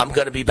I'm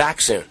going to be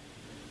back soon.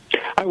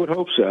 I would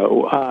hope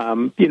so.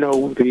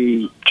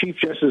 The Chief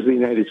Justice of the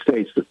United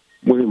States,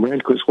 William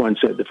Rehnquist, once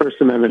said, the First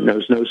Amendment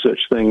knows no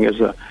such thing as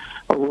a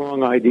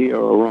wrong idea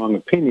or a wrong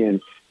opinion.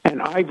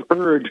 And I've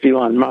urged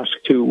Elon Musk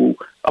to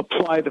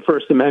apply the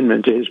First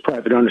Amendment to his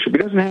private ownership. He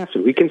doesn't have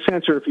to. He can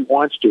censor if he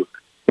wants to.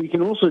 He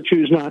can also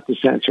choose not to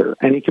censor,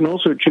 and he can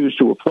also choose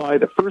to apply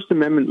the First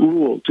Amendment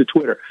rule to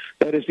Twitter.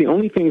 That is the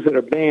only things that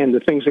are banned, the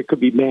things that could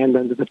be banned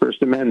under the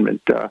First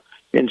Amendment,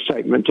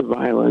 incitement to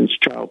violence,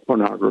 child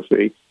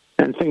pornography,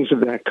 and things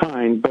of that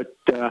kind. But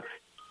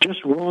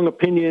just wrong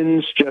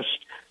opinions, just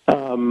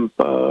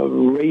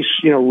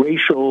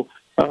racial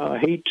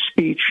hate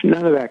speech,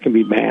 none of that can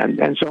be banned.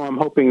 And so I'm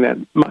hoping that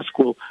Musk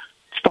will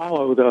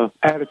follow the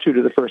attitude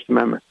of the First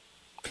Amendment.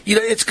 You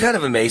know, it's kind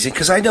of amazing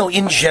because I know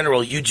in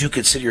general you do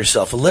consider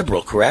yourself a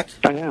liberal, correct?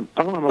 I am.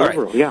 Oh, I'm a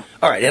liberal, yeah.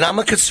 All right, and I'm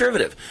a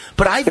conservative.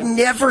 But I've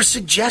never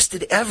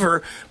suggested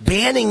ever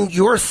banning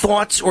your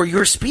thoughts or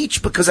your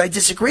speech because I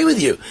disagree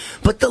with you.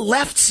 But the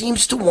left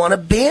seems to want to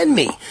ban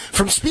me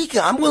from speaking.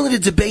 I'm willing to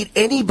debate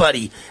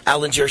anybody,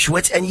 Alan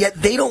Dershowitz, and yet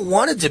they don't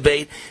want to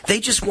debate.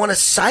 They just want to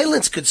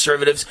silence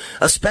conservatives,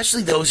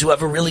 especially those who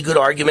have a really good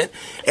argument.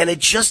 And it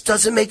just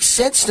doesn't make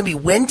sense to me.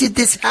 When did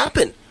this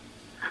happen?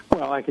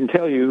 Well, I can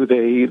tell you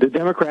the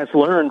Democrats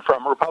learned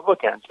from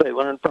Republicans. They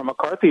learned from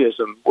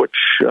McCarthyism, which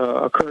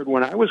occurred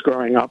when I was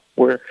growing up,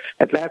 where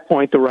at that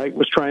point the right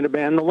was trying to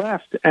ban the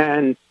left.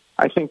 And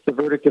I think the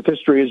verdict of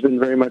history has been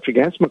very much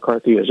against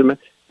McCarthyism.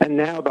 And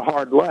now the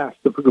hard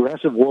left, the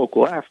progressive woke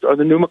left, are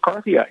the new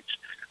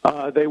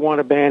McCarthyites. They want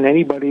to ban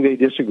anybody they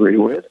disagree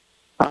with.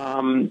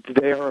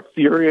 They are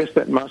furious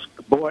that Musk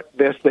bought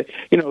this. There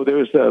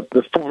was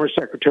the former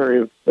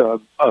Secretary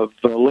of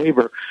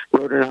Labor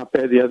wrote an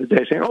op-ed the other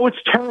day saying, "Oh,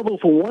 it's terrible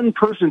for one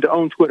person to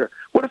own Twitter."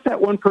 What if that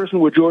one person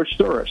were George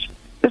Soros?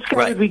 This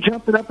guy would be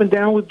jumping up and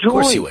down with joy. Of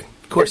course he would.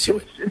 Of course he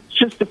would. It's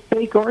just a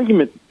fake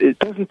argument. It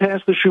doesn't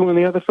pass the shoe on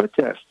the other foot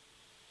test.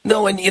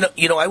 No, and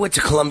you know, I went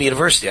to Columbia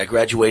University. I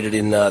graduated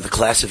in the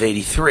class of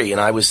 '83, and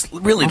I was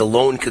really the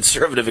lone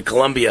conservative at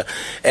Columbia.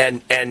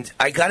 And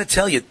I got to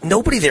tell you,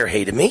 nobody there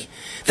hated me.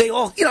 They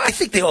all, I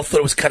think they all thought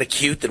it was kind of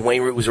cute that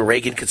Wayne Root was a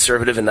Reagan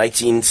conservative in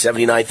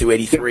 1979 through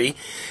 '83,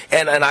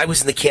 and I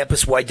was in the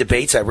campus-wide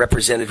debates. I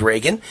represented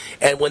Reagan,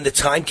 and when the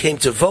time came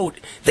to vote,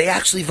 they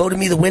actually voted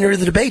me the winner of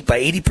the debate by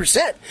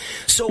 80%.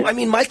 So, I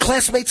mean, my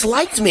classmates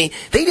liked me.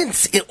 They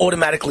didn't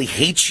automatically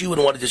hate you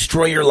and want to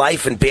destroy your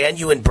life and ban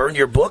you and burn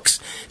your books.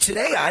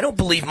 Today, I don't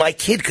believe my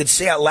kid could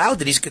say out loud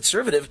that he's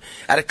conservative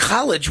at a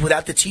college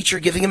without the teacher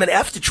giving him an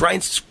F to try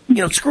and,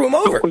 screw him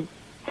over.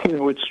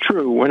 It's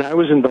true. When I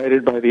was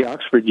invited by the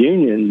Oxford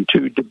Union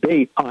to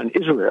debate on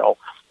Israel,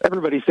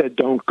 everybody said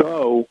don't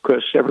go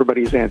because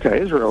everybody's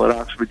anti-Israel at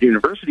Oxford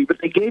University,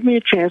 but they gave me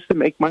a chance to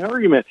make my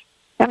argument.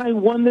 And I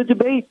won the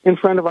debate in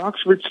front of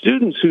Oxford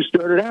students who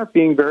started out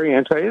being very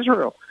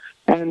anti-Israel.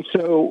 And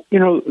so,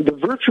 the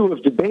virtue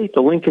of debate,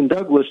 the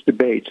Lincoln-Douglas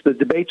debates, the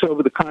debates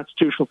over the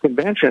Constitutional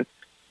Convention,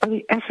 are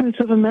the essence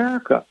of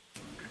America.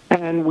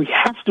 And we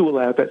have to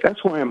allow that.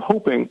 That's why I'm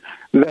hoping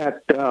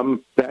that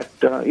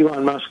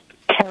Elon Musk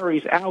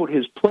carries out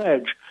his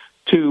pledge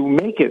to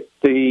make it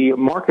the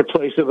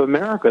marketplace of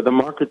America, the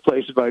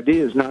marketplace of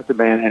ideas, not to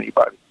ban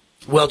anybody.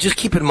 Well, just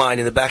keep in mind,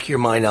 in the back of your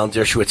mind, Alan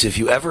Dershowitz, if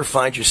you ever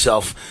find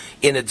yourself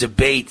in a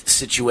debate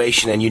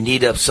situation and you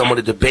need someone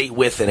to debate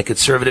with and a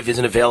conservative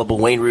isn't available,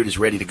 Wayne Root is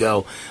ready to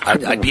go.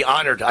 I'd be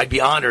honored. I'd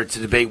be honored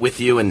to debate with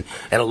you and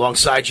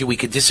alongside you. We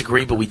could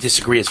disagree, but we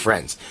disagree as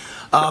friends.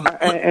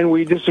 And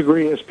we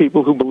disagree as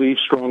people who believe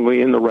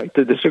strongly in the right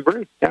to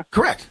disagree. Yeah.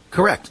 Correct.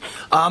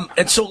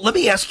 And so let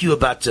me ask you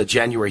about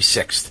January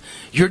 6th.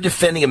 You're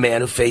defending a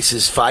man who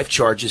faces 5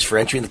 charges for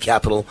entering the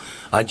Capitol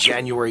on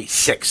January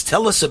 6th.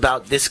 Tell us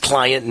about this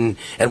client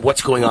and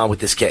what's going on with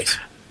this case.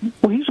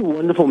 Well, he's a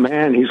wonderful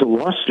man. He's a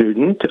law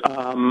student,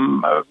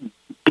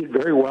 did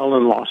very well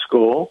in law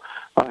school,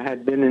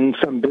 had been in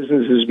some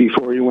businesses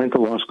before he went to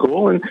law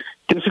school, and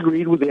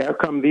disagreed with the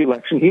outcome of the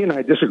election. He and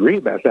I disagree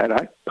about that.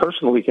 I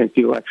personally think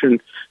the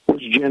election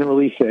was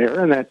generally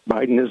fair and that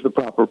Biden is the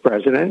proper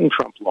president and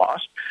Trump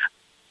lost.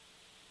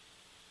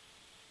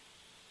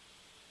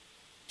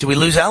 Did we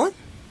lose Alan?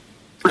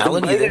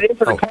 Alan, invited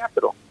into the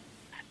Capitol.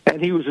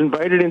 And he was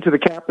invited into the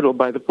Capitol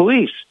by the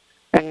police.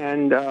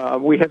 And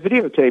we have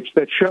videotapes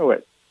that show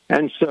it.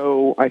 And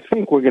so I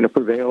think we're going to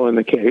prevail in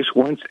the case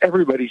once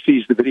everybody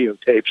sees the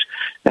videotapes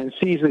and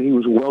sees that he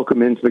was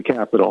welcome into the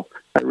Capitol.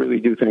 I really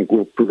do think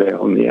we'll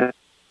prevail in the end.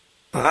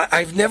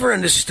 I've never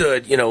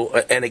understood,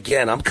 and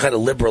again, I'm kind of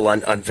liberal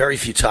on very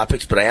few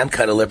topics, but I am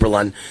kind of liberal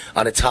on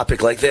a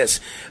topic like this.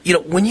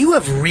 When you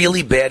have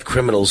really bad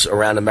criminals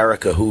around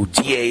America who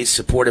DAs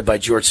supported by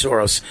George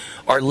Soros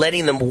are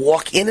letting them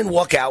walk in and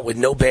walk out with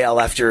no bail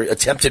after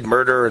attempted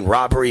murder and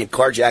robbery and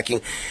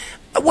carjacking,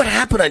 what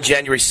happened on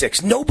January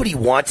 6th? Nobody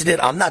wanted it.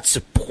 I'm not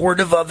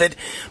supportive of it.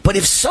 But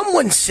if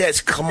someone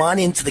says, come on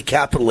into the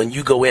Capitol and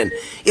you go in,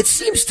 it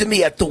seems to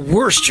me at the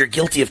worst you're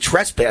guilty of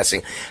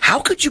trespassing. How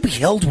could you be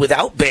held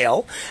without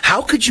bail?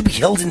 How could you be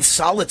held in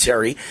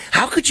solitary?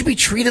 How could you be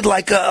treated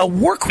like a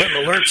war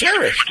criminal or a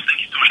terrorist?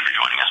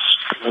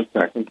 One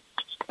second.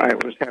 I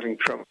was having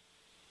trouble.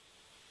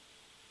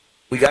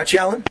 We got you,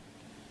 Alan?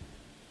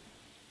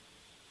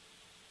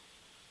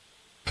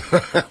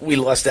 We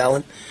lost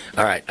Alan?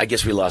 All right, I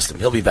guess we lost him.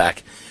 He'll be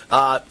back.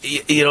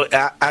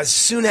 As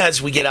soon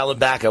as we get Alan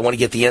back, I want to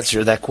get the answer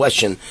to that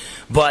question.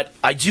 But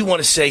I do want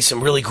to say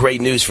some really great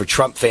news for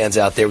Trump fans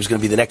out there. It was going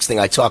to be the next thing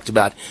I talked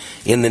about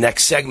in the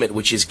next segment,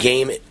 which is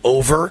game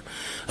over.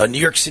 A New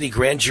York City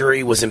grand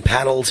jury was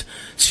impaneled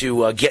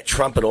to get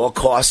Trump at all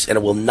costs, and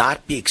it will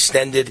not be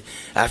extended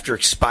after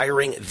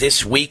expiring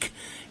this week.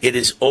 It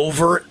is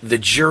over. The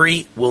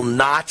jury will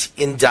not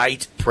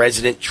indict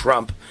President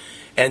Trump.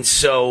 And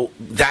so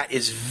that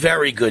is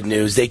very good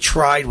news. They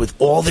tried with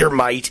all their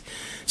might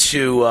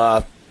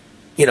to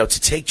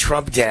take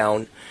Trump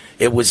down.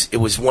 It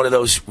was one of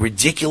those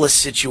ridiculous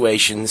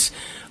situations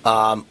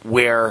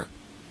where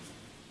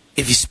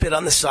if you spit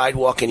on the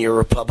sidewalk and you're a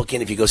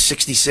Republican, if you go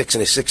 66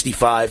 and a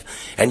 65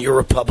 and you're a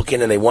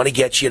Republican and they want to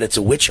get you and it's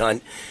a witch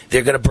hunt,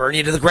 they're going to burn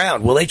you to the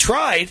ground. Well, they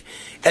tried,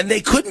 and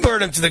they couldn't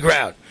burn him to the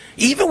ground.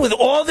 Even with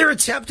all their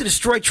attempt to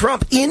destroy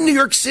Trump in New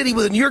York City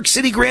with a New York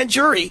City grand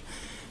jury,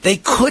 they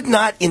could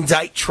not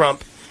indict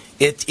Trump.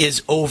 It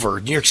is over.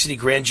 New York City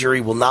grand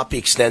jury will not be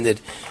extended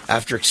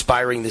after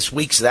expiring this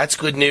week, so that's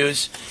good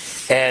news.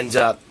 And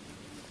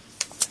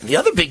the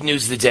other big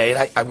news of the day,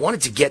 and I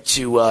wanted to get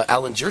to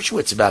Alan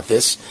Dershowitz about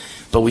this,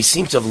 but we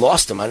seem to have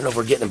lost him. I don't know if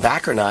we're getting him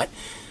back or not.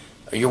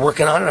 You're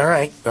working on it?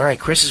 All right.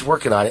 Chris is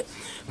working on it.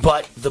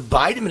 But the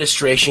Biden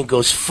administration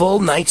goes full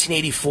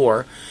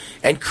 1984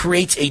 and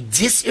creates a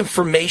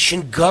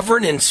disinformation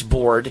governance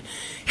board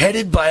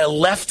headed by a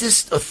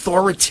leftist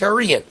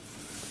authoritarian.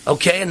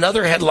 Okay,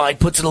 another headline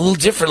puts it a little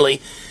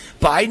differently.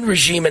 Biden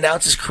regime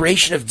announces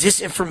creation of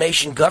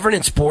disinformation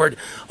governance board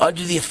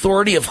under the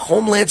authority of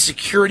Homeland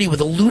Security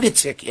with a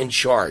lunatic in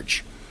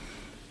charge.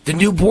 The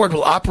new board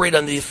will operate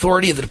under the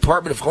authority of the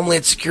Department of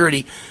Homeland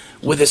Security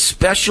with a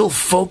special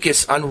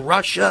focus on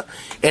Russia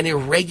and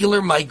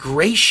irregular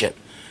migration.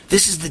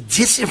 This is the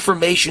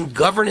Disinformation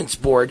Governance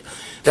Board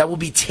that will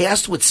be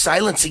tasked with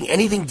silencing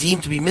anything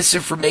deemed to be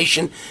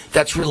misinformation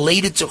that's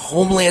related to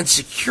Homeland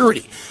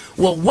Security.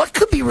 Well, what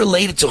could be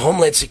related to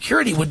Homeland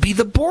Security would be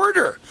the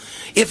border.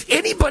 If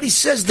anybody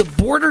says the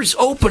border's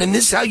open and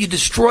this is how you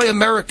destroy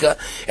America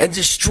and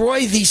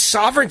destroy the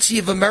sovereignty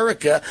of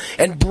America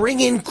and bring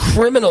in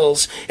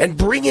criminals and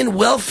bring in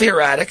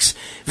welfare addicts,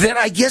 then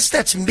I guess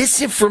that's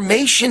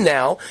misinformation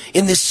now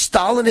in this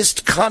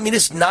Stalinist,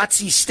 communist,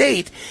 Nazi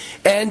state.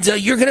 And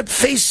you're going to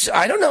face,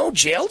 I don't know,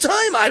 jail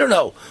time? I don't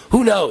know.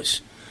 Who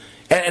knows?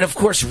 And, of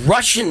course,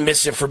 Russian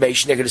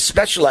misinformation they're going to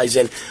specialize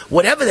in.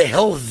 Whatever the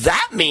hell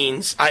that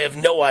means, I have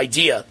no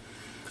idea.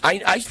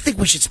 I think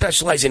we should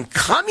specialize in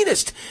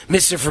communist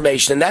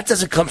misinformation, and that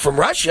doesn't come from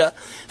Russia.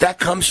 That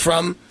comes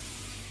from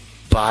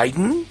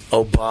Biden,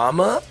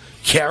 Obama,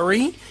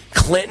 Kerry,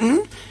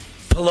 Clinton,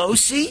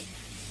 Pelosi,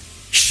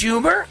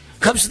 Schumer.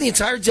 Comes from the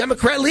entire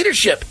Democrat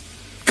leadership.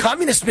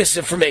 Communist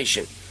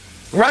misinformation.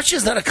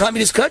 Russia's not a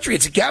communist country.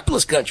 It's a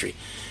capitalist country.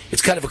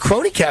 It's kind of a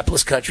crony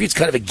capitalist country. It's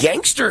kind of a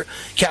gangster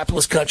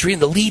capitalist country,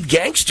 and the lead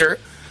gangster,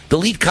 the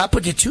lead capo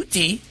di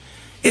tutti,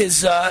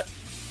 is,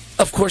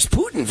 of course,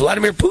 Putin,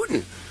 Vladimir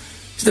Putin.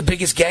 He's the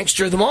biggest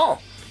gangster of them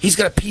all. He's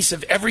got a piece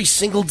of every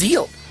single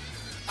deal.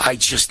 I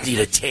just need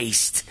a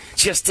taste.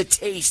 Just a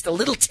taste. A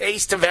little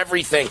taste of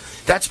everything.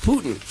 That's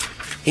Putin.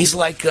 He's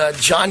like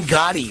John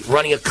Gotti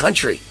running a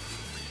country.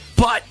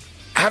 But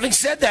having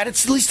said that,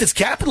 at least it's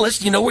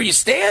capitalist. You know where you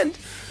stand.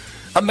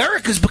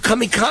 America's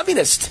becoming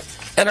communist.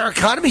 And our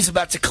economy's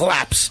about to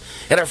collapse.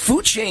 And our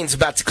food chain's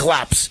about to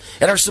collapse.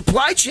 And our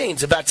supply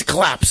chain's about to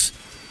collapse.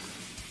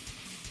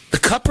 The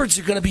cupboards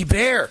are going to be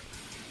bare.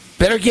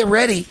 Better get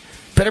ready.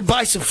 Better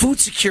buy some food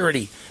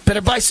security.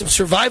 Better buy some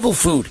survival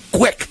food.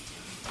 Quick.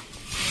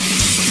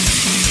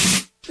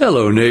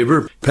 Hello,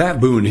 neighbor. Pat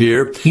Boone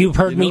here. You've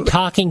heard me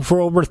talking for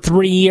over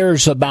 3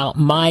 years about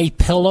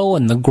MyPillow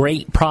and the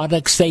great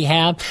products they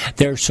have.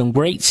 There's some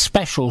great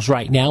specials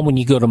right now when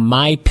you go to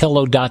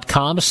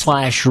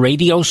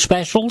mypillow.com/radio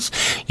specials.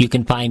 You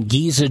can find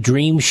Giza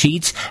Dream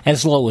Sheets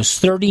as low as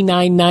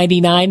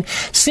 $39.99.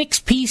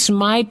 6-piece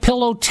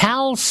MyPillow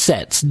towel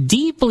sets,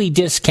 deeply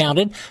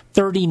discounted,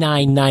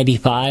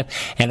 $39.95.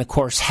 And, of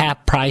course,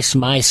 half-price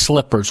My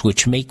Slippers,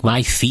 which make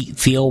my feet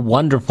feel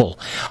wonderful.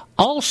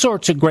 All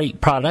sorts of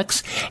great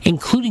products,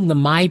 including the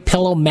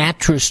MyPillow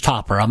mattress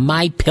topper, a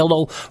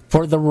MyPillow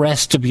for the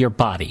rest of your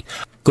body.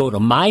 Go to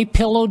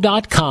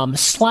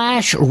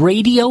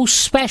mypillow.com/radio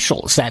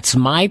specials. That's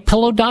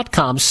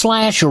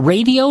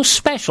mypillow.com/radio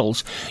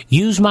specials.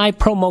 Use my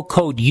promo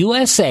code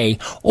USA,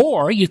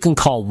 or you can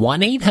call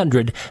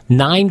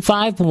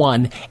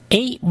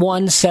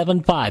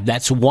 1-800-951-8175.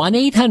 That's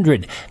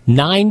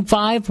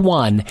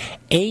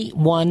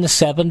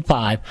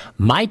 1-800-951-8175.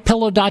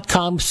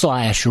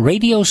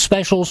 mypillow.com/radio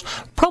specials.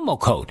 Promo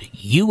code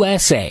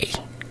USA.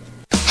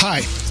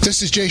 Hi,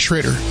 this is Jay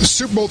Schrader, the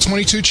Super Bowl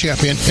 22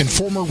 champion and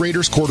former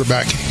Raiders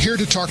quarterback, here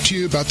to talk to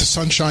you about the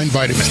Sunshine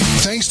Vitamin.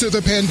 Thanks to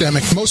the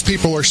pandemic, most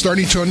people are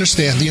starting to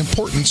understand the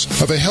importance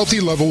of a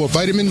healthy level of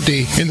vitamin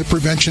D in the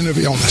prevention of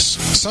illness.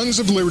 Sons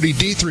of Liberty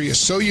D3 is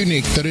so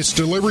unique that its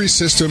delivery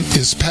system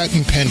is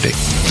patent pending.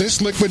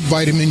 This liquid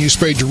vitamin you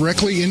spray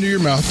directly into your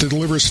mouth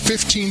delivers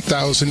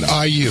 15,000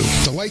 IU.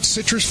 The light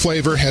citrus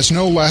flavor has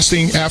no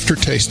lasting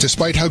aftertaste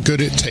despite how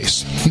good it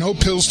tastes. No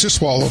pills to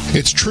swallow.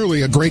 It's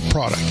truly a great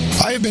product.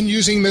 I have been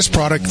using this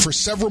product for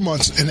several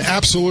months and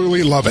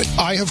absolutely love it.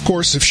 I, of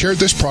course, have shared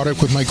this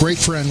product with my great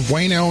friend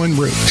Wayne Allen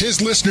Root.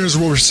 His listeners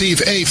will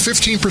receive a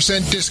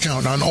 15%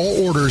 discount on all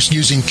orders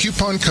using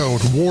coupon code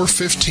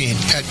WAR15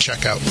 at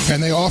checkout.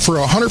 And they offer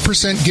a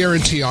 100%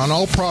 guarantee on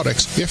all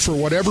products if for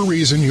whatever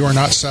reason you are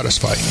not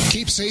satisfied.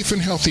 Keep safe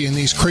and healthy in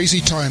these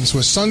crazy times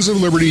with Sons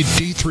of Liberty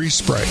D3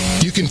 Spray.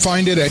 You can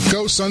find it at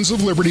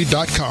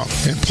GoSonsOfLiberty.com.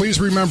 And please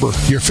remember,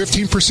 you're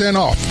 15%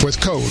 off with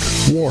code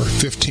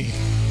WAR15.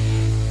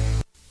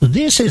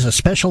 This is a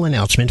special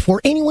announcement for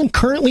anyone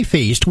currently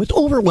faced with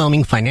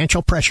overwhelming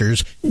financial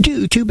pressures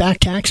due to back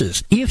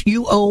taxes. If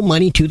you owe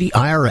money to the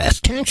IRS,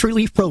 tax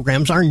relief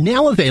programs are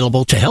now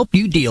available to help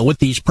you deal with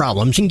these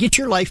problems and get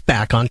your life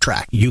back on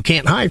track. You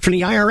can't hide from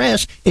the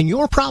IRS, and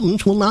your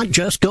problems will not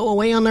just go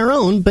away on their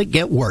own, but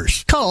get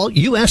worse. Call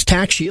U.S.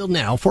 Tax Shield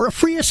now for a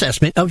free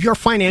assessment of your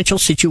financial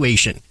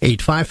situation.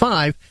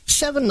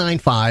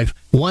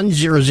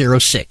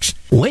 855-795-1006.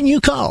 When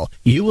you call,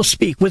 you will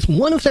speak with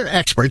one of their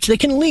experts that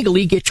can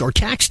legally get your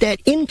tax debt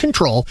in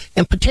control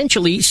and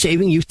potentially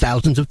saving you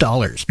thousands of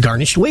dollars.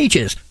 Garnished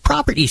wages,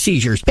 property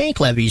seizures,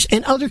 bank levies,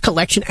 and other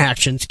collection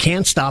actions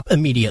can stop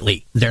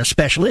immediately. Their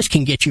specialists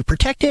can get you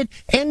protected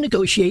and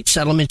negotiate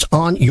settlements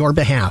on your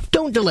behalf.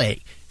 Don't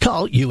delay.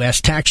 Call U.S.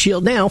 Tax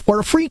Shield now for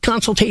a free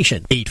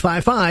consultation.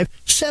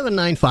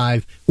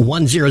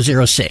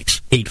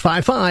 855-795-1006.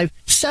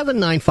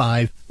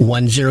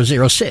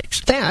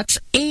 855-795-1006. That's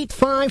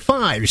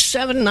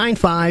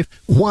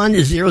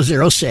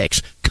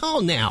 855-795-1006.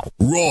 Call now.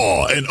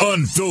 Raw and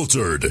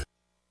unfiltered.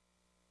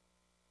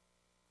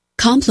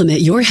 Complement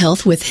your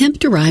health with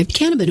hemp-derived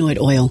cannabinoid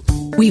oil.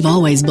 We've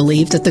always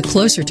believed that the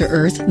closer to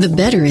Earth, the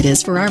better it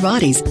is for our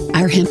bodies.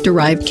 Our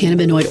hemp-derived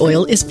cannabinoid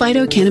oil is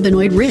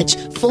phytocannabinoid-rich,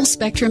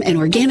 full-spectrum, and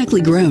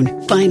organically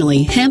grown.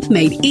 Finally, hemp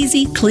made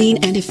easy,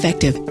 clean, and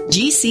effective.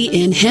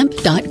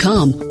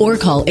 GCNhemp.com or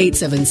call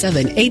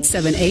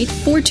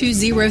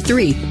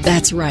 877-878-4203.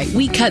 That's right,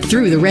 we cut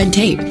through the red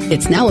tape.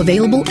 It's now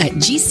available at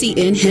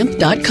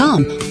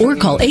GCNhemp.com or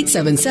call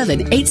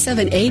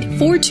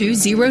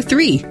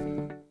 877-878-4203.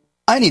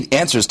 I need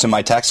answers to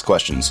my tax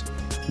questions.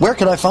 Where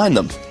can I find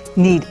them?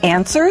 Need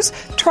answers?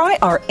 Try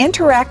our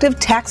interactive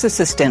tax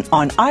assistant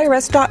on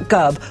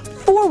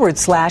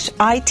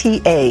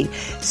irs.gov/ITA.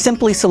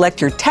 Simply select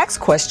your tax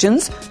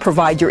questions,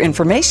 provide your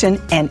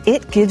information, and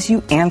it gives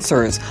you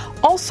answers.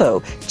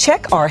 Also,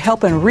 check our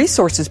help and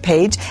resources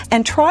page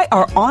and try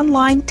our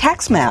online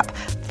tax map.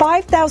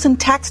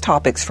 5,000 tax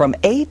topics from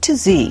A to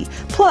Z.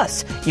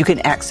 Plus, you can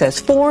access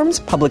forms,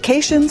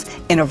 publications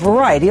in a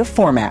variety of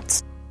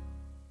formats.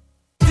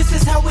 This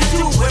is how we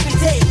do every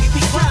day. We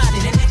be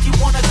grinding, and if you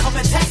want to come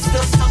and text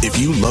us, if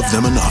you love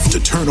them enough to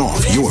turn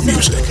off your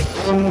music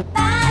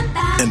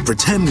and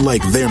pretend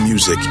like their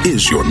music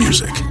is your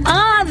music.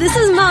 Ah, this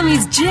is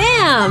Mommy's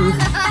jam.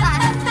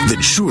 Then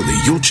surely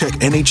you'll check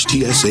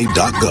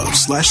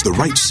nhtsa.gov/the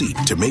right seat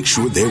to make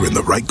sure they're in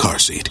the right car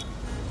seat.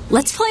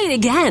 Let's play it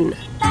again.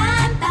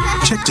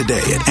 Check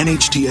today at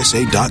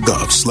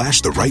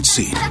nhtsa.gov/the right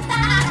seat.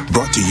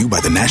 Brought to you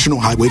by the National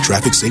Highway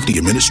Traffic Safety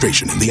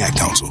Administration and the Ad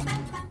Council.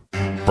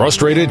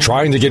 Frustrated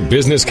trying to get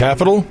business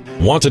capital?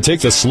 Want to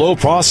take the slow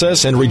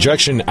process and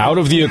rejection out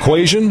of the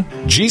equation?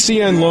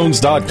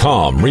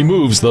 GCNloans.com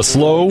removes the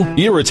slow,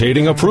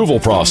 irritating approval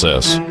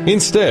process.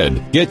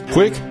 Instead, get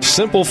quick,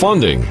 simple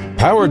funding.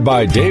 Powered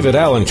by David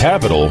Allen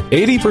Capital,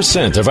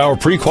 80% of our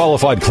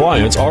pre-qualified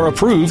clients are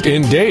approved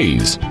in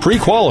days.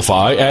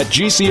 Pre-qualify at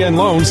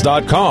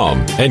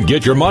GCNloans.com and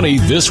get your money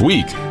this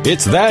week.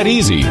 It's that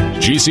easy.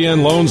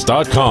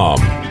 GCNloans.com.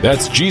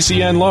 That's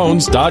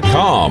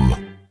GCNloans.com.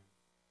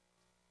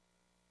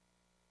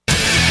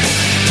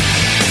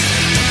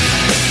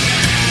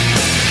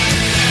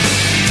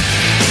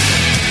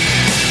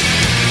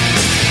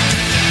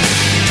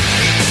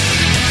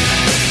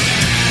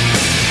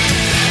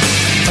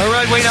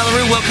 Wayne Allyn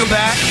Root, welcome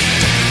back.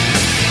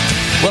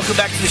 Welcome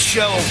back to the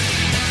show.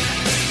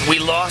 We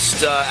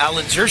lost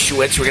Alan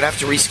Dershowitz. We're going to have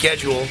to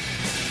reschedule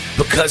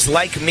because,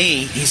 like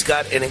me, he's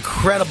got an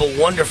incredible,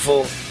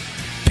 wonderful,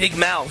 big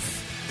mouth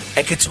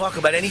and can talk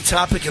about any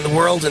topic in the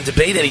world and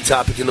debate any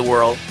topic in the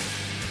world.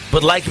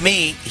 But like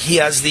me, he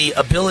has the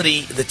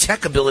ability, the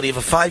tech ability of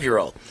a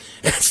 5-year-old.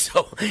 And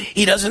so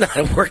he doesn't know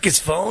how to work his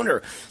phone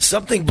or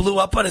something blew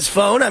up on his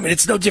phone. I mean,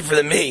 it's no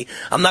different than me.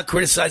 I'm not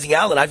criticizing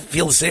Alan. I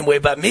feel the same way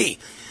about me.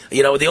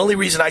 You know, the only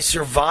reason I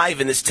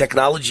survive in this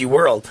technology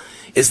world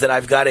is that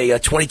I've got a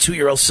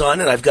 22-year-old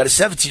son and I've got a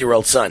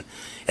 17-year-old son.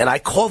 And I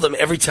call them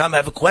every time I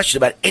have a question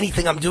about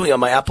anything I'm doing on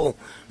my Apple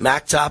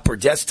Mac-top or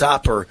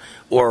desktop or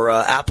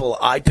Apple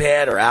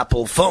iPad or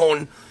Apple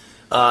phone.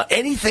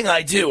 Anything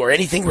I do or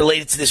anything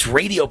related to this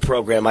radio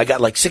program, I got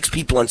like 6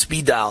 people on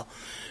speed dial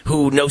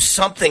who know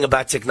something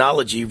about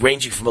technology,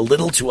 ranging from a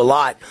little to a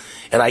lot.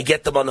 And I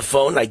get them on the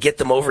phone, I get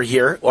them over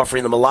here,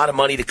 offering them a lot of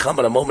money to come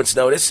on a moment's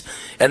notice,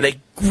 and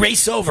they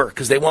race over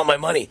because they want my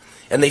money,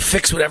 and they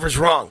fix whatever's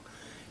wrong.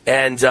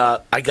 And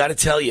I got to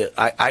tell you,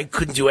 I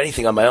couldn't do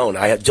anything on my own.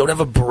 I don't have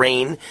a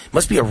brain. It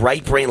must be a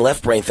right brain,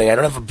 left brain thing. I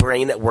don't have a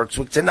brain that works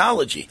with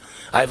technology.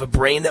 I have a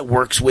brain that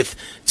works with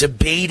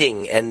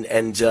debating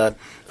and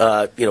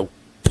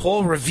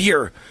Paul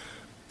Revere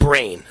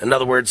brain. In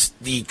other words,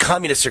 the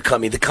communists are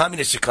coming. The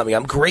communists are coming.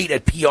 I'm great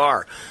at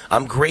PR.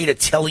 I'm great at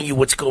telling you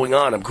what's going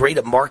on. I'm great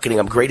at marketing.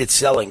 I'm great at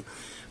selling.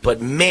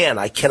 But, man,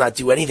 I cannot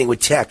do anything with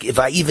tech. If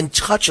I even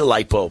touch a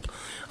light bulb,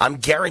 I'm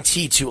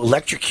guaranteed to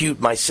electrocute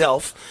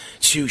myself,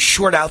 to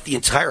short out the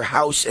entire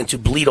house, and to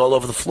bleed all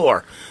over the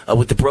floor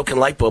with the broken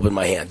light bulb in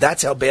my hand.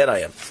 That's how bad I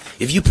am.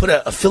 If you put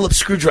a Phillips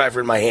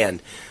screwdriver in my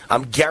hand,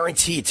 I'm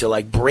guaranteed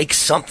to, break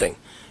something.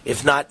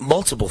 if not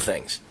multiple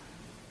things.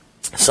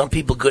 Some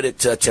people good at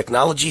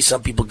technology,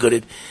 some people good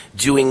at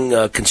doing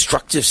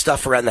constructive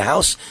stuff around the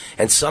house,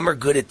 and some are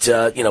good at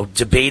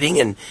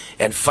debating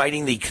and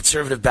fighting the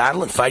conservative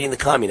battle and fighting the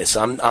communists.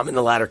 I'm in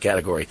the latter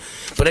category.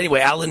 But anyway,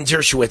 Alan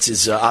Dershowitz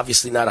is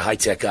obviously not a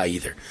high-tech guy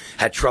either.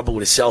 Had trouble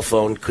with his cell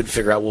phone, couldn't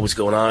figure out what was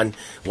going on,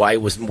 why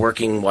it wasn't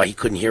working, why he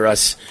couldn't hear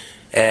us,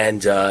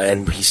 and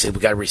he said,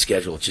 we got to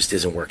reschedule. It just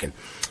isn't working.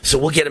 So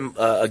we'll get him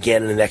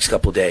again in the next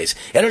couple of days.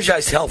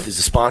 Energized Health is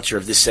the sponsor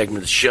of this segment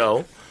of the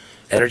show.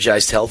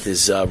 Energized Health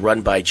is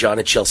run by John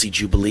and Chelsea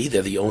Jubilee.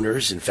 They're the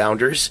owners and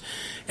founders,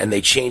 and they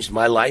changed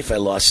my life. I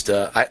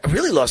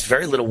really lost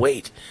very little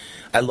weight.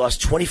 I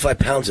lost 25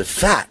 pounds of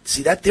fat.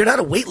 See, that they're not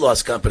a weight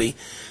loss company.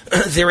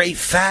 They're a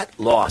fat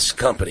loss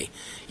company.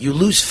 You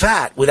lose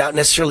fat without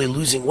necessarily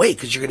losing weight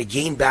because you're going to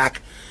gain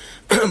back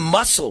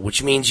muscle,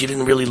 which means you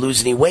didn't really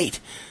lose any weight.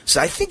 So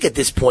I think at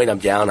this point I'm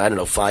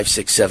down, 5,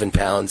 6, 7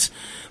 pounds,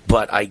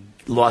 but I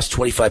lost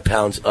 25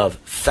 pounds of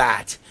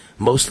fat.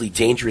 Mostly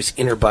dangerous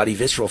inner body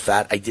visceral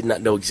fat I did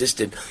not know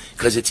existed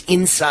because it's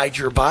inside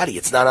your body.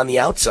 It's not on the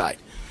outside.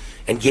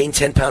 And gained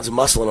 10 pounds of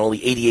muscle in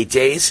only 88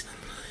 days.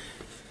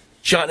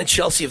 John and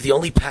Chelsea have the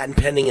only patent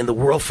pending in the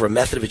world for a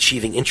method of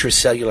achieving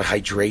intracellular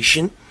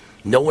hydration.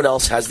 No one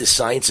else has this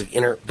science of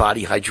inner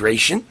body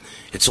hydration.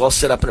 It's all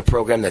set up in a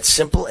program that's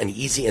simple and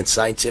easy and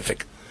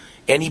scientific.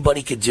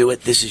 Anybody could do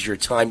it. This is your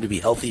time to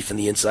be healthy from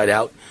the inside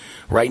out.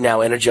 Right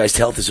now, Energized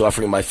Health is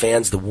offering my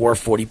fans the WAR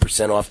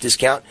 40% off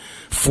discount.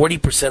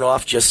 40%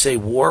 off, just say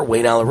WAR,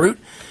 Wayne Allen Root.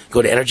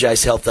 Go to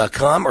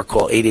EnergizedHealth.com or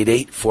call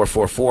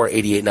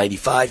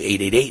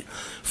 888-444-8895,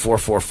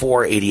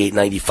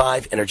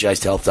 888-444-8895,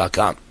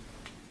 EnergizedHealth.com.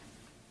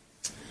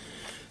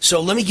 So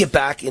let me get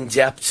back in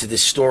depth to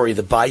this story.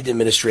 The Biden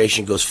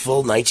administration goes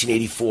full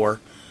 1984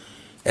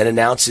 and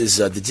announces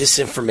the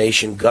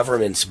Disinformation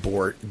Governance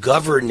Board,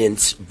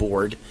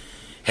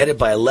 headed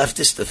by a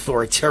leftist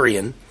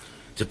authoritarian.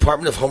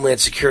 Department of Homeland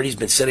Security has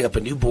been setting up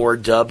a new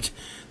board dubbed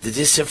the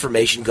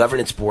Disinformation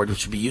Governance Board,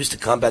 which will be used to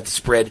combat the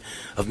spread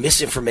of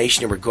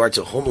misinformation in regard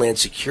to Homeland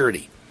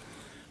Security.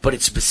 But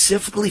it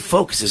specifically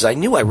focuses, I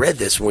knew I read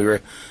this when we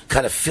were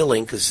kind of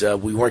filling because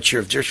we weren't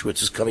sure if Dershowitz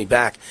was coming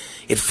back.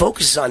 It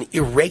focuses on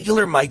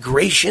irregular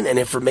migration and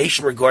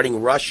information regarding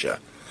Russia.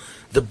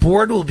 The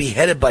board will be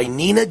headed by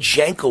Nina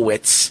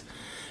Jankowicz.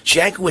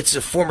 Jankowicz is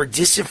a former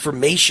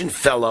disinformation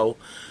fellow.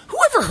 Who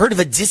ever heard of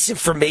a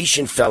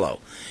disinformation fellow?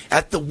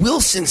 At the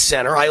Wilson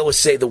Center, I always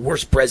say the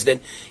worst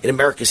president in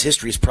America's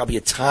history is probably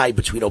a tie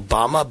between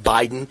Obama,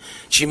 Biden,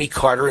 Jimmy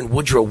Carter, and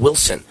Woodrow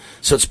Wilson.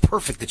 So it's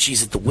perfect that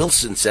she's at the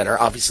Wilson Center.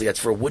 Obviously, that's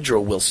for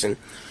Woodrow Wilson.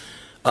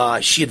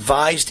 She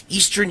advised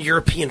Eastern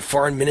European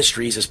Foreign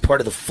Ministries as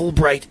part of the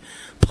Fulbright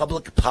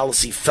Public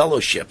Policy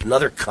Fellowship,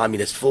 another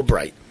communist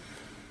Fulbright.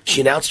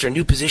 She announced her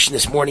new position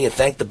this morning and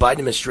thanked the Biden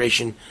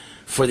administration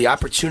for the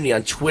opportunity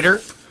on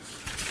Twitter.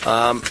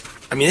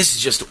 This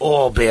is just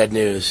all bad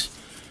news.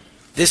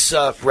 This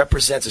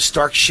represents a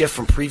stark shift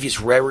from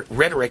previous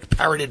rhetoric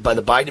parroted by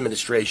the Biden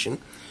administration.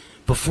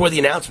 Before the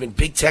announcement,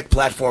 big tech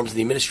platforms and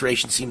the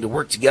administration seemed to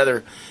work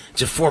together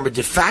to form a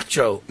de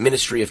facto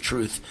Ministry of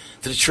Truth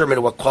to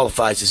determine what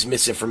qualifies as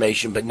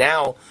misinformation. But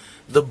now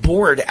the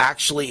board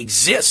actually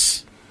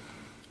exists.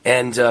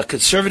 And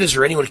conservatives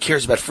or anyone who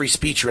cares about free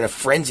speech are in a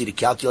frenzy to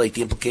calculate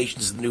the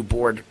implications of the new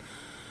board.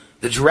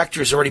 The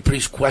director has already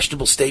produced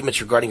questionable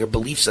statements regarding her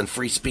beliefs on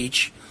free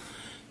speech.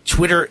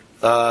 Twitter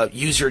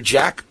user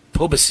Jack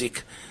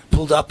Pobasic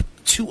pulled up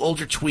 2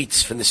 older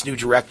tweets from this new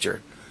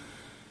director.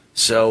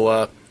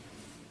 So,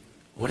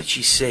 what did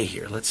she say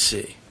here? Let's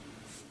see.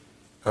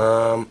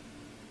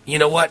 You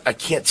know what? I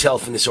can't tell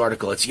from this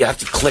article. You have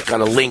to click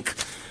on a link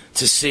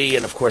to see,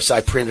 and of course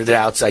I printed it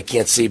out so I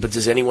can't see, but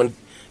does anyone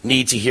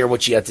need to hear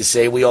what she had to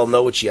say? We all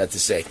know what she had to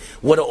say.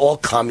 What do all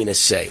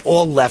communists say?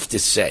 All leftists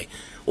say?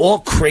 All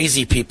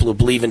crazy people who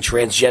believe in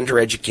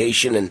transgender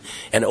education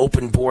and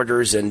open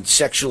borders and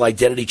sexual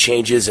identity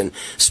changes and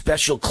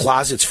special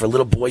closets for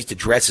little boys to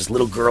dress as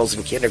little girls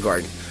in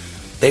kindergarten.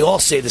 They all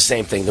say the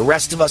same thing. The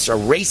rest of us are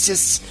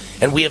racists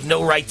and we have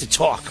no right to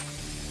talk.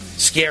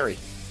 Scary.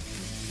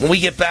 When we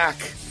get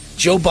back,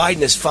 Joe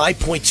Biden has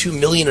 $5.2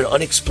 million in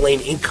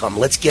unexplained income.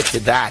 Let's get to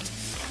that.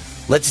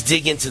 Let's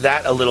dig into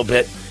that a little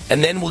bit.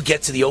 And then we'll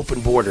get to the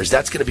open borders.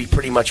 That's going to be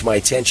pretty much my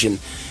attention.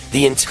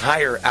 The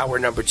entire hour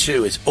number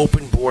 2 is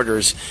open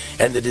borders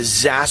and the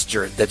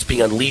disaster that's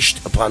being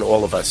unleashed upon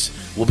all of us.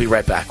 We'll be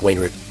right back. Wayne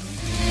Root.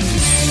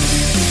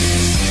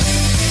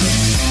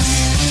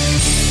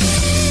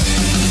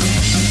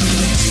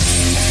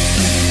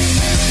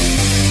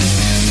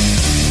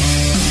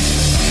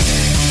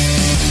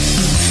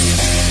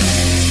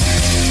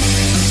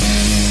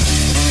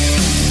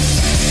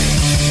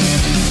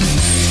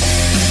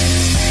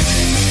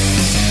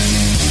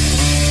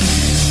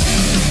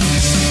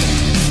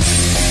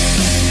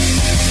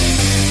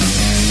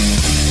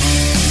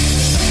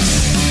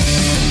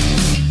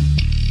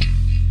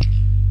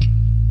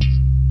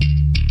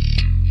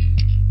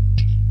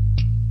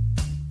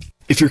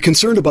 If you're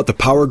concerned about the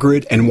power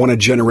grid and want to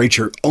generate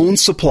your own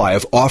supply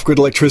of off-grid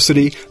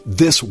electricity,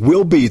 this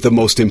will be the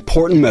most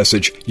important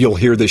message you'll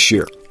hear this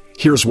year.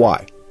 Here's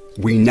why.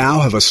 We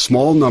now have a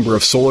small number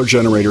of solar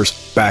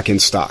generators back in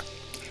stock.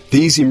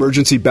 These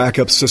emergency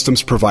backup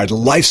systems provide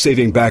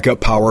life-saving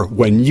backup power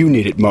when you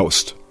need it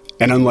most.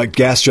 And unlike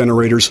gas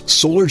generators,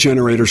 solar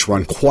generators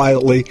run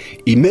quietly,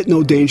 emit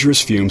no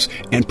dangerous fumes,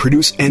 and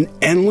produce an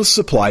endless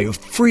supply of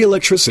free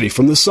electricity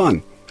from the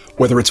sun.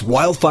 Whether it's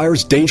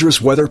wildfires,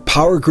 dangerous weather,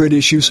 power grid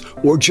issues,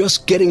 or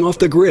just getting off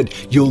the grid,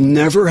 you'll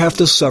never have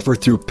to suffer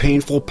through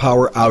painful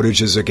power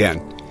outages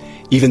again.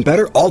 Even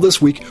better, all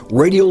this week,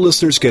 radio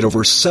listeners get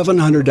over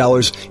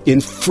 $700 in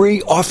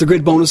free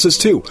off-the-grid bonuses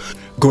too.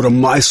 Go to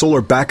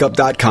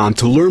mysolarbackup.com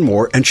to learn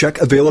more and check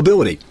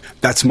availability.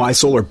 That's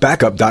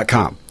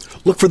mysolarbackup.com.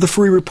 Look for the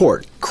free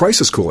report,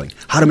 Crisis Cooling,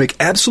 how to make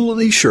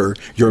absolutely sure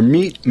your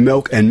meat,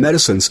 milk, and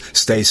medicines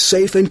stay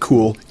safe and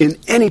cool in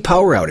any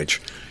power outage.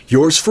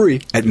 Yours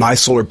free at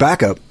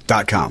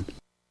mysolarbackup.com.